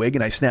Svengoolie wig,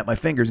 and I snap my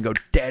fingers and go,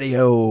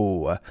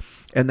 Daddy-O.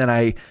 And then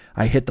I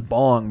hit the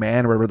bong,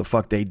 man, or whatever the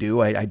fuck they do.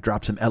 I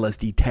drop some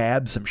LSD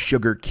tabs, some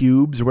sugar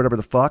cubes, or whatever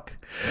the fuck.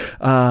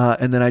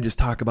 And then I just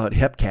talk about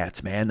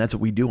Hepcats, man. That's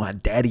what we do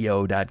on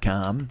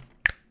Daddy-O.com.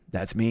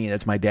 That's me.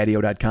 That's my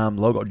Daddy-O.com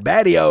logo.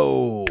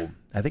 Daddy-O.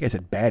 I think I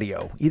said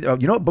Badio.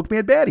 Book me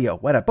at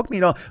Badio. Why not? Book me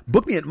at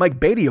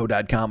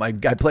MikeBadio.com. I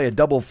play a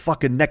double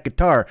fucking neck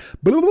guitar.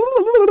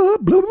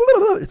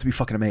 It's be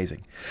fucking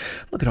amazing.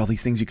 Look at all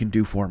these things you can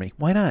do for me.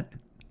 Why not?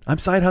 I'm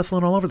side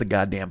hustling all over the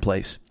goddamn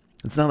place.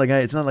 It's not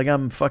like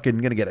I'm fucking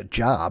gonna get a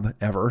job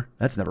ever.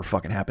 That's never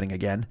fucking happening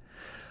again.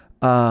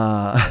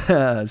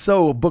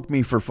 So book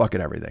me for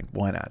fucking everything.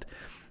 Why not?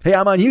 Hey,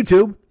 I'm on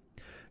YouTube.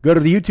 Go to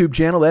the YouTube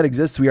channel that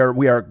exists. We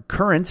are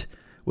current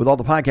with all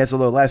the podcasts,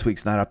 although last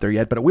week's not up there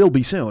yet, but it will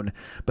be soon.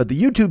 But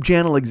the YouTube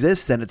channel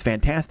exists, and it's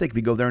fantastic. If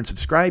you go there and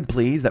subscribe,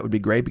 please, that would be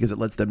great because it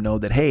lets them know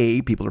that,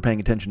 hey, people are paying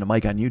attention to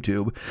Mike on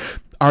YouTube.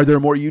 Are there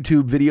more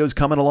YouTube videos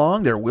coming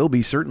along? There will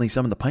be certainly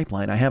some in the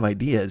pipeline. I have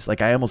ideas.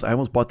 Like I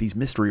almost bought these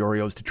mystery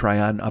Oreos to try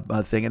on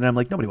a thing, and I'm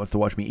like, nobody wants to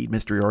watch me eat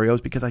mystery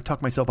Oreos because I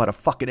talk myself out of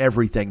fucking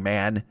everything,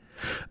 man.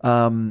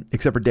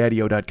 Except for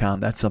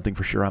Daddy-O.com. That's something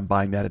for sure. I'm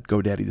buying that at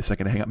GoDaddy the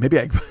second I hang up. Maybe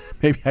I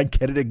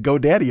get it at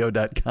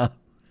GoDaddy-O.com.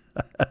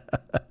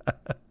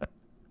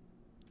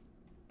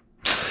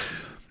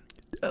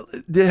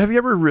 Have you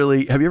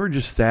ever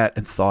just sat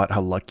and thought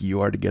how lucky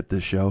you are to get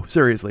this show?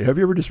 Seriously, have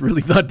you ever just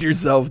really thought to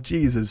yourself,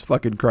 Jesus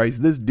fucking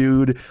Christ, this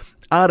dude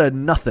out of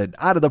nothing,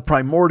 out of the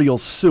primordial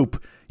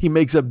soup, he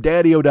makes up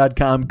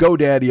Daddy-O.com,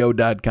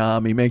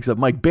 GoDaddy-O.com, he makes up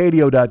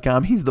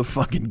MikeBadio.com. He's the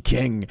fucking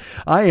king.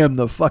 I am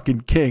the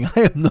fucking king.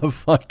 I am the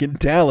fucking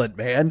talent,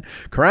 man.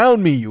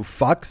 Crown me, you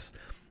fucks.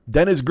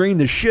 Dennis Green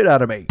the shit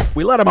out of me.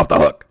 We let him off the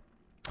hook.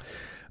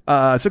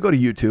 So go to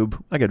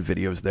YouTube. I got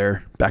videos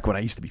there. Back when I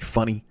used to be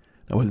funny.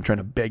 I wasn't trying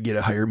to beg you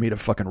to hire me to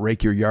fucking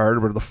rake your yard or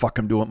whatever the fuck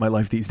I'm doing with my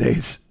life these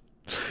days.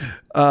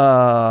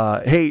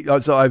 Hey,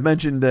 so I've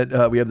mentioned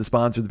that we have the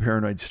sponsor, The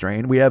Paranoid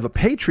Strain. We have a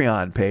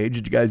Patreon page.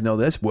 Did you guys know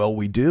this? Well,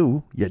 we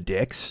do, you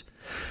dicks.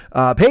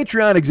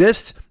 Patreon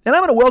exists, and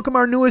I'm going to welcome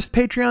our newest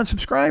Patreon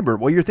subscriber.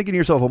 Well, you're thinking to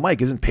yourself, well,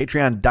 Mike, isn't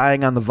Patreon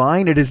dying on the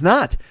vine? It is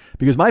not,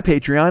 because my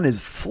Patreon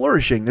is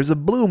flourishing. There's a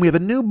bloom. We have a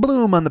new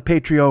bloom on the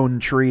Patreon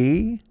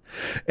tree.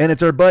 And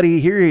it's our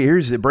buddy,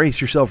 here's brace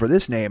yourself for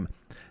this name.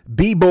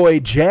 B-Boy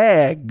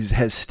Jags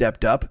has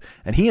stepped up,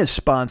 and he is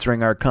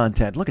sponsoring our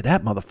content. Look at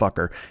that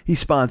motherfucker.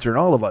 He's sponsoring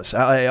all of us.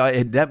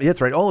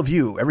 That's right, all of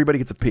you. Everybody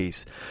gets a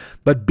piece.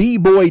 But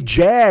B-Boy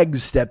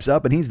Jags steps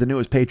up, and he's the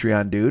newest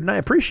Patreon dude, and I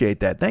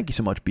appreciate that. Thank you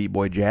so much,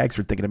 B-Boy Jags,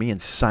 for thinking of me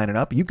and signing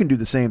up. You can do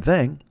the same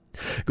thing.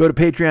 Go to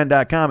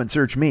patreon.com and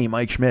search me,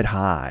 Mike Schmidt,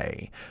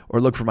 hi.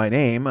 Or look for my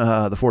name, the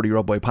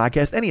 40-Year-Old Boy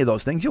Podcast. Any of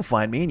those things, you'll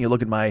find me, and you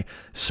look at my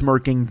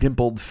smirking,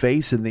 dimpled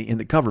face in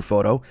the cover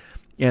photo.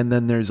 And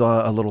then there's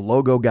a little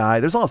logo guy.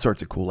 There's all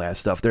sorts of cool-ass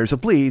stuff there. So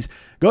please,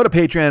 go to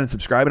Patreon and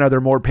subscribe. And are there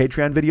more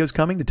Patreon videos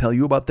coming to tell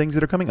you about things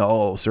that are coming?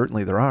 Oh,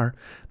 certainly there are.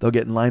 They'll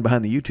get in line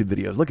behind the YouTube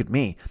videos. Look at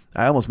me.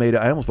 I almost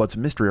bought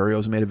some mystery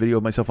Oreos and made a video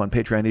of myself on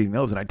Patreon eating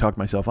those, and I talked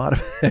myself out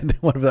of it.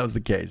 What if that was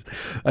the case?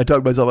 I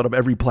talked myself out of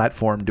every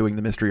platform doing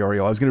the mystery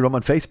Oreo. I was going to do them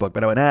on Facebook,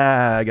 but I went,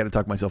 I got to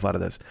talk myself out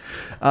of this.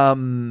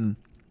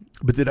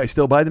 But did I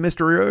still buy the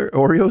Mr.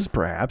 Oreos?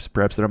 Perhaps.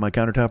 Perhaps they're on my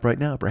countertop right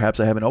now. Perhaps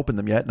I haven't opened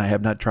them yet, and I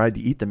have not tried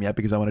to eat them yet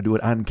because I want to do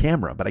it on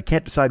camera. But I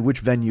can't decide which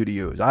venue to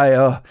use.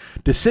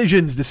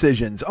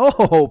 Decisions.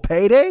 Oh,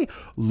 payday?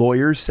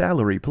 Lawyer's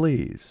salary,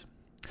 please.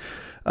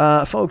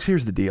 Folks,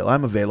 here's the deal.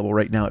 I'm available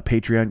right now at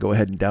Patreon. Go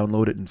ahead and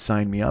download it and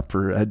sign me up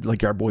for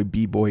like our boy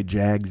B-Boy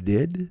Jags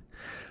did.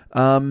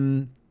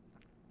 I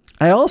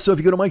also, if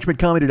you go to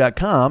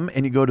MikeSchmidtComedy.com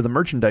and you go to the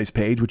merchandise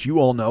page, which you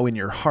all know in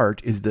your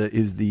heart is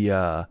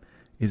the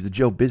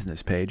Joe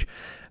Business page,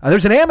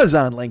 there's an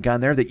Amazon link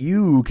on there that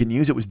you can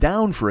use. It was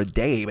down for a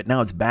day, but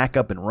now it's back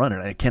up and running.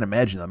 I can't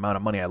imagine the amount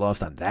of money I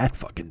lost on that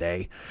fucking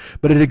day.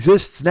 But it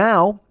exists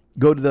now.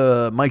 Go to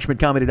the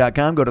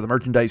MikeSchmidtComedy.com, go to the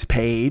merchandise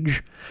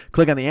page,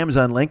 click on the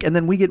Amazon link, and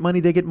then we get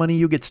money, they get money,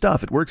 you get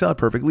stuff. It works out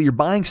perfectly. You're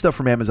buying stuff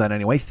from Amazon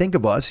anyway. Think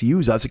of us,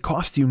 use us. It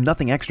costs you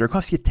nothing extra. It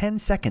costs you 10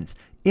 seconds,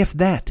 if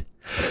that.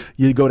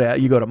 You go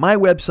to my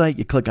website,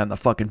 you click on the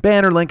fucking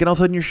banner link, and all of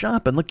a sudden you're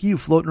shopping. Look at you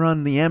floating around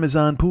in the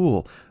Amazon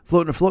pool,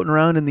 floating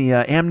around in the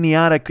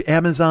amniotic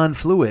Amazon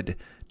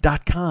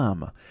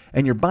fluid.com.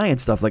 And you're buying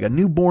stuff like a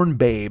newborn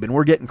babe, and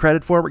we're getting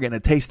credit for it. We're getting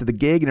a taste of the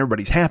gig, and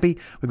everybody's happy.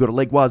 We go to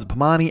Lake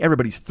Wazzapamani.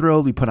 Everybody's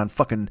thrilled. We put on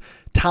fucking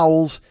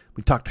towels.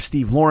 We talk to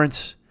Steve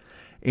Lawrence.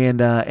 And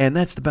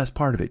that's the best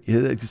part of it,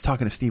 just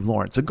talking to Steve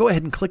Lawrence. So go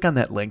ahead and click on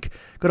that link.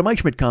 Go to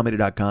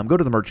MikeSchmidtComedy.com. Go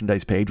to the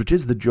merchandise page, which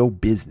is the Joe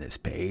Business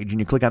page. And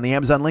you click on the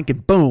Amazon link,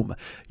 and boom,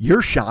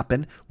 you're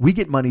shopping. We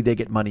get money, they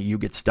get money, you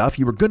get stuff.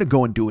 You were going to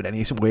go and do it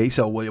anyway.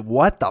 So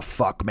what the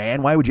fuck,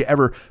 man? Why would you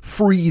ever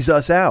freeze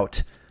us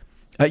out?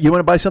 You want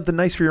to buy something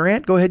nice for your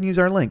aunt? Go ahead and use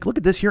our link. Look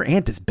at this. Your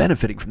aunt is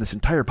benefiting from this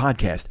entire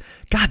podcast.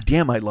 God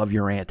damn, I love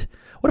your aunt.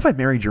 What if I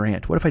married your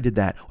aunt? What if I did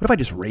that? What if I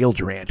just railed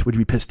your aunt? Would you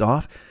be pissed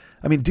off?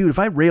 I mean, dude, if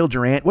I railed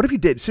your aunt, what if you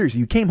did?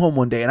 Seriously, you came home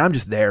one day and I'm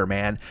just there,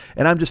 man.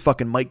 And I'm just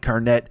fucking Mike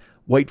Carnett,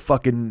 white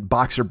fucking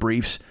boxer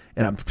briefs.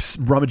 And I'm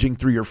rummaging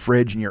through your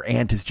fridge and your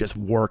aunt is just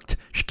worked.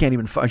 She can't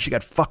even, she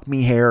got fuck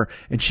me hair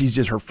and she's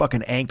just, her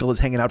fucking ankle is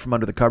hanging out from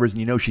under the covers and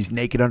you know she's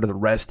naked under the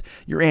rest.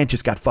 Your aunt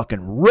just got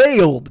fucking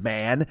railed,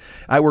 man.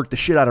 I worked the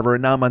shit out of her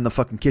and now I'm in the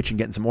fucking kitchen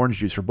getting some orange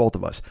juice for both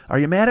of us. Are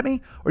you mad at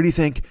me? Or do you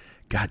think,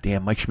 God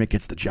damn, Mike Schmidt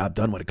gets the job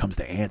done when it comes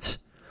to ants?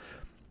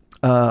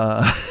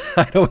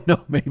 I don't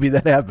know. Maybe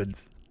that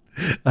happens.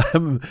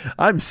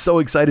 I'm so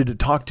excited to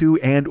talk to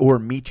and or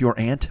meet your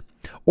aunt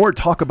or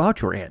talk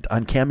about your aunt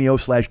on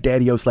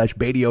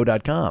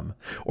cameo/daddio/badio.com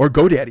or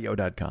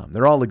godaddio.com.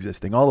 They're all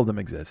existing. All of them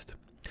exist.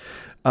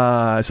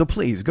 So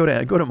please go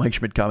to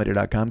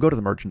MikeSchmidtComedy.com, go to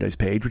the merchandise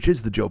page, which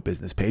is the Joe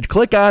Business page.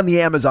 Click on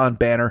the Amazon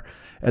banner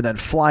and then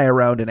fly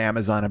around in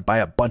Amazon and buy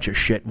a bunch of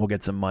shit and we'll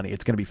get some money.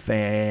 It's going to be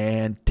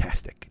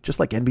fantastic. Just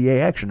like NBA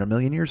action a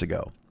million years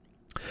ago.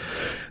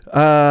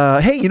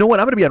 Hey, you know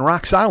what? I'm going to be on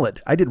Rock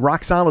Solid. I did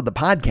Rock Solid, the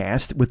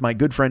podcast, with my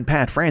good friend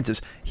Pat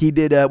Francis. We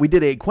did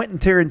a Quentin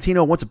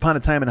Tarantino Once Upon a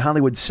Time in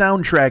Hollywood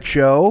soundtrack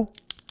show.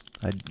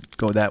 I'd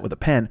go with that with a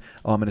pen.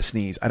 Oh, I'm going to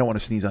sneeze. I don't want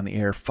to sneeze on the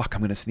air. Fuck,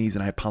 I'm going to sneeze,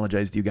 and I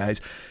apologize to you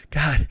guys.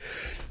 God.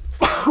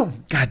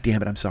 God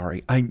damn it, I'm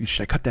sorry.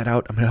 Should I cut that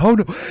out? I'm going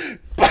to,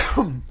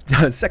 oh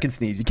no. Second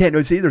sneeze. You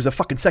can't see, there's a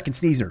fucking second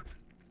sneezer.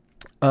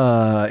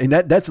 And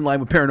that's in line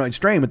with Paranoid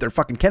Strain with their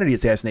fucking Kennedy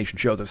assassination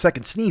show. The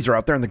second sneezer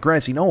out there in the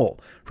grassy knoll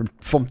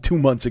from 2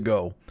 months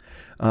ago.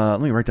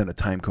 Let me write down a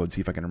time code, see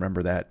if I can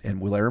remember that.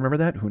 And will I remember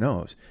that? Who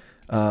knows?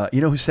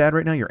 You know who's sad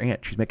right now? Your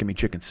aunt. She's making me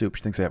chicken soup.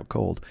 She thinks I have a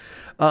cold.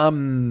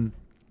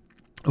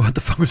 What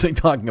the fuck was I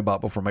talking about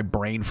before my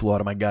brain flew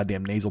out of my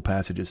goddamn nasal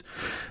passages?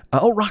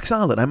 Rock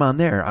Solid. I'm on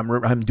there.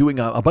 I'm doing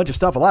a bunch of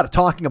stuff, a lot of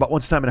talking about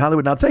Once Time in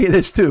Hollywood. And I'll tell you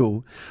this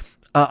too.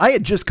 I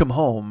had just come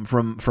home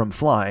from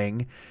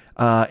flying.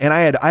 And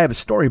I have a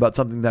story about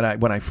something that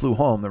when I flew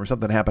home, there was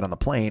something that happened on the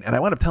plane, and I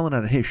wound up telling it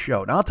on his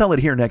show. Now, I'll tell it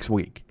here next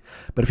week.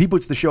 But if he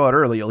puts the show out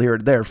early, you'll hear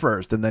it there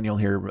first, and then you'll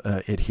hear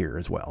it here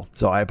as well.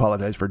 So I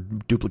apologize for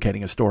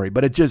duplicating a story.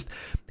 But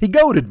he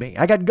goaded me.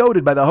 I got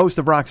goaded by the host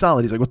of Rock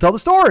Solid. He's like, well, tell the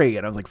story.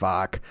 And I was like,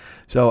 fuck.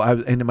 So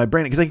and in my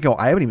brain, because I can go,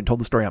 I haven't even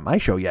told the story on my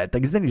show yet.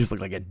 Because then you just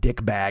look like a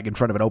dick bag in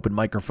front of an open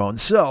microphone.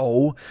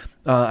 So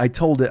I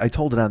told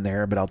it on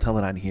there, but I'll tell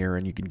it on here,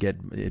 and you can get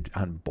it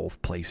on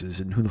both places,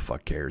 and who the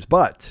fuck cares?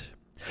 But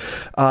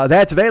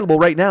that's available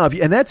right now.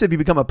 And that's if you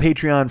become a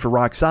Patreon for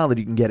Rock Solid,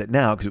 you can get it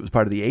now because it was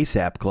part of the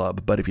ASAP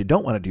Club. But if you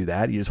don't want to do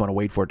that, you just want to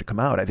wait for it to come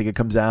out. I think it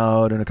comes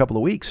out in a couple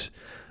of weeks.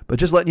 But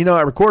just letting you know,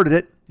 I recorded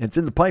it. It's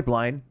in the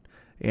pipeline.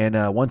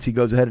 And once he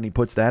goes ahead and he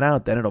puts that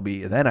out, then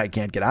I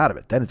can't get out of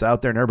it. Then it's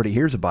out there and everybody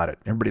hears about it.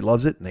 Everybody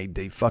loves it and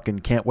they fucking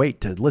can't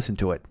wait to listen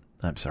to it.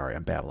 I'm sorry,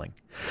 I'm babbling.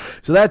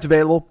 So that's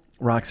available.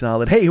 Rock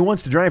Solid. Hey, who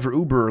wants to drive for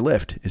Uber or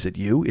Lyft? Is it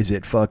you? Is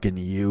it fucking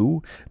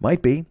you?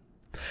 Might be.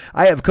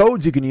 I have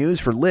codes you can use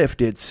for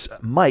Lyft. It's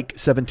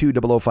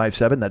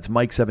Mike720057. That's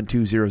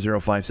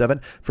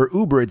Mike720057. For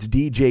Uber, it's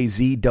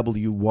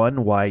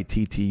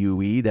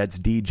DJZW1YTTUE. That's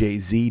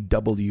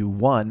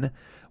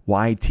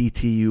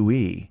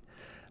DJZW1YTTUE.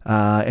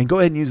 And go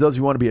ahead and use those if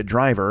you want to be a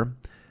driver.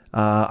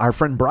 Our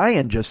friend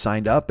Brian just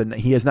signed up, and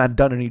he has not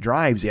done any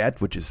drives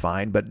yet, which is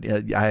fine. But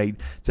it's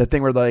that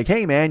thing where they're like,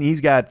 hey, man,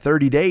 he's got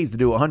 30 days to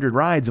do 100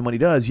 rides, and when he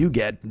does, you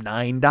get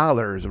 $9,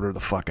 or whatever the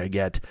fuck I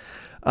get.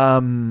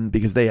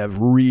 Because they have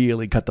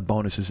really cut the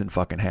bonuses in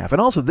fucking half. And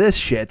also this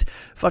shit,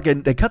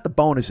 fucking, they cut the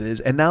bonuses,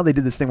 and now they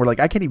did this thing where, like,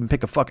 I can't even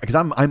pick a fuck, because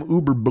I'm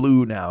Uber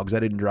Blue now, because I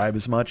didn't drive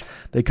as much.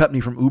 They cut me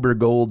from Uber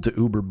Gold to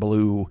Uber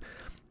Blue.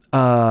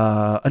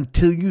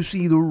 Until you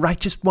see the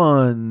righteous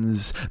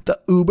ones, the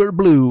Uber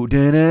Blue.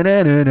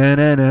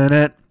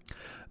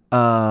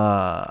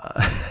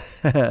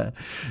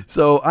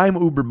 So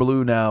I'm Uber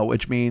Blue now,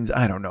 which means,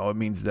 I don't know, it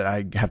means that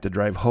I have to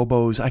drive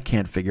hobos. I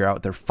can't figure out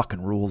what their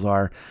fucking rules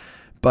are.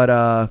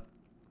 But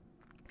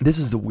this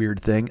is the weird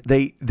thing.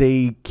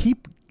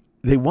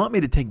 They want me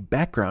to take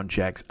background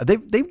checks.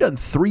 They've done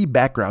 3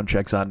 background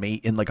checks on me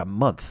in like a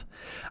month.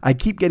 I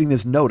keep getting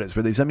this notice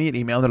where they send me an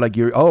email. They're like,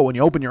 when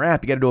you open your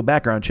app, you got to do a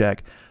background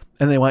check.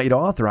 And they want you to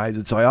authorize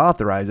it, so I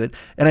authorize it.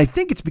 And I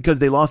think it's because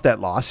they lost that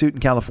lawsuit in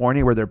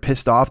California where they're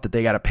pissed off that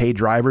they got to pay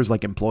drivers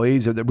like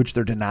employees, which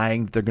they're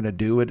denying that they're going to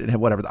do it and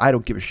whatever. I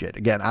don't give a shit.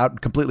 Again,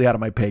 completely out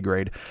of my pay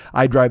grade.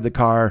 I drive the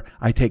car.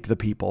 I take the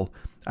people.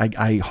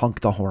 I honk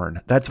the horn.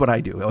 That's what I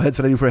do. That's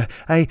what I do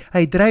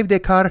I drive the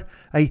car.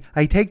 I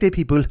take the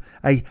people.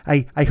 I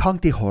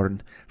honk the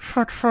horn.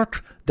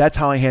 That's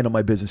how I handle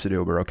my business at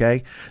Uber,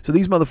 okay? So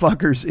these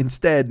motherfuckers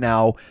instead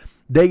now,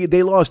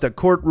 they lost a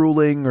court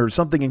ruling or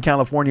something in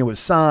California was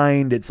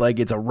signed. It's like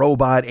it's a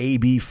robot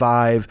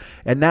AB5.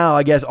 And now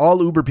I guess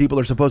all Uber people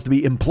are supposed to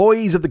be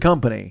employees of the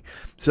company.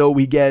 So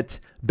we get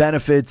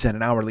benefits and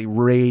an hourly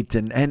rate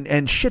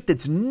and shit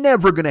that's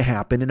never going to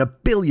happen in a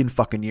billion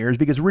fucking years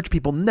because rich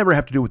people never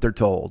have to do what they're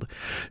told.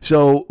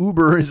 So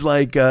Uber is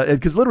like,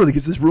 because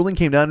this ruling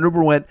came down and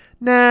Uber went,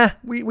 nah,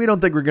 we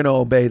don't think we're going to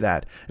obey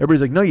that.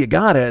 Everybody's like, no, you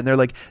got it. And they're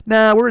like,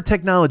 nah, we're a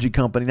technology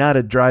company, not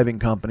a driving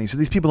company. So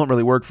these people don't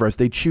really work for us.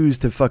 They choose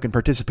to fucking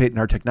participate in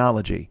our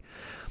technology.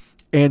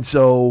 And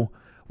so,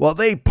 well,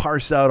 they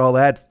parse out all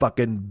that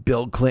fucking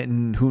Bill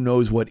Clinton, who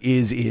knows what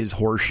is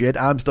horseshit.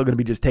 I'm still going to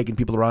be just taking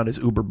people around as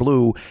Uber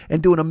Blue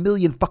and doing a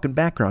million fucking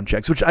background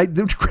checks, which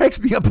cracks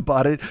me up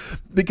about it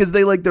because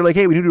they're like,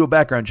 hey, we need to do a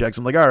background check.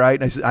 So I'm like, all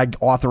right. And I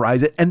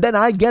authorize it. And then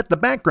I get the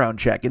background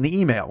check in the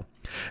email.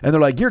 And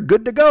they're like, you're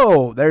good to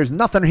go. There's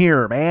nothing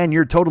here, man.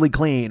 You're totally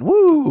clean.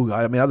 Woo.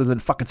 I mean, other than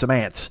fucking some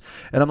ants.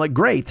 And I'm like,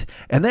 great.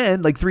 And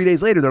then like 3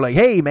 days later, they're like,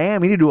 hey, man,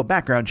 we need to do a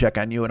background check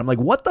on you. And I'm like,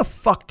 what the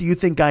fuck do you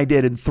think I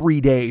did in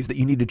 3 days that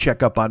you need to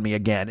check up on me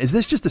again? Is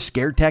this just a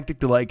scare tactic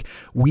to like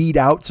weed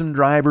out some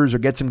drivers or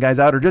get some guys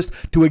out or just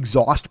to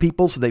exhaust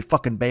people so they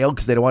fucking bail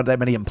because they don't want that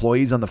many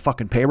employees on the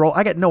fucking payroll?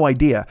 I got no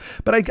idea.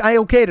 But I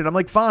okayed it. I'm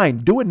like, fine,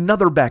 do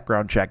another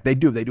background check. They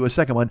do a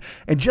second one.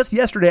 And just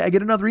yesterday, I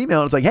get another email.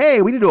 And it's like,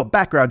 hey, we need to do a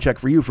background check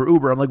for you for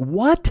Uber. I'm like,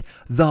 what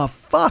the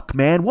fuck,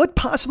 man? What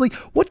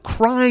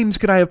crimes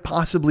could I have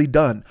possibly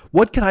done?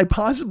 What could I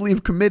possibly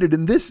have committed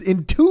in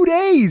 2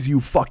 days, you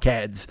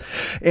fuckheads?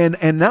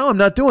 And now I'm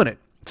not doing it.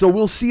 So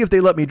we'll see if they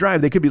let me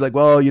drive. They could be like,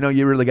 well, you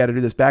really got to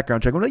do this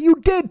background check. Well, no, you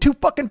did 2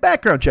 fucking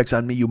background checks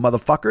on me, you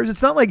motherfuckers.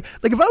 It's not like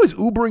if I was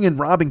Ubering and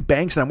robbing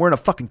banks and I'm wearing a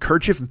fucking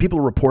kerchief and people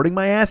are reporting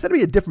my ass, that'd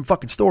be a different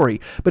fucking story.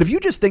 But if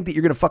you just think that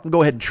you're going to fucking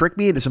go ahead and trick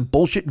me into some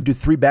bullshit and do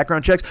 3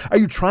 background checks,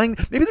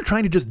 maybe they're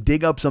trying to just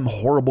dig up some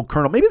horrible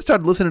kernel. Maybe they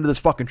started listening to this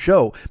fucking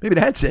show. Maybe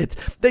that's it.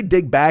 They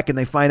dig back and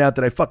they find out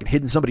that I fucking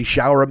hid in somebody's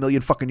shower a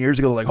million fucking years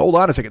ago. They're like, hold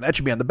on a second. That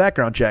should be on the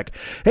background check.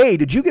 Hey,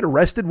 did you get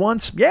arrested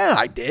once? Yeah,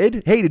 I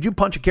did. Hey, did you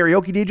punch a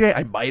karaoke DJ?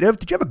 I might have.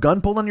 Did you have a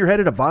gun pulled on your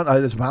head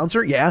as a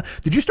bouncer? Yeah.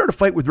 Did you start a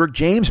fight with Rick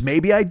James?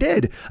 Maybe I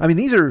did. I mean,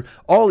 these are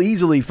all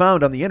easily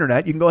found on the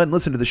internet. You can go ahead and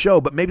listen to the show,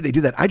 but maybe they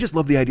do that. I just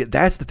love the idea.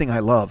 That's the thing I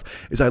love,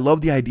 is I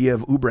love the idea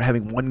of Uber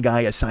having one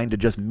guy assigned to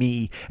just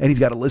me, and he's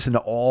got to listen to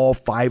all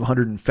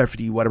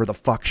 550 whatever the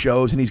fuck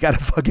shows, and he's got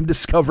to fucking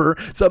discover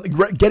something,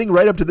 getting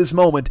right up to this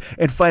moment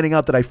and finding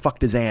out that I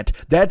fucked his aunt.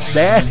 That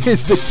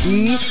is the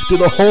key to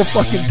the whole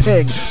fucking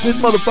thing. This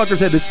motherfucker's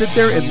had to sit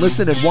there and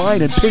listen and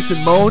whine and piss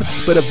and moan,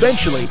 but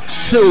eventually,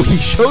 so he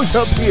shows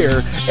up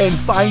here and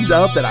finds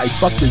out that I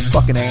fucked his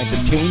fucking aunt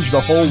and changed the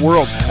whole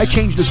world. I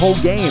changed his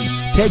whole game.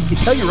 Ted, you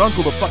tell your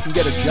uncle to fucking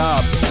get a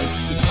job.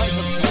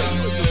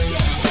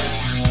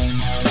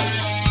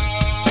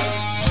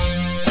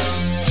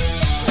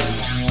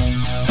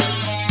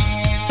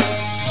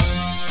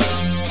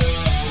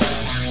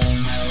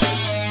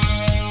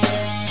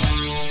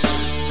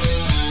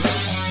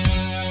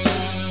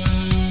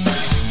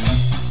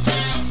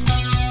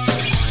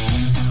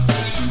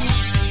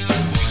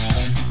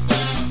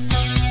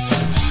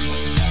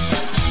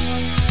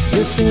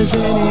 If there's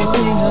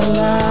anything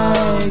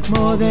I like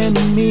more than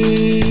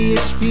me,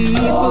 it's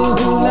people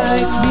who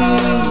like me.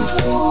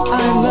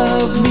 I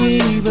love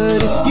me,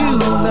 but if you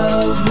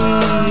love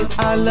me,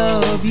 I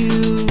love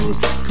you.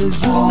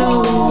 'Cause you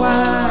know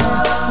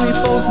why, we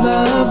both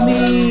love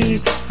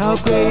me. How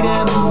great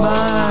am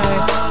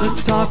I?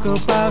 Let's talk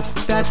about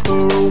that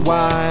for a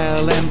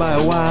while, and by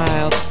a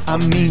while, I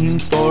mean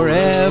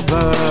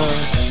forever.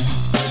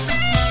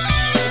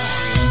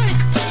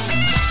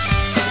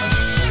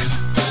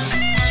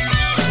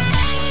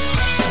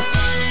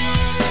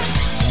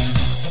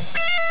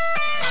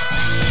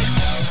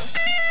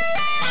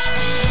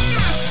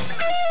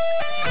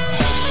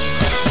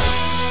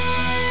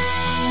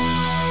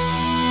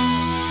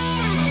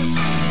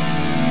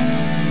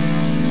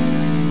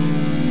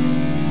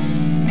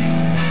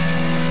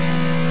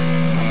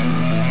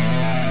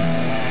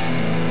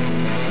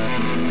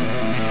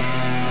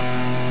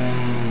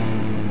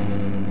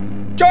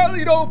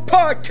 Toledo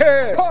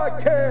Podcast.